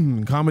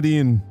and comedy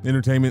and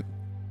entertainment,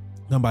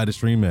 come by the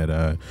stream at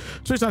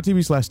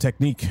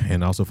twitch.tv/Technique,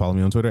 and also follow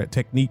me on Twitter at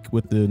Technique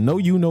with the no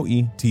U no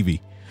E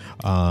TV.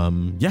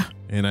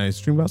 And I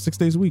stream about 6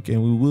 days a week,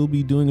 and we will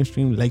be doing a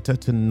stream later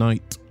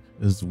tonight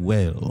as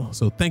well.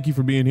 So thank you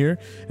for being here,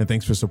 and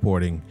thanks for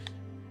supporting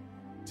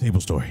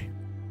Table Story.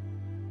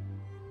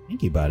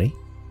 Thank you, buddy.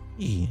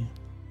 Yeah.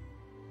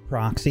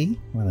 Proxy,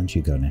 why don't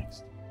you go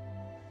next?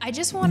 I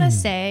just want to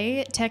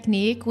say,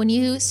 Technique, when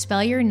you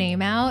spell your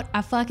name out,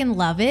 I fucking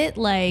love it.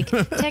 Like,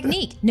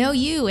 Technique, no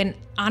you. And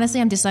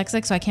honestly, I'm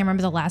dyslexic, so I can't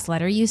remember the last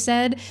letter you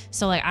said.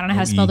 So, like, I don't know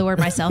how to spell the word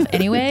myself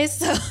anyways.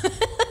 So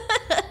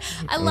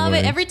I love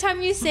it. Every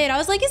time you say it, I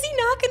was like, is he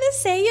not going to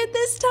say it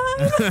this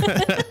time?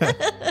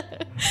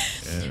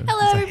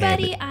 Hello,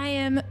 everybody. I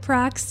am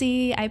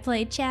Proxy. I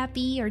play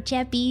Chappie or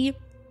Cheppy.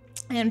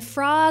 And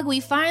Frog, we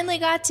finally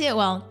got to,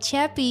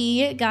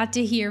 Cheppy got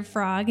to hear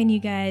Frog, and you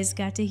guys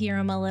got to hear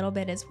him a little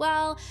bit as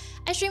well.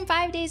 I stream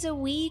 5 days a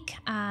week.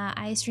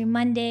 I stream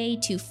Monday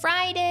to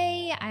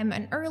Friday. I'm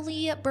an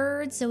early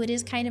bird, so it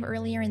is kind of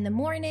earlier in the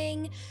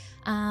morning.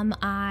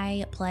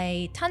 I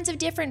play tons of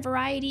different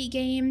variety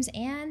games,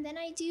 and then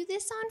I do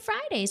this on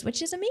Fridays,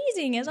 which is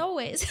amazing as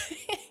always.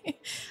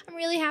 I'm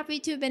really happy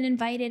to have been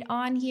invited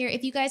on here.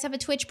 If you guys have a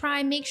Twitch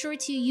Prime, make sure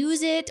to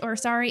use it,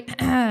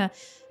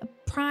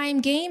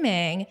 Prime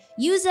Gaming.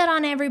 Use that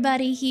on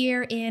everybody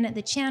here in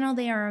the channel.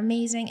 They are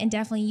amazing, and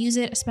definitely use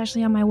it,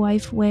 especially on my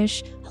wife,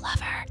 Wish. I love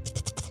her.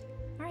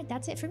 All right,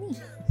 that's it for me.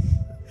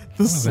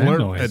 The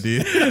slurp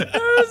idea.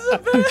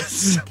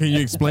 Can you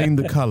explain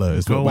the color?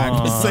 Is what Whack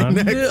was saying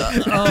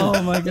next.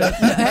 Oh my god.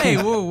 Hey,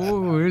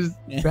 whoa, here's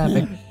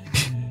traffic.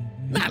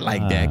 Not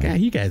like that, guy.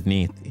 You guys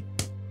nasty.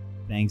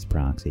 Thanks,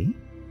 Proxy.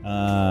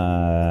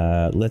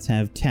 Let's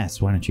have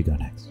Tess. Why don't you go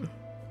next?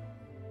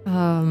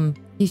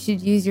 You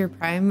should use your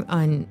Prime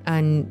on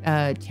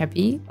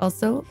Cheppy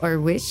also, or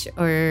Wish,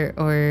 or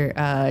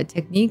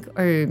Technique,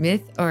 or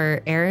Myth,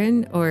 or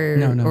Aaron,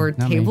 or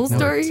Table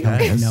Story.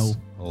 No.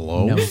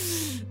 Hello. No.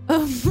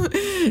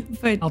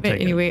 But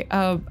anyway,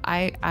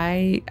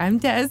 I'm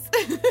Tess.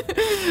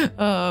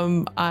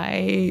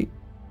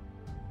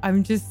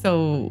 I'm just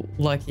so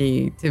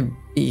lucky to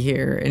be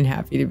here and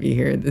happy to be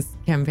here. This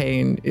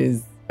campaign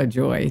is a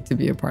joy to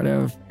be a part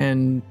of,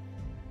 and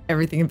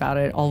everything about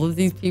it. All of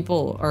these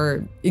people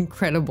are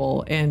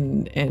incredible,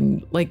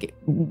 and like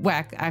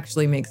Whack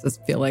actually makes us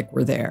feel like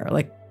we're there.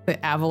 Like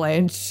the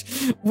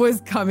avalanche was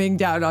coming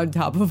down on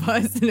top of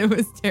us, and it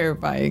was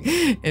terrifying,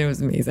 and it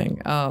was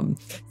amazing.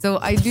 So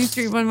I do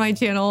stream on my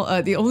channel.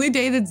 The only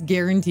day that's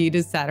guaranteed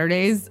is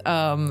Saturdays.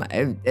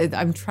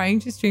 I'm trying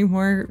to stream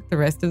more the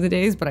rest of the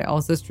days, but I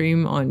also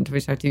stream on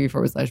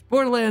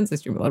twitch.tv/Borderlands. I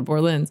stream a lot of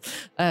Borderlands.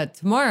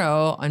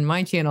 Tomorrow on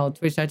my channel,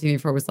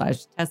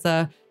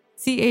 twitch.tv/Tessa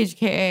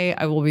CHKA,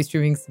 I will be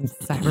streaming some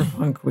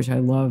Cyberpunk, which I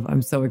love.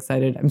 I'm so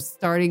excited. I'm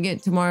starting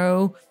it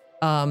tomorrow.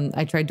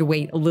 I tried to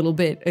wait a little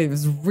bit. It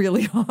was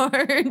really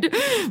hard,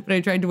 but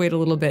I tried to wait a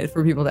little bit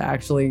for people to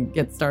actually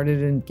get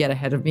started and get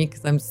ahead of me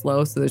because I'm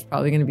slow. So there's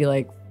probably going to be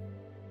like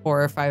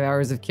 4 or 5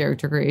 hours of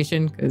character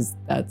creation because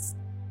that's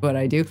what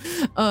I do.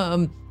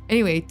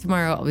 Anyway,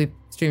 tomorrow I'll be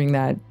streaming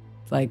that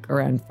like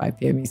around 5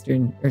 p.m.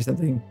 Eastern or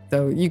something.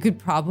 So you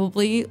could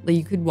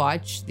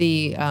watch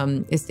the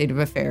State of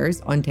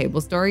Affairs on Table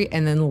Story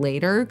and then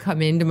later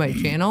come into my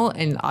channel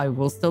and I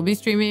will still be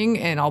streaming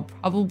and I'll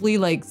probably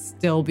like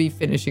still be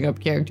finishing up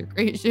character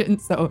creation.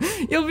 So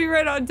you'll be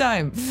right on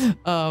time.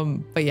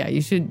 But yeah,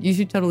 you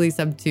should totally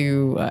sub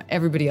to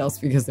everybody else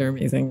because they're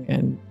amazing.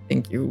 And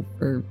thank you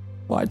for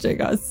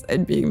watching us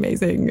and being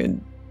amazing.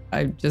 And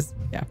this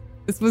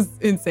was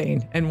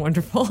insane and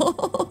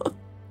wonderful.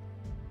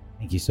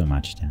 Thank you so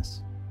much,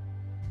 Tess.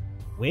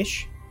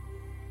 Wish?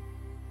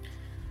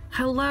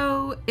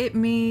 Hello, it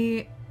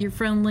me, your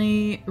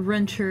friendly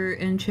Wrencher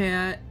in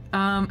chat.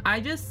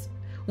 I just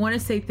want to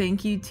say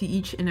thank you to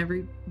each and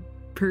every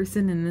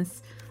person in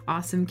this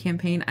awesome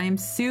campaign. I am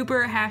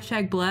super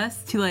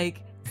 #blessed to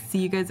like see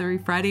you guys every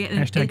Friday. And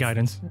Hashtag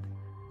guidance.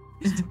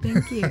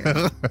 Thank you.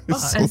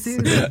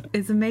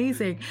 It's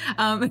amazing.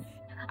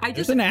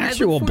 There's an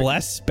actual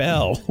bless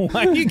spell.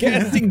 Why are you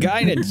casting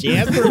guidance?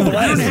 Jasper bless.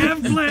 I don't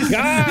have bless.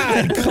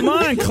 God, come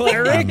on,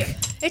 cleric.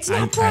 It's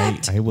not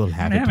blocked. I will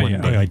have it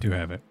one day. I do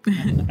have it.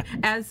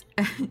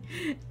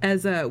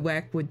 As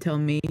Wack would tell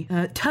me,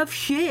 tough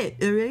shit,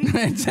 all right?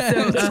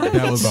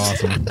 That was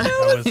awesome.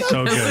 That was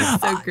so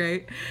good. So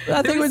great.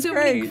 I think it was so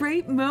many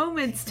great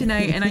moments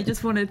tonight, and I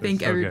just want to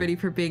thank everybody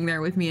for being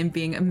there with me and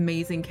being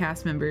amazing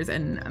cast members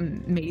and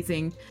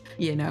amazing,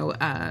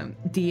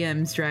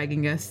 DMs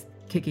dragging us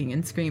kicking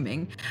and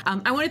screaming.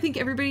 I want to thank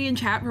everybody in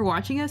chat for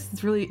watching us.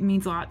 This really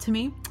means a lot to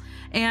me.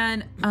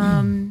 And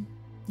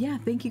yeah,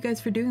 thank you guys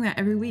for doing that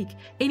every week.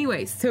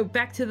 Anyways, so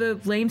back to the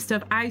lame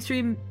stuff. I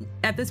stream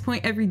at this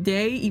point every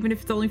day, even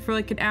if it's only for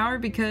like an hour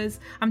because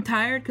I'm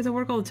tired because I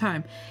work all the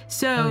time.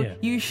 So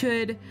you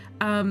should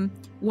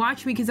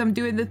watch me because I'm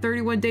doing the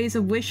 31 Days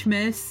of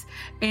Wishmas.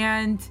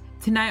 And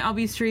tonight I'll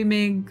be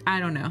streaming,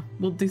 I don't know,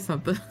 we'll do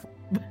something.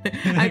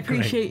 I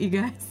appreciate you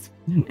guys.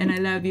 And I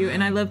love you,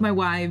 and I love my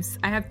wives.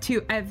 I have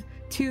two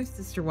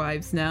sister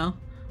wives now.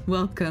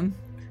 Welcome.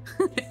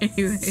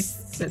 Anyway,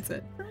 that's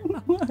it.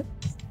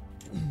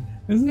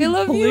 I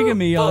love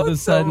polygamy all of a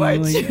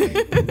sudden. So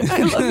I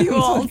love you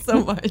all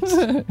so much.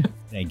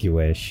 Thank you,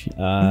 Wish.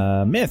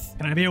 Myth.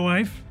 Can I be a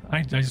wife?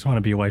 I just want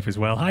to be a wife as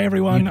well. Hi,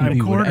 everyone. I'm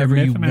Cord. Whatever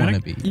you want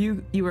to be.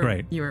 You were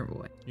great. You were a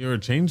boy. You're a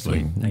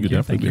changeling. Thank you could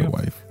definitely be a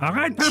wife. All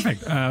right,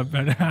 perfect.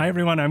 But hi,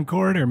 everyone. I'm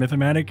Cord, or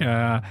Mythomatic.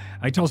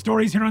 I tell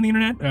stories here on the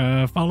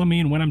internet. Follow me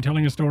and when I'm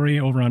telling a story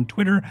over on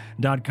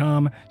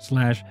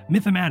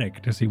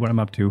twitter.com/Mythomatic to see what I'm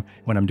up to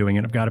when I'm doing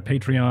it. I've got a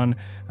Patreon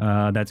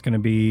that's going to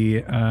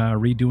be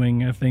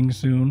redoing things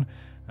soon.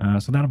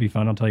 So that'll be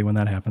fun. I'll tell you when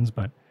that happens.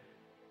 But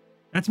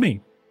that's me.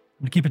 I'm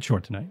going to keep it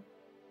short tonight.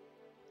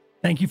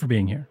 Thank you for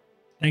being here.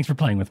 Thanks for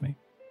playing with me.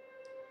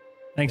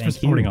 Thanks for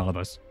supporting all of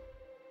us.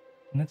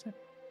 And that's it.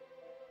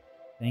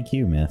 Thank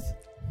you, Myth.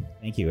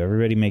 Thank you.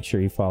 Everybody make sure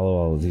you follow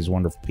all of these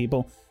wonderful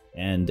people.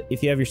 And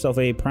if you have yourself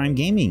a Prime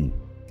Gaming,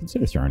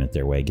 consider throwing it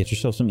their way. Get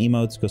yourself some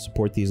emotes. Go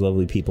support these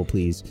lovely people,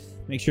 please.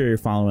 Make sure you're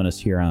following us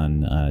here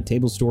on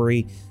Table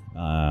Story,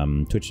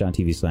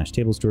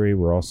 twitch.tv/Table Story.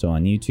 We're also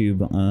on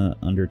YouTube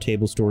under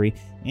Table Story.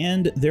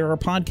 And there are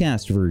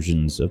podcast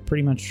versions of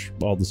pretty much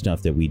all the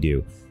stuff that we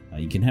do.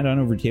 You can head on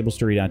over to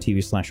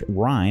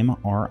tablestory.tv/rime,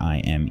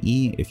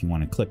 R-I-M-E, if you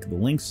want to click the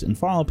links and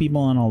follow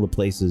people on all the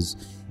places.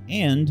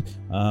 And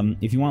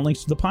if you want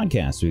links to the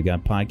podcast, we've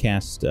got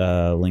podcast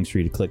links for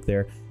you to click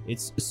there.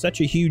 It's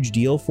such a huge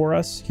deal for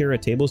us here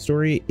at Table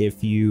Story.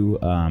 If you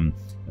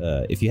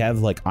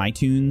have like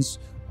iTunes,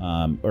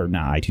 or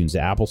not iTunes,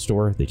 the Apple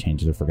Store, they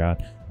changed it, I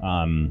forgot.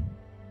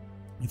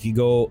 If you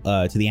go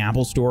to the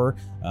Apple Store,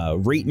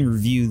 rate and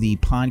review the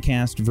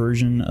podcast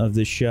version of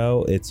this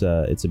show. It's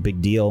a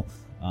big deal.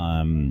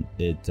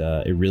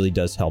 It really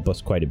does help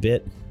us quite a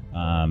bit.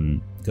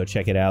 Go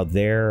check it out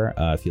there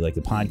if you like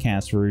the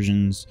podcast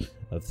versions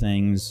of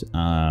things.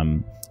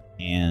 I'm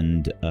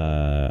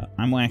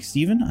Wax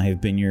Steven. I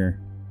have been your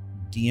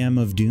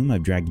DM of Doom.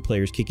 I've dragged the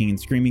players kicking and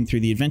screaming through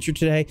the adventure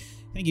today.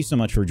 Thank you so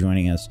much for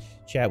joining us.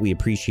 Chat, we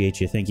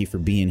appreciate you. Thank you for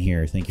being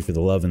here. Thank you for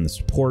the love and the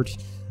support.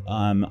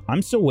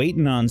 I'm still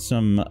waiting on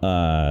some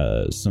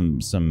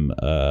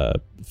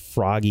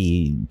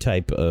froggy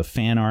type of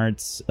fan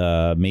arts,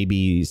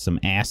 maybe some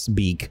ass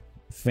beak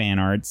fan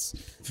arts,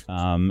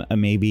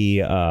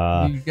 maybe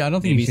I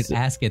don't think you should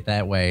ask it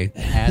that way.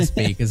 Ass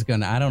beak is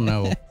gonna, I don't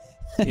know.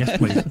 Yes,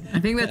 please. I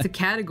think that's a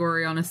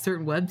category on a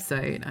certain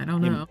website. I don't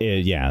know.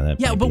 Yeah,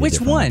 but which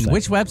one?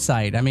 Which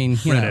website? I mean,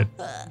 Reddit.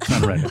 It's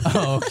on Reddit.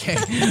 Oh, okay.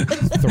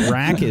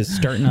 Thrak is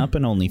starting up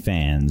an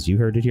OnlyFans. You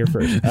heard it here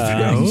first.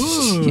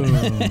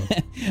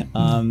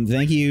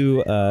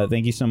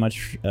 Thank you so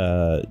much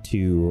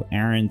to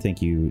Aaron.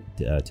 Thank you,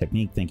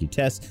 Technique. Thank you,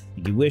 Tess.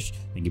 Thank you, Wish.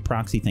 Thank you,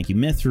 Proxy. Thank you,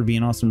 Myth, for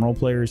being awesome role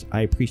players.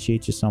 I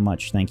appreciate you so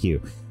much. Thank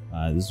you.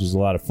 This was a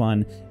lot of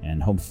fun,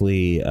 and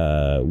hopefully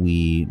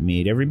we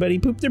made everybody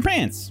poop their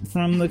pants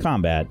from the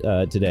combat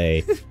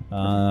today,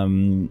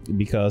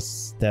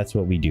 because that's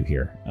what we do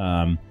here.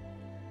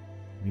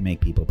 We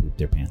make people poop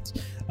their pants.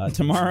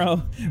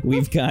 Tomorrow,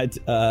 we've got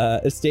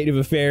a State of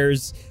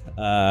Affairs,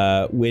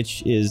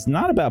 which is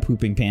not about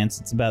pooping pants.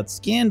 It's about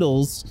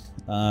scandals.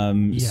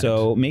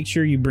 So make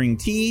sure you bring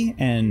tea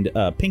and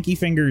pinky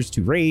fingers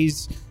to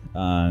raise,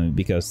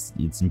 because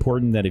it's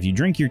important that if you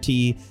drink your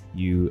tea,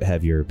 you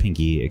have your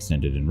pinky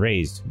extended and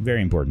raised.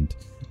 Very important.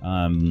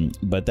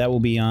 But that will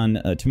be on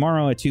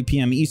tomorrow at 2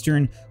 p.m.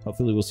 Eastern.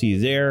 Hopefully we'll see you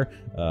there.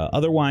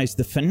 Otherwise,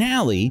 the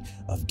finale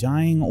of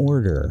Dying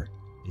Order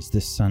is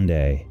this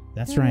Sunday.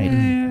 That's right.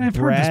 I've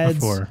heard this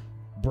before.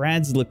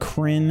 Brad's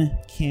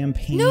Lacrin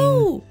campaign.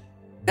 No,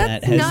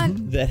 that's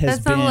not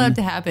been allowed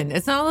to happen.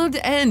 It's not allowed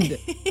to end.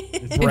 Brad's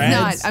it's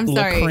not. I'm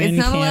sorry. Lacrin It's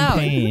not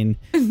campaign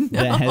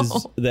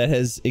allowed. that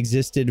has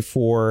existed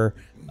for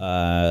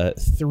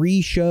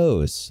 3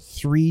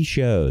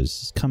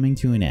 shows coming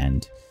to an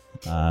end.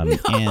 And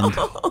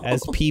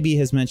as PB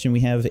has mentioned, we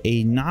have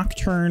a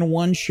Nocturne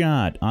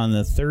one-shot on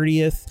the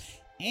 30th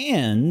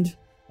and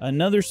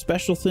another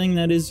special thing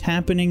that is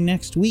happening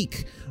next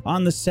week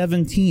on the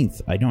 17th.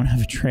 I don't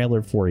have a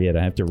trailer for it yet.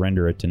 I have to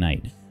render it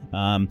tonight.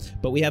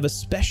 But we have a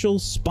special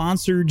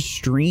sponsored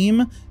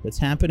stream that's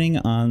happening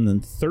on the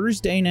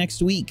Thursday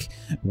next week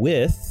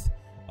with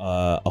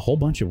a whole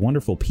bunch of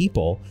wonderful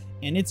people.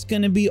 And it's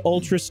going to be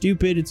ultra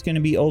stupid. It's going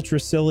to be ultra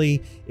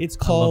silly. It's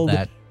called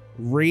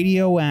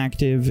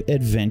Radioactive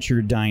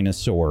Adventure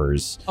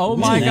Dinosaurs. Oh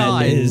my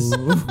God.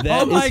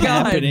 That is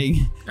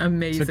happening.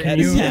 Amazing. That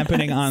is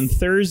happening on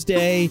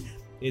Thursday.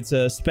 It's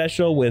a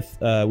special with,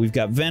 we've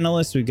got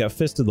Venalus, we've got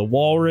Fist of the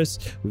Walrus,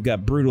 we've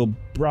got Brutal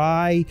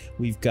Bry,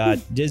 we've got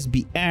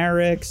Disby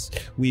Arix,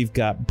 we've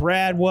got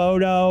Brad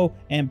Wodo,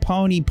 and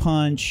Pony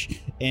Punch,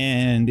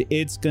 and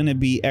it's going to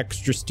be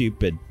extra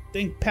stupid.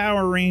 Think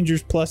Power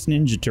Rangers plus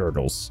Ninja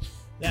Turtles.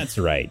 That's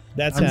right.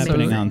 That's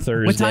happening on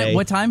Thursday.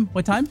 What time?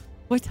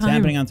 It's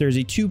happening on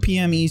Thursday, 2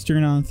 p.m.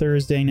 Eastern on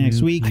Thursday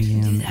next week.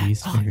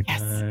 Eastern.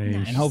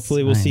 And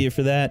hopefully we'll see you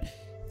for that.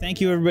 Thank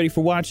you, everybody,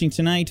 for watching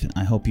tonight.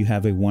 I hope you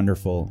have a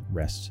wonderful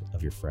rest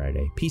of your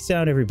Friday. Peace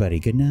out, everybody.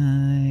 Good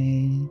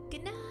night.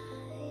 Good night.